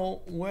many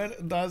know where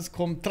does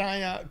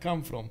Comtraia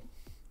come from.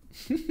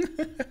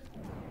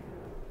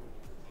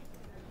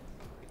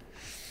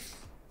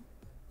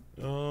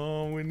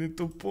 Oh, we need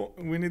to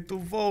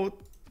vote.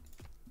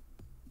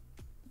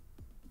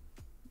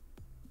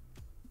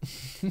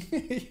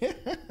 Yeah.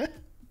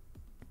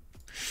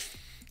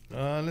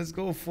 Let's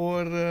go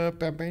for let's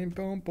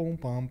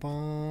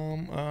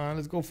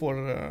go for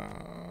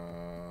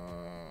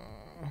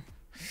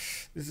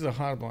this is a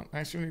hard one.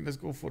 Actually, let's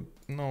go for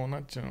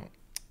not general.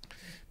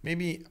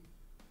 Maybe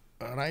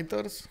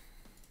writers.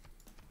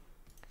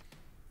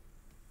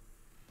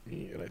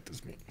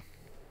 Writers me.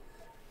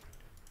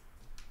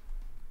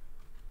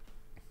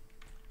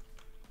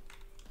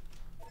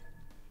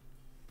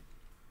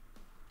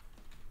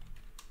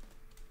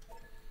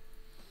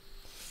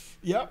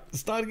 Yeah,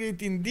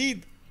 Stargate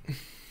indeed.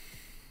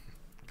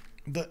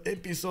 The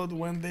episode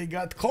when they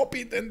got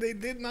copied and they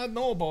did not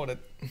know about it.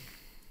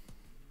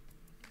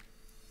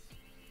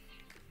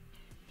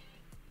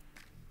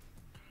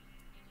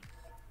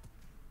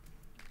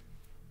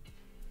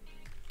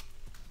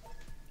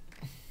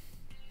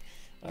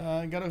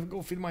 I gotta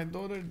go feed my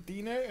daughter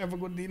dinner. Have a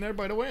good dinner,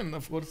 by the way. And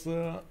of course,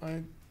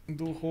 I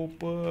do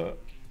hope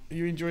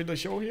you enjoyed the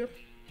show here.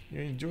 You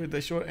enjoyed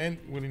the show and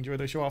will enjoy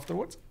the show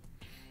afterwards.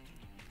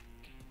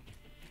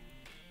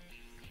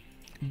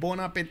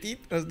 Bon appetit,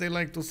 as they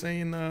like to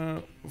say in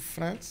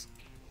France.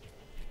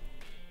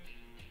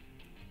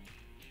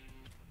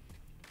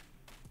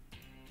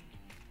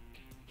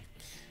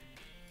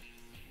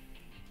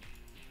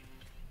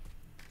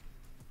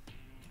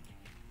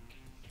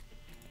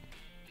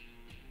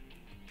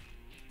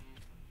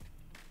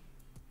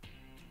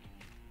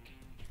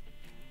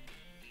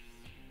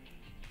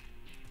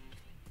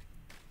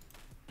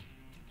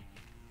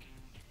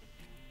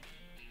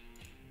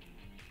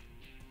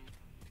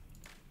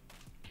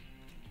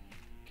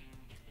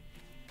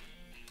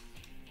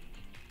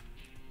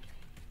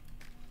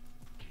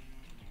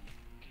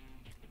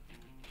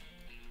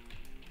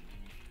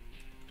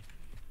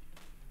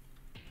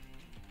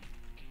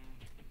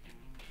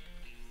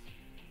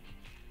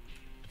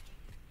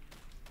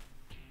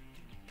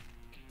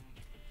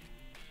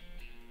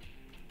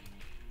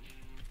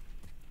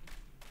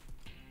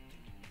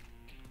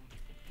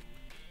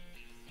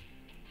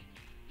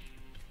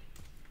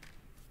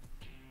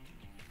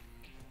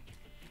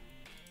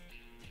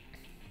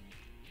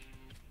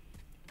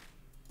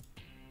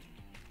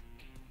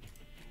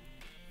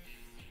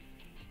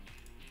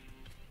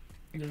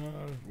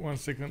 1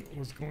 second,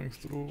 was going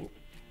through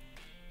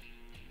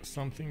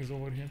some things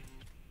over here.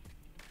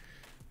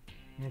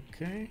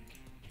 Okay.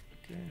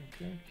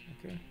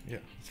 Yeah,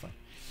 it's fine.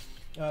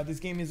 This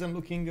game isn't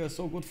looking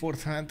so good for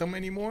Phantom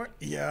anymore.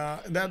 Yeah,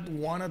 that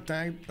one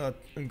attack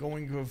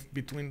going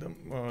between them,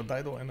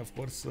 Dido and of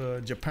course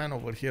Japan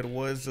over here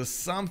was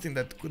something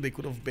that they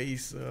could have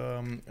based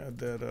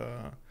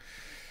their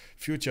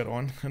future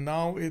on. And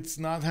now it's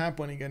not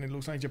happening, and it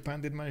looks like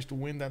Japan did manage to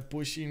win that,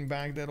 pushing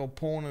back their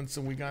opponents.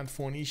 So we got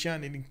Phoenicia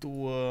needing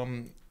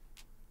to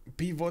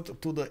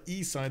pivot to the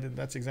east side, and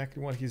that's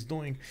exactly what he's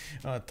doing.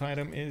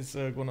 Tirem is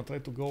gonna try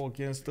to go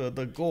against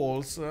the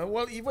Gauls.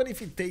 Well, even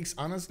if it takes,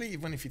 honestly,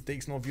 even if it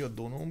takes Novio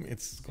Dunum,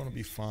 it's gonna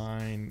be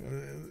fine.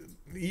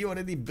 He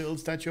already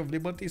built Statue of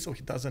Liberty, so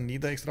he doesn't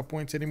need the extra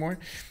points anymore.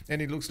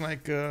 And it looks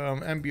like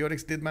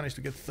Ambiorix did manage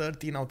to get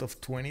 13 out of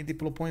 20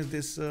 Diplo points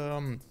this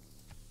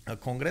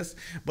Congress,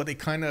 but they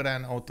kind of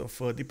ran out of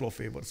Diplo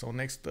favor. So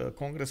next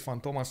Congress,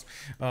 Fantomas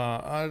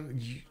are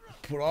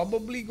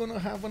probably gonna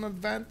have an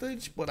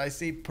advantage, but I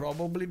say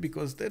probably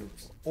because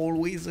there's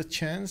always a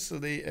chance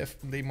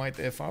they might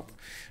F up.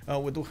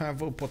 We do have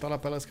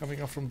Potala Palace coming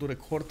up from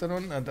Durek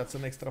Horteron, and that's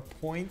an extra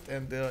point.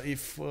 And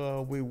if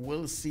we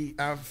will see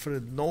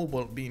Alfred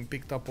Noble being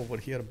picked up over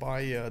here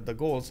by the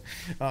Gauls,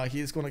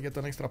 he is gonna get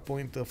an extra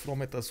point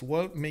from it as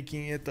well,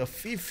 making it a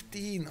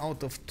 15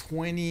 out of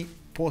 20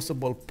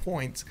 possible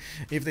points.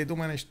 If they do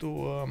manage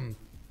to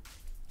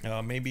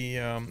maybe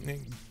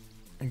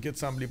and get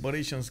some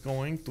liberations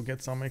going to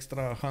get some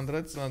extra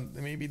hundreds, and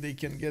maybe they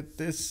can get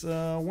this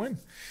win.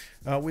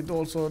 We'd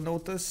also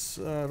notice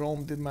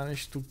Rome did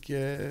manage to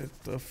get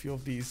a few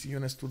of these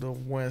units to the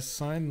west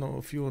side,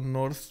 a few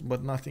north,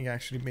 but nothing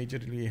actually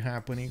majorly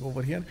happening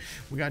over here.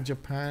 We got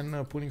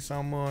Japan putting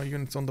some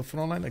units on the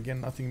front line,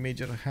 again nothing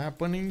major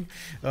happening.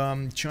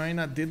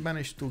 China did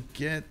manage to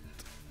get,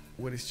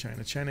 where is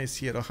China? China is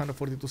here,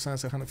 142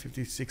 science,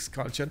 156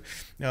 culture,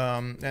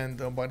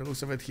 and by the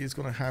looks of it, he's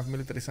gonna have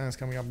military science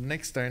coming up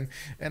next turn.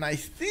 And I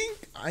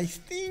think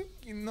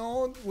you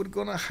know, we're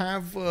gonna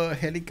have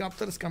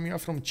helicopters coming up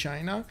from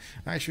China.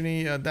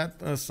 Actually,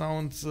 that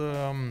sounds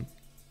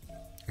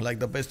like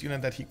the best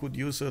unit that he could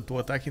use to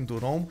attack into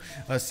Rome,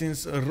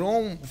 since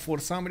Rome for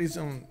some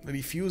reason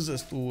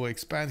refuses to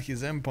expand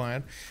his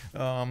empire.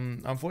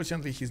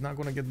 Unfortunately, he's not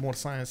going to get more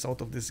science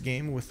out of this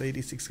game with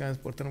 86 science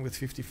per turn with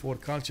 54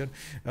 culture.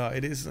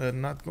 It is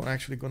not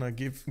actually going to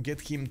get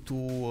him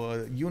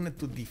to unit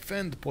to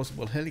defend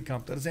possible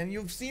helicopters, and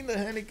you've seen the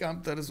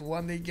helicopters,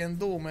 what they can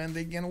do, man.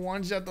 They can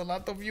one-shot a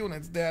lot of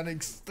units. They are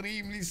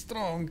extremely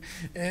strong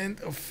and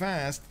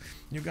fast.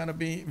 You gotta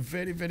be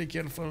very, very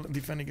careful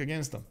defending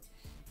against them.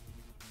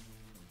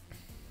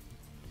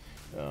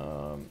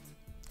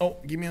 Oh,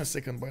 give me a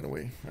second, by the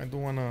way. I do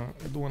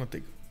wanna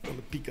take a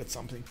peek at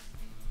something.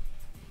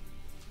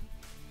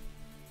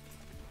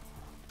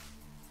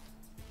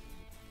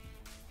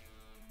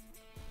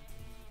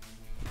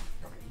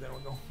 Okay, there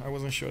we go. I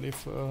wasn't sure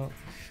if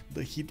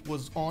the heat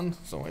was on,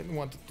 so I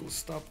wanted to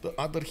stop the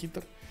other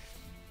heater.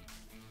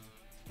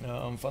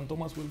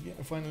 Fantomas will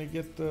finally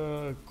get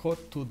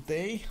caught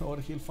today,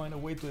 or he'll find a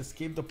way to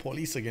escape the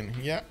police again.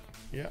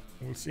 Yeah,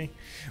 we'll see.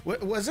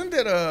 Wasn't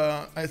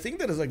there I think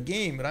there is a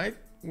game, right?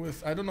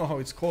 With, I don't know how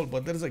it's called,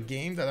 but there's a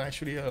game that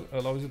actually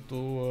allows you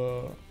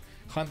to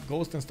hunt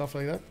ghosts and stuff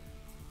like that.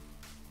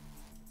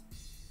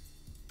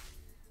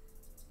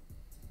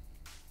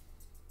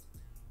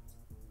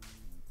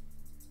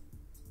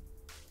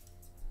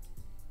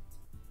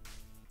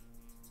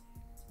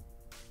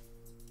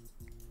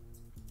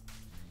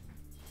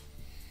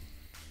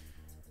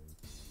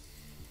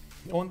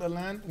 On the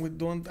land, we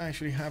don't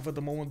actually have at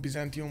the moment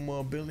Byzantium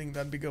building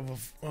that big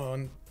of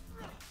an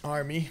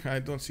army. I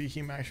don't see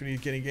him actually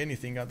getting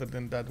anything other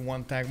than that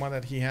one Tagma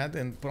that he had,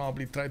 and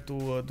probably try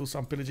to do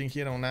some pillaging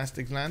here on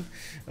Aztec land.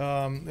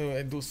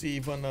 I do see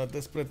even a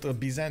desperate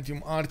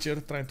Byzantium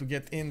archer trying to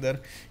get in there.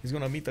 He's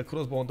gonna meet a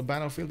crossbow on the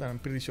battlefield, and I'm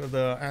pretty sure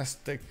the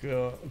Aztec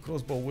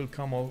crossbow will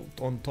come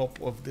out on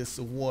top of this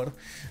war.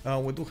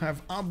 We do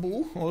have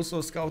Abu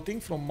also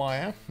scouting from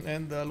Maya,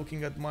 and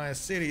looking at Maya's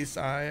series,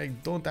 I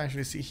don't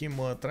actually see him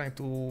trying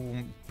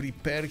to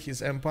prepare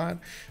his empire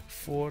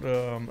for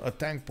a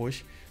tank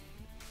push.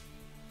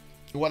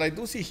 What I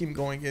do see him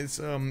going is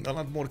a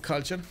lot more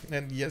culture,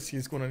 and yes,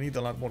 he's gonna need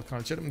a lot more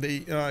culture.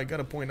 They, I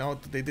gotta point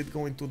out, they did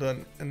go into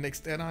the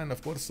next era, and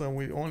of course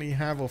we only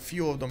have a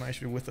few of them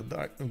actually with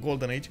a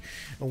golden age.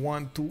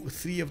 1, 2,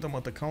 3 of them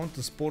at the count.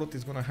 The Sporot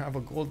is gonna have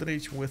a golden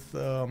age with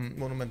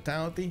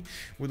monumentality.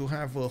 We do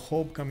have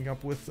Hoobbbb coming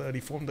up with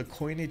reformed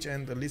coinage,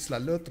 and Liss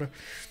loutre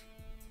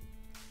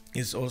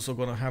is also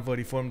gonna have a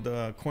reformed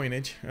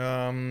coinage.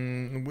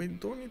 We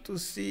don't need to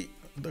see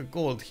the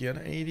gold here.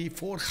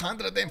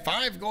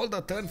 405 gold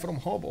a turn from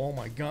Hoobbbb. Oh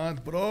my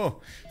god, bro.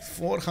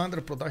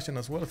 400 production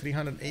as well.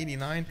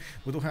 389.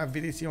 We do have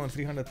Viticy on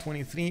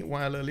 323,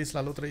 while Liss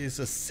loutre is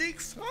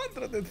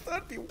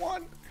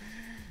 631.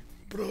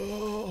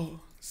 Bro,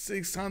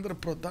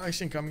 600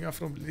 production coming up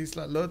from Liss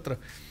loutre.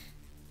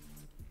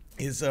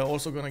 is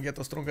also going to get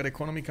a stronger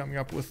economy coming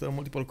up with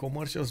multiple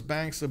commercial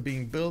banks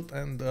being built,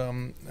 and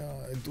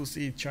I do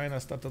see China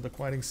started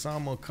acquiring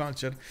some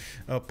culture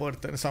per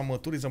turn, some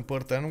tourism per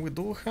turn. We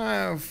do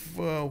have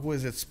who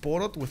is it,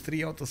 Sporot with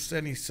 3 out of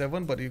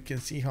 77, but you can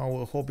see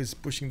how Hoobbbb is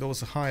pushing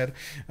those higher,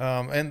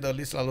 and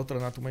Liss, loutre,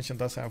 not to mention,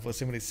 does have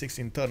 76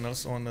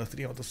 internals on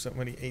 3 out of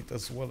 78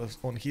 as well as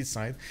on his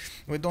side.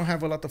 We don't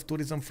have a lot of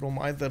tourism from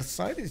either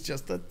side. It's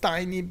just a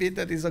tiny bit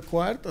that is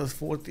acquired.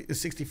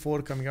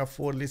 64 coming up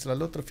for Liss,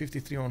 loutre,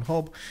 53 on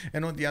Hoobbbb,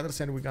 and on the other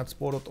side we got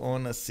Sporot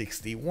on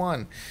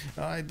 61.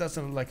 It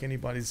doesn't look like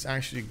anybody's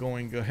actually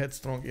going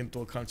headstrong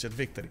into a culture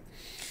victory.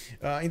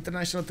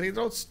 International trade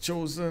routes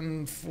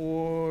chosen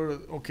for,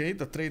 okay,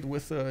 the trade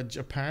with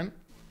Japan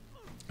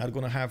are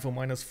gonna have a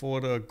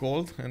 -4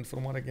 gold, and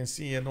from what I can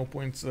see, no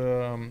points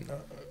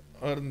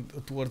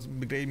earned towards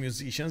great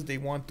musicians. They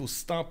want to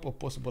stop a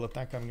possible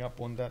attack coming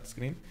up on that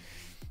screen.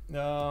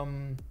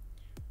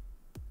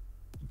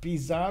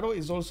 Pizarro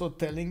is also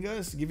telling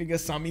us, giving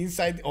us some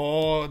inside.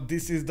 Oh,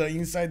 this is the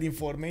inside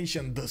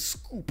information, the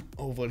scoop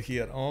over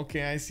here.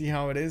 Okay, I see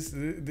how it is.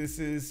 This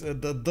is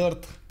the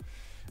dirt.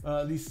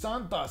 Les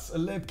Santas,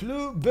 le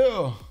plus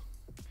beau.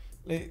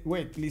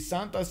 Wait, Les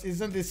Santas,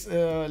 isn't this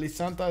Les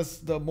Santas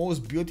the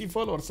most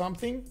beautiful or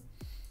something?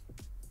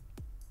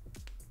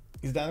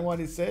 Is that what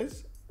it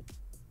says?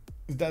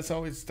 Is that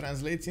how it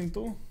translates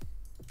into?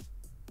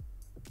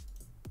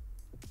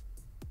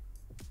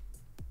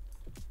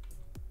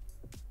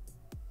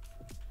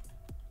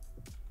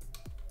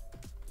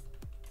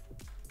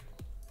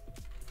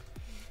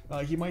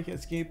 He might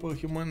escape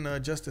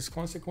human justice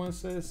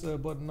consequences,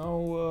 but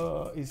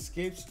no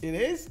escapes. It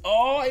is?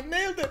 Oh, I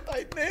nailed it!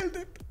 I nailed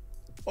it!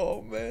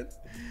 Oh, man.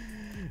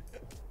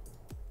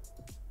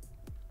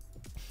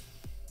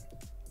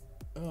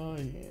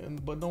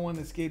 But no one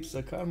escapes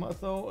karma,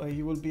 though.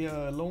 He will be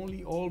a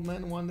lonely old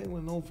man one day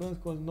with no friends,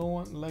 because no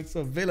one likes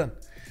a villain.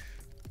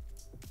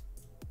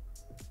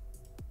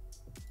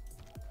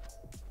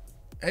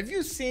 Have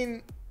you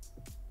seen...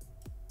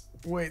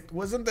 Wait,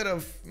 wasn't there a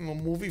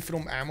movie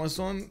from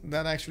Amazon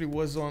that actually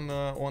was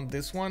on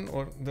this one?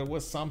 Or there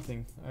was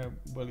something, I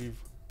believe.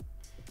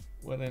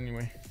 But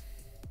anyway.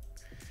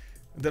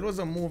 There was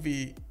a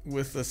movie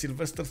with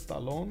Sylvester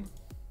Stallone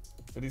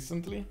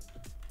recently.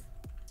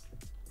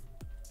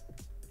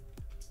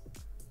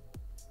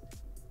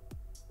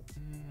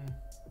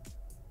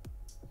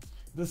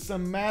 The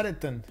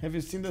Samaritan. Have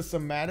you seen The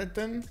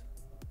Samaritan?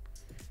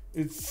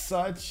 It's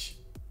such...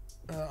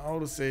 how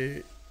to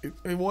say...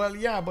 well,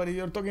 yeah, but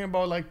you're talking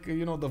about, like,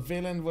 you know, the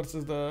villain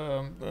versus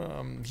the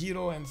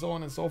hero and so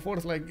on and so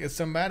forth. Like, a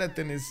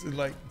Samaritan is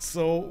like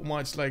so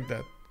much like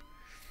that,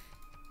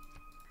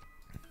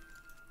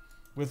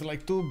 with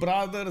like two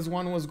brothers,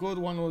 one was good,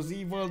 one was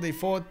evil. They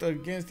fought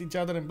against each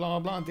other and blah blah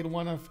blah until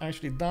one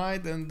actually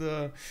died, and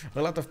a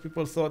lot of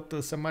people thought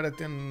the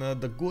Samaritan,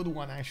 the good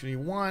one, actually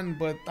won.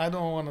 But I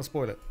don't want to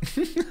spoil it.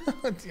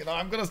 You know,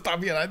 I'm gonna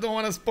stop here. I don't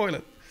want to spoil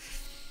it.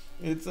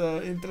 It's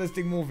an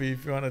interesting movie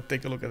if you want to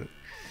take a look at it.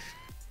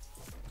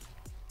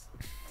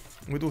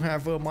 We do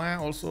have Maya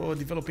also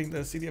developing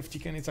the city of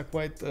chicken. It's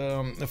quite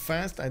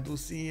fast. I do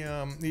see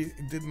he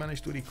did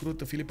manage to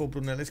recruit Filippo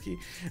Brunelleschi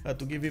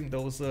to give him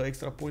those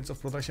extra points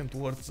of production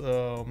towards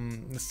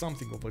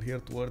something over here,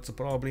 towards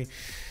probably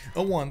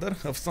a wonder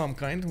of some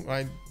kind.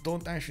 I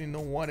don't actually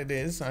know what it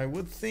is. I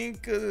would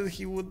think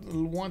he would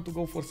want to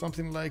go for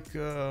something like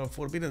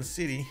Forbidden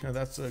City.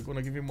 That's going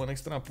to give him an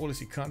extra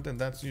policy content.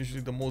 That's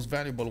usually the most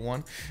valuable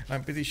one.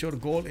 I'm pretty sure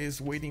Gaul is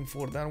waiting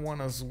for that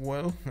one as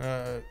well.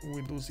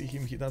 We do see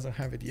him. He doesn't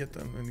have it yet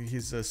in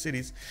his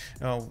cities,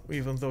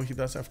 even though he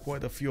does have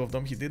quite a few of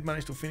them. He did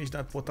manage to finish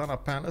that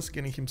Potala Palace,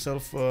 getting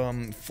himself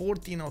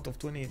 14 out of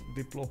 20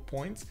 diplo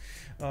points,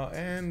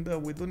 and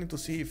we do need to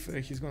see if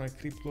he's gonna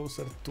creep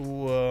closer to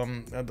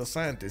the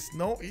scientist.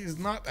 No, he's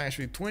not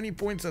actually. 20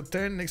 points a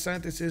turn. Next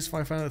scientist is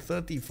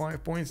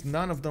 535 points.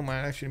 None of them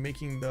are actually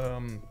making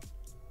the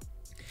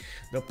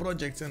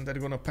projects, and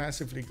they're gonna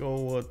passively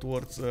go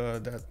towards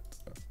that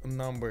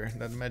number,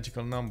 that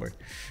magical number.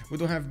 We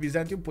do have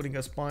Byzantium putting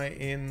a spy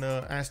in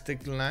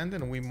Aztec land,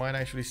 and we might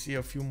actually see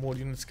a few more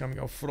units coming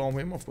out from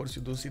him. Of course,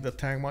 you do see the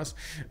Tangmas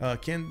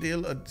can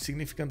deal a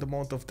significant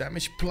amount of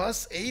damage,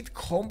 plus 8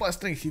 combat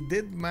strength. He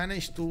did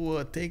manage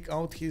to take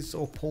out his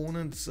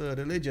opponent's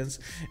religions.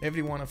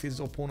 Every one of his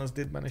opponents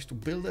did manage to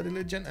build a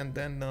religion, and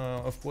then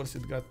of course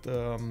it got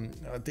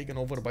taken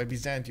over by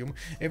Byzantium.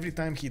 Every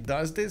time he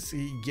does this,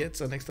 he gets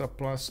an extra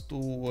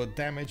 +2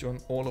 damage on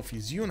all of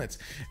his units,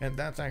 and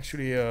that's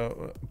actually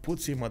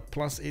puts him at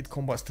 +8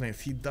 combat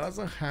strength. He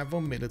doesn't have a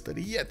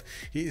military yet.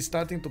 He is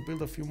starting to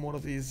build a few more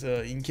of these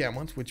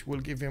encampments, which will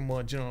give him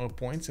general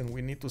points, and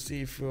we need to see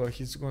if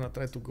he's gonna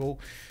try to go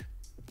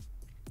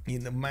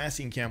in the mass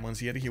encampments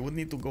here. He would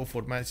need to go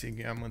for mass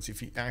encampments if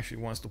he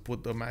actually wants to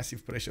put the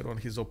massive pressure on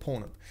his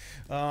opponent.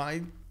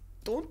 I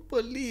don't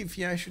believe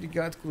he actually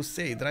got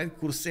Crusade, right?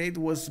 Crusade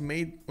was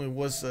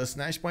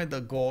snatched by the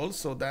Gaul,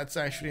 so that's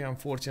actually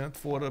unfortunate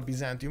for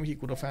Byzantium. He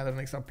could have had an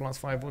extra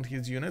 +5 on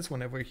his units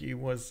whenever he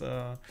was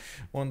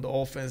on the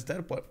offense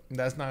there, but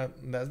that's not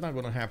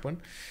gonna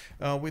happen.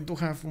 We do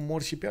have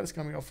more shipyards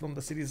coming up from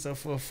the cities of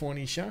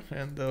Phoenicia,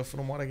 and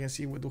from what I can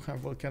see, we do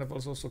have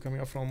caravels also coming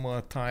up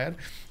from Tyre.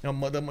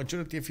 The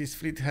majority of his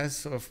fleet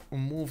has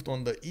moved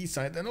on the east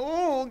side, and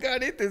oh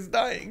god, it is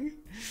dying.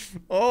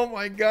 Oh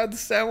my god,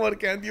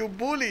 Samarkand, you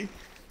bully.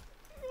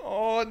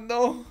 Oh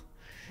no.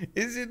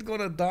 Is it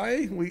gonna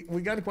die?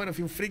 We got quite a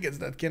few frigates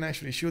that can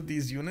actually shoot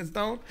these units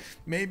down.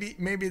 Maybe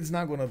it's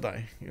not gonna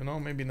die. You know,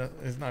 maybe not,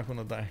 it's not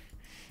gonna die.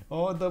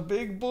 Oh, the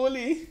big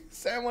bully,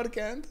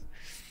 Samarkand.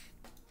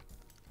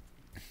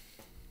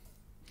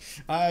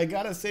 I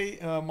gotta say,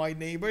 my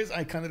neighbors,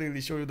 I can't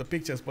really show you the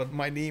pictures, but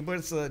my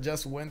neighbors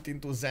just went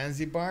into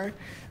Zanzibar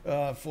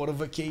for a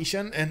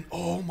vacation, and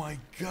oh my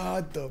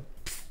god,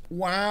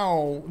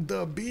 wow,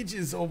 the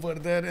beaches over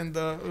there and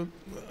the,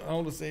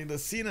 how to say, the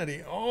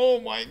scenery.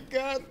 Oh my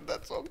god,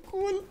 that's so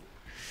cool.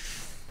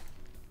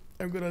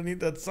 I'm gonna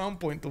need at some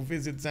point to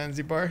visit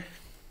Zanzibar.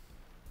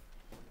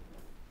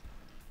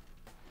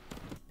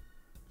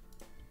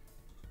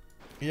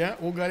 Yeah,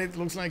 Hoobbbb,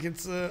 looks like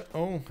it's,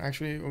 oh,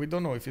 actually, we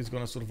don't know if it's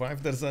gonna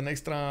survive. There's an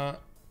extra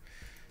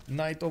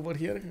knight over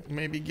here.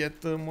 Maybe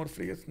get more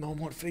frigates. No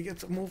more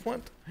frigates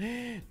movement.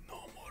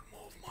 No more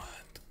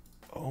movement.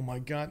 Oh my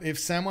god. If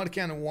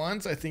Samarkand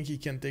wants, I think he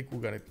can take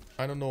Hoobbbb.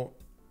 I don't know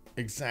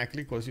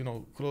exactly, because, you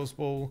know,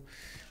 crossbow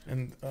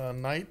and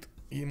knight,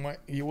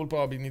 he will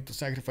probably need to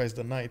sacrifice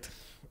the knight.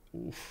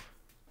 Oof.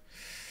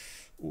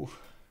 Oof.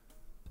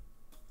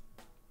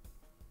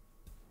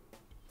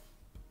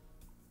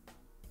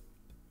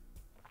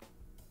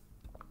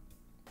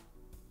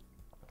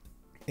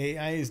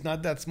 AI is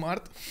not that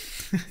smart.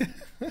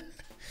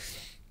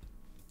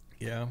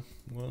 Yeah,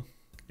 well,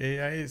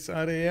 AIs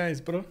are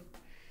AIs, bro.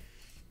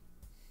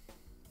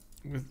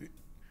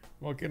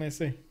 What can I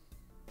say?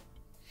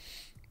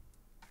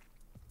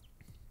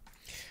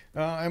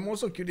 I'm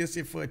also curious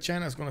if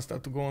China is going to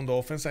start to go on the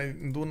offense. I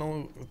do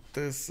know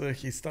this,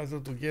 he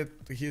started to get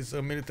his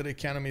military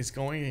academies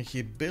going, and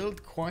he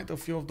built quite a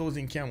few of those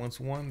encampments,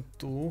 1,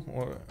 2,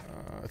 or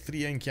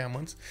 3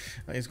 encampments.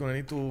 He's going to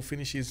need to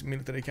finish his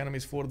military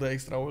academies for the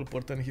extra oil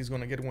per ton he's going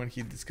to get when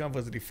he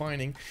discovers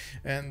refining.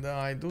 And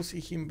I do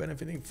see him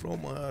benefiting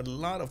from a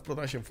lot of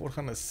production,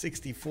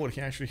 464. He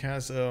actually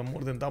has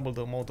more than double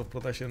the amount of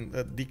production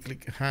that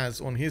Thedeclick has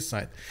on his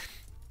side.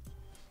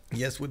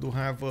 Yes, we do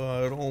have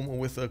Rome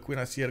with a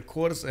cuirassier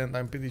corps, and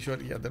I'm pretty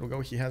sure, yeah, there we go,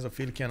 he has a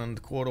field cannon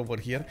corps over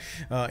here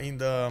in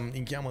the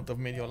encampment of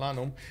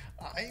Mediolanum.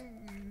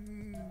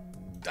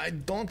 I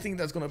don't think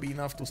that's gonna be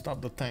enough to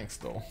stop the tanks,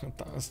 though.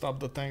 Stop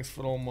the tanks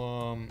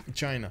from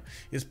China.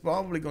 He's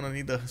probably gonna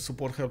need the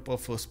support help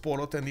of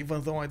Sporot, and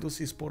even though I do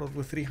see Sporot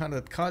with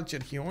 300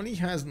 culture, he only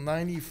has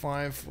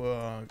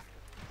 95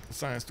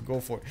 science to go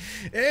for,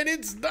 and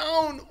it's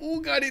down. Oh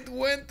god, it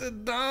went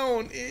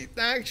down. It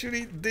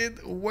actually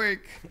did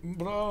work,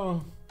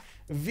 bro.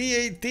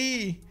 VAT.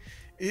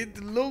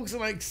 It looks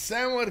like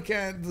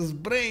Samarkand's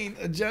brain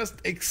just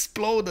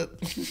exploded.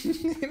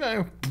 You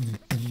know.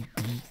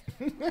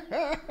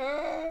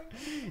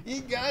 He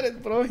got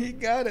it, bro. He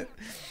got it.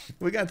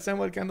 We got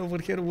Samarkand over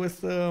here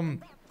with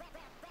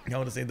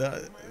how to say,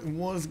 the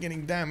walls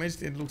getting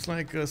damaged. It looks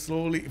like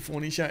slowly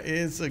Phoenicia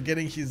is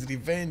getting his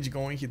revenge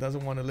going. He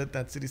doesn't want to let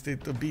that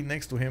city-state be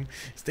next to him.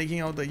 He's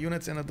taking out the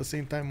units and at the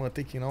same time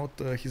taking out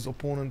his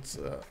opponent's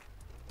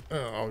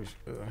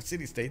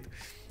city-state.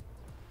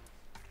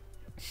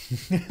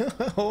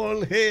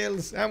 All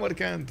hail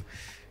Samarkand!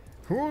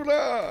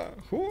 Hoorah!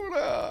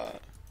 Hoorah!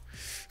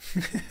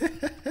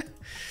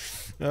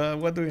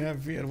 What do we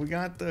have here? We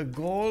got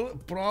Gaul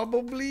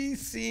probably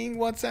seeing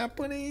what's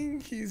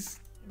happening.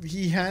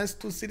 He has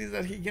 2 cities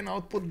that he can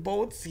output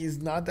boats. He's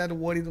not that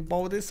worried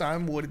about this.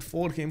 I'm worried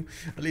for him.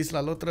 At least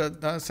loutre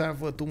does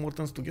have 2 more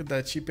turns to get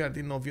that shipyard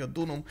in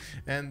Noviodunum,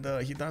 and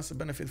he does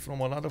benefit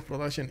from a lot of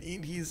production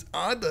in his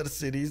other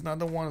cities, not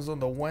the ones on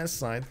the west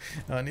side.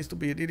 Needs to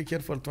be really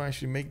careful to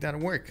actually make that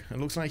work. It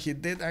looks like he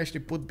did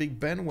actually put Big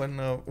Ben when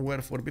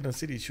where Forbidden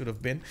City should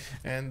have been,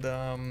 and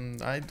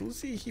I do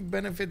see he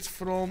benefits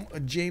from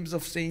James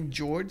of St.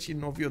 George in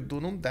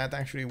Noviodunum. That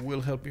actually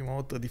will help him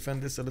out to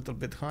defend this a little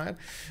bit higher.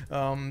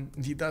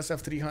 He does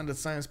have 300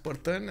 science per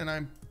turn, and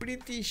I'm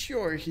pretty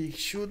sure he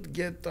should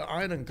get the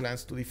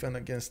ironclads to defend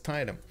against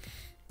Tirem.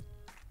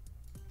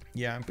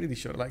 Yeah, I'm pretty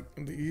sure. Like,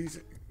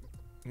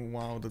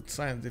 wow, the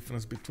science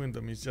difference between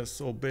them is just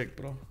so big,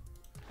 bro.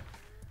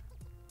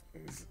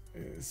 It's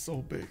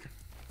so big.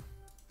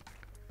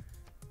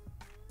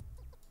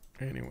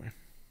 Anyway.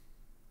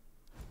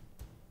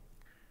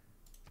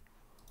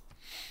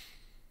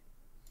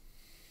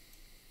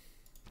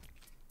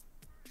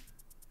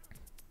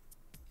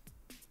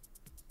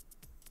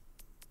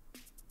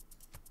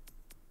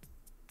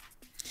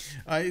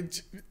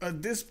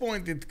 At this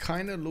point, it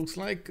kind of looks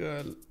like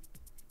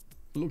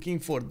looking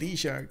for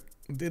DShark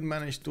did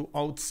manage to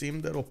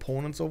outsim their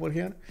opponents over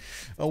here.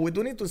 We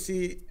do need to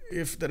see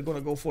if they're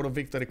gonna go for a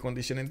victory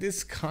condition in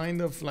this kind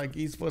of like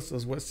east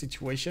versus west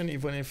situation.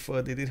 Even if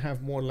they did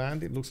have more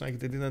land, it looks like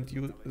they didn't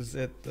use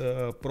it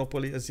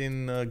properly, as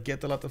in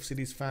get a lot of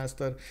cities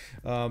faster,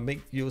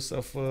 make use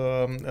of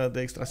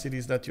the extra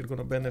cities that you're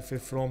gonna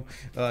benefit from,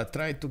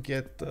 try to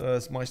get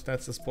as much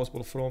stats as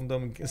possible from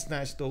them,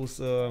 snatch those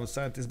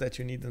scientists that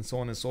you need, and so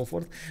on and so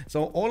forth.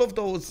 So all of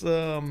those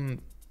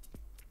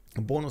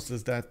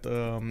bonuses that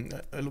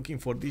looking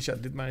for DShark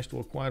did manage to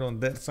acquire on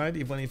their side,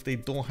 even if they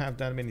don't have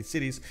that many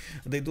cities,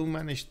 they do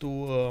manage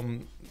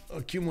to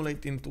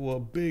accumulate into a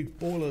big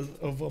ball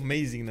of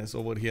amazingness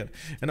over here.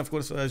 And of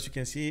course, as you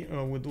can see,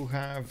 we do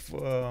have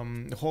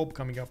Hoobbbb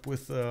coming up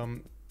with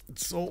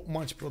so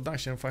much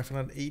production,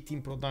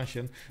 518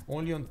 production,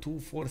 only on 2,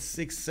 4,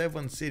 6,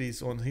 7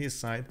 cities on his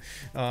side,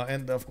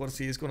 and of course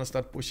he is going to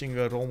start pushing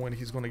Rome when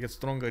he's going to get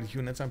stronger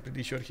units. I'm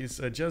pretty sure he's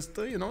just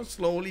you know,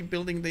 slowly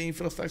building the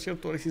infrastructure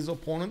towards his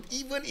opponent,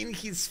 even in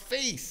his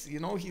face. You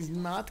know, he's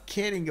not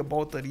caring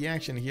about the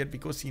reaction here,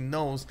 because he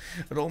knows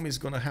Rome is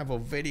going to have a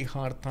very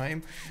hard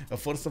time,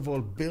 first of all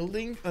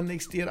building a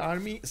next tier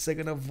army,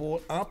 second of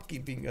all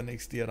upkeeping a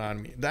next tier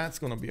army. That's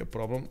going to be a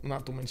problem,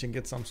 not to mention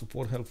get some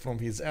support help from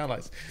his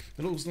allies.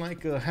 It looks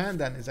like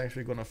Handan is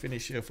actually going to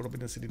finish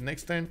Forbidden City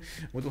next turn.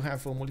 We do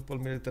have multiple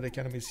military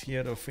academies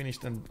here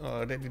finished and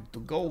ready to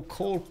go.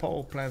 Coal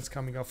power plants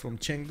coming up from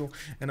Chengdu,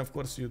 and of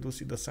course you do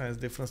see the size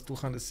difference,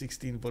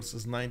 216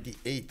 versus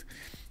 98.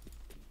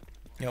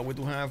 Yeah, we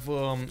do have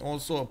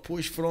also a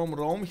push from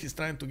Rome. He's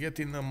trying to get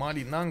in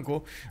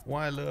Malinango,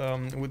 while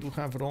we do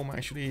have Rome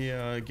actually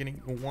getting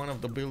one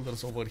of the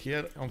builders over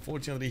here.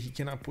 Unfortunately, he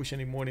cannot push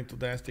anymore into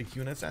the Aztec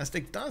units.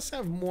 Aztec does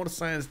have more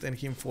science than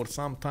him for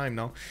some time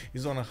now.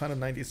 He's on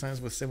 190 science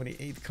with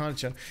 78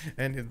 culture,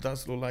 and it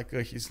does look like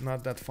he's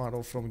not that far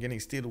off from getting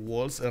steel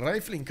walls.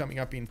 Rifling coming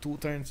up in 2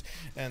 turns,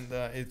 and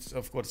it's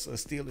of course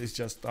steel is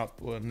just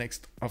up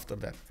next after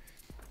that.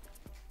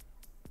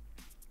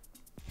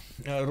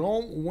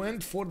 Rome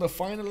went for the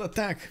final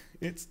attack.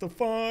 It's the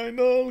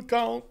final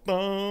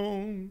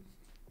countdown.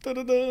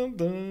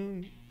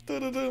 Da-da-dum-dum,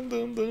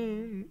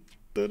 da-da-dum-dum-dum,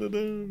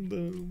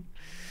 da-da-dum-dum.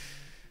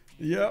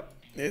 Yep,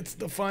 it's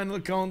the final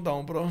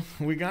countdown, bro.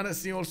 We gotta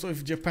see also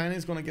if Japan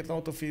is gonna get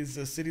out of his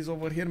cities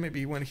over here.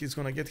 Maybe when he's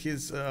gonna get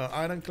his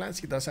ironclads.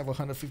 He does have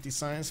 150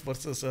 science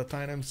versus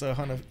Tirem's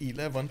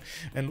 111.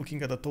 And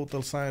looking at the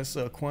total science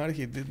acquired,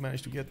 he did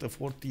manage to get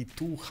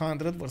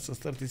 4,200 versus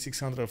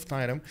 3,600 of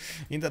Tirem.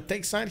 In the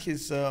tech side,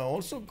 he's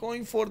also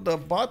going for the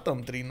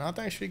bottom 3, not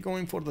actually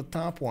going for the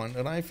top one.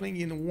 Rifling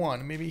in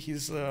 1. Maybe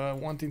he's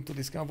wanting to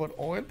discover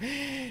oil.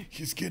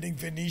 He's getting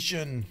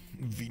Venetian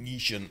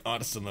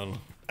arsenal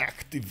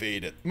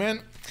activated.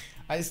 Man,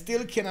 I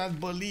still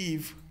cannot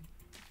believe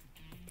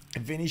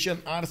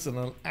Venetian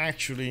arsenal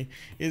actually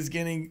is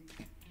getting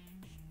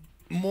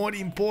more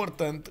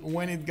important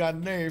when it got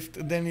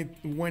nerfed than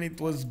when it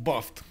was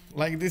buffed.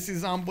 Like, this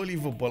is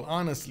unbelievable.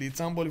 Honestly,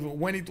 it's unbelievable.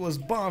 When it was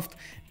buffed,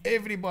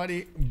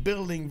 everybody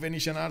building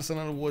Venetian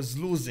arsenal was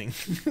losing.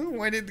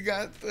 When it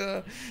got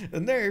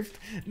nerfed,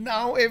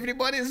 now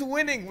everybody is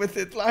winning with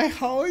it. Like,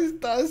 how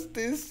does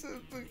this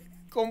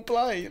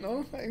comply, you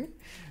know? Like,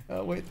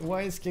 wait,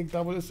 why is Kick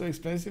W so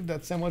expensive?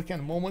 That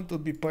Samarkand moment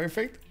would be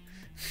perfect.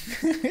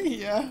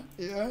 yeah,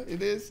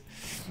 it is.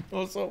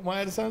 Also,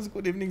 Meyer Sans,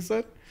 good evening,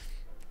 sir.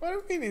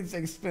 What do you mean it's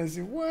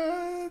expensive?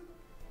 What?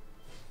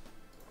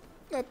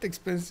 Not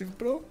expensive,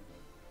 bro.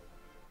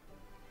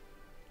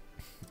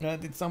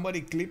 Did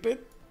somebody clip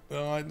it?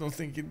 I don't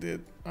think it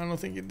did. I don't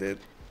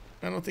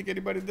think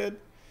anybody did.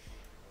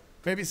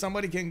 Maybe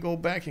somebody can go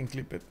back and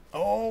clip it.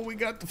 Oh, we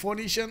got the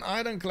Phoenician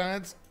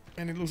ironclads.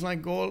 And it looks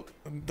like Gaul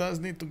does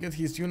need to get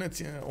his units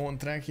on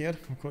track here,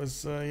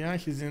 because yeah,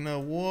 he's in a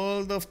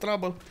world of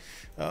trouble.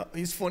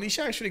 Is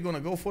Phoenicia actually gonna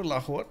go for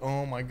Lahore?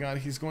 Oh my god,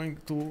 he's going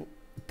to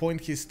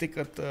point his stick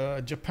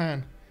at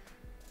Japan.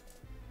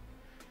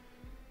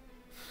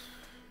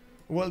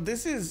 Well,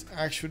 this is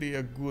actually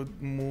a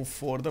good move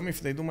for them.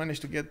 If they do manage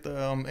to get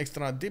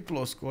extra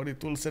Diplo score,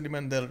 it will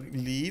sediment their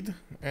lead,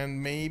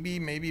 and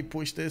maybe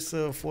push this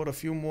for a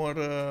few more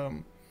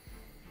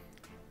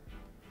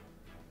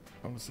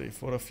I would say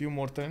for a few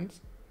more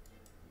turns.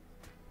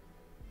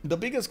 The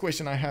biggest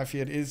question I have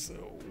here is,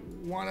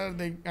 what are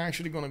they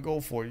actually gonna go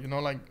for? You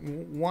know, like,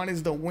 what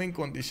is the win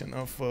condition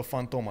of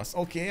Fantomas?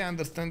 Okay, I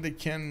understand they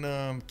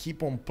can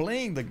keep on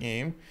playing the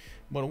game,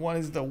 but what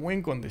is the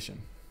win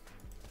condition?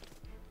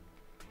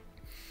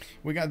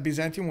 We got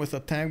Byzantium with a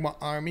Tagma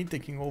army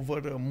taking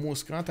over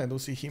Muscat. I do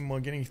see him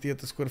getting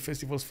theater square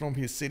festivals from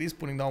his cities,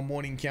 putting down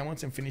more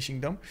encampments and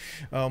finishing them.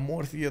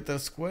 More theater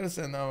squares,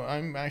 and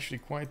I'm actually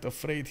quite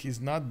afraid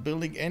he's not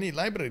building any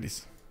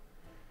libraries.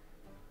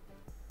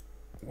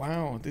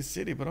 Wow, this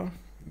city, bro.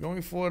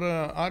 Going for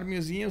art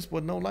museums,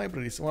 but no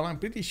libraries. Well, I'm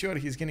pretty sure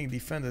he's getting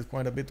defended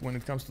quite a bit when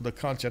it comes to the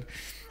culture.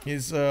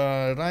 He's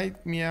right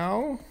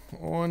meow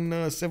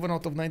on 7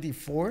 out of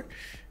 94.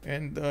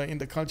 And in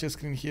the culture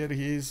screen here,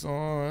 he's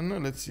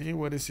on, let's see,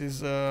 what is his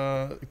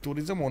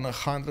tourism? On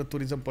 100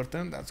 tourism per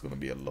turn. That's going to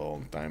be a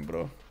long time,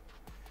 bro.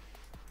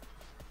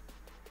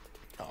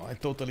 Oh, I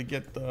totally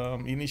get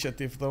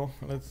initiative though.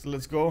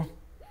 Let's go.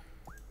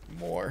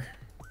 More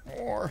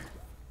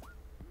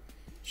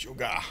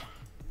sugar.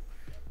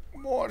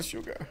 More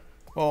sugar.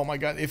 Oh my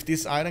god, if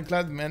this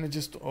ironclad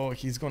manages to... Oh,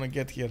 he's gonna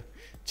get here.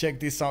 Check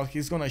this out.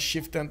 He's gonna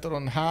shift enter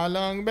on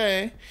Halong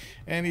Bay.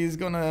 And he's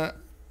gonna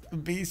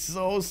be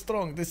so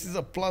strong. This is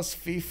a plus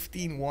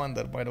 15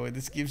 wonder, by the way.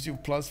 This gives you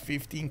plus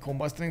 15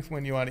 combat strength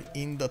when you are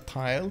in the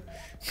tile.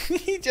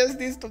 He just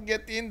needs to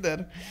get in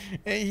there.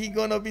 And he's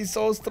gonna be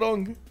so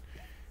strong.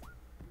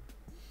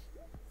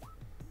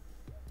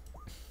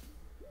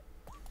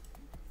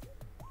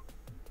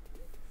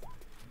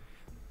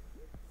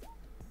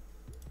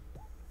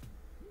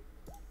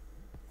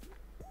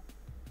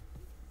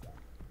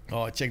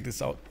 Oh, check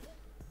this out.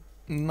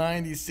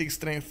 96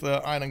 strength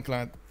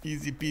ironclad.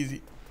 Easy peasy.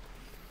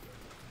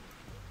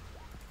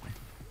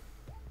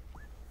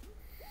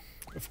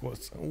 Of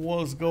course,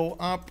 walls go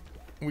up.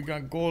 We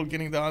got Gaul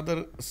getting the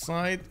other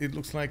side. It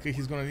looks like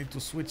he's gonna need to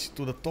switch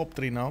to the top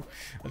 3 now.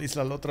 At least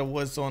Loutre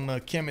was on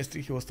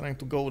chemistry. He was trying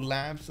to go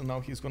labs, and now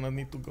he's gonna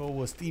need to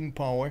go steam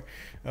power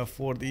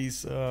for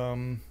these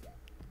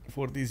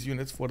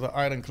units, for the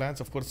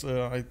ironclads. Of course,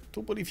 I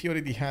do believe he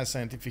already has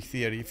scientific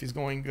theory. If he's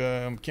going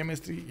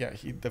chemistry, yeah,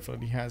 he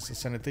definitely has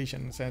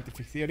sanitation and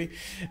scientific theory.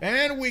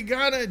 And we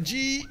got a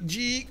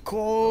GG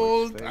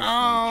called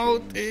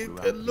out.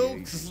 It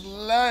looks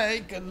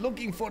like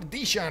looking for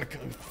DShark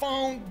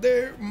found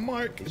their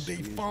mark. They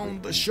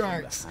found the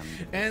sharks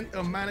and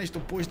managed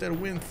to push their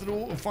win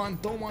through.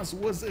 Fantomas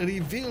was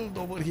revealed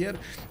over here,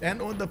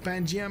 and on the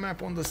Pangea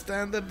map on the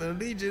standard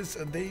regions,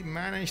 they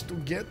managed to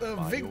get a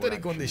victory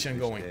condition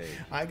going.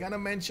 I gotta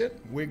mention,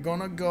 we're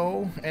gonna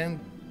go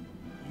and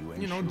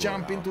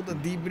jump into the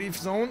debrief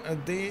zone.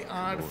 They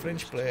are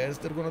French players.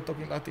 They're gonna talk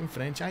a lot in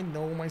French. I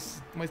know my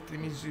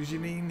stream is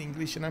usually in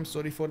English, and I'm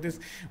sorry for this.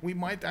 We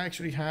might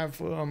actually have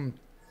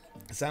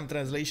some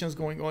translations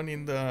going on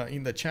in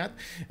the chat,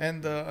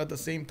 and at the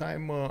same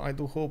time, I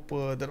do hope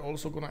they're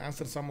also gonna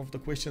answer some of the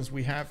questions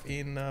we have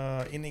in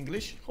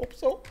English. Hope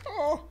so.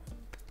 Oh.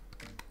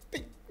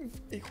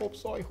 I hope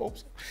so.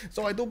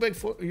 So I do beg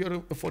for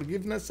your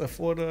forgiveness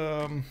for,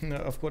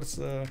 of course,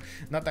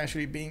 not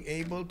actually being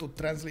able to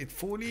translate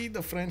fully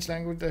the French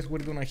language that we're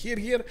gonna hear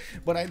here,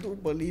 but I do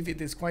believe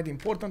it is quite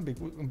important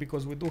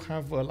because we do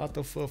have a lot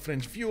of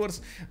French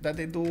viewers that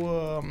they do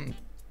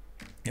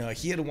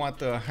hear what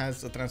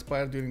has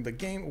transpired during the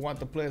game, what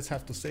the players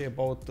have to say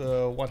about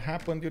what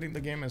happened during the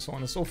game, and so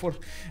on and so forth,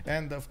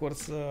 and of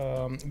course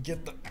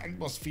get the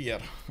atmosphere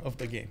of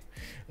the game.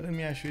 Let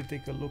me actually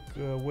take a look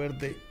where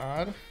they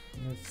are.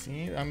 Let's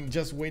see. I'm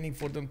just waiting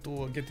for them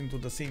to get into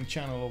the same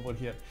channel over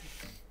here.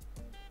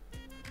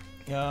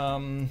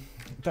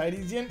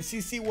 Tyresian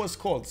CC was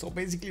called. So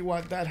basically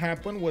what that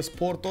happened was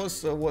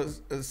Portouss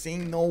was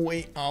seeing no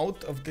way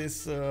out of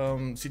this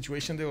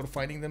situation they were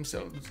finding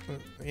themselves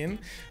in.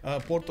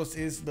 Portouss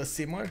is the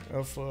simmer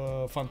of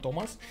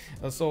Fantomas.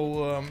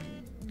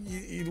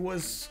 It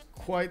was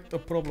quite a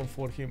problem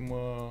for him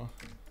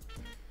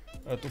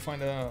to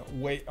find a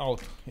way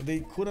out.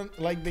 They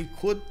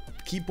could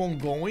keep on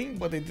going,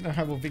 but they didn't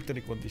have a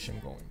victory condition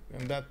going.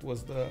 And that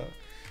was the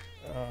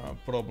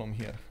problem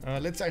here.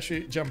 Let's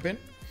actually jump in.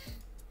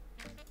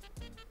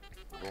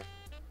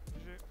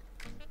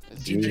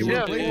 GG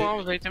à vous, hein,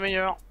 vous avez été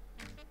meilleur.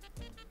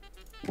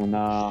 On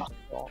a...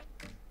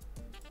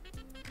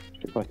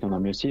 Je sais pas si on a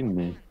mieux sim,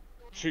 mais...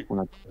 Si.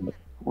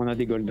 On a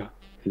des golds.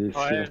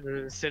 Ouais,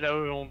 c'est là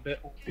où on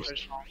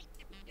pêche.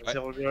 Ouais,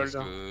 0 gold. parce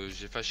que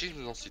j'ai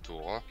fascisme dans 6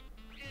 tours. Hein.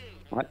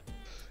 Ouais.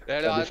 Et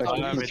alors, T'as des attends,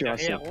 fascistes, mais les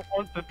derrière, cuirassiers.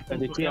 on ne peut T'as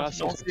des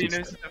cuirassiers, lancer, c'est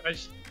même tout. si t'as pas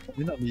chi.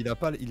 Mais non, mais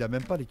il a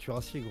même pas les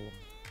cuirassiers, gros.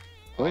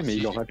 Ouais, mais si,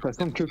 il aura de toute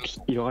façon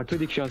il aura que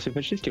des cuirassiers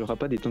fascistes, il aura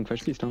pas des tanks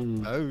fascistes. Hein.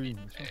 Ah oui.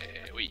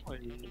 oui.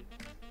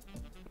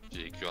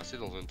 J'ai cuirassé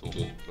dans un tour.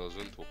 Ça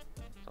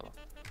va.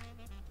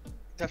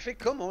 T'as fait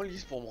comment,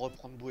 Liss, pour me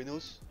reprendre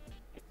Buenos?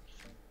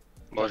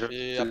 Moi, T'as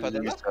fait à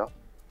Padana?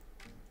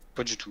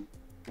 Pas du tout.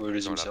 Ouais,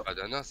 les Dans la émissaires.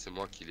 Padana, c'est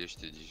moi qui l'ai, je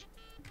t'ai dit.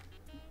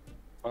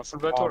 Un full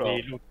bateau là.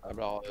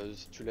 Alors,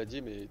 si tu l'as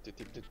dit, mais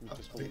t'étais peut-être mute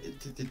à ce moment.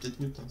 T'étais peut-être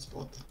mute, hein,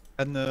 Sporot.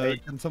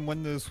 Can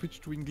someone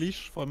switch to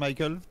English for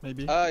Michael,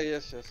 maybe? Ah,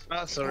 yes.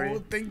 Ah, sorry.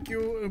 Oh, thank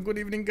you. Good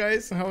evening,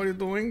 guys. How are you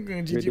doing?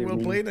 GG, Good well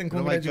evening. played, and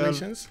Hello, Michael.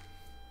 congratulations.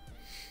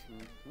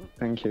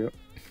 Thank you.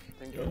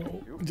 Thank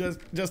you.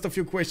 Just a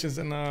few questions,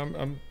 and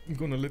I'm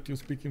gonna let you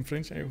speak in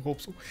French. I hope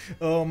so.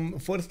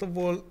 First of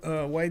all,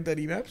 why the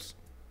remaps?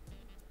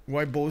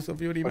 Why both of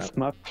you remaps?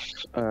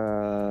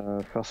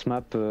 First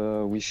map,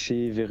 we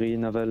see very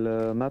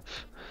naval map.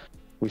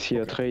 We see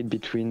a trade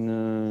between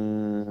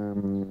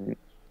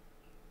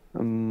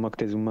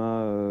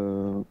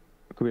Moctezuma,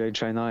 Kublai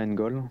China and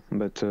Gaul,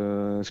 but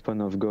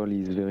spawn of Gaul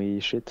is very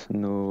shit.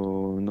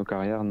 No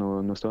carrier,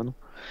 no stone.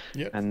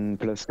 Yeah. And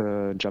plus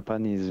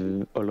Japan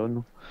is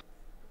alone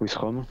with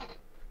Rome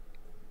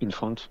in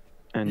front,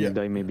 and Yeah.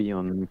 die maybe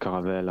on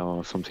Caravel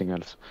or something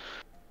else.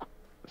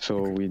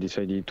 So we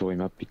decided to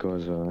remap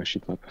because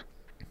shit map.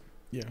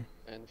 Yeah.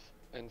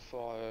 And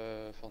for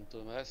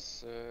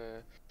Fantomas,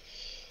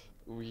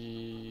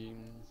 we...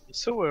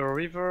 So a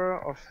river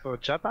of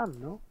Japan,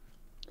 no?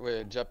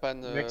 Ouais,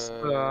 Japan...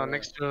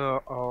 Next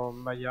to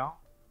Maya.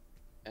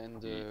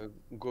 And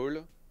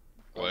Gaul.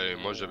 Ouais,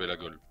 moi j'avais la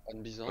Gaul.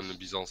 And Byzance. On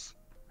Byzance.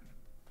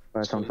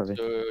 Ouais, ça, So on savait.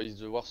 it's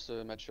the worst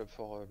matchup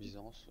for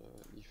Byzance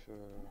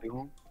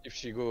if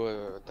she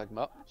go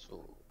Tagma.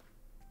 So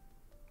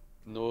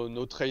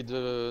no trade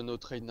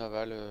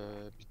naval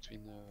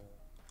between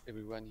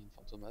everyone in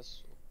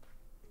Fantomas. So.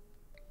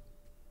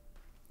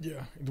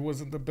 Yeah, it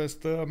wasn't the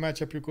best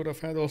matchup you could have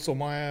had. Also,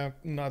 Maya,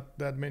 not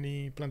that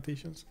many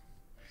plantations.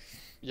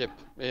 Yep,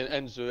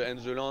 and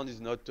the land is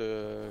not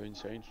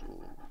insane. So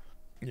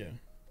yeah.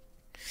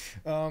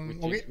 We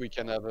think we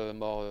can have a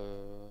more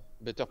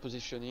better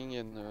positioning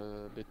and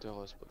better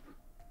spot.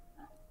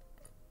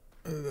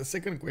 The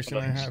second question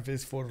I have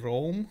is for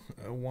Rome.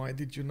 Why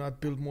did you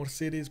not build more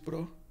cities,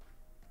 bro?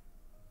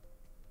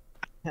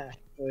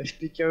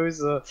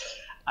 Because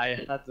I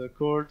had a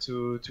call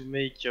to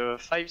make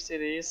 5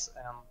 cities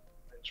and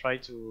try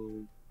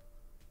to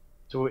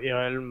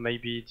IRL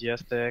maybe the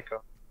Aztec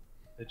or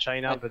the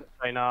China, but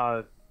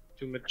China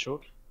too much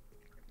choke.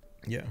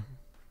 Yeah.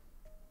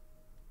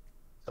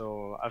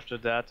 So after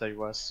that I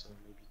was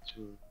maybe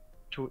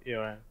too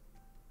IRL.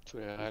 To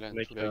IRL and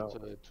make too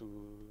late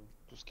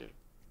to scale.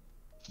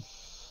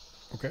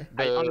 Okay.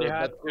 I only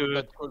had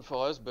bad call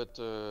for us, but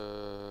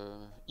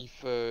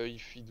if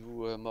we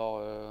do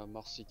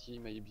more city,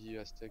 maybe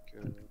Aztec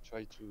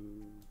try to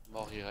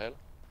more IRL.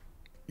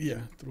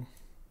 Yeah, true.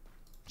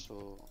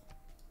 So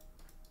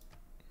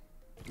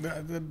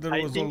there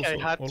was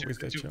also always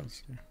that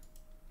chance. Yeah.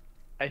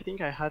 I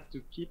think I had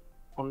to keep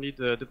only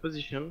the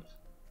position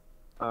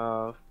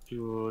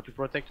to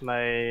protect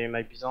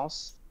my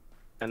Byzance,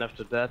 and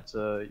after that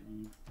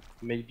he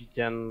maybe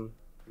can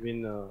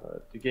win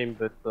the game,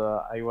 but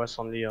I was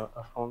only a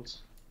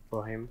front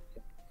for him.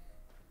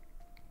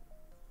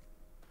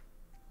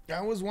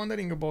 I was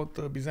wondering about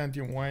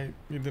Byzantium, why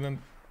you didn't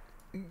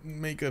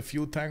make a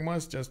few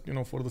Tagmas just, you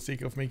know, for the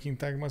sake of making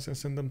Tagmas and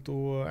send them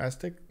to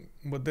Aztec,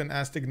 but then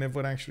Aztec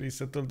never actually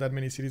settled that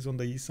many cities on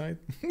the east side.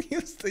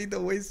 You stayed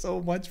away so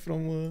much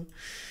from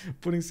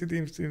putting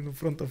cities in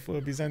front of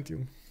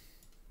Byzantium.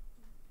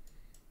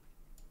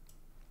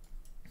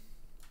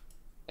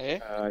 Eh?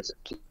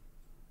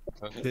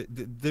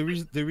 There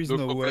is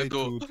no way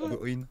to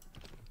go in.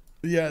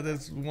 Yeah,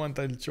 that's one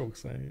tile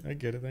chokes. I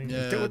get it.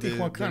 Yeah,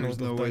 there is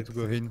no way to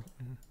go in.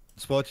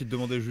 Sporot, il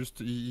demandait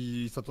juste,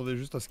 il s'attendait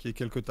juste à ce qu'il y ait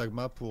quelques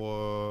tagmas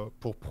pour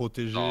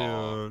protéger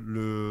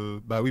le.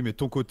 Bah oui, mais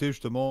ton côté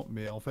justement.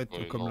 Mais en fait,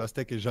 comme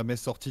l'Aztec est jamais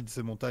sorti de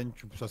ces montagnes,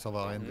 ça sert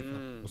à rien de le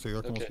faire. C'est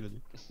exactement ce qu'il a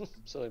dit.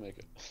 Sorry, mec.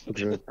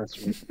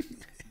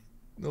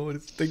 No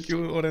worries. Thank you,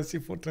 Orensi,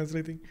 for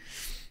translating.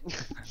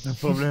 No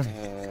problem.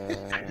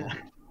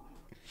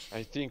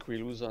 I think we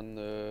lose on.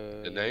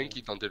 Y'en a un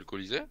qui tentait le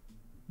Colisée?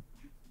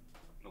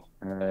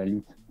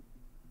 Liss.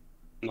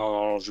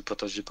 Non, j'ai pas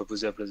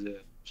posé à place de.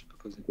 J'ai pas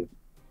posé.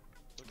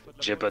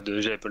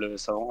 J'avais pas le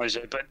savant et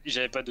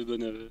j'avais pas de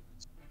bonne.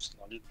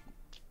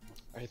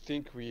 I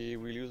think we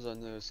lose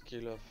on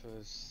skill of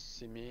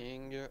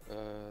simming,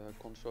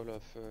 control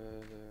of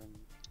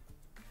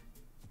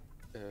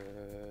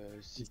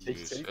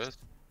CCS.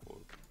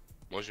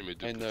 Moi j'ai mes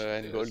deux.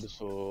 And gold,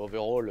 so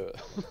overall,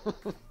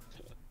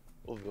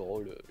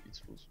 overall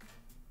it's lose.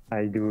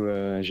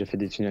 J'ai fait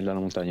des tunnels dans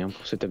la montagne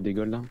pour setup des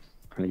golds là.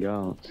 Les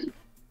gars,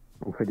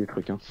 on fait des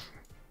trucs hein.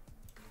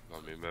 Non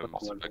mais même,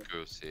 c'est pas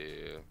que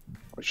c'est...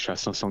 Je suis à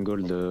 500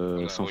 gold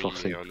sans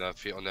forcer. On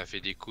a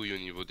fait des couilles au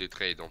niveau des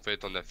trades. En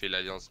fait, on a fait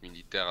l'alliance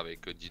militaire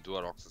avec Dido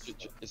alors que ça se...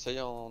 Essaye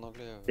en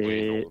anglais.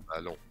 Oui, non,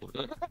 bah non.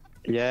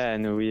 Yeah,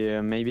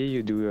 and maybe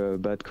you do a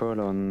bad call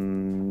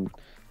on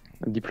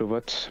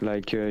Diplovote,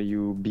 like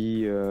you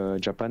be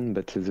Japan,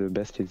 but the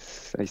best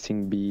is, I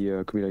think, be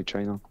Kublai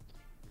China.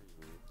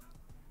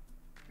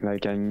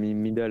 Like I'm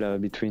in middle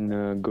between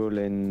Gaul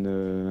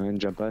and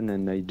Japan,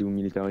 and I do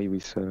military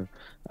with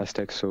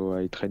Aztec, so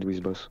I trade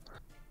with both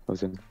of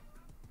them.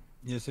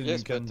 Yes, and you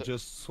can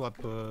just swap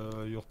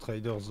your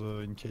traders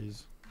in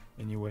case,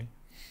 anyway.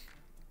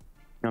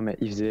 No,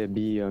 but if they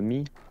be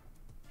me,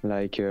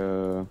 like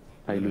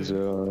I lose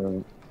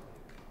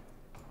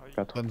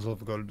tons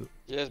of gold.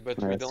 Yes, but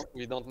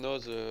we don't know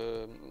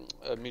the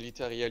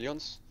military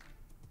alliance.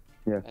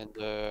 Yeah. And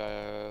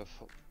the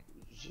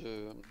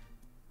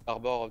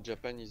harbor of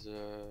Japan is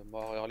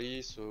more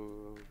early,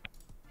 so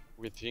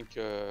we think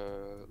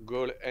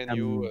Gaul and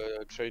you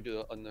trade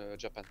on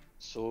Japan.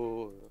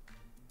 So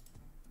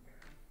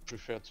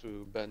prefer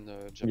to ban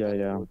Japan.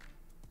 Yeah.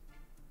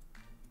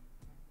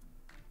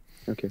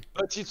 Okay.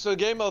 But it's a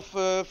game of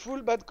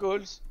full bad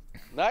calls.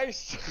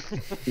 Nice.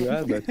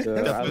 Yeah, but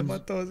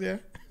yeah.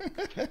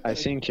 I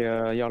think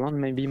your land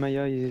maybe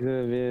Maya is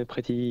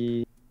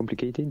pretty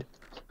complicated.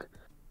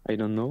 I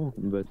don't know,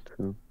 but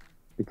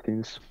it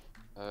seems.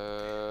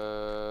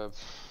 I'm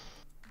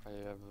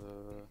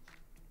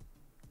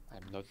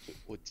not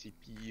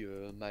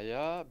OTP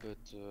Maya,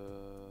 but.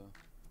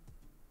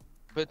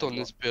 En fait, on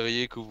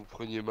espérait que vous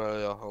preniez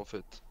Maya en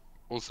fait.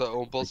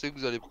 On pensait que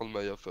vous alliez prendre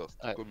Maya first.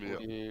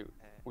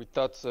 We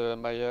thought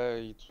Maya,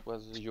 it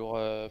was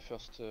your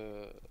first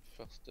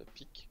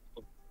pick.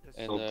 Yes,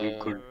 And,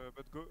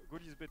 but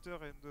Gaul is better,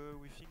 and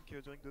we think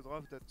during the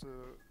draft that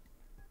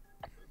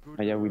Gaul,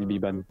 Maya will be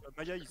banned.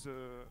 Maya is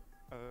a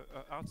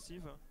hard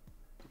sieve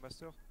to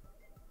master.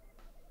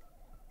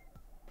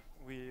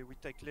 We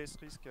take less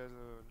risk as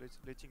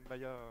letting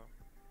Maya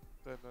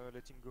than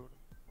letting Gaul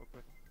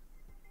open.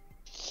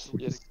 So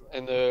yes,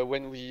 and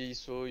when we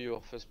saw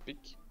your first pick,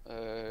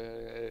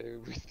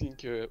 we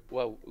think,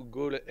 wow,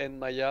 Gaul and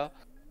Maya,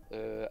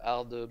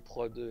 hard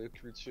prod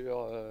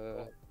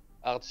culture,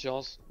 hard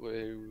science,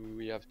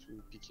 we have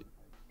to pick it.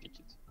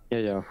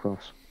 Yeah, of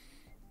course.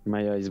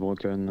 Maya is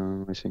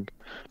broken, I think.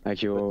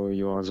 Like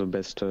you are the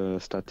best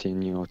stat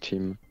in your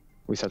team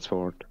with that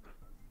Sporot.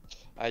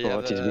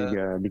 Sporot is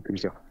big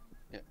culture.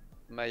 Yeah,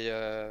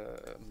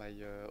 my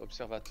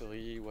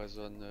observatory was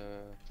on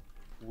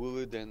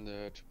wood and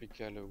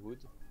tropical wood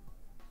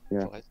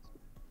forest.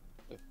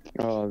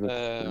 Oh,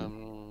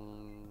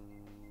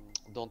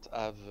 don't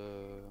have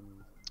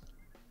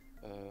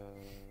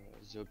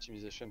the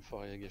optimization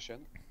for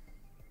irrigation.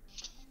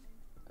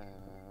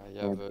 I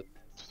have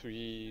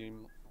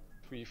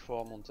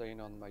 3-4 mountain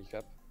on my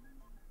cap.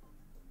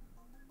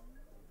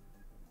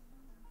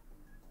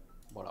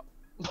 Voilà.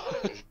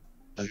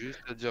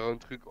 Juste à dire un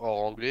truc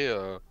hors anglais,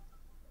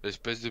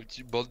 espèce de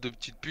petite bande de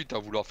petites putes à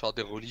vouloir faire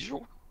des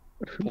religions.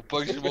 Pour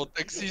pas que je m'en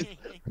taxis.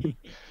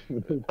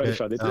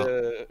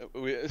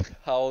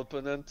 Our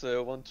opponent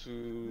want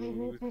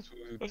to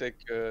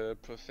take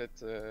prophet.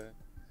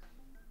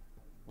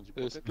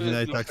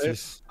 Deny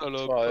taxis.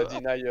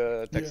 Deny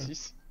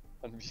taxis.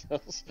 On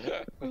Byzance.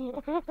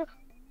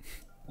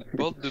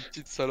 Bande de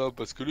petites salopes,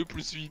 parce que le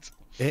plus 8.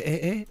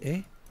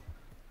 Il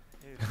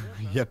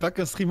y a pas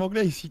qu'un stream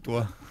anglais ici,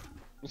 toi.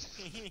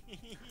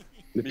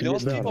 Mais il est en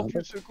stream en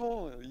plus, ce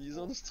con. Il est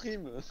en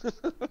stream.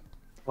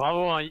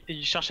 Bravo, hein,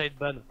 il cherche à être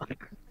ban.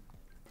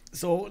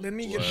 So let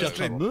me get cherche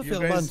à me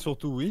faire ban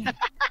surtout, oui.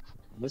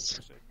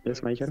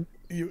 Yes, Michael.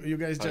 You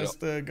guys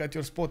just got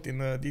your spot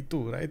in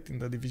D2, right? In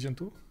the Division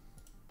 2?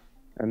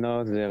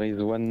 No, there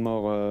is one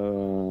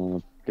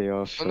more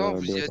playoff. Oh non,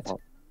 vous y êtes.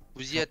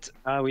 Vous y êtes.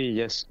 Ah oui,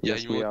 yes. Il y a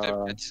Yes, we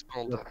are.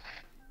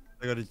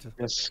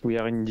 Yes, we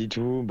are in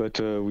D2, but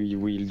we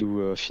will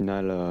do a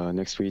final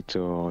next week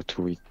or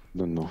 2 weeks.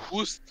 Don't know.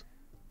 Boost.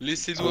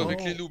 Laissez-nous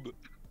avec les noobs.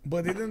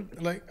 But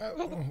didn't like,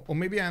 or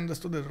maybe I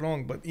understood it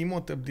wrong. But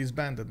Imhotep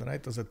disbanded,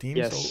 right, as a team.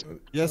 Yes. So,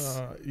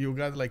 Yes. You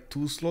got like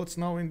 2 slots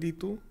now in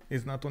D2.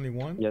 It's not only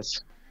 1.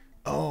 Yes.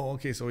 Oh,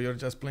 okay. So you're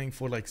just playing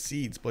for like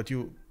seeds, but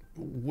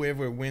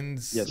whoever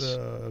wins. Yes.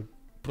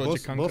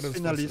 Project both Conquerors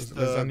finalists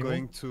versus are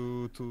going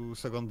to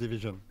second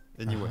division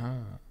anyway.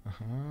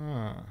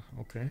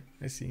 Okay,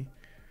 I see.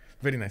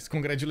 Very nice.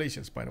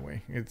 Congratulations, by the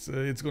way.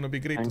 It's gonna be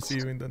great Thanks. to see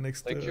you in the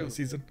next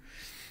season.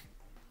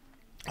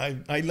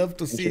 I love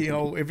to see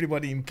how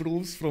everybody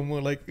improves from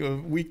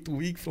week to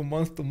week, from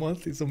month to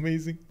month. It's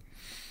amazing.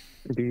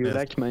 Do you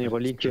like my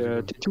relic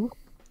T2?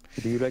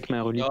 Do you like my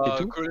relic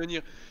T2?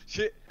 Colonial.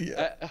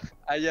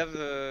 I have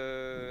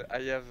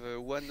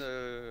one.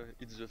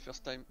 It's the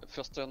first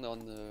turn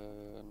on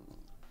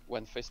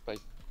one face by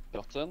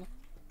per turn.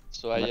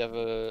 So I have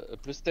a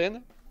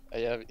 +10. I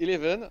have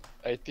 11.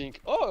 I think,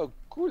 oh,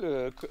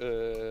 cool.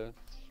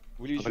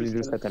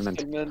 Religious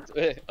settlement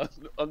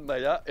on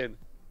Maya and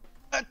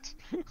what?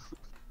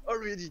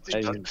 Already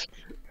taken.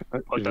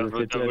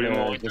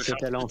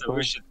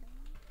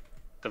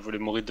 T'as volé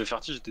mon rite de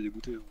fertige, j'étais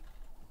dégoûté.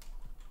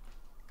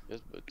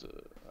 Yes, but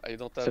I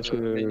don't have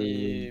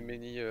many.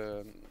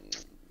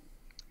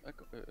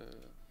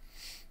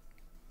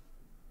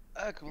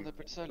 Comment on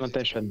appelle ça?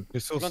 Plantation.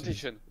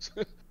 Plantation.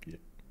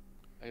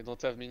 I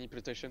don't have many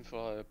plantation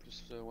for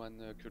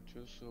 +1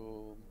 culture,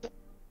 so.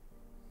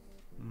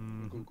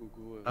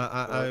 Go.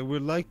 I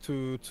would like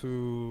to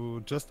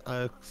just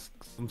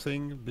ask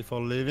something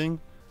before leaving.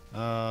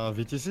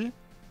 Viticy,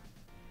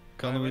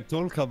 can we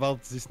talk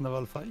about this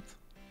naval fight?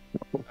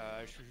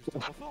 Je suis juste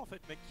trop fort en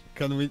fait, mec.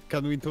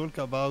 Can we talk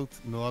about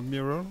no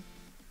admiral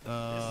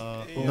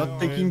not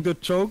taking the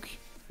choke?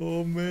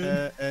 Oh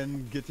man.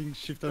 And getting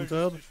shift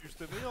entered? Je suis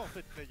juste meilleur en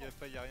fait,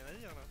 y a rien à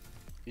dire là.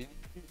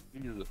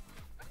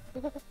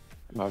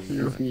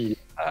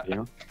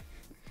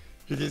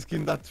 He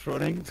risking that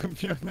trolling, to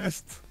be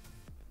honest.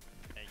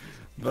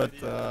 But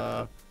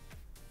a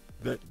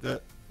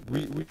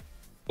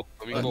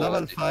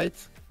naval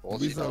fight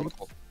without.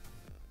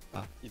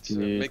 It's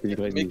mec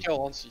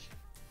 46.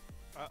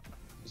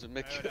 The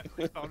mec.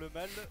 Il parle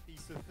mal, il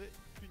se fait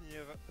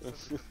punir.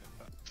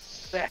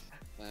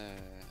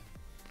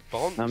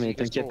 Non mais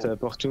t'inquiète,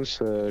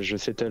 Portouss, je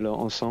settle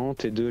en 100,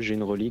 T2 j'ai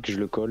une relique, je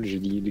le colle, je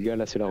dis les gars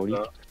là c'est la relique.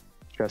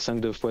 Je suis à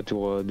 5 fois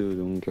tour 2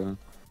 donc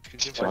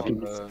c'est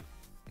rapide.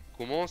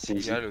 Comment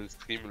signale le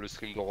stream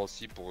de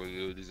Rancy pour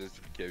les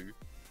insultes qu'il y a eu?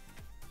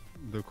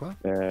 De quoi?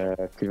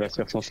 Tu vas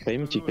sur son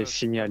stream, tu fais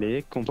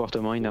signaler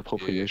comportement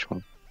inapproprié, je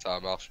crois. Ça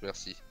marche,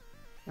 merci.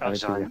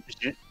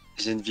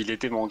 J'ai une ville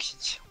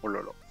manquée. Oh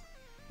là là.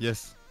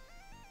 Yes.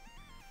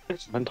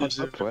 23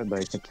 top, ouais,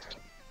 bah écoute.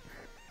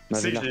 Ma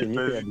ville Artémis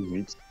est à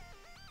 18.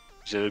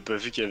 J'avais pas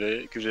vu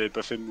que j'avais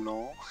pas fait le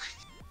moulin.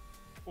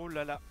 Oh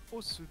là là,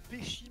 oh ce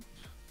B-ship.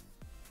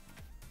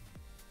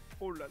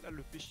 Oh là là,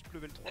 le B-ship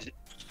level 3.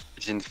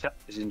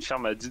 J'ai une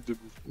ferme à 10 debout.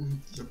 Il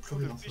n'y a plus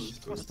rien en face de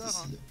toi,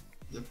 Viticy.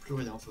 Il n'y a plus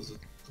rien en face de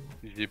toi.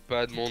 J'ai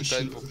pas de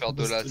montagne pour faire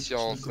de la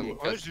science, ça me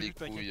casse les vu,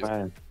 couilles.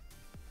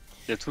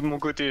 Il y a tout de mon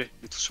côté,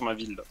 il y a tout sur ma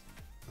ville là.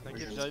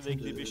 T'inquiète, j'arrive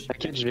avec des B-ships.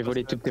 T'inquiète, je vais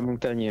voler toutes tes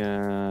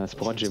montagnes,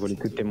 Sporot, j'ai volé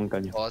toutes tes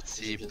montagnes. Oh,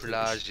 c'est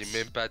plat, j'ai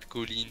même pas de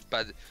collines,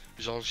 pas de.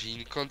 Genre, j'ai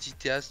une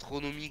quantité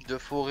astronomique de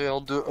forêt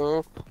en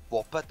 2-1.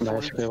 Bon, pas de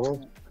forêt du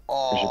tout.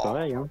 Oh. J'ai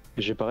pareil, hein.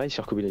 J'ai pareil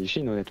sur Kublai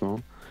Chine, honnêtement.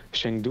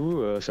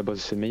 Chengdu, ça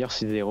bosse, c'est meilleur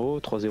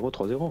 6-0, 3-0,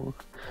 3-0. Hein.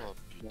 Oh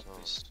putain.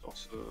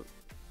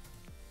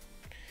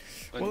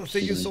 Well,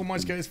 thank you so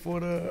much, guys,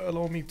 for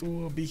allowing me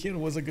to be here. It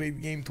was a great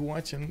game to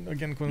watch, and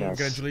again,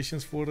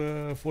 congratulations for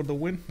the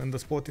win and the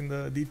spot in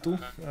the D2.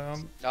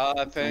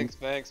 Thanks,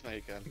 Mike,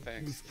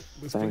 thanks.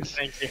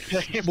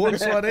 Thank you. Bonne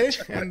soirée,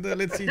 and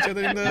let's see each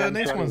other in the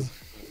next one.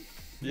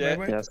 Yeah.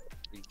 Bye-bye. Yes.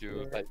 Thank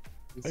you.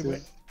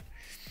 Bye-bye.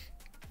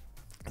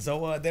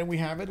 So there we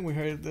have it. We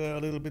heard a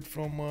little bit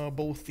from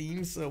both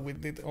teams. We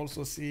did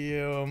also see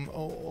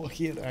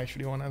here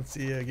actually on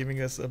Nancy giving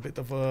us a bit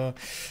of a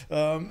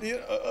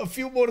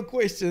few more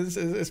questions,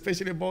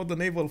 especially about the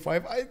Naval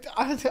 5. I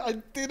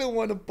didn't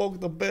want to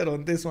poke the bear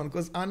on this one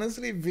because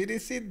honestly,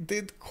 Viticy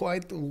did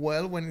quite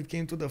well when it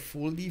came to the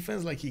full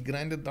defense. Like he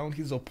grinded down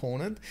his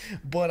opponent.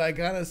 But I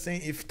gotta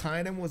say, if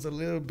Tirem was a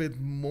little bit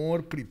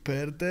more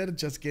prepared there,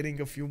 just getting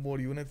a few more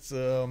units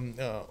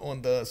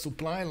on the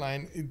supply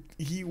line,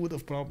 he would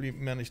have probably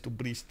managed to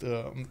breach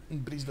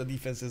the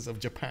defenses of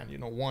Japan,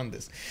 won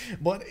this.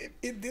 But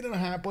it didn't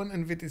happen,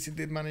 and Viticy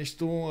did manage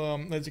to,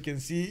 as you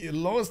can see,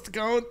 lost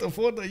count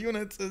for the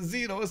units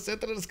 0,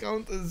 settlers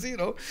count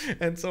 0,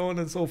 and so on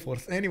and so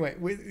forth. Anyway,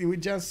 we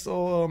just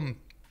saw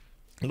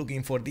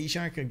looking for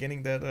DShark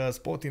getting that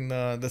spot in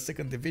the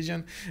second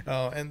division,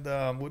 and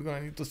we're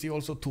gonna need to see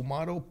also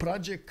tomorrow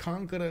Project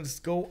Conquerors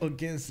go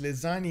against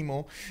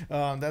Lesanimo.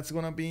 That's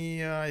gonna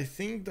be I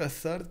think the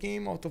third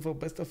game out of a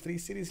best of 3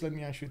 series. Let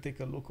me actually take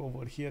a look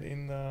over here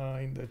in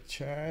the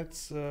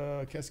chats.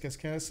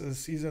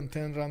 Season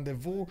 10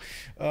 rendezvous.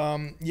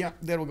 Yeah,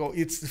 there we go.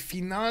 It's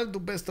final to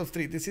best of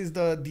 3. This is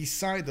the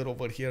decider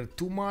over here.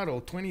 Tomorrow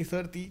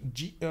 2030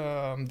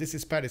 this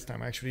is Paris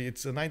time actually.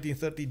 It's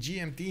 1930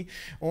 GMT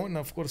on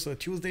of course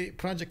Tuesday,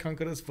 Project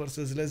Conquerors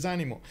versus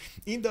Lesanimo.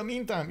 In the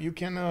meantime, you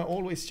can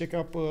always check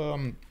up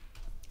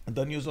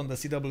the news on the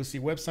CWC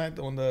website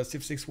on the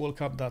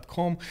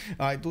civ6worldcup.com.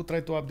 I do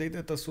try to update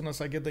it as soon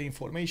as I get the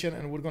information,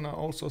 and we're gonna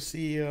also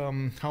see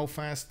how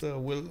fast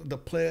will the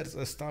players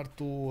start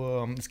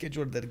to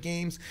schedule their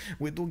games.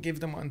 We do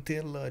give them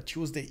until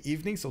Tuesday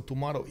evening, so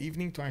tomorrow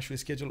evening, to actually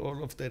schedule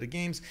all of their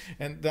games,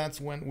 and that's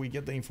when we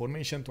get the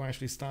information to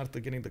actually start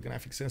getting the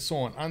graphics and so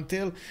on.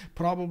 Until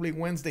probably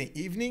Wednesday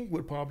evening,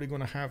 we're probably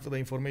gonna have the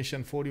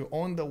information for you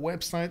on the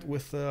website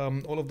with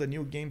all of the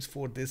new games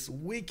for this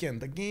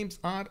weekend. The games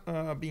are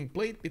being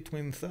played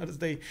between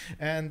Thursday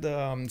and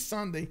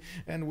Sunday,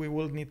 and we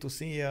will need to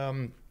see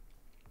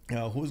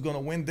who's gonna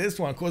win this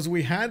one, because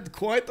we had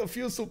quite a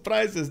few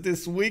surprises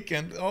this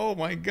weekend. Oh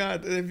my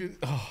god, I'm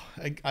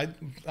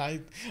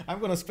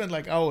gonna spend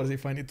like hours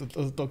if I need to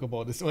talk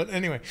about this. But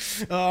anyway,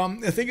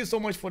 thank you so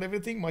much for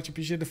everything. Much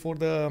appreciated for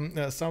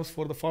the subs,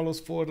 for the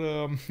follows, for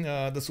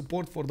the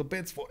support, for the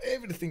bets, for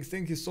everything.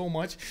 Thank you so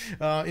much.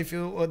 If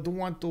you do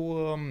want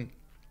to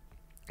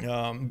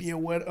be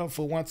aware of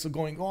what's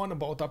going on,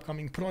 about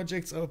upcoming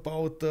projects,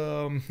 about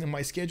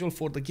my schedule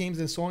for the games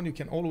and so on, you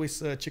can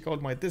always check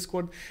out my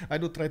Discord. I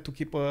do try to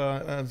keep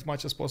as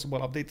much as possible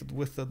updated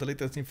with the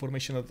latest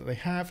information that I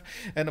have,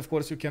 and of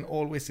course you can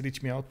always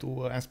reach me out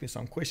to ask me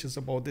some questions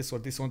about this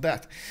or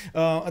that.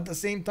 At the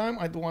same time,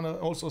 I do want to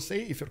also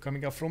say, if you're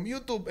coming up from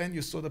YouTube and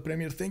you saw the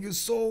premiere, thank you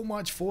so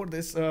much for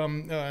this,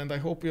 and I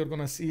hope you're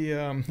gonna see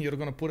you're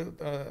gonna put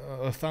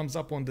a thumbs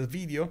up on the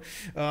video.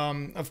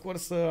 Of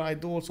course, I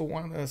do also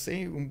want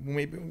say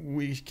maybe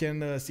we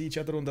can see each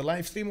other on the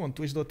live stream on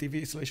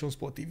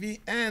twitch.tv/OnSpotTV,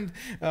 and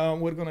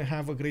we're gonna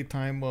have a great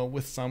time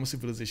with some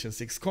Civilization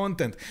 6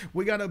 content.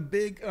 We got a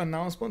big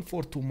announcement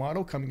for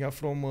tomorrow coming up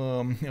from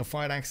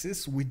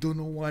Fireaxis. We don't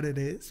know what it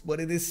is, but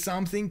it is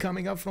something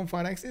coming up from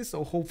Fireaxis,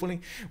 so hopefully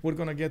we're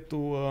gonna get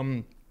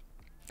to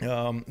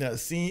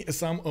see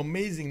some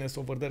amazingness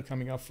over there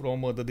coming up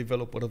from the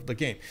developer of the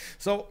game.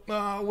 So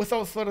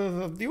without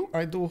further ado,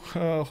 I do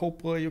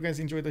hope you guys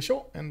enjoy the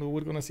show, and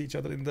we're gonna see each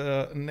other in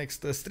the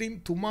next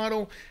stream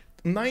tomorrow,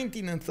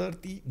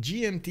 19:30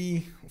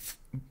 GMT,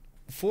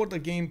 for the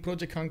game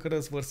Project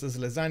Conquerors versus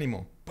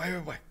Lesanimo.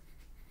 Bye.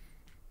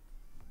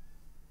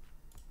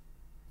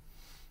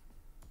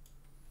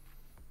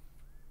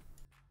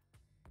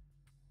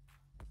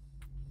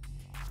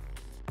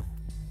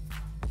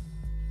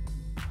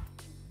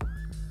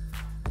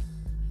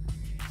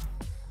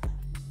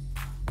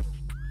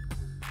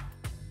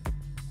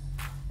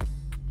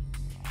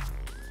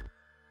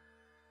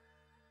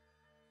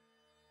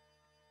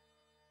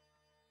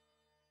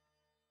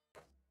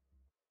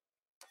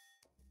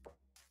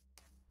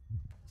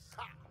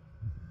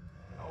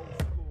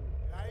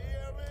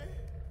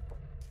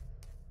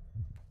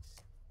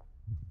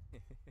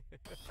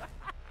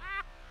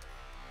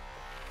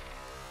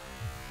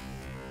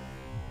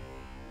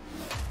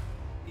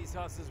 these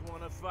hustlers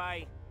wanna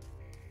fight.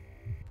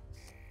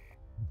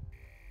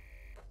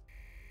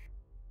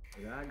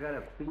 But I got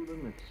a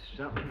feeling that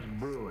something's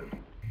brewing.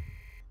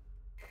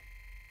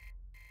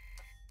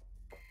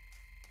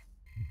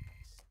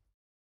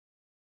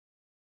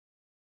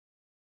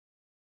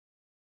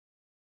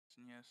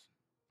 Yes.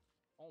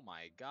 Oh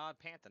my god,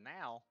 Panther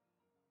now.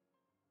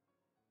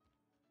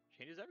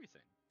 Changes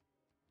everything.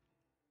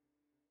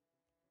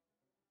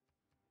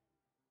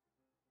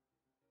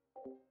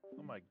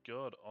 Oh my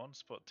god,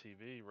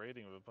 OnSpotTV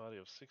rating with a party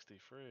of 63.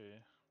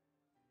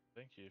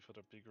 Thank you for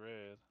the big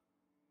raid.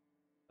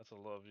 That's a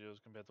lot of viewers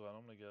compared to what I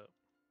normally get.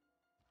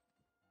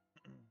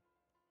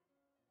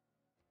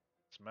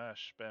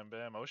 Smash, bam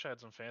bam. I wish I had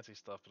some fancy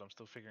stuff, but I'm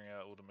still figuring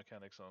out all the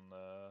mechanics on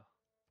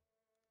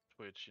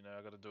Twitch. You know,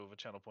 I gotta do with the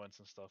channel points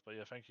and stuff. But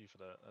yeah, thank you for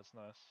that. That's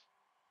nice.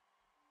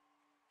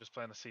 Just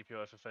playing the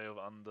CPO FFA of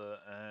Under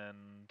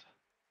and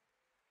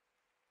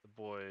the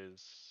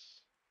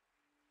boys.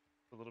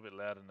 It's a little bit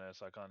loud in there,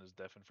 so I can't just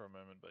deafen for a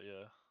moment, but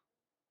yeah.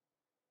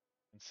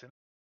 Incinerator